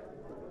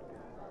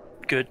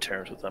good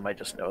terms with them. I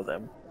just know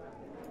them.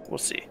 We'll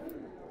see.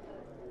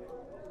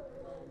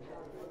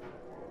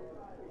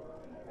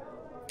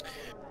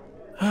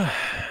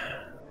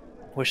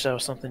 Wish that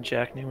was something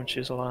Jack knew when she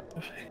was alive.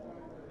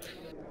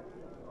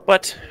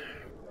 But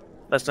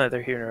that's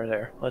neither here nor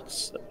there.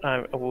 Let's.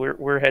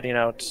 We're heading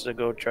out to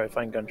go try to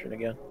find Gundren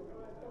again.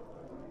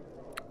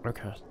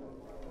 Okay.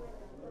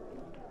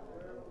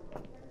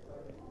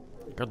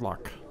 Good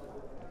luck.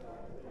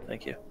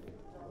 Thank you.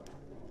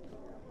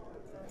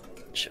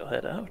 She'll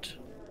head out.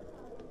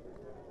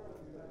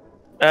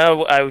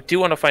 I do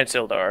want to find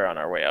Sildar on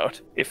our way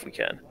out, if we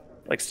can.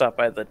 Like, stop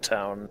by the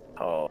town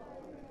hall.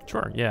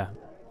 Sure, yeah.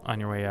 On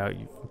your way out,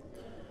 you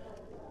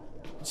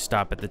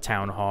stop at the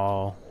town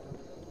hall,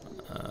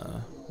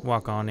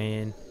 walk on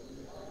in,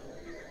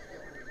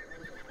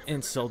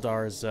 and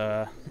Sildar's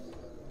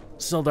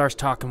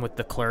talking with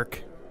the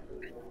clerk.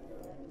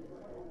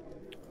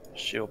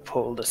 She'll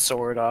pull the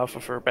sword off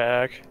of her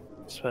back.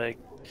 It's like,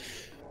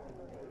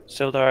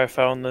 Sildar, I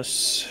found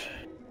this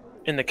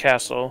in the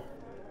castle.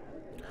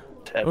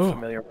 It had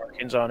familiar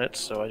markings on it,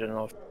 so I don't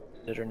know if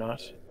it did or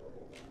not.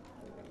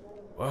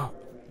 Well,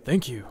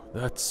 thank you.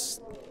 That's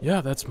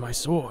my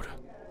sword.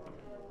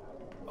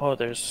 Oh,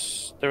 there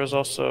was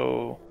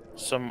also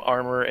some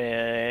armor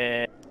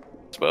and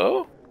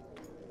bow.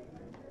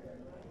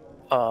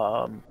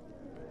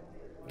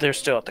 They're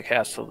still at the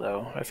castle,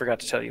 though. I forgot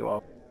to tell you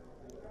all.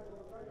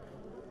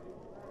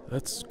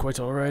 That's quite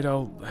all right.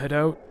 I'll head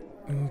out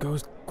and go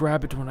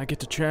grab it when I get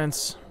the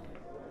chance.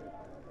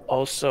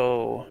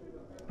 Also,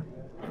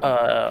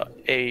 I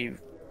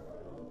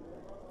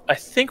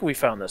think we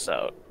found this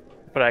out,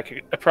 but I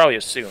probably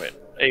assume it.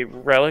 A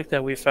relic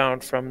that we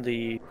found from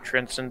the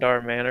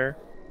Trensendar Manor,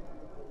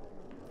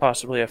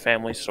 possibly a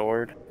family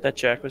sword that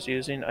Jack was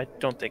using. I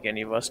don't think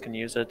any of us can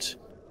use it.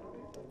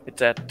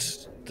 It's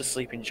at the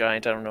Sleeping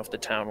Giant. I don't know if the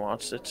town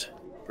wants it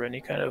for any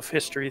kind of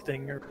history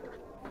thing or.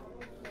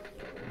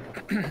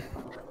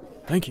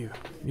 Thank you.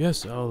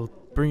 Yes, I'll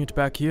bring it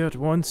back here at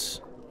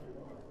once.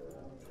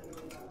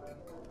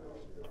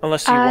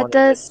 Unless you want.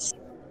 Does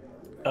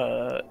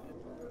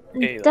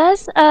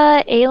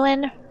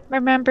Aelin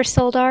remember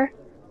Sildar?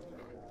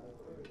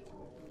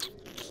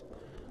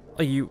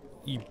 What's he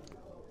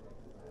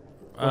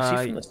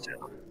from this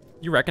town?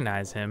 You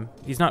recognize him.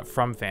 He's not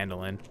from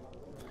Phandalin,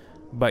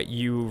 but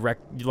you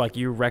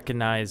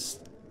recognize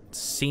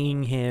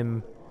seeing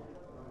him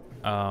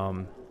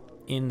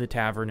in the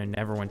tavern in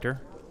Neverwinter.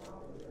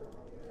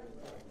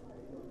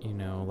 You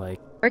know, like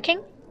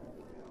Working?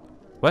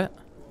 What?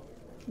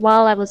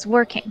 While I was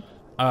working.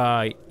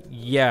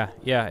 Yeah,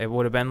 it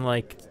would have been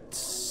like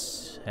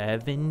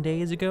 7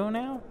 days ago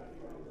now?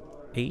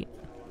 8?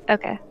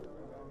 Okay.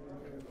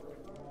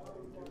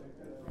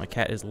 My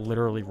cat is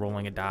literally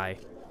rolling a die.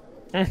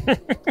 I see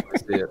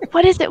it.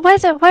 What is it? Why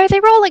are they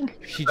rolling?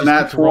 She just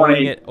keeps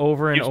rolling it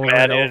over and over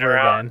and over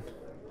again.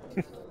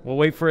 We'll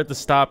wait for it to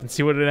stop and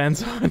see what it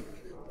ends on.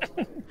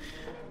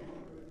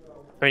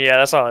 But yeah,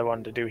 that's all I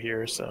wanted to do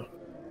here, so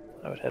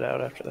I would head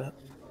out after that.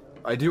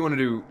 I do want to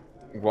do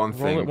one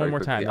thing. Roll it one very more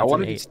quickly. time. I That's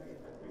want an to 8.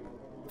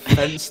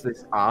 fence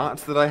this art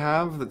that I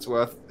have that's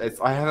worth.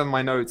 I have in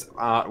my notes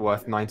art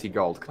worth 90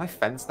 gold. Can I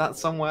fence that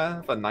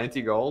somewhere for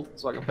 90 gold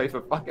so I can pay for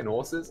fucking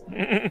horses?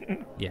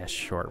 Yeah,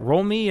 sure.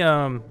 Roll me,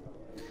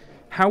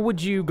 how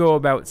would you go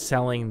about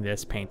selling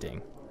this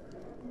painting?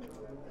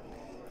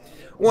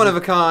 One of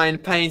a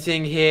kind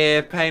painting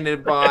here,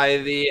 painted by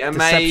the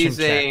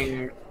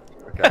amazing.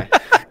 Okay.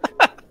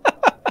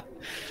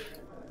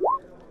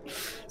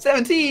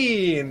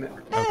 17.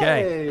 Okay.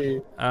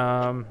 Hey!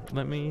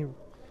 Let me.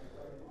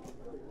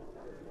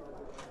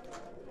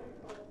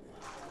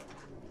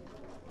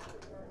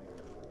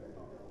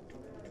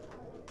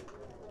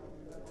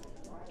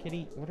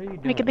 Kitty, what are you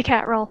doing? Making the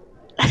cat roll.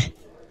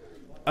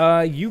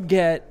 You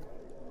get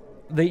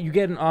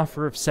an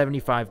offer of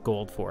 75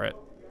 gold for it.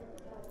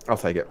 I'll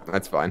take it.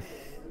 That's fine.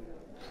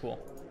 Cool.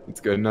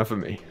 It's good enough for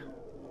me.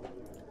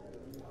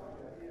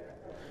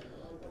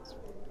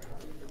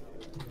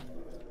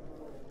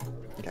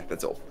 Okay,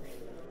 that's all.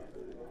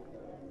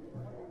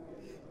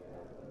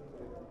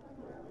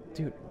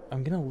 Dude,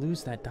 I'm gonna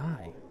lose that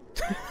die.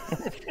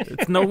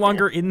 It's no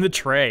longer in the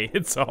tray.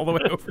 It's all the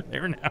way over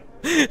there now.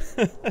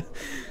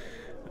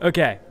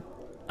 Okay.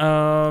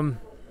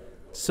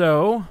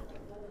 So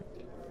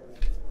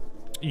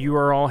you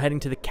are all heading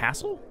to the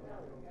castle?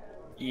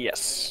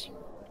 Yes.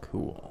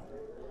 Cool.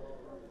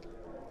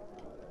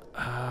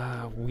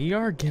 We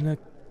are gonna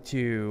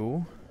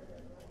do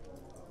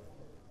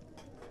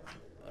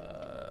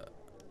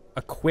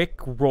a quick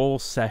roll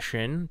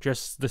session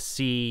just to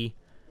see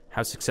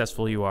how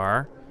successful you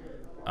are.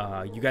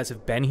 You guys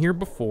have been here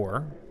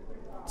before,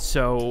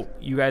 so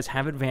you guys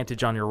have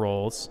advantage on your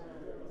rolls.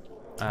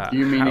 Do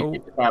you mean to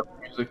keep the tavern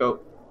music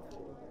up?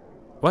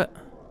 What?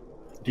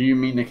 Do you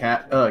mean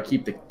to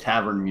keep the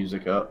tavern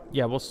music up?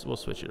 Yeah, we'll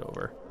switch it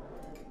over.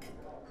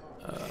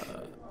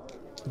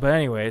 But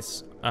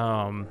anyways,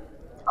 I'm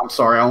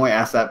sorry, I only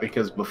asked that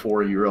because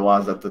before you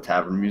realized that the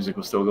tavern music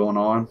was still going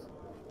on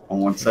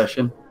one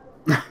session.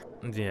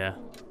 yeah.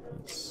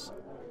 Let's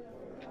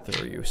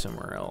throw you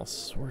somewhere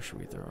else. Where should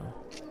we throw?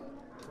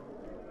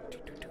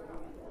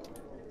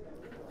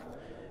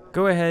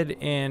 Go ahead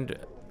and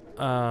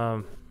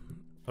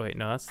Oh, wait,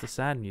 no, that's the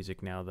sad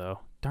music now, though.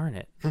 Darn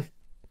it.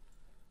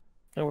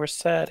 And we're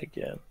sad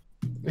again.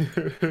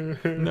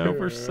 No,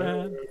 we're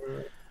sad.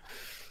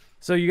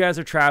 So you guys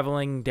are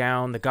traveling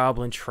down the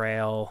Goblin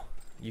Trail.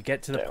 You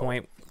get to the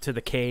point, to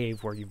the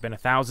cave where you've been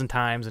 1,000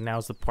 times, and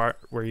now's the part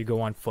where you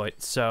go on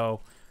foot. So,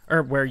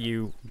 or where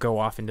you go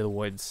off into the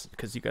woods,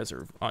 because you guys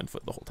are on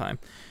foot the whole time.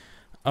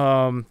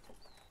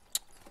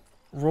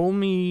 Roll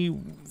me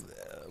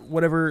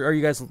whatever. Are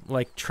you guys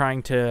like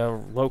trying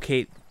to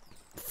locate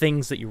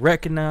things that you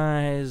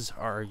recognize?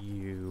 Are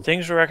you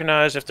things to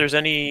recognize? If there's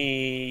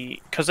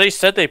any, because they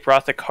said they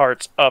brought the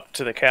carts up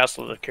to the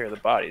castle to carry the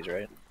bodies,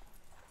 right?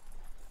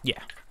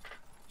 Yeah.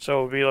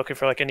 So we'll be looking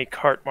for like any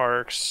cart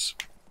marks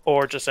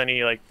or just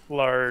any like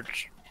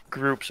large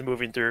groups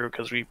moving through,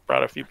 because we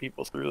brought a few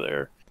people through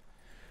there.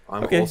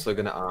 I'm also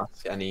going to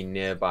ask any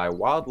nearby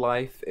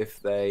wildlife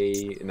if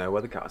they know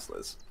where the castle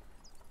is.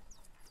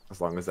 As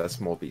long as they're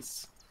small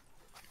beasts.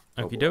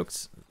 Okie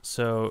dokes.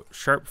 So,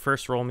 Sharp,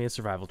 first roll me a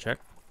survival check.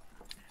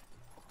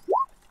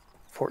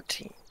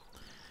 14.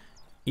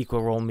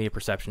 Equal, roll me a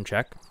perception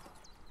check.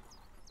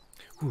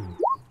 Ooh.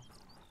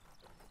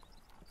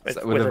 With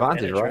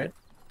advantage, right?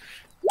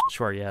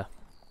 Sure, yeah.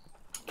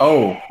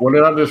 Oh, what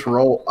did I just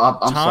roll up?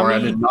 I'm sorry, I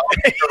did not.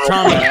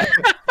 Tommy,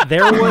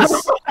 there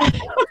was...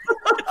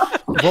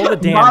 Roll the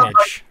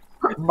damage.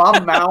 My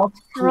mouth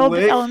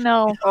clicked. Oh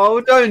no. Oh,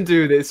 don't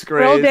do this,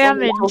 Grace. Roll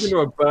damage. I'm talking to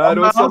a bird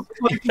or something.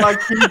 Clicked my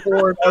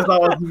keyboard as I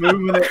was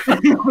moving it.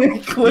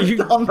 It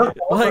clicked on the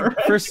board.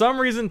 Like, for some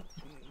reason,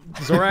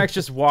 Zorak's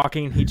just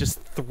walking. He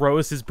just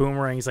throws his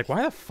boomerang. He's like,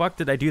 why the fuck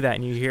did I do that?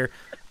 And you hear...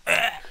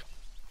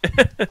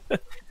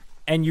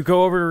 And you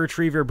go over to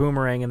retrieve your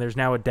boomerang, and there's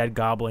now a dead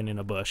goblin in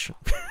a bush.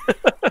 I'm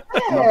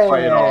gonna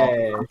play it off.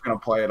 I'm gonna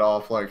play it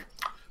off like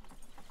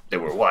they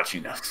were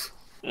watching us.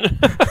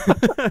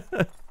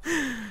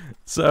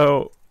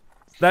 So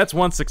that's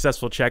one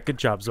successful check. Good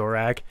job,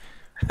 Zorak.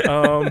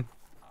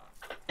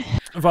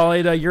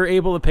 Valeda, you're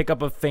able to pick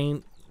up a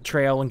faint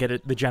trail and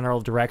get the general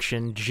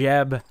direction.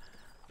 Jeb,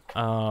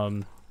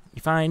 you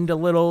find a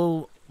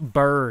little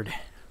bird.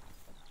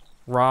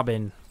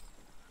 Robin.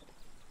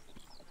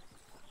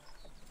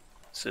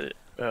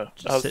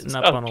 Just sitting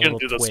up on a little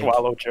do the twig.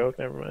 swallow joke.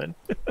 Never mind.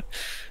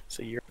 It's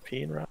a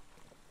European Robin.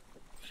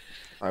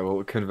 I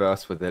will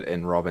converse with it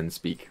in Robin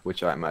speak,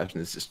 which I imagine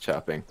is just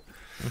chirping.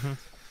 Mm-hmm.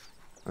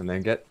 And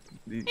then get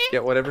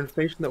whatever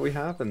information that we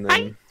have, and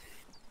then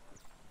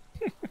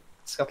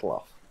scuttle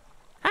off.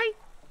 Hi.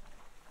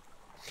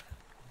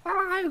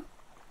 Hello.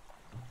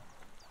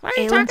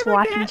 Aylin's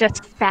watching,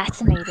 just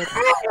fascinated.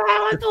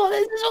 I thought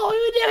this is what we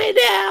were doing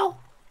now.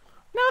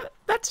 No,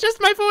 that's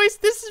just my voice.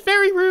 This is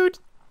very rude.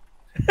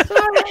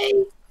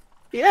 Sorry.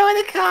 You know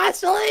where the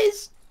castle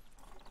is?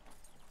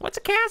 What's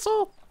a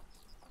castle?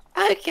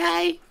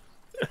 Okay.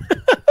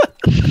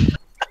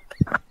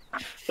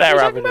 That You're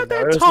Robin talking about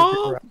knows. that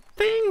tall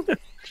thing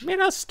made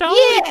of stone?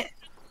 Yeah.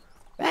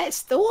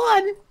 That's the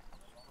one.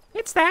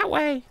 It's that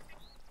way.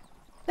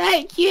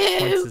 Thank Points you.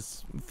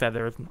 his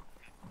feather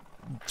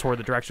toward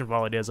the direction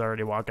Valida's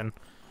already walking.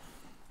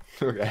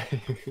 Okay.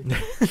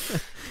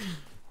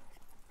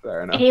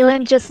 Fair enough.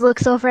 Aylin just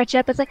looks over at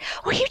Jeb and is like,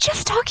 were you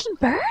just talking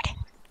bird?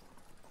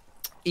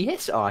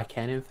 Yes, I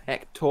can in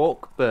fact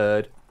talk,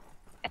 bird.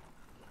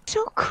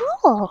 So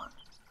cool.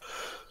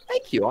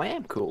 Thank you, I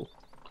am cool.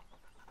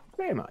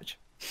 Very much.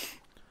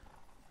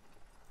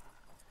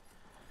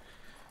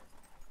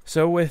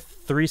 So with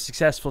 3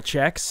 successful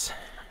checks,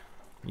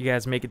 you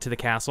guys make it to the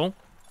castle.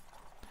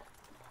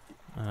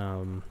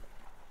 Aylin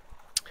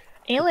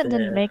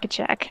didn't make a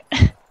check.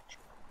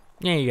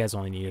 Yeah, you guys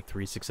only needed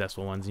 3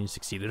 successful ones, and you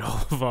succeeded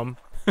all of them.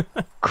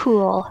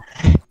 Cool.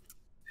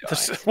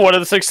 One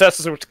of the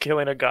successes was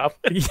killing a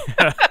goblin.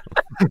 Yeah.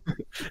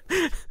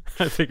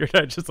 I figured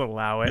I'd just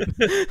allow it,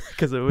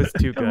 because it was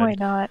too good. Why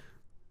not?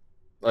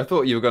 I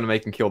thought you were going to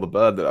make him kill the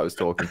bird that I was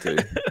talking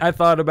to. I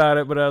thought about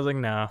it, but I was like,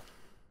 no.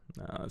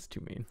 No, that's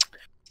too mean.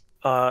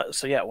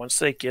 So yeah, once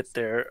they get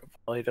there,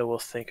 Valida will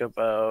think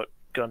about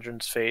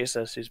Gundren's face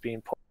as he's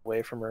being pulled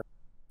away from her,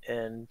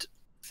 and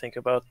think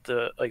about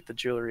the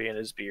jewelry in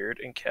his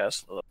beard, and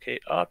cast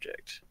locate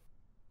object.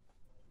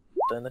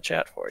 In the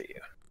chat for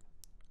you.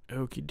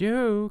 Okie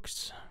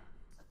dokes.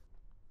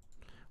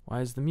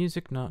 Why is the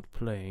music not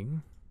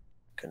playing?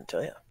 Couldn't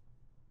tell you.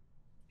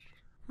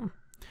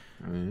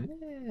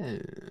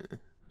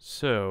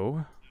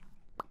 So,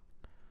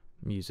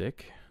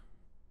 music.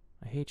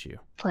 I hate you.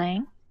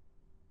 Playing.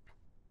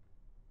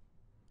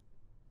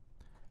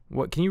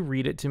 What? Can you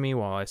read it to me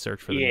while I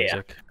search for the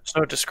music?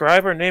 So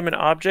describe or name an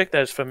object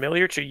that is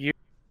familiar to you.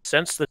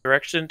 Sense the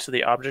direction to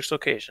the object's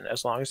location,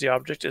 as long as the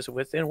object is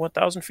within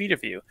 1,000 feet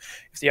of you.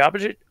 If the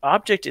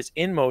object is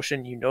in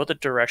motion, you know the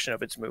direction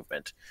of its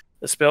movement.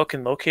 The spell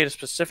can locate a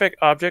specific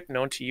object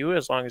known to you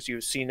as long as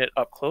you've seen it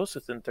up close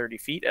within 30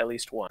 feet at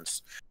least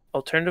once.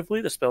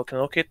 Alternatively, the spell can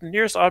locate the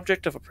nearest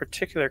object of a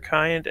particular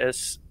kind,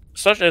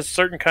 such as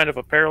certain kind of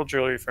apparel,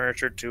 jewelry,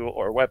 furniture, tool,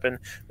 or weapon.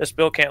 The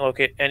spell can't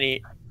locate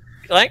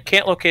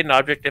an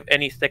object of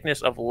any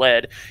thickness of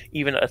lead.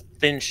 Even a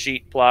thin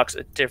sheet blocks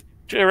a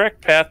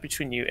direct path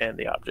between you and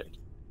the object.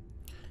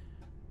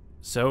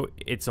 So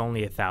it's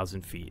only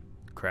 1,000 feet,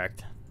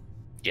 correct?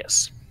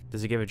 Yes.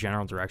 Does it give a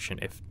general direction?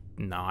 If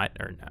not,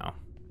 or no?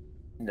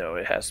 No,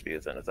 it has to be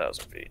within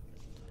 1,000 feet.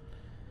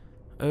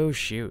 Oh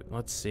shoot,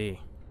 let's see.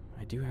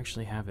 I do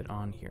actually have it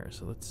on here,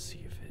 so let's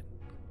see if it...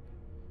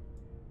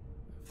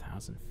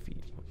 1,000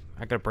 feet.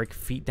 I gotta break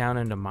feet down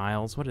into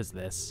miles. What is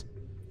this?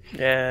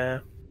 Yeah.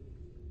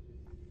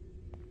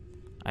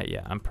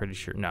 Yeah, I'm pretty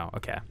sure. No,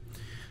 okay.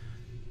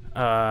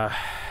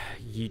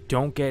 You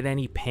don't get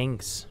any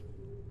pings.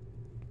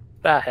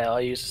 Ah, hell, I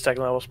used a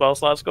second level spell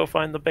slot to go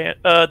find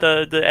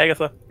the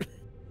Agatha.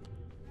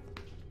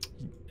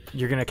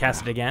 You're gonna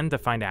cast it again to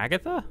find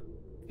Agatha?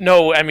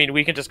 No, I mean,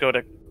 we can just go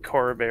to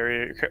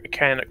Corberry,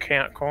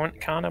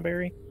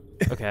 Canterbury.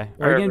 Okay.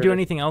 Are you gonna do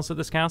anything else at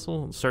this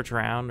castle? Search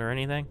around or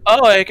anything?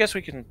 Oh, I guess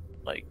we can,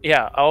 like,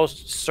 yeah, I'll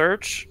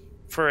search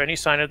for any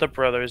sign of the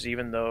brothers,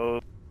 even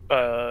though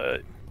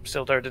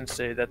Sildar didn't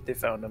say that they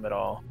found them at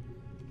all.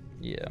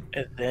 Yeah.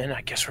 And then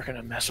I guess we're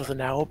gonna mess with an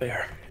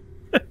owlbear.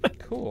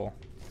 Cool.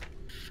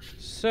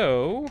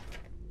 So,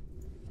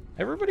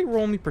 everybody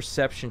roll me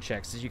perception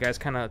checks as you guys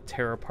kind of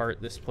tear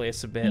apart this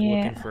place a bit,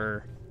 looking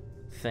for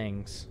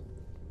things.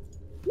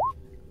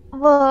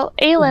 Well,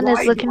 Aelin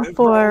is looking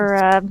for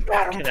Can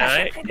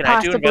I do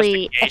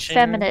possibly investigation?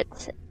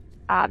 effeminate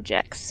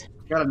objects.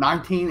 Got a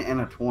 19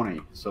 and a 20,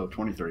 so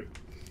 23.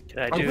 Can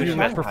I If do you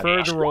investigation?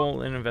 prefer to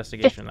roll an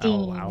investigation, I'll 15.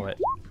 allow it.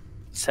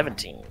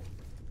 17.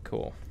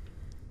 Cool.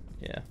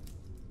 Yeah.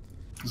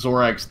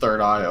 Zorag's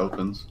third eye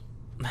opens.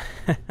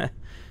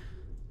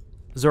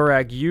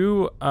 Zorag,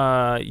 you,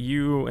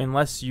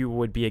 unless you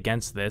would be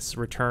against this,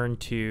 return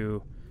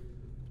to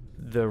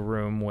the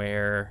room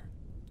where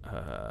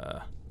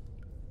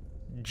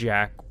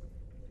Jack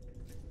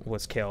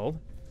was killed,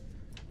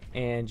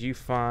 and you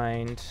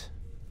find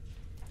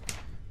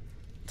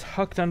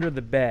tucked under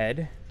the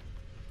bed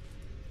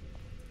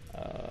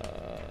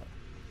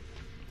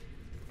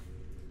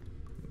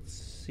let's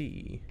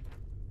see.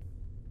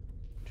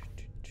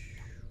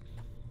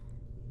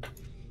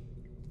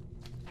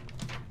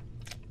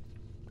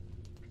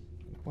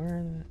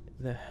 Where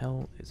the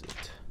hell is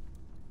it?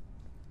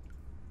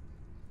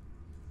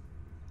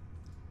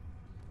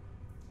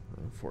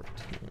 Room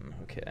 14,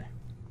 okay.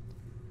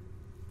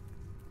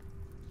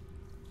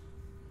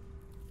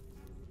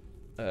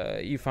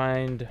 You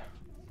find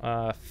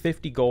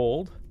 50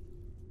 gold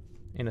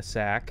in a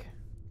sack,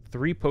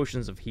 3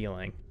 potions of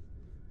healing,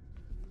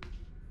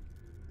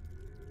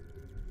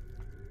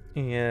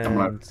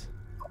 and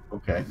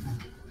Okay.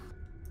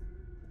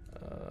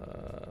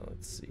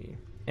 let's see.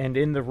 And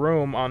in the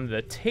room on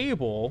the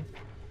table,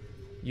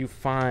 you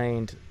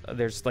find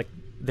it's like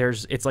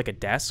a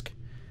desk,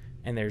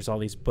 and there's all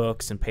these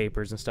books and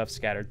papers and stuff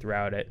scattered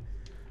throughout it.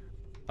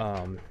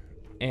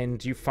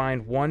 And you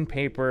find one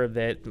paper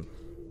that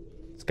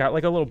it's got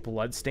like a little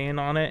blood stain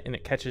on it, and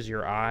it catches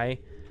your eye.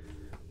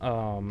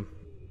 And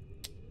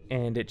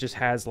it just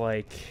has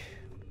like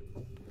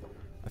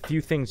a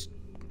few things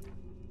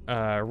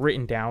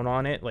written down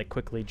on it, like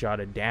quickly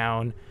jotted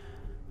down.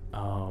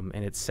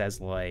 And it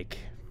says like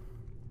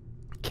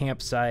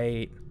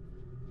campsite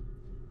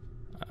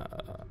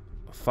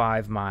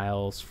 5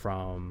 miles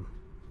from,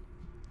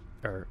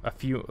 or a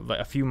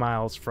few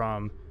miles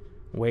from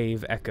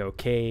Wave Echo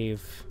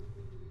Cave,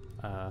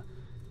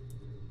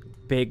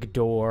 big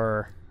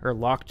door or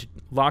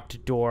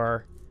locked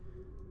door,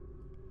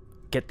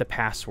 get the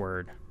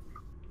password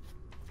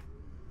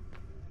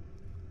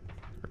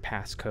or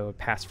passcode,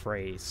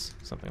 passphrase,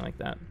 something like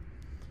that.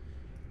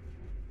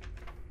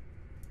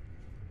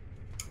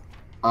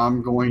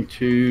 I'm going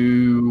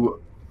to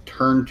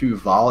turn to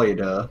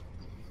Valida.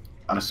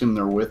 I assume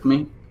they're with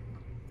me.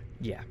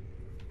 Yeah,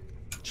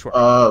 sure.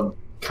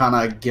 Kind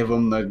of give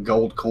them the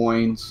gold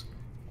coins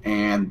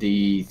and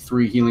the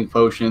 3 healing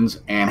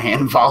potions, and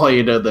hand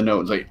Valida the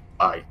note. Like,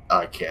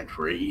 I can't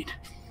read.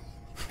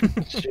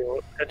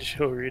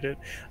 She'll read it.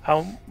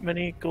 How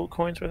many gold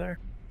coins were there?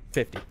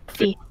 50.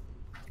 50.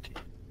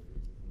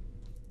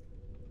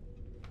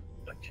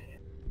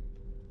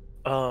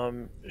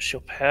 Okay.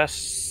 She'll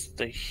pass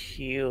the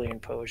healing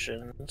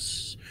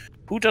potions.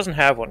 Who doesn't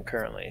have one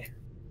currently?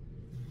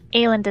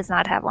 Aelin does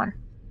not have one.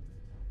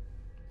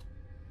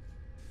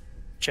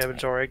 Jeb and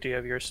Zorag, do you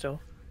have yours still?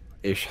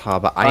 Ich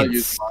habe I'll eins.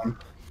 use mine.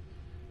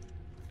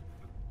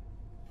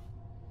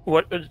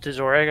 What did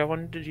Zorag have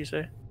one? Did you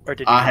say? Or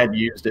did I you? had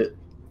used it.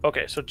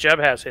 Okay, so Jeb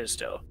has his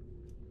still.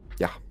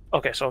 Yeah.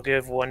 Okay, so I'll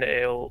give one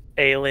to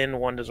Aelin,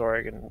 one to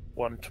Zorag, and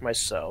one to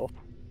myself.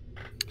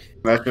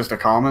 That's just a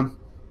common.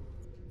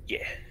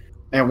 Yeah.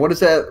 And what is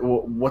that?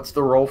 What's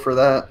the roll for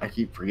that? I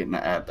keep forgetting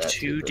to add that.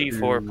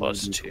 2d4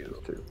 plus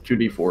 2.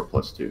 2d4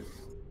 plus 2.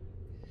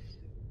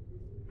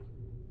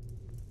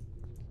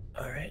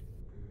 Alright.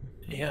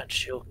 Yeah,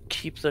 she'll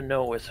keep the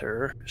note with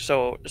her.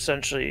 So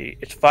essentially,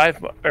 it's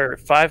 5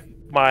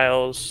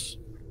 miles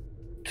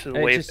to the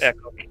It Wave just-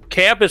 Echo.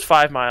 Camp is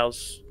 5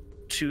 miles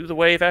to the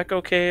Wave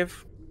Echo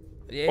Cave.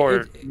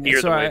 Or near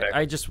so the Wave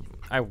Echo.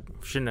 I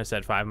shouldn't have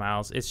said 5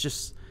 miles. It's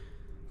just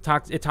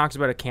it talks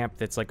about a camp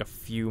that's like a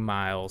few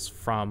miles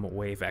from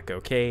Wave Echo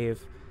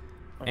Cave.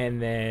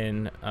 And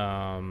then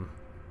And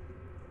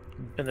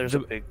there's a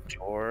big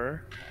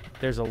door.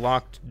 There's a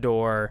locked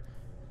door,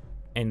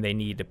 and they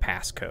need a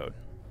passcode.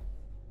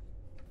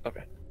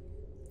 Okay.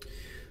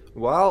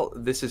 While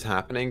this is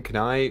happening, can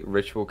I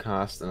ritual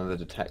cast another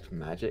detect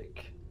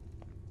magic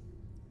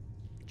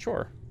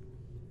Sure.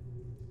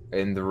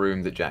 in the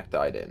room that Jack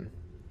died in?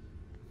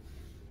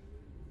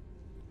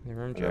 The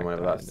room And Jack then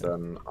whenever died that's in.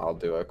 done, I'll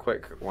do a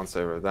quick once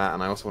over of that,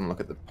 and I also want to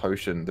look at the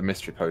potion, the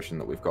mystery potion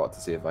that we've got,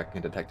 to see if I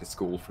can detect a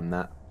school from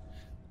that.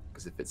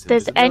 Because if it's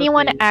Does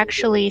anyone invisibility-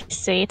 actually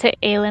say to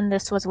Aelin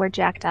this was where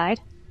Jack died?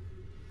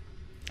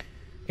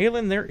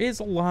 Aelin, there is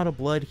a lot of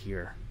blood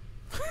here.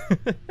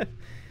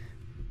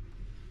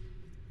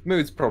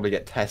 Moods probably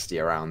get testy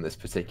around this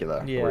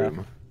particular Yeah.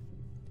 room.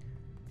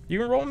 You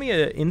can roll me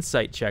an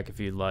insight check if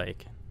you'd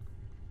like.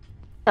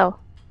 Oh,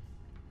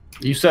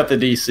 You set the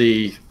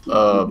DC,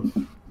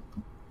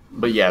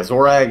 but yeah,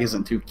 Zorag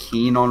isn't too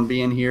keen on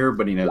being here,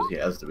 but he knows he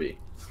has to be.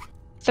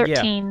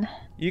 13.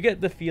 You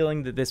get the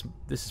feeling that this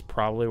is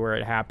probably where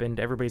it happened.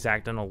 Everybody's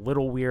acting a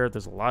little weird.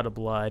 There's a lot of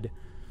blood.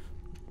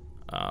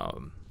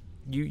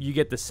 You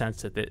get the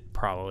sense that it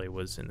probably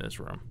was in this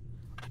room.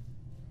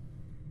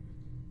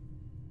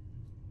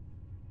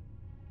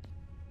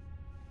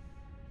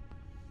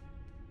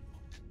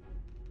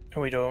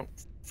 And we don't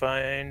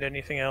find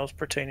anything else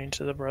pertaining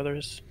to the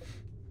brothers?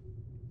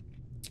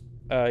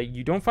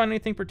 You don't find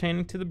anything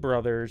pertaining to the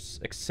brothers,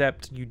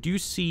 except you do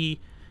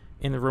see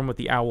in the room with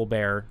the owl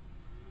bear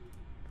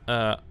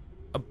a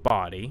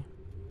body.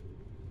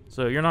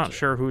 So you're not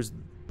sure whose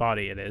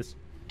body it is.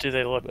 Do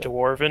they look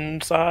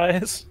dwarven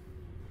size?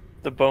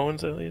 The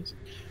bones, at least?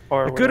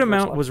 Or A good whatever's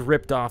amount left? was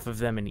ripped off of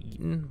them and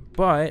eaten,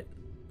 but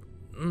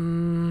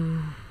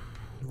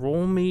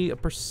roll me a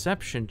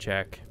perception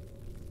check.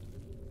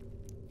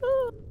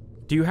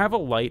 Do you have a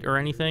light or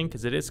anything?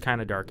 Because it is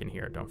kind of dark in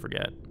here, don't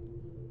forget.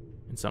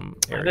 In some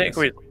areas.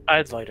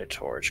 I'd light a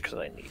torch because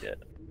I need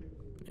it.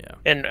 Yeah.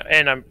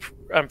 And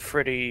I'm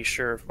pretty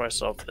sure of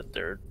myself that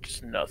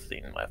there's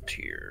nothing left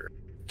here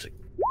to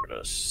get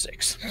us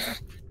 6.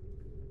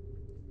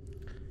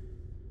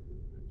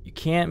 You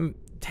can't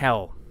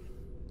tell.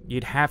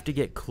 You'd have to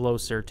get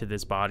closer to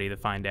this body to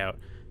find out.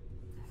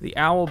 The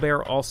owl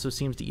bear also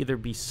seems to either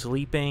be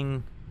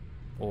sleeping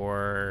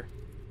or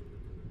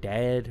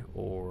dead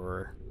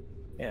or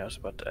Yeah, I was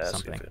about to ask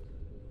something. if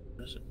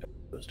it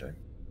was doing.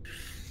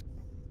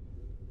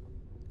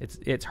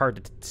 It's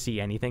hard to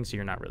see anything, so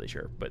you're not really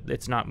sure. But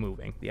it's not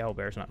moving. The owl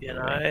bear's not Can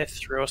moving. I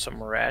throw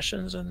some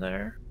rations in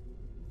there?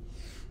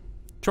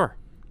 Sure.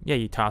 Yeah,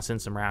 you toss in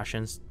some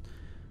rations.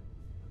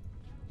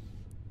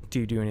 Do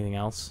you do anything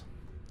else?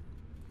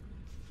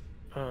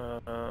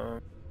 I'm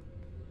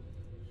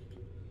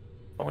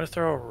gonna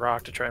throw a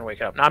rock to try and wake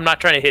it up. Now, I'm not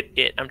trying to hit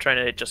it. I'm trying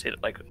to just hit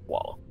it like a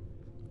wall.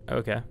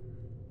 Okay.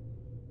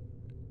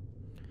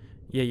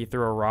 Yeah, you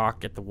throw a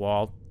rock at the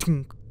wall.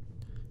 Tink.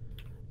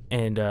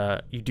 And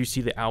you do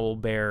see the owl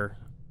bear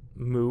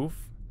move.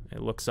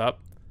 It looks up.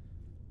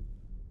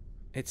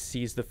 It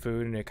sees the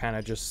food and it kind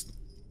of just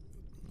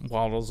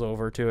waddles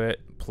over to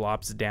it,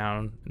 plops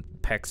down,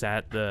 pecks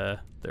at the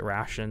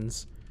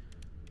rations.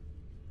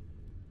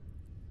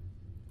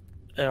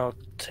 And I'll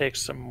take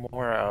some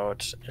more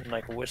out and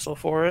like whistle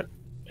for it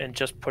and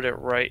just put it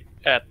right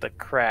at the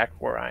crack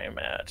where I am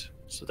at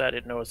so that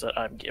it knows that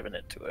I'm giving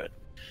it to it.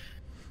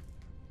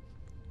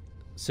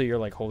 So you're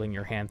like holding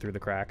your hand through the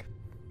crack.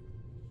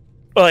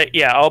 Like,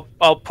 yeah,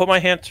 I'll put my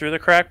hand through the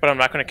crack, but I'm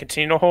not going to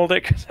continue to hold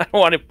it because I don't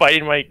want it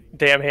biting my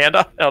damn hand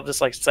off. I'll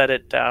just like set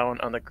it down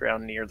on the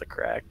ground near the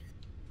crack.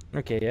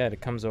 Okay, yeah, it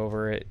comes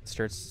over. It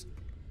starts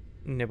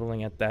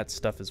nibbling at that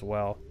stuff as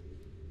well.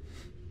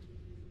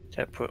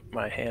 I put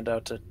my hand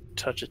out to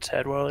touch its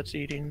head while it's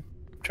eating,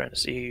 trying to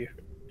see if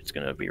it's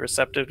going to be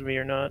receptive to me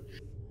or not.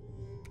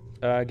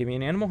 Give me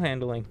an animal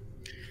handling.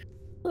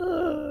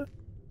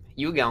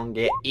 You gonna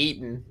get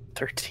eaten.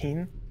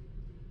 13.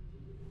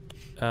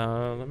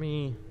 I'm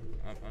gonna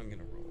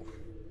roll.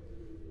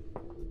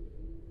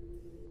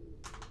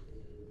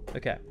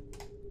 Okay.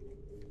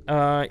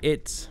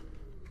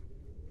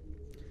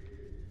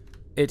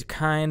 It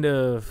kind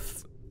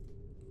of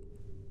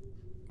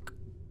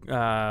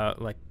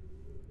like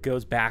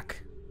goes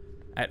back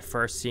at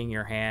first, seeing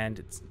your hand.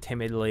 It's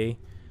timidly,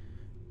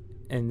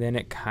 and then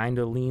it kind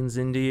of leans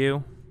into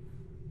you,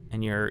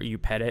 and you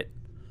pet it.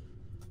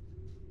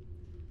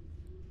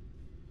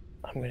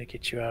 I'm gonna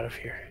get you out of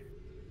here.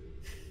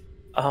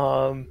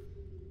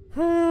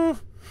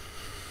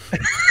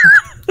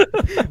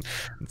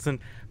 It's a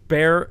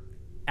bear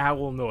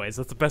owl noise.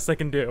 That's the best I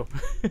can do.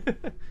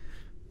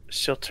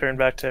 She'll turn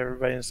back to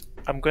everybody and say,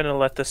 I'm gonna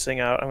let this thing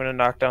out. I'm gonna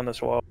knock down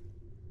this wall.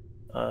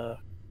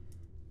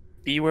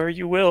 Be where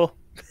you will.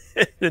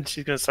 Then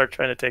she's gonna start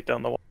trying to take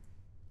down the wall.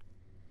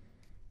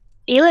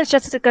 Elin's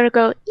just gonna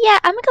go, yeah,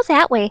 I'm gonna go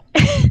that way.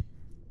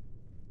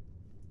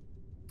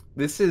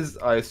 This is,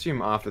 I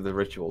assume, after the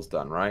ritual's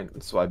done, right?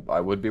 So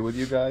I would be with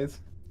you guys.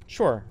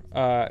 Sure.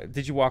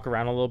 Did you walk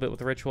around a little bit with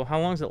the ritual? How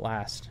long does it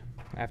last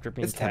after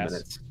being It's 10 cast?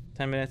 minutes.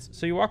 10 minutes.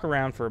 So you walk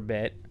around for a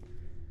bit.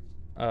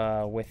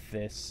 with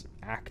this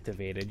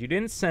activated. You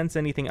didn't sense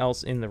anything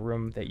else in the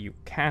room that you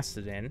cast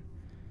it in.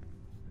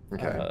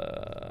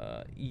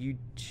 Okay. You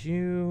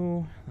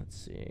do... Let's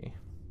see.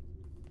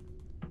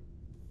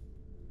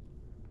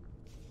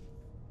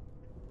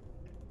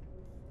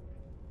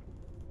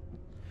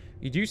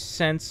 You do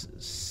sense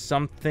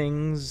some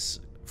things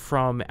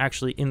from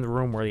actually in the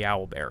room where the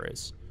owlbear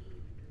is.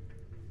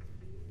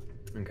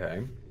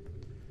 Okay.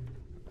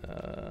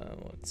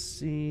 Let's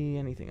see.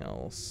 Anything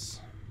else?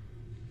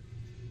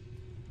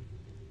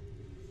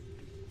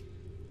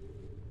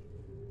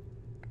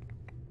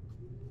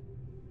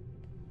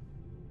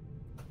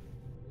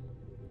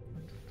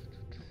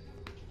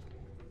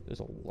 There's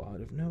a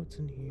lot of notes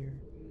in here.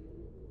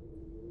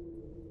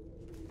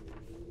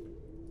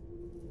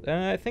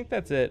 I think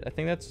that's it. I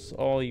think that's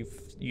all you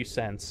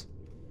sense.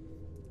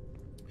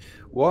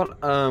 What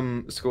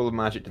school of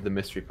magic did the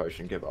mystery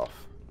potion give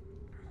off?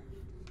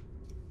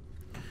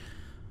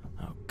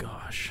 Oh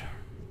gosh.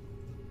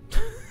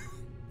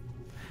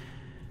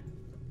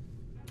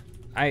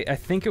 I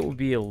think it would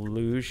be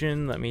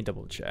illusion. Let me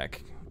double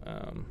check.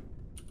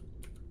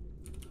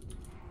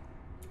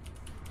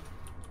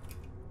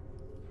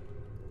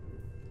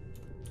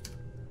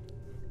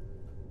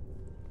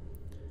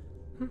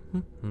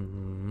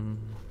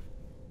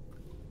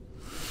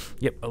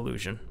 Yep,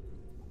 illusion.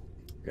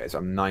 Okay, so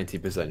I'm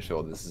 90%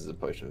 sure this is a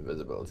potion of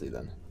invisibility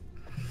then.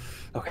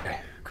 Okay,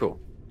 cool.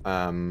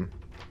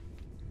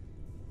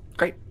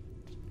 Great.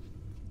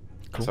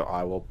 Cool. So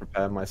I will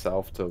prepare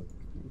myself to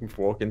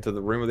walk into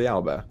the room with the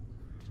owlbear.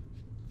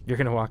 You're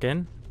gonna walk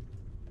in?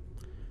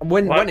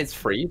 When What? it's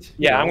freed. you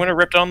Yeah, I'm know. gonna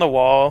rip down the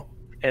wall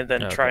and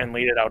then try Okay. and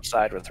lead it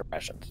outside with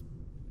rations.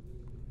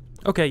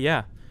 Okay,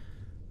 yeah.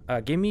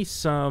 Give me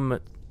some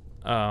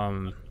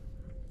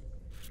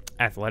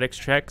athletics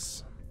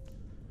checks.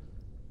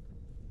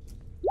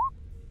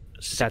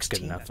 That's good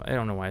 16. enough. I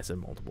don't know why I said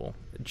multiple.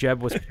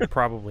 Jeb was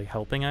probably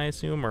helping, I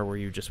assume, or were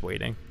you just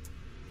waiting?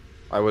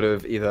 I would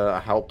have either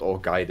helped or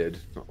guided,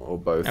 or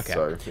both. Okay.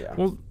 So yeah.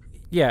 Well,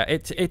 yeah,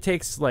 it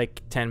takes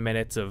like 10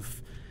 minutes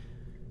of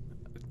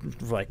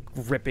like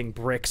ripping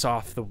bricks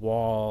off the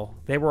wall.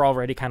 They were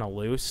already kind of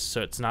loose,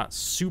 so it's not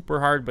super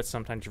hard, but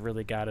sometimes you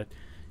really gotta,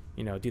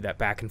 do that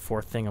back and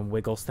forth thing and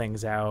wiggles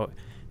things out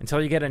until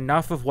you get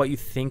enough of what you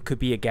think could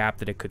be a gap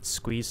that it could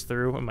squeeze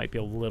through. It might be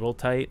a little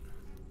tight.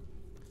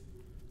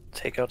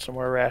 Take out some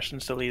more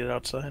rations to lead it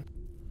outside.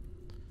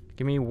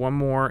 Give me one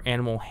more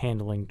animal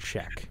handling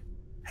check.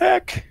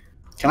 Heck!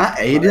 Can I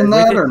aid in With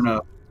that it- or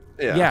no?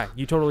 Yeah,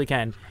 you totally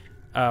can.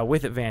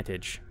 With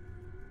advantage.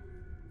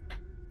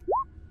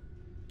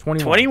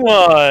 21.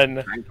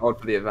 21! Thank God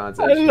for the advantage.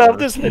 I love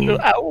this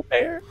little owl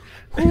bear.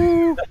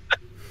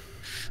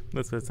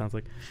 That's what it sounds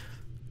like.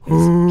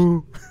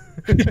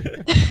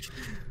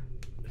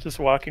 Just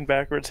walking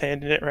backwards,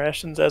 handing it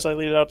rations as I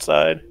lead it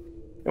outside.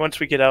 And once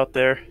we get out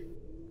there,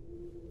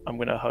 I'm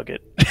gonna hug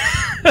it.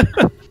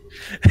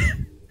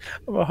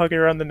 I'm gonna hug it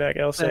around the neck.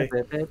 I'll say,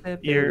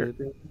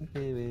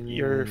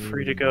 "You're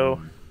free to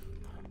go."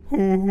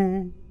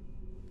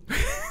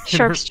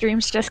 Sharp's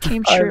dreams just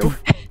came true.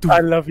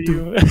 I love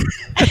you.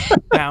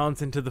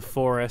 Bounds into the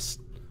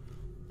forest.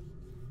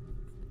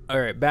 All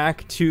right,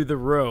 back to the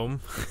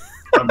room.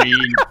 I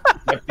mean,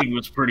 that thing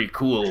was pretty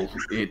cool.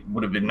 It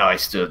would have been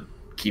nice to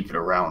keep it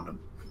around a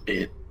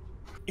bit.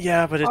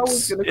 Yeah, but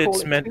was gonna call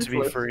it's it meant to be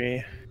toothless.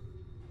 free.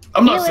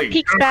 I'm not Neela saying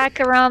peeks back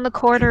around the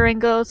corner and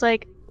goes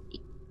like,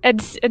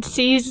 and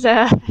sees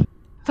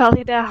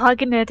Valida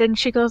hugging it, and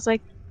she goes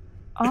like,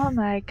 "Oh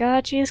my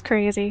god, she's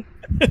crazy."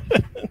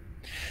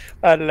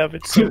 I love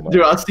it so much.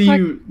 Do I see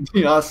you?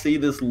 Do I see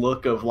this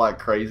look of like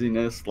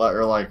craziness, like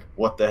or like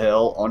what the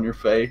hell on your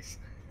face?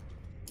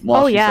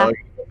 While Oh, she's yeah.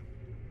 like,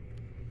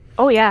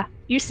 Oh yeah,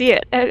 you see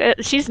it.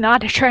 She's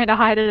not trying to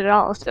hide it at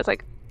all. It's just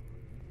like,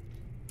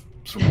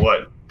 so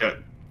what? That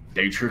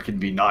nature can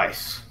be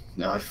nice.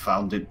 I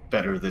found it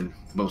better than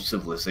most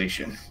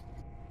civilization.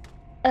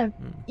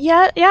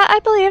 yeah, I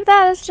believe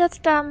that. It's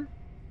just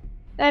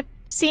I've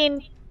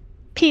seen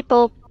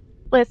people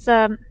with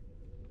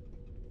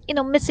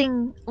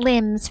missing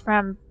limbs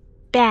from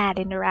bad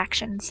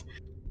interactions.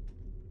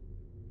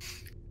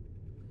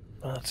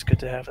 Well, it's good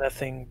to have that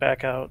thing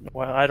back out.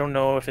 Well, I don't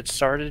know if it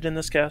started in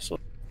this castle.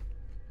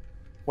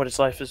 What its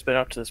life has been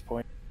up to this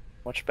point.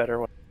 Much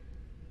better.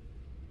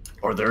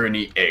 Are there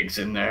any eggs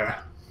in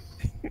there?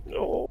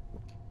 No.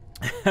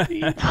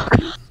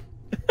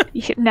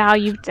 Now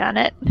you've done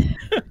it.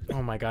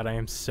 Oh my god, I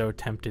am so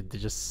tempted to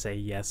just say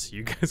yes.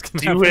 You guys can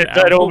Do have it. an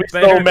I'll apple be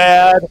so bear.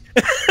 mad.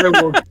 I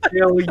will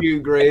kill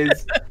you,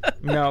 Grizz.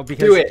 No,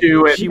 because Do it.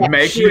 Do it. She-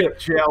 Make she- it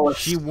jealous.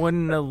 she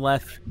wouldn't have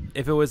left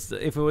if it was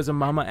a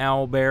mama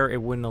owl bear.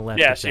 It wouldn't have left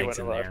Yeah, its she eggs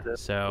in wouldn't have there.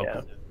 left it. So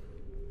Yeah.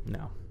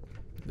 no,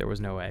 there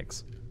was no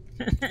eggs.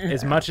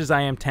 As much as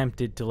I am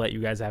tempted to let you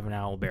guys have an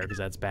owl bear because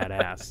that's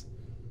badass.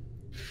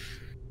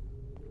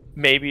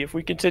 Maybe if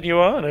we continue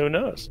on, who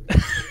knows?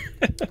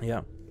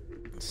 Yeah.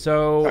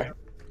 So, Alright.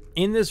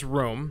 in this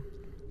room,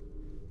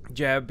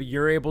 Jeb,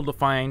 you're able to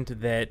find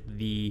that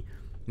the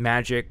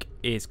magic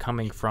is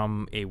coming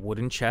from a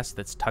wooden chest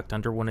that's tucked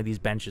under one of these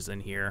benches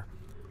in here.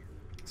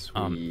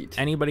 Sweet.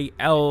 Anybody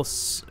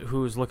else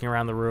who's looking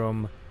around the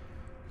room,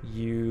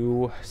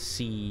 you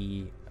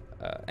see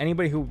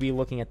anybody who would be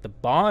looking at the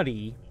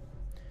body.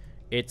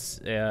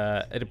 It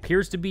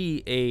appears to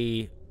be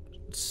a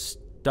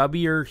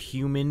stubbier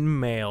human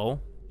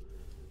male,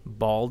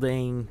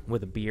 balding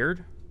with a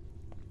beard.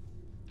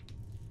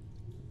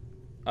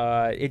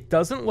 It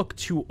doesn't look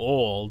too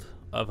old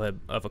of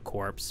a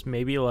corpse.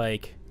 Maybe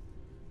like,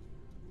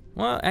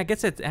 well, I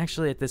guess it's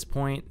actually at this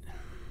point,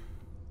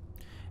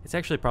 it's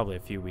actually probably a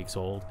few weeks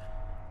old.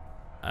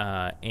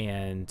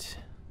 And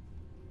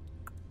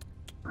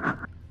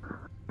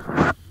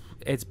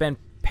it's been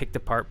picked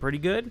apart pretty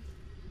good.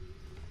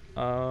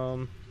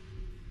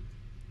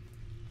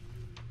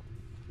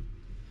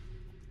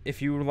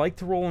 If you would like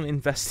to roll an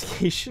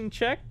investigation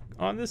check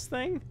on this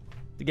thing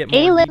to get more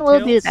Aelin will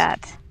do details.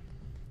 that.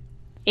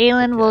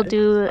 Aelin will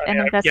do an I'd be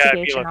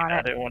investigation looking on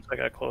at it. it once I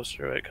got closer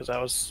to it, because that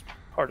was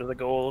part of the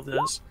goal of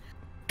this.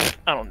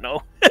 I don't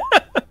know.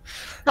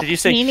 Did you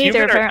say Me neither,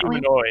 human or apparently.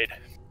 humanoid?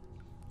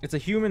 It's a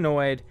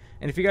humanoid,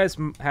 and if you guys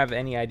have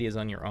any ideas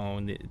on your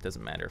own, it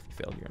doesn't matter if you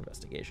failed your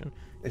investigation.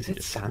 Is You it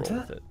just roll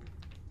Santa? with it.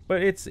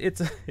 But it's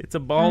a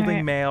balding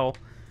Alright. male,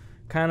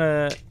 kind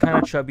of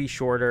chubby,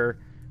 shorter,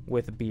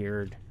 with a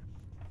beard.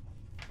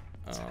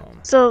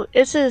 So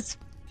is his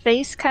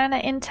face kind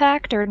of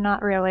intact or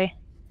not really?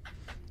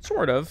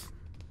 Sort of.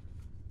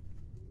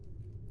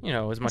 You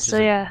know, as much So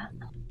as yeah,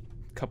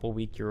 a couple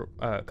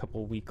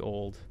week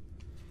old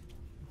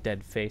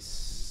dead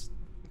face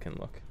can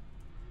look.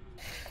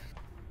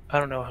 I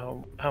don't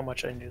know how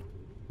much I knew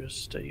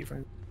just to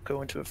even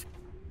go into it.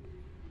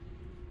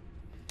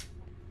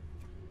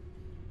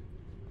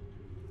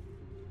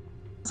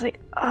 it's like,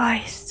 oh,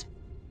 he's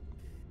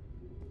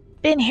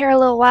been here a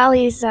little while.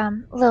 He's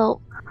a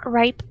little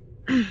ripe.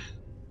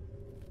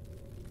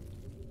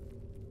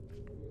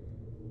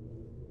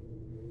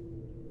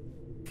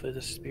 For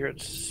the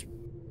spirits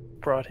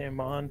brought him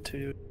on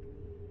to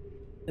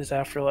his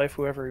afterlife,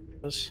 whoever he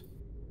was.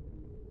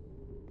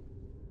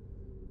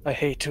 I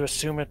hate to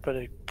assume it, but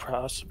it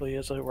possibly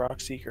is a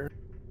rock seeker.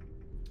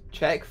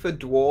 Check for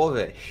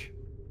dwarvish.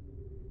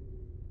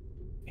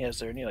 Yeah, is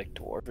there any like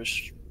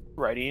dwarvish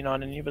writing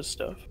on any of his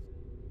stuff?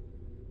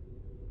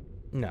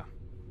 No,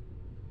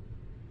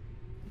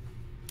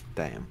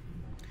 Damn.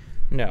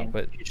 no,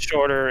 but He's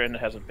shorter and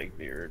has a big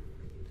beard.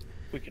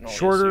 We can only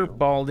shorter, assume.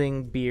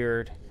 balding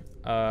beard.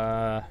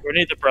 Were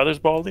any of the brothers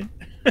balding?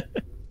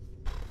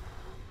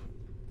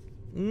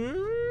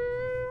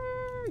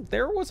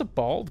 There was a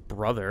bald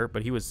brother,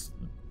 but it was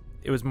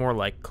more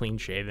like clean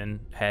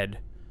shaven head.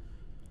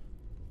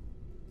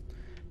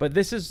 But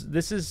this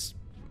is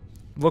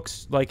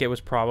looks like it was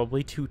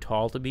probably too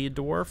tall to be a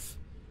dwarf.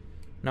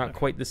 Not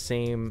quite the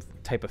same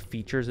type of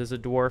features as a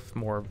dwarf,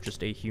 more of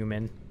just a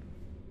human.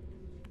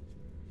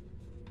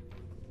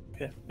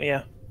 Okay.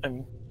 Yeah, I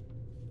mean,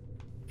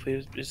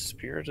 if his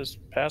spirit is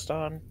passed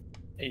on,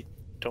 I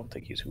don't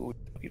think he's who we're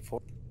looking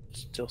for.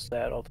 Still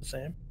sad all the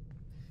same.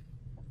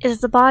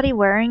 Is the body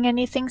wearing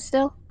anything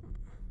still?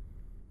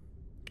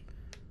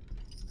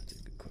 That's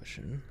a good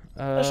question.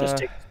 Let's just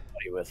take his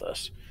body with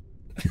us.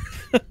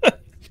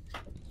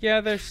 Yeah,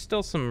 there's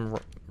still some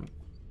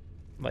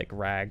like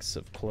rags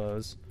of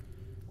clothes,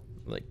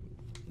 like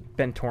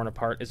been torn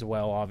apart as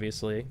well,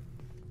 obviously.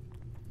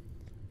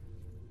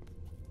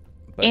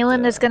 But,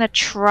 Aelin is gonna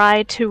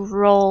try to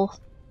roll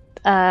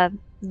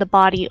the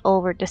body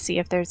over to see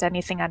if there's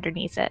anything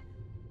underneath it.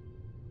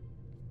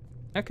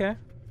 Okay.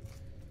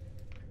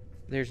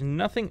 There's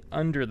nothing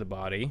under the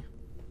body.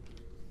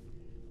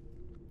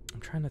 I'm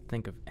trying to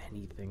think of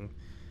anything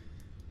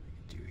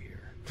I can do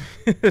here.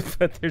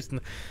 But there's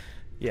no...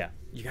 Yeah,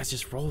 you guys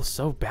just roll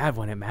so bad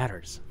when it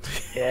matters.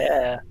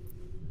 Yeah.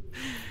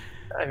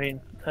 I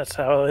mean, that's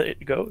how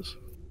it goes.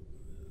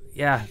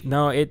 Yeah,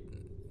 no,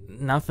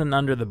 nothing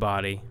under the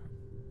body.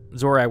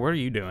 Zorai, what are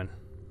you doing?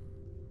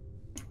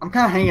 I'm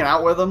kind of hanging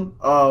out with him.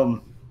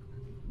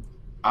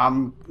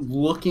 I'm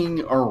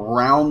looking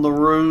around the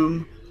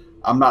room.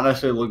 I'm not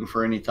necessarily looking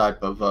for any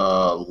type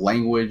of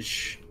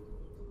language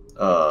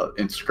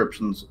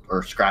inscriptions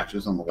or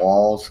scratches on the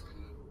walls.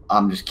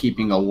 I'm just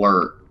keeping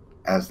alert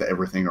as to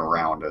everything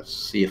around us.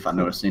 See if I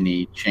notice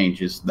any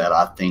changes that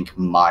I think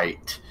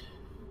might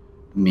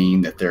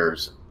mean that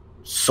there's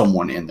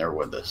someone in there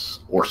with us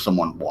or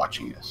someone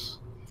watching us.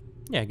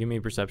 Yeah, give me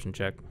a perception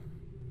check.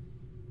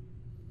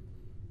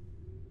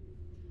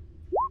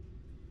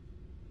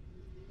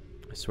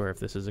 I swear if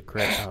this is a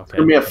crit... Oh, okay. It's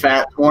going to be a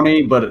fat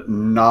 20, but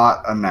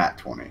not a nat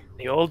 20.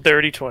 The old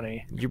dirty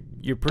 20.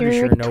 You're pretty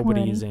sure Dirty nobody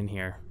 20. is in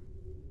here.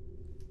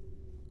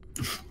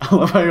 I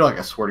love how you're like,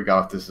 I swear to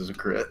God, if this is a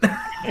crit.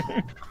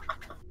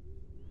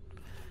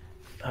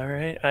 All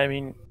right. I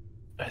mean,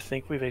 I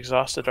think we've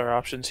exhausted our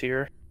options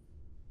here.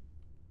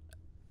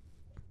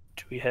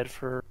 Do we head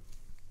for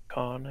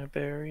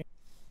Conberry?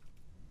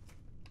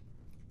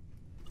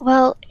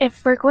 Well,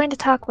 if we're going to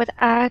talk with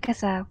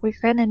Agatha, we're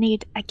going to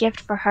need a gift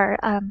for her.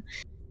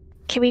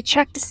 Can we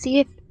check to see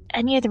if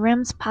any of the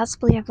rooms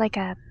possibly have like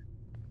a,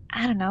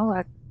 I don't know,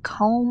 a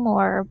comb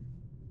or...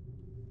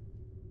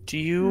 Do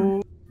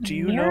you Do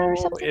you mirror or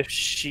know something? if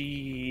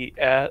she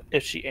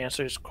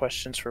answers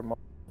questions for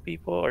multiple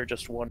people or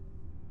just one?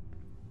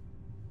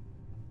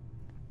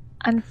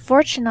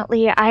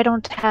 Unfortunately, I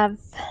don't have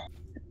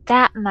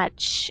that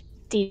much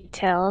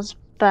details,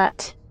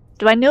 but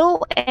do I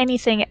know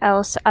anything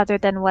else other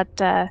than what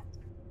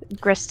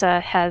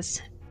Grista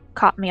has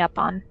caught me up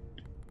on?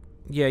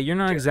 Yeah, you're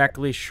not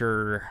exactly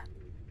sure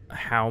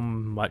how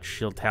much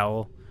she'll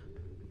tell,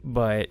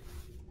 but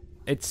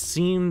it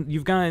seemed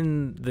you've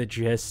gotten the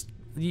gist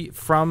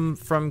from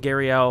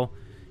Gariel.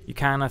 You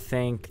kind of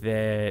think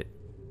that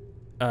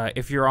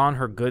if you're on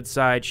her good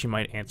side, she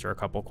might answer a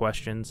couple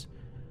questions.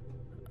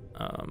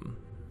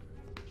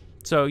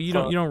 So you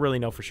don't really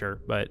know for sure,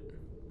 but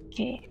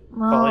Okay,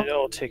 Probably well,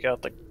 they'll take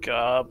out the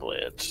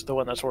goblet, the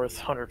one that's worth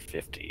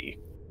 150.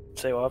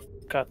 Say, well,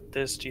 I've got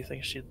this. Do you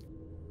think she'd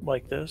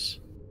like this?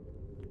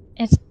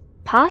 it's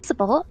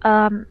possible.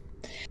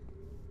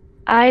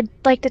 I'd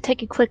like to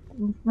take a quick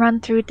run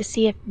through to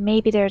see if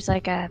maybe there's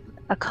like a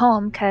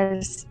comb,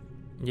 because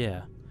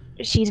yeah.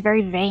 she's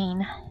very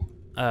vain.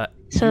 You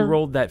So-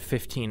 rolled that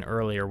 15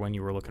 earlier when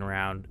you were looking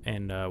around,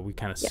 and we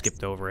kind of Yes.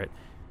 skipped over it.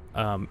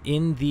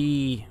 In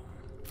the,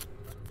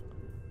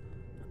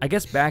 I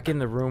guess back in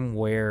the room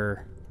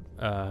where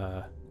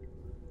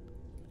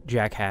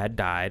Jack had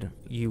died,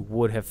 you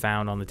would have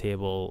found on the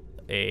table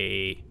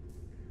a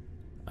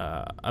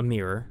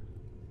mirror,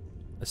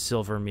 a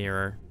silver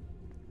mirror.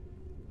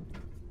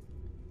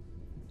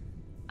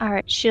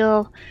 Alright,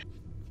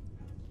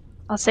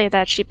 I'll say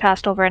that she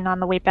passed over, and on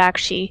the way back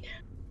she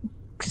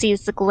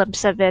sees the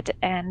glimpse of it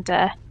and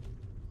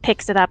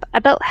picks it up.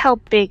 About how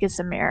big is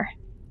the mirror?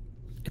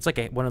 It's like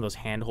one of those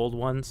handhold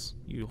ones.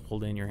 You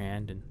hold it in your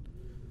hand and,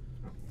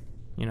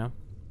 you know.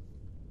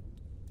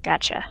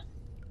 Gotcha.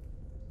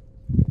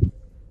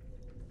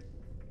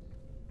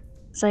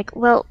 It's like,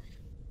 well,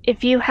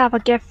 if you have a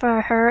gift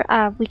for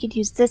her, we could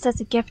use this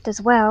as a gift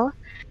as well.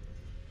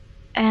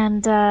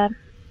 And I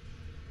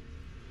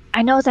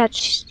know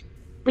that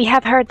we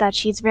have heard that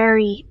she's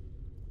very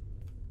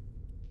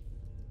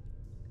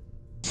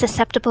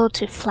susceptible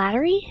to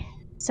flattery,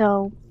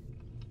 so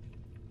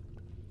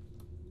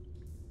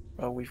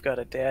Well, we've got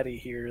a daddy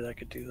here that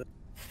could do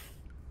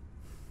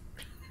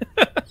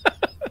that.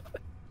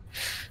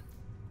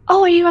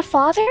 Oh, are you a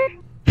father?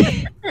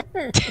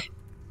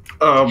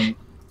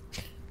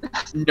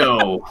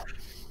 No.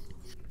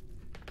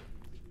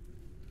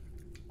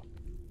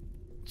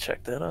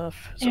 Check that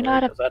off. You're Sorry,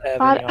 not a does that have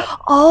father. any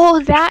op-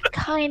 Oh, that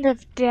kind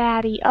of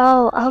daddy.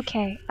 Oh,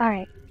 okay. All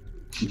right.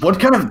 What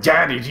kind of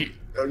daddy do you...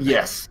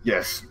 yes.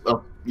 Yes.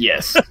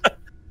 Yes.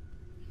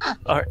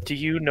 Do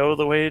you know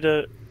the way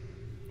to...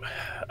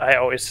 I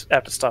always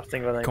have to stop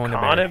thinking about that.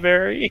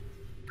 Conaberry.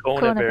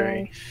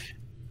 Conaberry.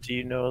 Do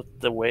you know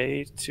the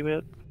way to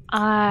it?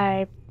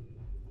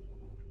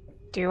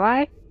 Do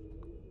I?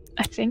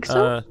 I think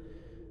so.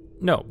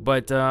 No,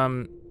 but It's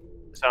on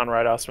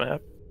Rydoth's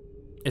map.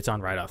 it's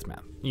on Rydoth's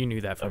map. You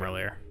knew that from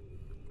earlier.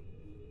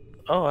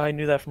 Oh, I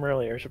knew that from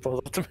earlier. So pull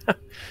up the map.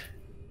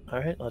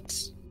 Alright,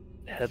 let's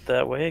head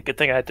that way. Good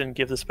thing I didn't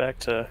give this back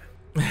to...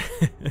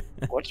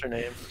 what's her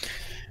name?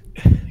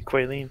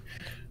 Quaileen.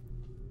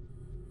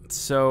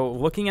 So,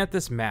 looking at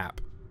this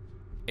map,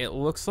 it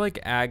looks like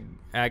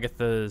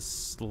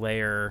Agatha's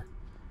lair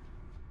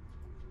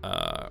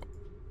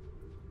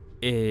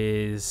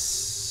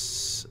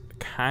is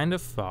kind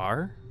of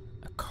far.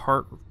 A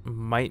cart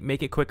might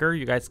make it quicker.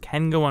 You guys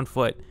can go on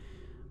foot,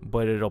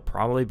 but it'll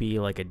probably be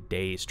like a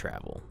day's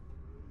travel.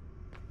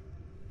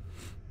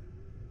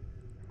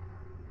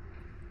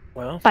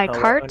 Well, By how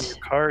long cart? on your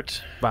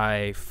cart?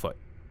 By foot.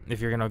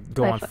 If you're going to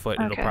go By on foot, foot,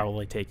 okay. it'll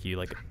probably take you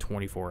like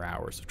 24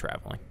 hours of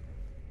traveling.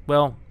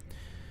 Well,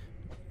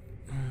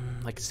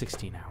 like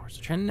 16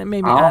 hours.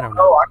 Maybe, I don't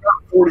know. I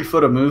got 40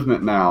 foot of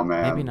movement now,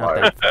 man. Maybe not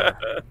Like, that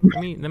far.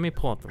 Let me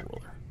pull up the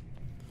ruler.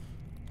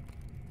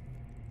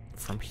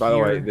 From here. By the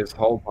way, this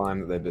whole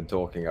time that they've been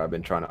talking, I've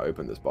been trying to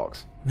open this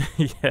box.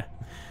 Yeah.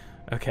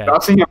 Okay. I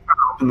see him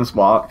open this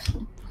box.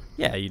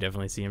 Yeah, you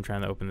definitely see him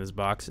trying to open this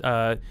box.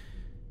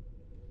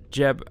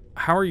 Jeb,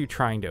 how are you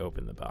trying to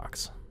open the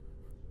box?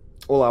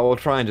 Well, I will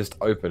try and just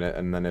open it,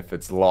 and then if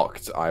it's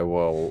locked, I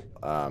will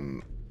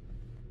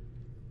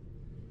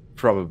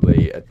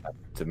probably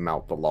attempt to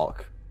melt the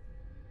lock.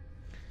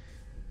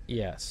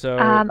 Yeah, so...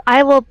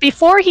 I will,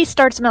 before he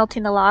starts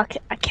melting the lock,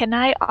 can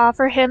I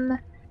offer him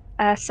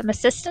some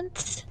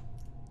assistance?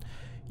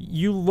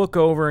 You look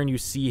over and you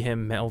see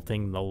him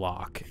melting the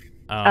lock.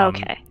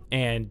 Okay.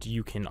 And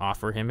you can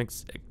offer him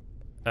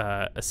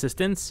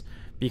assistance,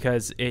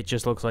 because it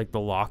just looks like the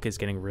lock is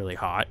getting really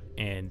hot,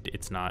 and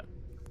it's not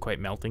quite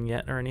melting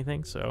yet or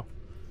anything, so...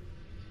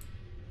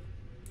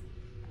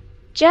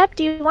 Jeb,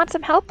 do you want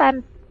some help?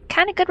 I'm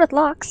kind of good with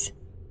locks.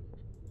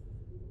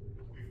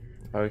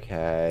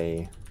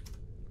 Okay.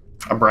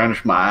 I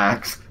brandish my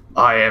axe.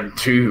 I am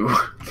too.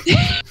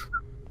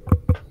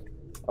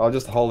 I'll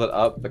just hold it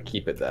up, but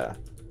keep it there,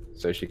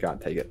 so she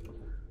can't take it.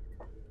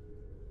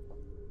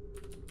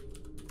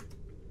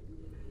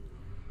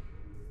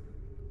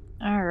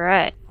 All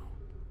right.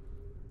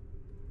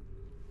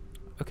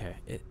 Okay.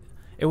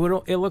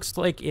 It looks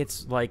like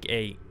it's like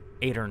a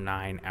 8 or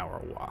 9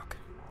 hour walk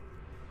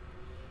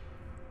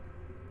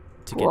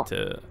to get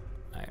to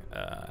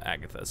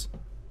Agatha's.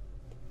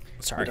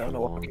 Sorry, I don't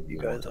know what you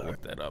guys are.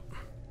 look that up.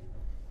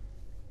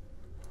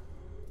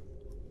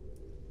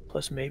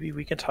 Plus, maybe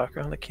we can talk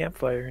around the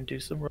campfire and do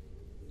some.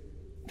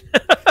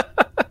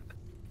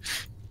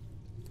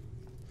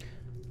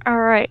 All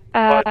right.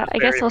 I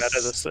guess I'll.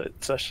 This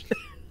session.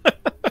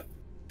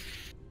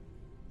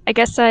 I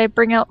guess I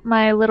bring out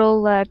my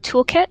little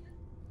toolkit,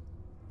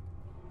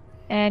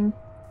 and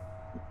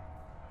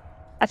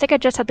I think I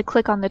just had to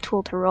click on the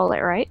tool to roll it,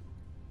 right?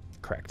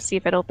 Correct. See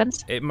if it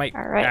opens. It might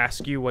right.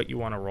 ask you what you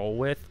want to roll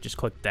with. Just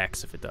click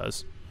Dex if it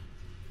does.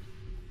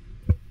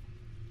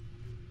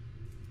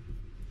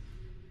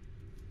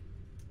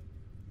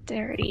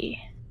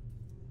 Dirty.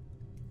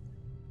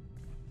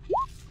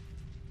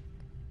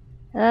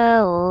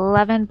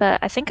 11, but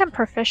I think I'm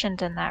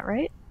proficient in that,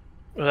 right?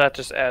 Well, that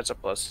just adds a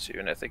 +2,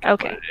 and I think I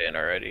put it in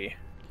already.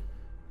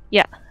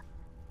 Yeah.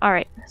 All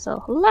right.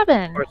 So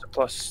 11. Or it's a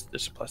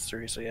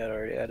 +3, so yeah, I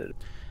already added.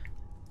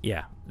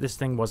 Yeah, this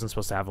thing wasn't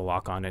supposed to have a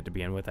lock on it to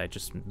begin with. I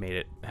just made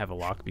it have a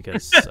lock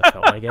because I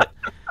felt like it.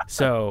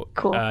 So,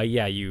 cool.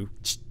 Yeah, you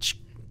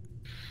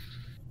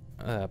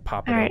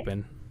pop it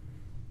open.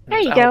 There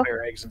you go.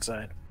 Eggs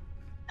inside.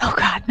 Oh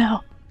God, no.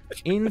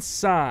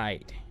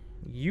 Inside,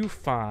 you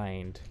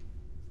find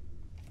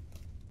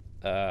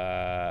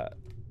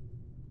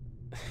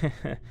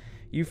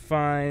you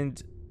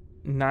find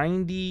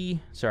 90.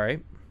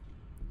 Sorry,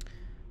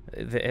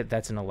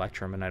 that's an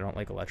electrum, and I don't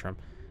like electrum.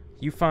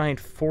 You find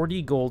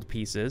 40 gold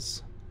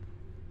pieces.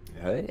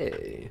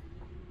 Hey.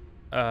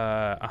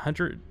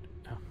 100.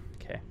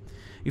 Okay.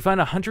 You find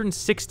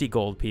 160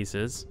 gold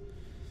pieces.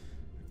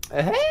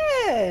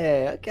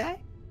 Hey.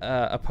 Okay.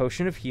 A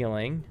potion of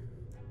healing,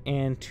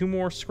 and 2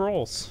 more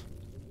scrolls.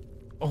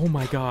 Oh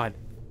my God.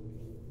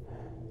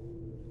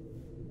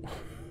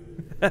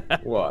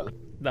 What?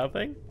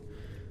 Nothing?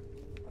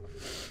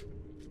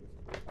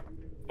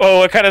 Oh,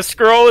 what kind of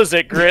scroll is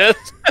it, Grizz?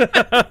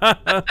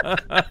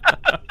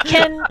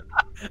 Can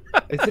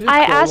I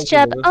ask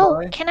Jeb?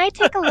 Oh, can I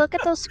take a look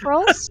at those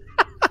scrolls?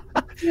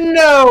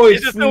 No,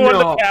 Is this the one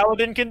the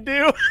paladin can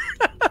do?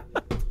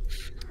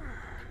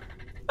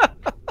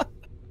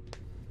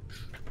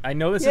 I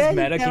know this is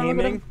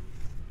metagaming.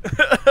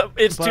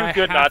 It's too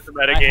good not to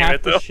metagame I have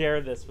it, though. to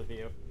share this with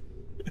you.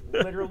 It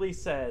literally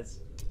says...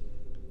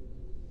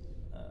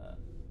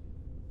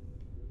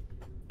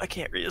 I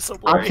can't read it so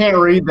blurry. I can't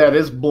read that.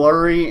 It's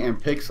blurry and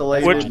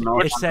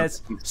pixelated. It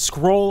says,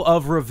 Scroll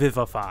of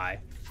Revivify.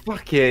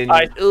 Fucking.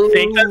 I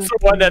think that's the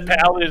one that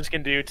paladins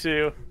can do,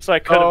 too. So I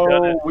could have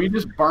done it. We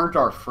just burnt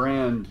our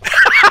friend.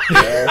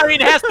 I mean,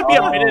 it has to be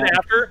a minute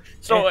after,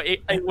 so it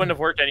wouldn't have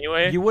worked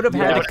anyway. You would have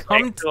had to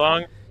come too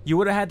long. You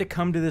would have had to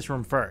come to this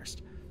room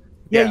first.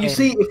 Yeah, you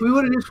see, if we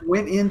would have just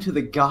went into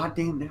the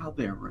goddamn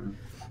Owlbear room.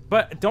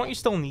 But don't you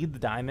still need the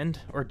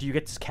diamond, or do you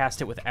get to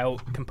cast it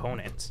without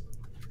components?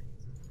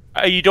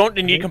 You don't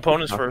need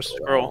components for a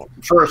scroll.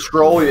 For a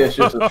scroll, yeah, it's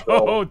just a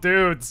scroll. Oh,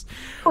 dudes.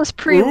 It was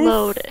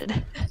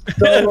preloaded.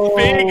 So,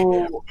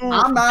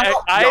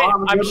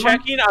 I'm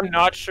checking. I'm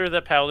not sure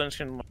that paladins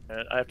can learn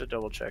it. I have to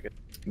double check it.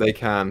 They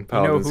can.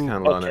 Paladins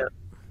can learn it.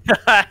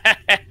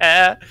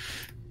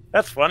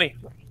 That's funny.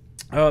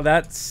 Oh,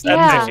 that's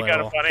actually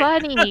kind of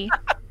funny.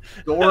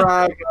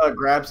 Dorag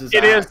grabs his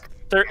axe.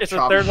 It's a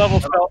 3rd level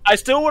spell. I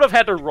still would have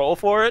had to roll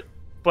for it,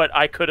 but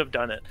I could have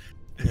done it.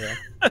 Yeah.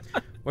 What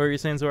were you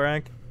saying,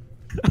 Zorag?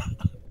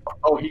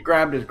 Oh, he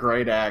grabbed his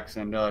great axe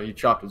and he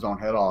chopped his own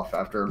head off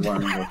after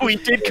learning. We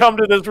did come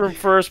to this room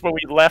first, but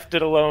we left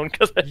it alone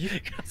because I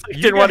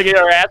didn't want to get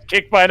our ass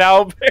kicked by an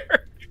owlbear.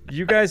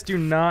 You guys do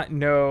not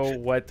know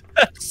what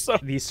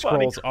these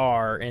scrolls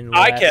are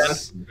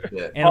unless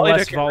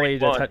Volley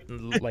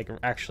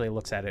actually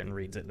looks at it and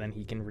reads it. Then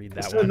he can read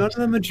that one. So none of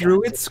them are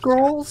druid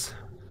scrolls?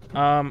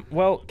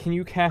 Well, can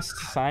you cast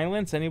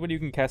silence? Anybody who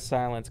can cast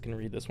silence can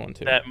read this one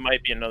too. That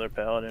might be another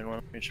paladin.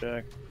 Let me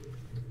check.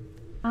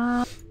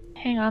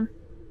 Hang on.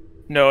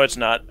 No, it's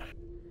not.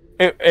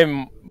 Yeah,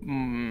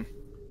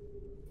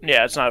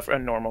 it's not a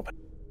normal.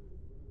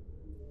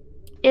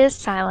 Is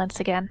silence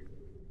again?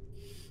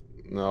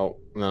 No,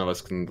 none of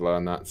us can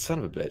learn that. Son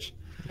of a bitch.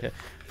 Okay.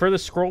 For the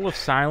scroll of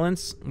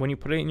silence, when you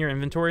put it in your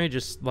inventory,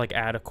 just like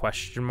add a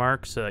question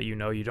mark so that you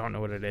know you don't know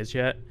what it is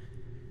yet.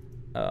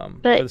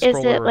 But is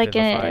it like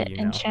an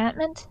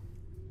enchantment?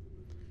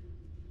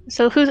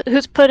 So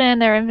who's put it in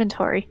their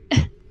inventory?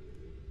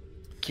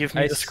 Give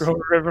me the scroll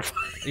of Revivify.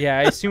 Yeah,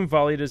 I assume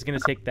Volita's gonna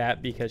take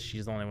that because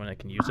she's the only one that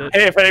can use it.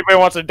 Hey, if anybody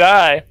wants to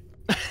die.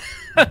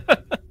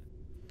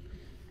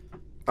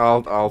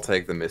 I'll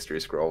take the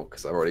mystery scroll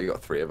because I've already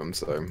got 3 of them.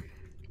 So.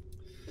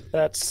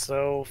 That's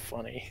so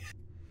funny.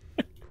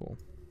 Cool.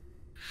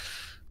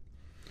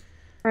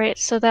 Alright,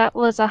 so that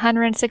was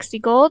 160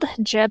 gold.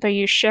 Jeb, are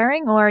you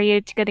sharing or are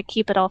you going to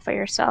keep it all for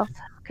yourself?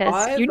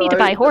 Because you need to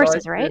buy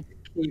horses, right?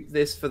 Keep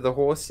this for the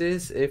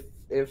horses. If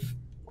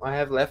I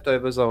have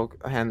leftovers, I'll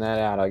hand that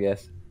out, I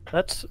guess.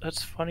 That's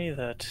funny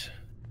that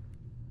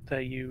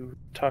you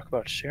talk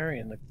about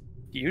sharing.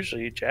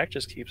 Usually Jack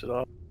just keeps it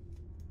off.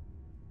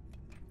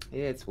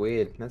 Yeah, it's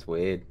weird. That's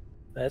weird.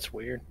 That's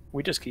weird.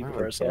 We just keep I it don't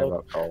for really care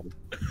ourselves. about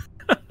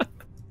gold.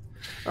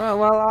 Oh,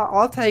 well,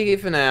 I'll take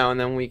it for now, and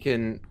then we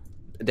can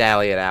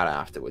dally it out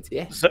afterwards.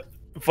 Yeah.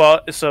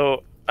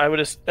 So I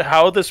would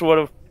how this would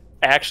have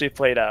actually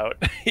played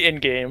out in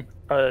game.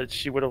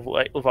 She would have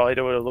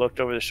Valida would have looked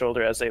over the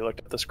shoulder as they looked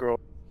at the scroll.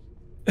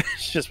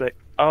 She's just like,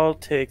 "I'll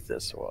take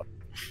this one."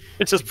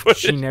 It just puts.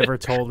 She never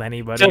told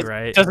anybody,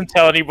 right? Doesn't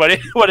tell anybody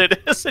what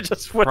it is. It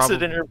just puts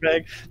it in her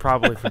bag.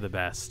 Probably for the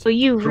best. So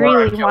you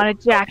really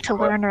wanted Jack to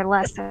learn her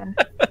lesson.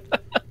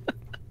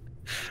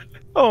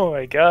 Oh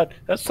my god,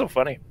 that's so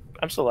funny.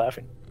 I'm still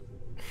laughing.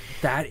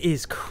 That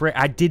is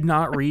I did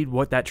not read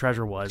what that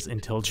treasure was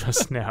until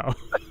just now.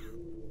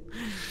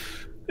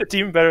 It's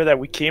even better that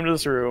we came to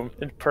this room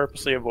and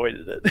purposely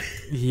avoided it.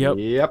 Yep.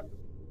 Yep.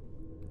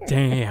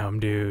 Damn,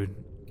 dude.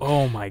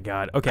 Oh my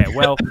god. Okay,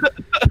 well,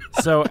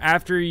 so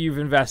after you've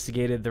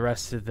investigated the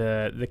rest of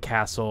the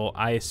castle,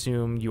 I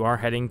assume you are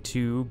heading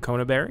to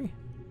Conaberry?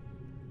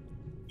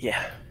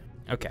 Yeah.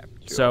 Okay.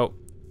 So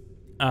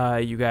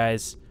you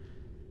guys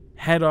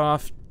head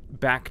off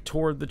back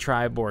toward the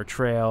Tribor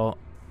Trail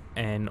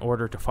in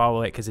order to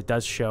follow it, because it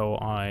does show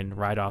on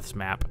Ride-Off's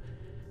map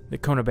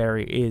that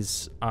Conaberry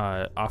is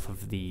off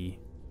of the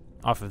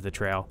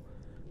trail.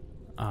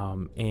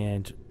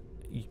 And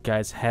you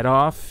guys head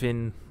off,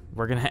 and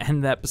we're going to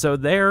end the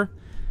episode there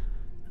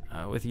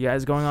with you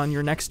guys going on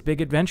your next big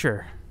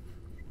adventure.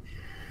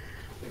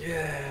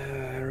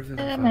 Yeah.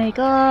 Oh my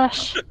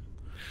gosh.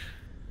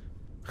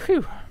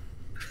 Whew.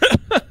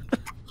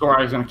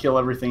 Zorak's gonna kill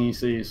everything he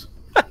sees.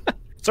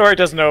 Sorry,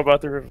 doesn't know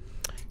about the river.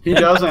 He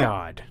doesn't.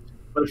 God.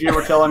 But if you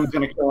ever tell him, he's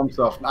gonna kill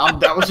himself.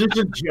 That was just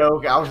a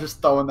joke. I was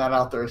just throwing that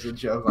out there as a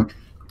joke. Like,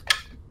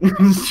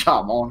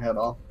 chop my own head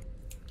off.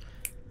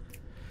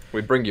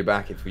 We'd bring you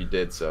back if we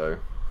did so.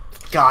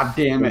 God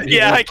damn it.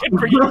 Yeah, I can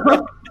bring you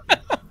back.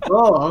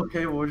 Oh,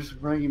 okay, we'll just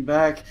bring him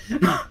back.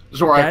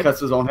 Zorak cuts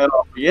his own head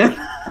off again.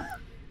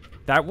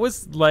 That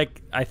was,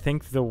 like, I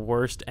think the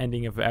worst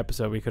ending of an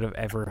episode we could have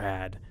ever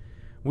had.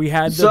 We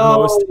had the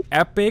most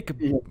epic,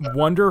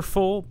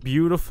 wonderful,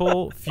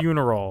 beautiful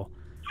funeral.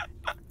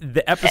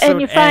 The episode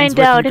And you ends find with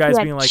out you if guys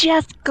you being had like,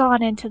 just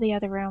gone into the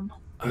other room.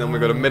 And then we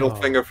got a middle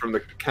finger from the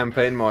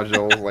campaign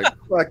module. Like,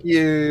 fuck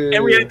you.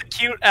 And we had the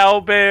cute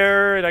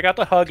owlbear, and I got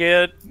to hug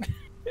it.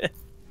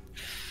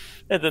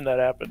 And then that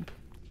happened.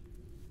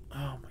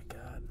 oh my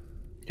god.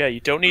 Yeah, you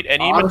don't need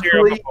any Honestly-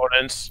 material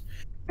components.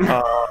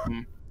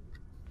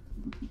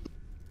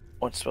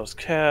 One spell's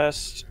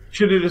cast.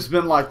 Should have just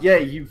been like, yeah,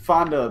 you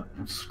find a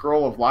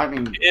scroll of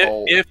lightning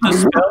bolt. If the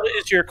spell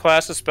is your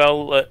class of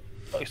spell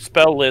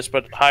list,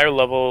 but higher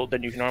level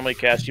than you can normally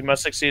cast, you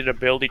must succeed an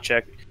ability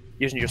check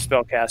using your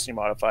spell casting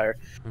modifier.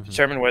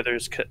 Determine whether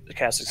it's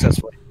cast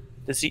successfully.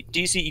 The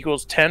DC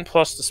equals 10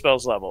 plus the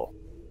spell's level.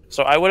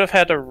 So I would have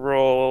had to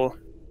roll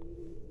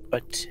a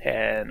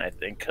 10, I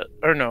think.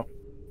 Or no.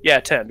 Yeah,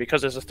 10,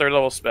 because it's a third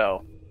level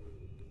spell.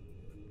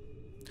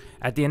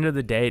 At the end of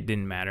the day, it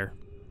didn't matter.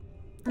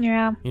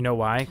 Yeah. You know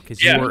why?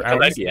 Because Yeah,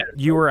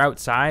 you were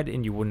outside,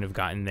 and you wouldn't have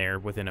gotten there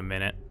within a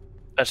minute.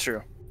 That's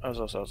true. I was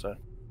also outside.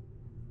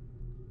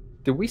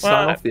 Did we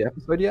sign off the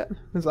episode yet?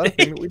 Is that a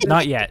thing that we did?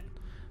 Not yet.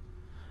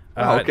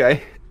 Oh,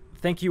 okay.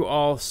 Thank you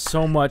all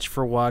so much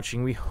for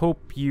watching. We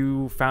hope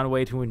you found a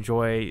way to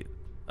enjoy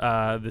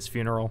this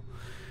funeral.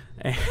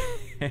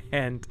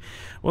 And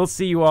we'll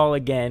see you all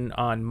again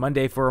on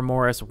Monday for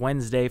Amoris,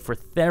 Wednesday for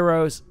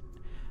Theros.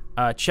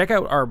 Check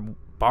out our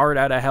Bard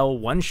Out of Hell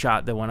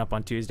one-shot that went up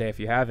on Tuesday if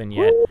you haven't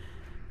yet.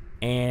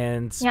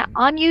 And Yeah,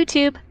 on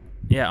YouTube.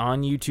 yeah,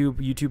 on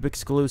YouTube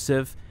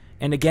exclusive.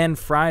 And again,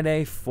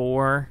 Friday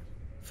for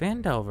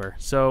Phandelver.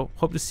 So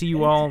hope to see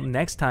you all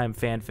next time,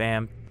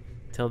 fam.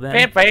 Till then,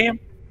 Bam, bam.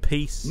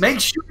 peace.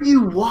 Make sure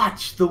you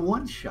watch the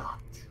one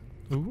shot.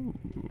 Ooh.